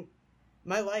 in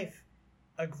my life,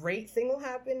 a great thing will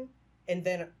happen, and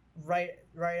then right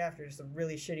after, just a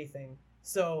really shitty thing.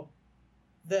 So,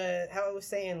 how I was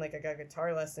saying, like, I got a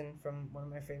guitar lesson from one of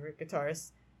my favorite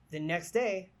guitarists. The next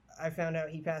day, I found out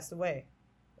he passed away.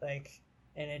 Like,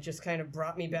 and it just kind of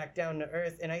brought me back down to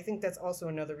earth. And I think that's also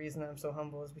another reason I'm so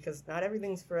humble, is because not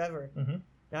everything's forever. Mm-hmm.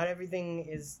 Not everything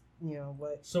is, you know,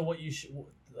 what... So what you should,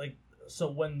 like,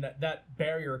 so when that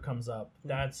barrier comes up,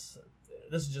 this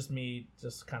is just me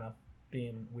just kind of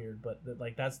being weird, but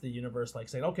like, that's the universe, like,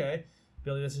 saying, okay,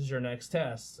 Billy, this is your next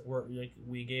test.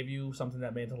 We gave you something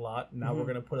that meant a lot. Now we're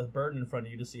gonna put a burden in front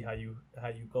of you to see how you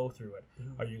go through it.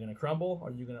 Are you gonna crumble?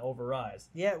 Are you gonna overrise?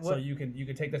 Yeah. So you can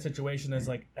take that situation as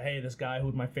like, hey, this guy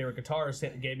who's my favorite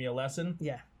guitarist gave me a lesson.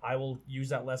 Yeah. I will use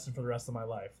that lesson for the rest of my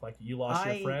life. Like, you lost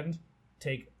your friend,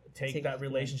 take that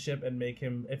relationship and make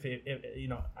him, if you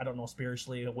know, I don't know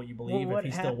spiritually what you believe, if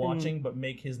he's still watching, but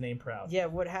make his name proud. Yeah.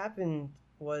 What happened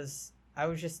was, I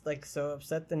was just, like, so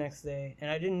upset the next day, and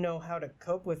I didn't know how to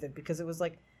cope with it, because it was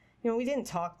like, you know, we didn't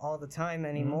talk all the time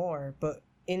anymore, but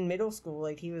in middle school,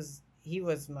 like, he was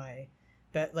my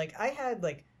like, I had,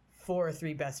 like, 4 or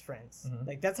 3 best friends.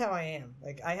 Like, that's how I am.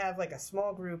 Like, I have, like, a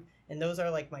small group, and those are,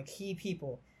 like, my key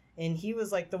people, and he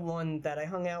was, like, the one that I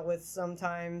hung out with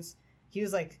sometimes. He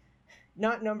was, like,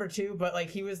 not number 2, but, like,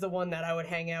 he was the one that I would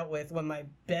hang out with when my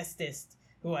bestest,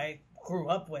 who I grew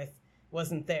up with,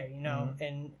 wasn't there, you know,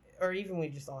 and... or even we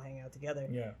just all hang out together.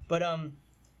 Yeah. But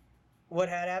what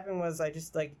had happened was I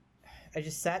just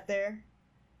sat there,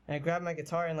 and I grabbed my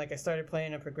guitar, and, like, I started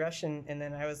playing a progression, and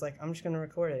then I was like, I'm just gonna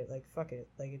record it. Like, fuck it.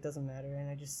 Like, it doesn't matter. And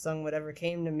I just sung whatever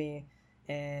came to me,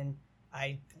 and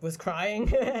I was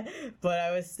crying, but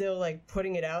I was still, like,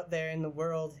 putting it out there in the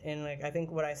world. And, like, I think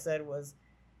what I said was,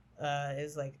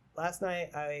 is like, last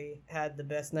night I had the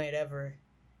best night ever,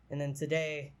 and then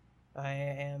today I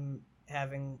am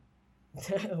having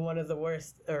one of the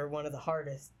worst, or one of the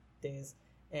hardest days.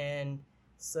 And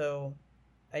so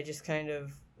I just kind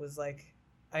of was like,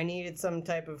 I needed some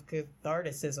type of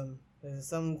catharticism,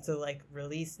 something to, like,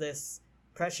 release this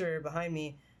pressure behind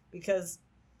me, because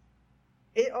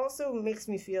it also makes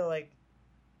me feel like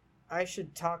I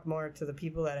should talk more to the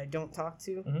people that I don't talk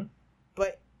to.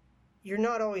 But you're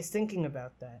not always thinking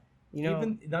about that, you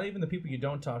know. Not even the people you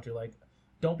don't talk to, like,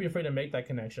 don't be afraid to make that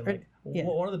connection. Like,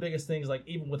 one of the biggest things, like,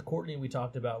 even with Courtney, we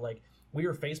talked about, like, we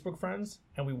were Facebook friends,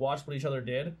 and we watched what each other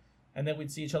did, and then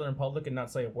we'd see each other in public and not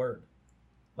say a word.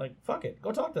 Like, fuck it,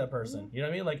 go talk to that person. You know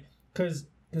what I mean? Like, because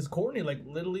Courtney, like,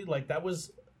 literally, like, that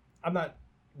was, I'm not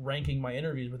ranking my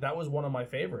interviews, but that was one of my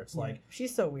favorites. Like,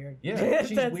 she's so weird. Yeah,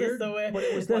 she's that's weird. But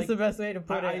it was that's, like, the best way to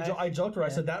put it. I joked her. I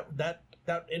said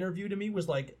that interview to me was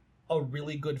like a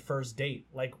really good first date.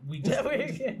 Like, we just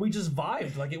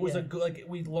vibed. Like, it was a good, like,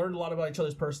 we learned a lot about each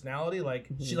other's personality. Like,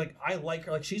 she, like, I like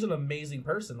her. Like, she's an amazing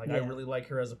person. Like, I really like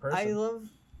her as a person.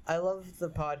 I love the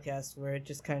podcast where it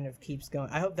just kind of keeps going.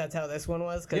 I hope that's how this one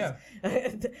was.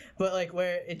 But, like,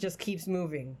 where it just keeps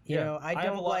moving. You know, I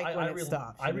don't like when it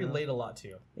stops. I relate a lot to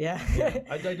you. Yeah.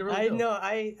 I really do. I know.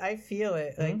 I feel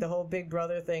it. Like, the whole Big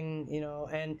Brother thing, you know,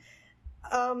 and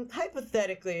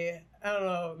hypothetically, I don't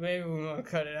know, maybe we want to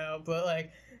cut it out, but,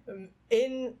 like,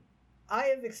 I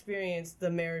have experienced the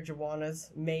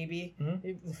marijuanas, maybe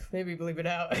bleep it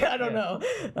out. I don't know.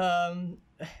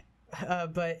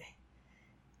 But,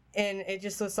 and it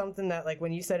just was something that, like,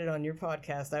 when you said it on your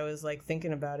podcast, I was, like,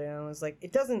 thinking about it, and I was like,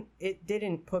 it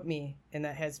didn't put me in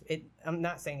that I'm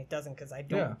not saying it doesn't, because I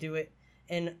don't do it,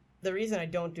 and the reason I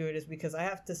don't do it is because I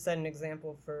have to set an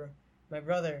example for my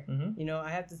brother. You know, I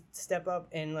have to step up,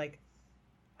 and, like,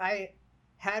 I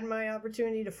had my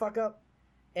opportunity to fuck up,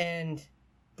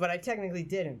 but I technically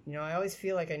didn't. You know, I always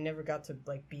feel like I never got to,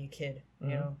 like, be a kid, you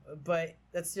know, but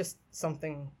that's just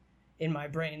something in my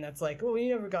brain that's like, well, you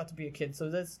never got to be a kid, so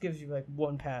this gives you, like,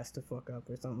 one pass to fuck up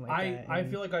or something like that. I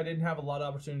feel like I didn't have a lot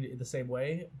of opportunity the same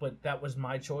way, but that was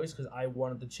my choice because I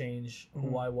wanted to change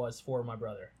who I was for my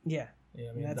brother. Yeah. You know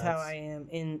what I mean? That's how I am.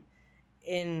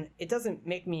 And it doesn't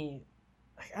make me,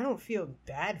 like, I don't feel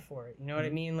bad for it, you know what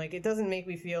I mean? Like, it doesn't make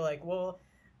me feel like, well,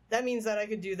 that means that I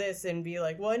could do this and be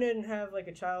like, well, I didn't have, like,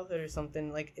 a childhood or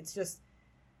something. Like, it's just,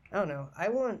 I don't know. I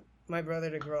want my brother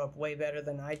to grow up way better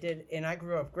than I did, and I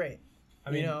grew up great.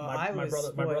 I mean, my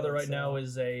brother right now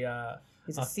is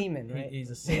he's a seaman, right? He's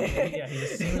a seaman. Yeah, he's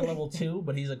a seaman level 2,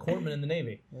 but he's a corpsman in the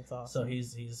Navy. That's awesome. So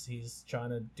he's trying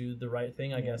to do the right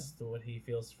thing, I guess, to what he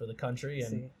feels for the country,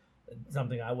 and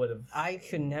something I would have. I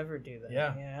could never do that.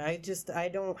 Yeah. I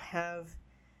don't have,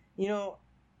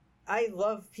 I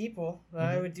love people.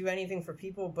 I would do anything for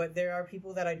people, but there are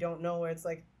people that I don't know where it's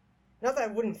like, not that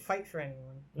I wouldn't fight for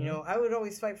anyone. I would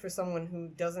always fight for someone who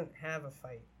doesn't have a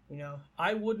fight.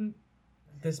 I wouldn't.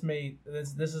 This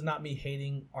is not me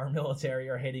hating our military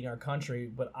or hating our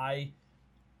country, but I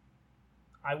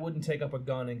wouldn't take up a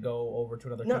gun and go over to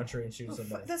another country and shoot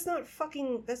somebody. That's not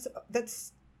fucking.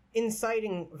 That's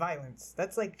inciting violence.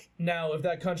 That's like. Now, if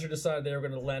that country decided they were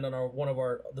going to land on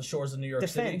the shores of New York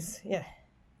City,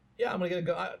 yeah, I'm gonna get a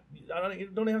gun. I don't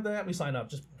even have to have me sign up.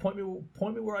 Just point me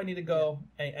where I need to go,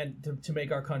 and to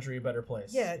make our country a better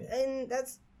place. Yeah, and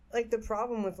that's like the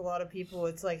problem with a lot of people.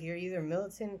 It's like you're either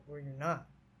militant or you're not,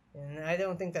 and I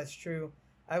don't think that's true.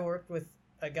 I worked with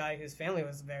a guy whose family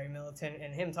was very militant,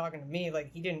 and him talking to me,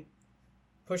 like, he didn't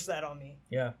push that on me.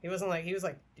 Yeah. He was like,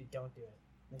 dude, don't do it.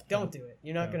 Like, don't do it.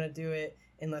 You're not going to do it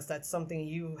unless that's something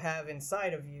you have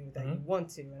inside of you that you want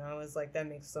to. And I was like, that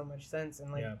makes so much sense.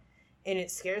 And like, and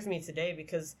it scares me today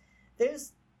because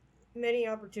there's many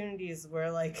opportunities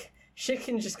where like shit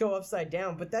can just go upside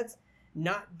down, but that's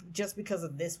not just because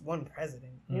of this one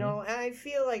president. And I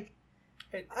feel like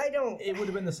it would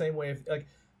have been the same way if like,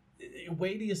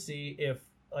 wait do you see if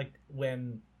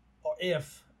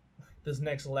this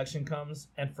next election comes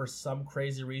and for some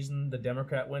crazy reason the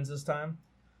Democrat wins this time,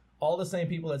 all the same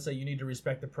people that say you need to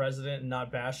respect the president and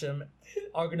not bash him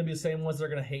are going to be the same ones that are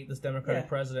going to hate this Democratic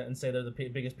president and say they're the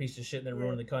biggest piece of shit and they're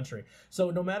ruining the country. So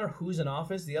no matter who's in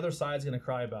office, the other side's going to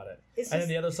cry about it. And then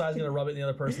the other side's going to rub it in the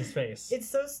other person's face. It's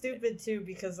so stupid too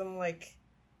because I'm like...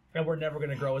 And we're never going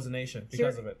to grow as a nation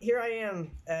because of it. Here I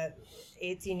am at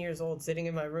 18 years old sitting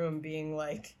in my room being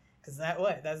like... Because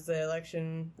that's the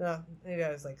election... maybe I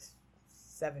was like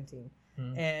 17.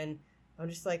 And I'm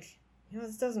just like,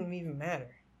 this doesn't even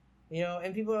matter.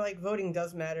 And people are like, voting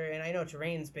does matter. And I know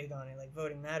Terrain's big on it, like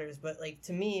voting matters. But like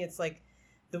to me, it's like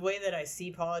the way that I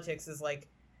see politics is like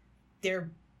you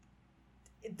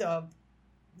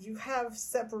have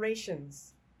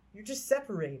separations. You're just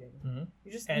separating.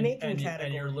 You're just making categories.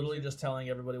 And you're literally just telling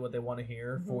everybody what they want to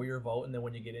hear for your vote. And then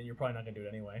when you get in, you're probably not going to do it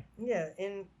anyway. Yeah.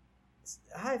 And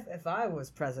if I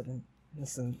was president,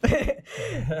 listen,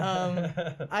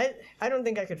 I don't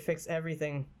think I could fix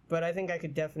everything, but I think I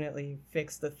could definitely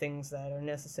fix the things that are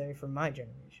necessary for my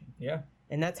generation. Yeah.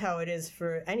 And that's how it is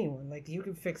for anyone. Like, you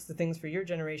could fix the things for your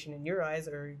generation in your eyes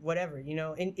or whatever,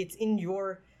 and it's in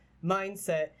your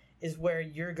mindset is where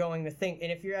you're going to think.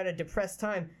 And if you're at a depressed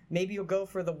time, maybe you'll go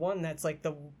for the one that's like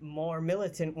the more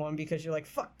militant one because you're like,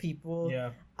 fuck people.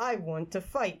 Yeah. I want to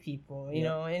fight people, you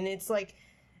know, and it's like,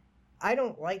 I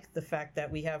don't like the fact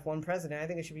that we have one president. I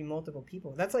think it should be multiple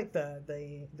people. That's like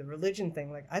the religion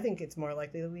thing. Like, I think it's more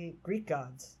likely that Greek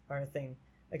gods are a thing.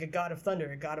 Like a god of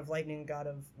thunder, a god of lightning, god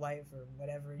of life, or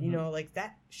whatever. Like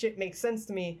that shit makes sense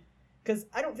to me because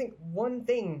I don't think one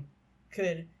thing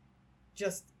could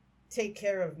just take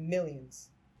care of millions.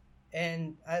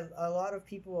 And a lot of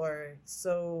people are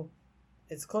so...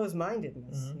 It's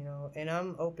closed-mindedness, and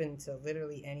I'm open to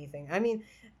literally anything. I mean,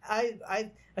 I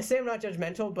say I'm not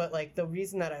judgmental, but like the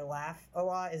reason that I laugh a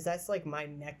lot is that's like my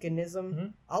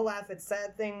mechanism. I'll laugh at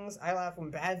sad things. I laugh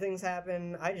when bad things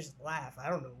happen. I just laugh. I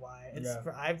don't know why.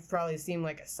 I've probably seemed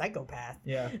like a psychopath.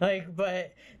 Yeah.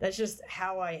 But that's just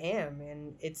how I am,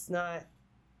 and it's not.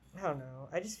 I don't know.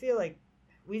 I just feel like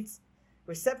we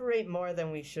separate more than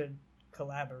we should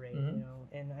collaborate.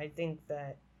 And I think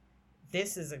that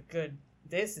this is a good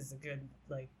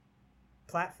like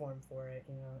platform for it,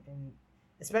 and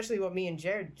especially what me and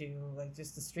Jared do, like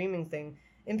just the streaming thing.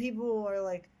 And people are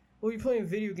like, well, you're playing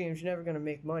video games, you're never gonna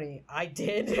make money. I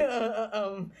did.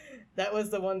 That was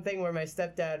the one thing where my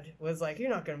stepdad was like, you're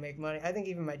not gonna make money. I think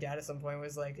even my dad at some point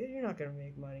was like, you're not gonna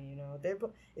make money.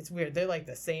 It's weird, they're like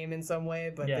the same in some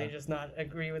way, but they just not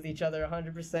agree with each other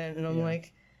 100%. And I'm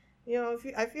like,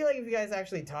 I feel like if you guys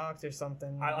actually talked or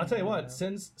something. I'll tell you what.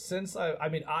 Since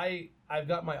I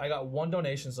got one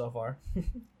donation so far,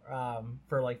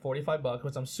 for like $45,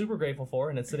 which I'm super grateful for,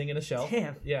 and it's sitting in a shelf.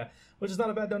 Damn. Yeah, which is not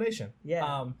a bad donation.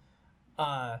 Yeah.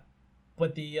 But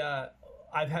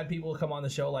I've had people come on the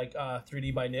show like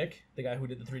 3D by Nick, the guy who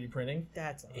did the 3D printing.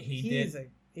 That's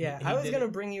awesome. I was gonna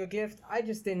bring you a gift. I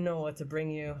just didn't know what to bring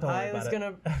you. I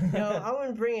want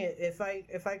to bring it. If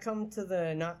I come to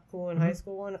the Not Cool in High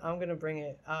School one, I'm gonna bring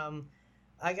it. I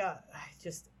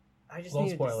just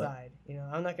need to decide.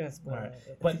 I'm not gonna spoil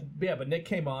it. But Nick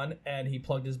came on and he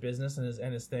plugged his business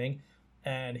and his thing.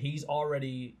 and he's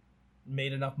already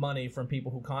made enough money from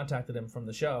people who contacted him from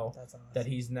the show That's awesome. that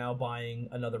he's now buying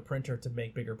another printer to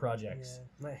make bigger projects.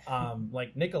 Yeah.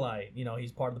 Like Nikolai,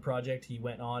 he's part of the project. He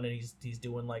went on and he's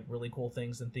doing like really cool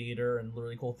things in theater and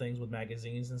really cool things with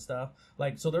magazines and stuff.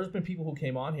 Like, so there's been people who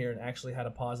came on here and actually had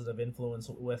a positive influence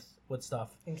with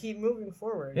stuff. And keep moving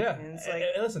forward. Yeah. And it's like,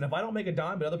 Listen, if I don't make a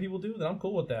dime but other people do, then I'm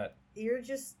cool with that. you're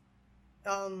just,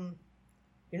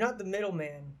 you're not the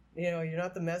middleman. You're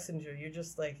not the messenger. You're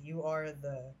just like, you're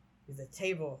the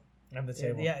table. I'm the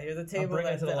table. Yeah, you're the table bringing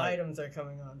it that to the the light. items are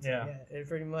coming on to. Yeah.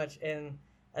 Pretty much. And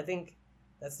I think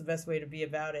that's the best way to be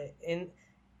about it. And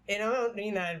I don't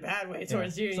mean that in a bad way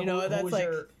towards you. So That's like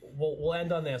we'll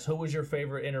end on this. Who was your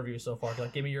favorite interview so far?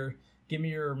 Like, give me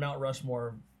your Mount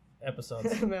Rushmore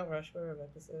episodes. Mount Rushmore of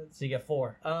episodes. So you get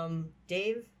 4.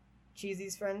 Dave,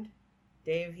 Cheesy's friend.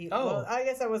 Dave, Oh. well, I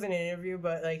guess that wasn't an interview,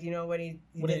 but like when he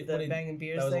did the Banging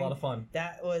Beers that was thing, a lot of fun.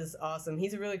 that was awesome.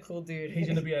 He's a really cool dude. He's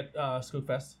gonna be at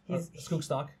Skookfest. He's-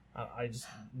 Skookstock. I just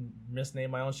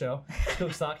misnamed my own show.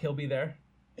 Skookstock. He'll be there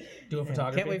doing Yeah,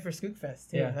 photography. can't wait for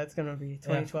Skookfest too. Yeah. That's gonna be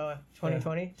 2012,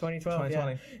 2020, 2012.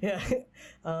 2020.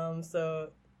 Yeah. So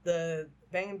the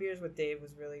Banging Beers with Dave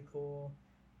was really cool.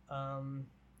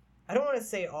 I don't want to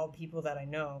say all people that I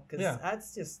know because Yeah.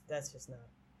 that's just not.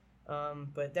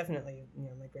 But definitely,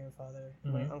 my grandfather,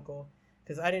 my Mhm. uncle,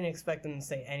 because I didn't expect them to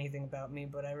say anything about me,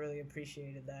 but I really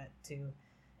appreciated that too.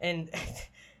 And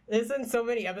there's been so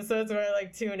many episodes where I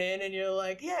like tune in and you're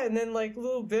like, yeah, and then like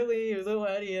little Billy or little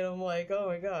Eddie, and I'm like, oh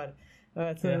my god,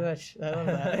 that's so much. I love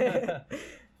that.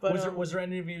 But was there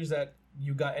any interviews that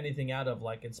you got anything out of,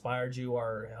 like inspired you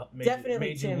or Definitely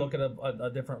made you Tim. look at a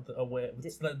different way,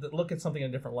 look at something in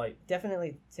a different light?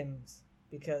 definitely Tim's,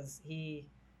 because he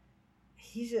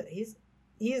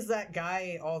is that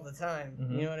guy all the time.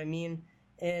 Mhm. You know what I mean?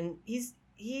 And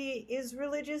he is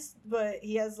religious, but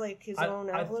he has like his own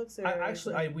outlooks.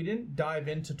 We didn't dive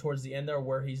into towards the end there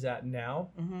where he's at now.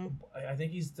 hmm I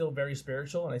think he's still very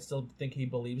spiritual, and I still think he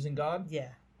believes in God. Yeah,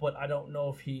 But I don't know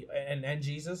if he and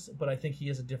Jesus. But I think he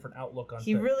has a different outlook on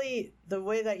he things. really, the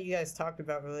way that you guys talked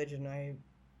about religion, I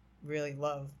really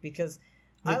love, because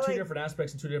We have I two like- different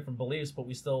aspects and two different beliefs, but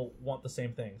we still want the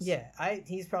same things. yeah,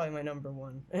 he's probably my number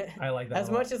one. I like that. As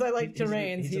a lot. much as I like He's gonna-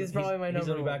 terrains, he's probably my number He's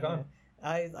gonna be back one. on. Yeah.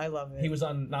 I love it. He was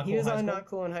on Not Cool He was in High on School, Not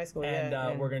Cool in High School, and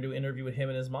yeah. we're gonna do an interview with him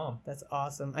and his mom. That's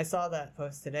awesome. I saw that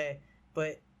post today,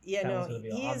 but yeah, That one's gonna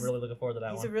be- I'm really looking forward to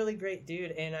that he's one. a really great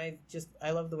dude, and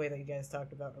I love the way that you guys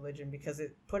talked about religion, because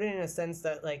it put it in a sense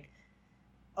that like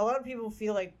a lot of people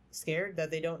feel like scared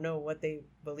that they don't know what they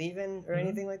believe in or Mhm.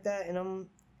 anything like that, and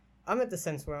I'm at the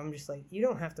sense where I'm just like, you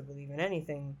don't have to believe in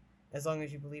anything as long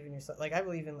as you believe in yourself. Like I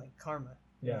believe in like karma.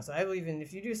 Yeah. So I believe in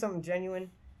if you do something genuine,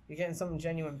 you're getting something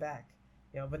genuine back.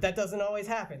 But that doesn't always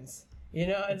happen.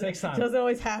 It takes time. It doesn't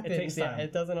always happen. It takes time. Yeah,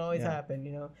 it doesn't always Yeah. happen.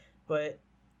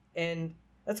 And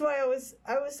that's why I was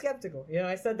skeptical.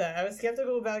 I said that I was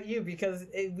skeptical about you because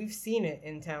we've seen it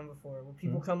in town before, where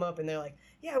people Mhm. come up and they're like,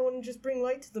 "Yeah, I want to just bring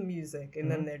light to the music," and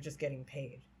then Mhm. they're just getting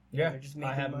paid. Yeah, They're just I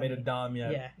making haven't made a money. dime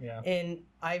yet. Yeah. Yeah. And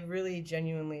I really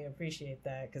genuinely appreciate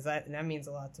that, because that means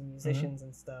a lot to musicians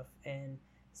and stuff. And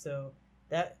so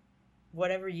that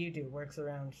whatever you do works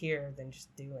around here, then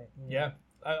just do it. Yeah.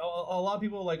 A lot of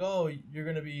people are like, "Oh, you're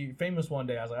gonna be famous one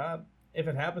day." I was like, if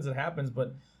it happens, it happens.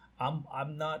 But I'm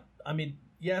not. I mean,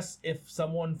 yes, if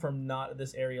someone from not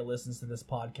this area listens to this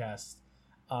podcast,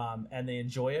 and they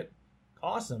enjoy it,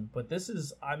 awesome. But this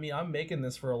is, I'm making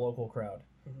this for a local crowd.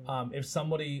 Mhm. If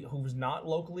somebody who's not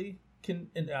locally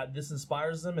this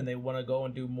inspires them and they want to go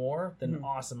and do more, then Mhm.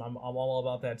 awesome. I'm all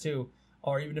about that too.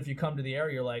 Or even if you come to the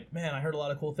area, you're like, man, I heard a lot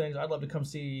of cool things. I'd love to come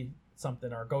see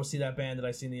something or go see that band that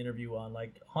I seen the interview on.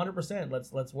 Like 100%,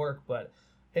 let's work. But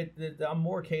I'm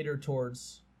more catered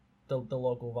towards the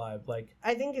local vibe. Like,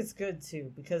 I think it's good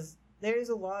too, because there's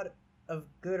a lot of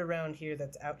good around here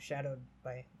that's outshadowed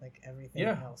by like everything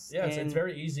else. yeah, it's And-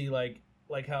 very easy. Like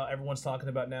how everyone's talking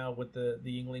about now with the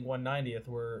Yingling 190th,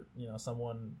 where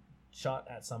someone shot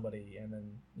at somebody and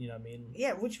then what I mean.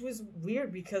 Yeah, which was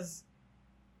weird because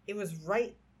it was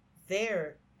right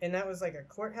there, and that was like a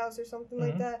courthouse or something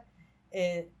like Mhm. that,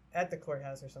 and at the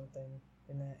courthouse or something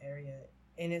in that area,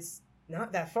 and it's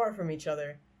not that far from each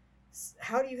other.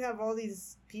 How do you have all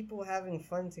these people having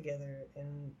fun together,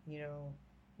 and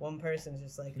one person's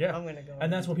just like, Yeah. I'm gonna go,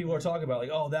 And that's what people are talking about.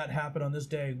 Like, oh, that happened on this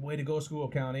day. Way to go, Schuylkill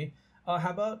County. How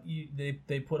about you?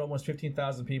 They put almost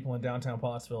 15,000 people in downtown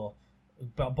Pottsville,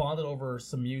 bonded over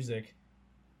some music.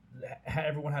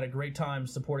 Everyone had a great time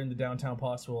supporting the downtown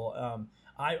Pottsville.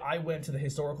 I went to the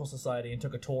Historical Society and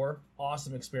took a tour.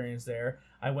 Awesome experience there.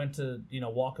 I went to,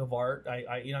 Walk of Art.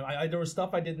 There was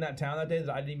stuff I did in that town that day that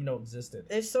I didn't even know existed.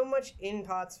 There's so much in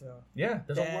Pottsville. Yeah,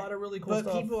 there's a lot of really cool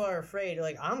stuff. But people are afraid.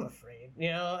 Like, I'm afraid.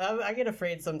 I get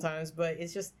afraid sometimes, but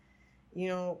it's just,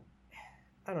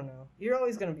 I don't know. You're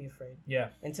always going to be afraid. Yeah.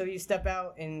 Until you step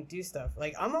out and do stuff.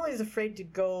 Like, I'm always afraid to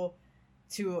go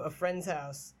to a friend's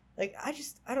house. Like,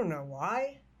 I don't know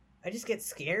why. I just get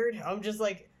scared. I'm just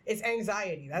like, it's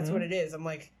anxiety. That's what it is. I'm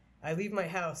like, I leave my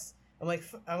house. I'm like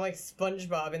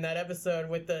SpongeBob in that episode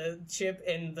with the chip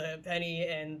and the penny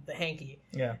and the hanky.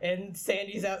 Yeah. And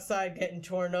Sandy's outside getting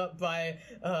torn up by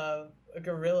a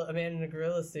man in a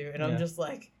gorilla suit, and I'm just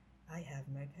like, I have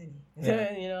my penny.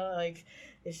 Yeah. Like,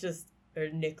 it's just, or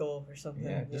nickel or something.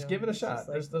 Yeah, just give it a shot.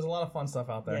 Like, there's a lot of fun stuff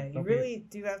out there. Yeah, you really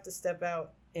do have to step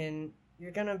out, and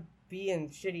you're gonna be in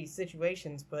shitty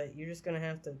situations, but you're just gonna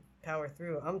have to power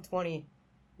through. I'm 20.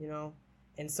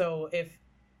 And so if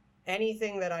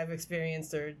anything that I've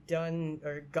experienced or done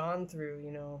or gone through,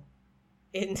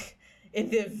 in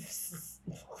the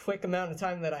quick amount of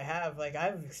time that I have, like,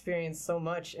 I've experienced so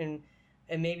much, and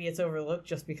maybe it's overlooked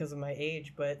just because of my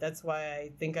age, but that's why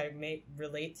I think I may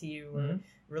relate to you or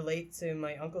relate to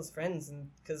my uncle's friends, and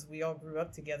because we all grew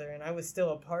up together, and I was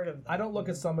still a part of that. I don't look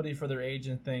at somebody for their age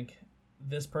and think,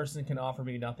 this person can offer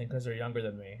me nothing because they're younger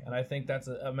than me. And I think that's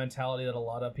a mentality that a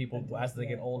lot of people, as they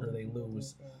get older, they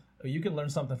lose. You can learn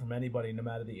something from anybody, no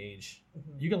matter the age.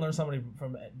 You can learn somebody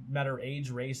from no matter age,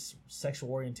 race,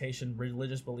 sexual orientation,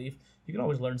 religious belief. You can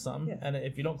always learn something. Yeah. And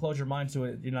if you don't close your mind to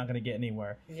it, you're not going to get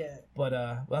anywhere. Yeah. But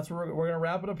that's where we're going to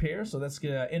wrap it up here. So that's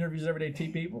Interviews Everyday Tea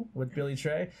People with Billy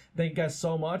Trey. Thank you guys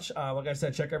so much. Like I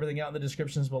said, check everything out in the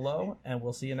descriptions below, and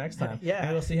we'll see you next time. Yeah.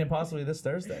 And we'll see him possibly this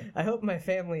Thursday. I hope my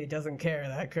family doesn't care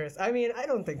that, Chris. I mean, I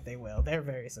don't think they will. They're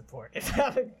very supportive.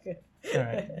 All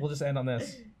right. We'll just end on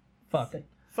this. Fuck.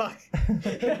 Fuck.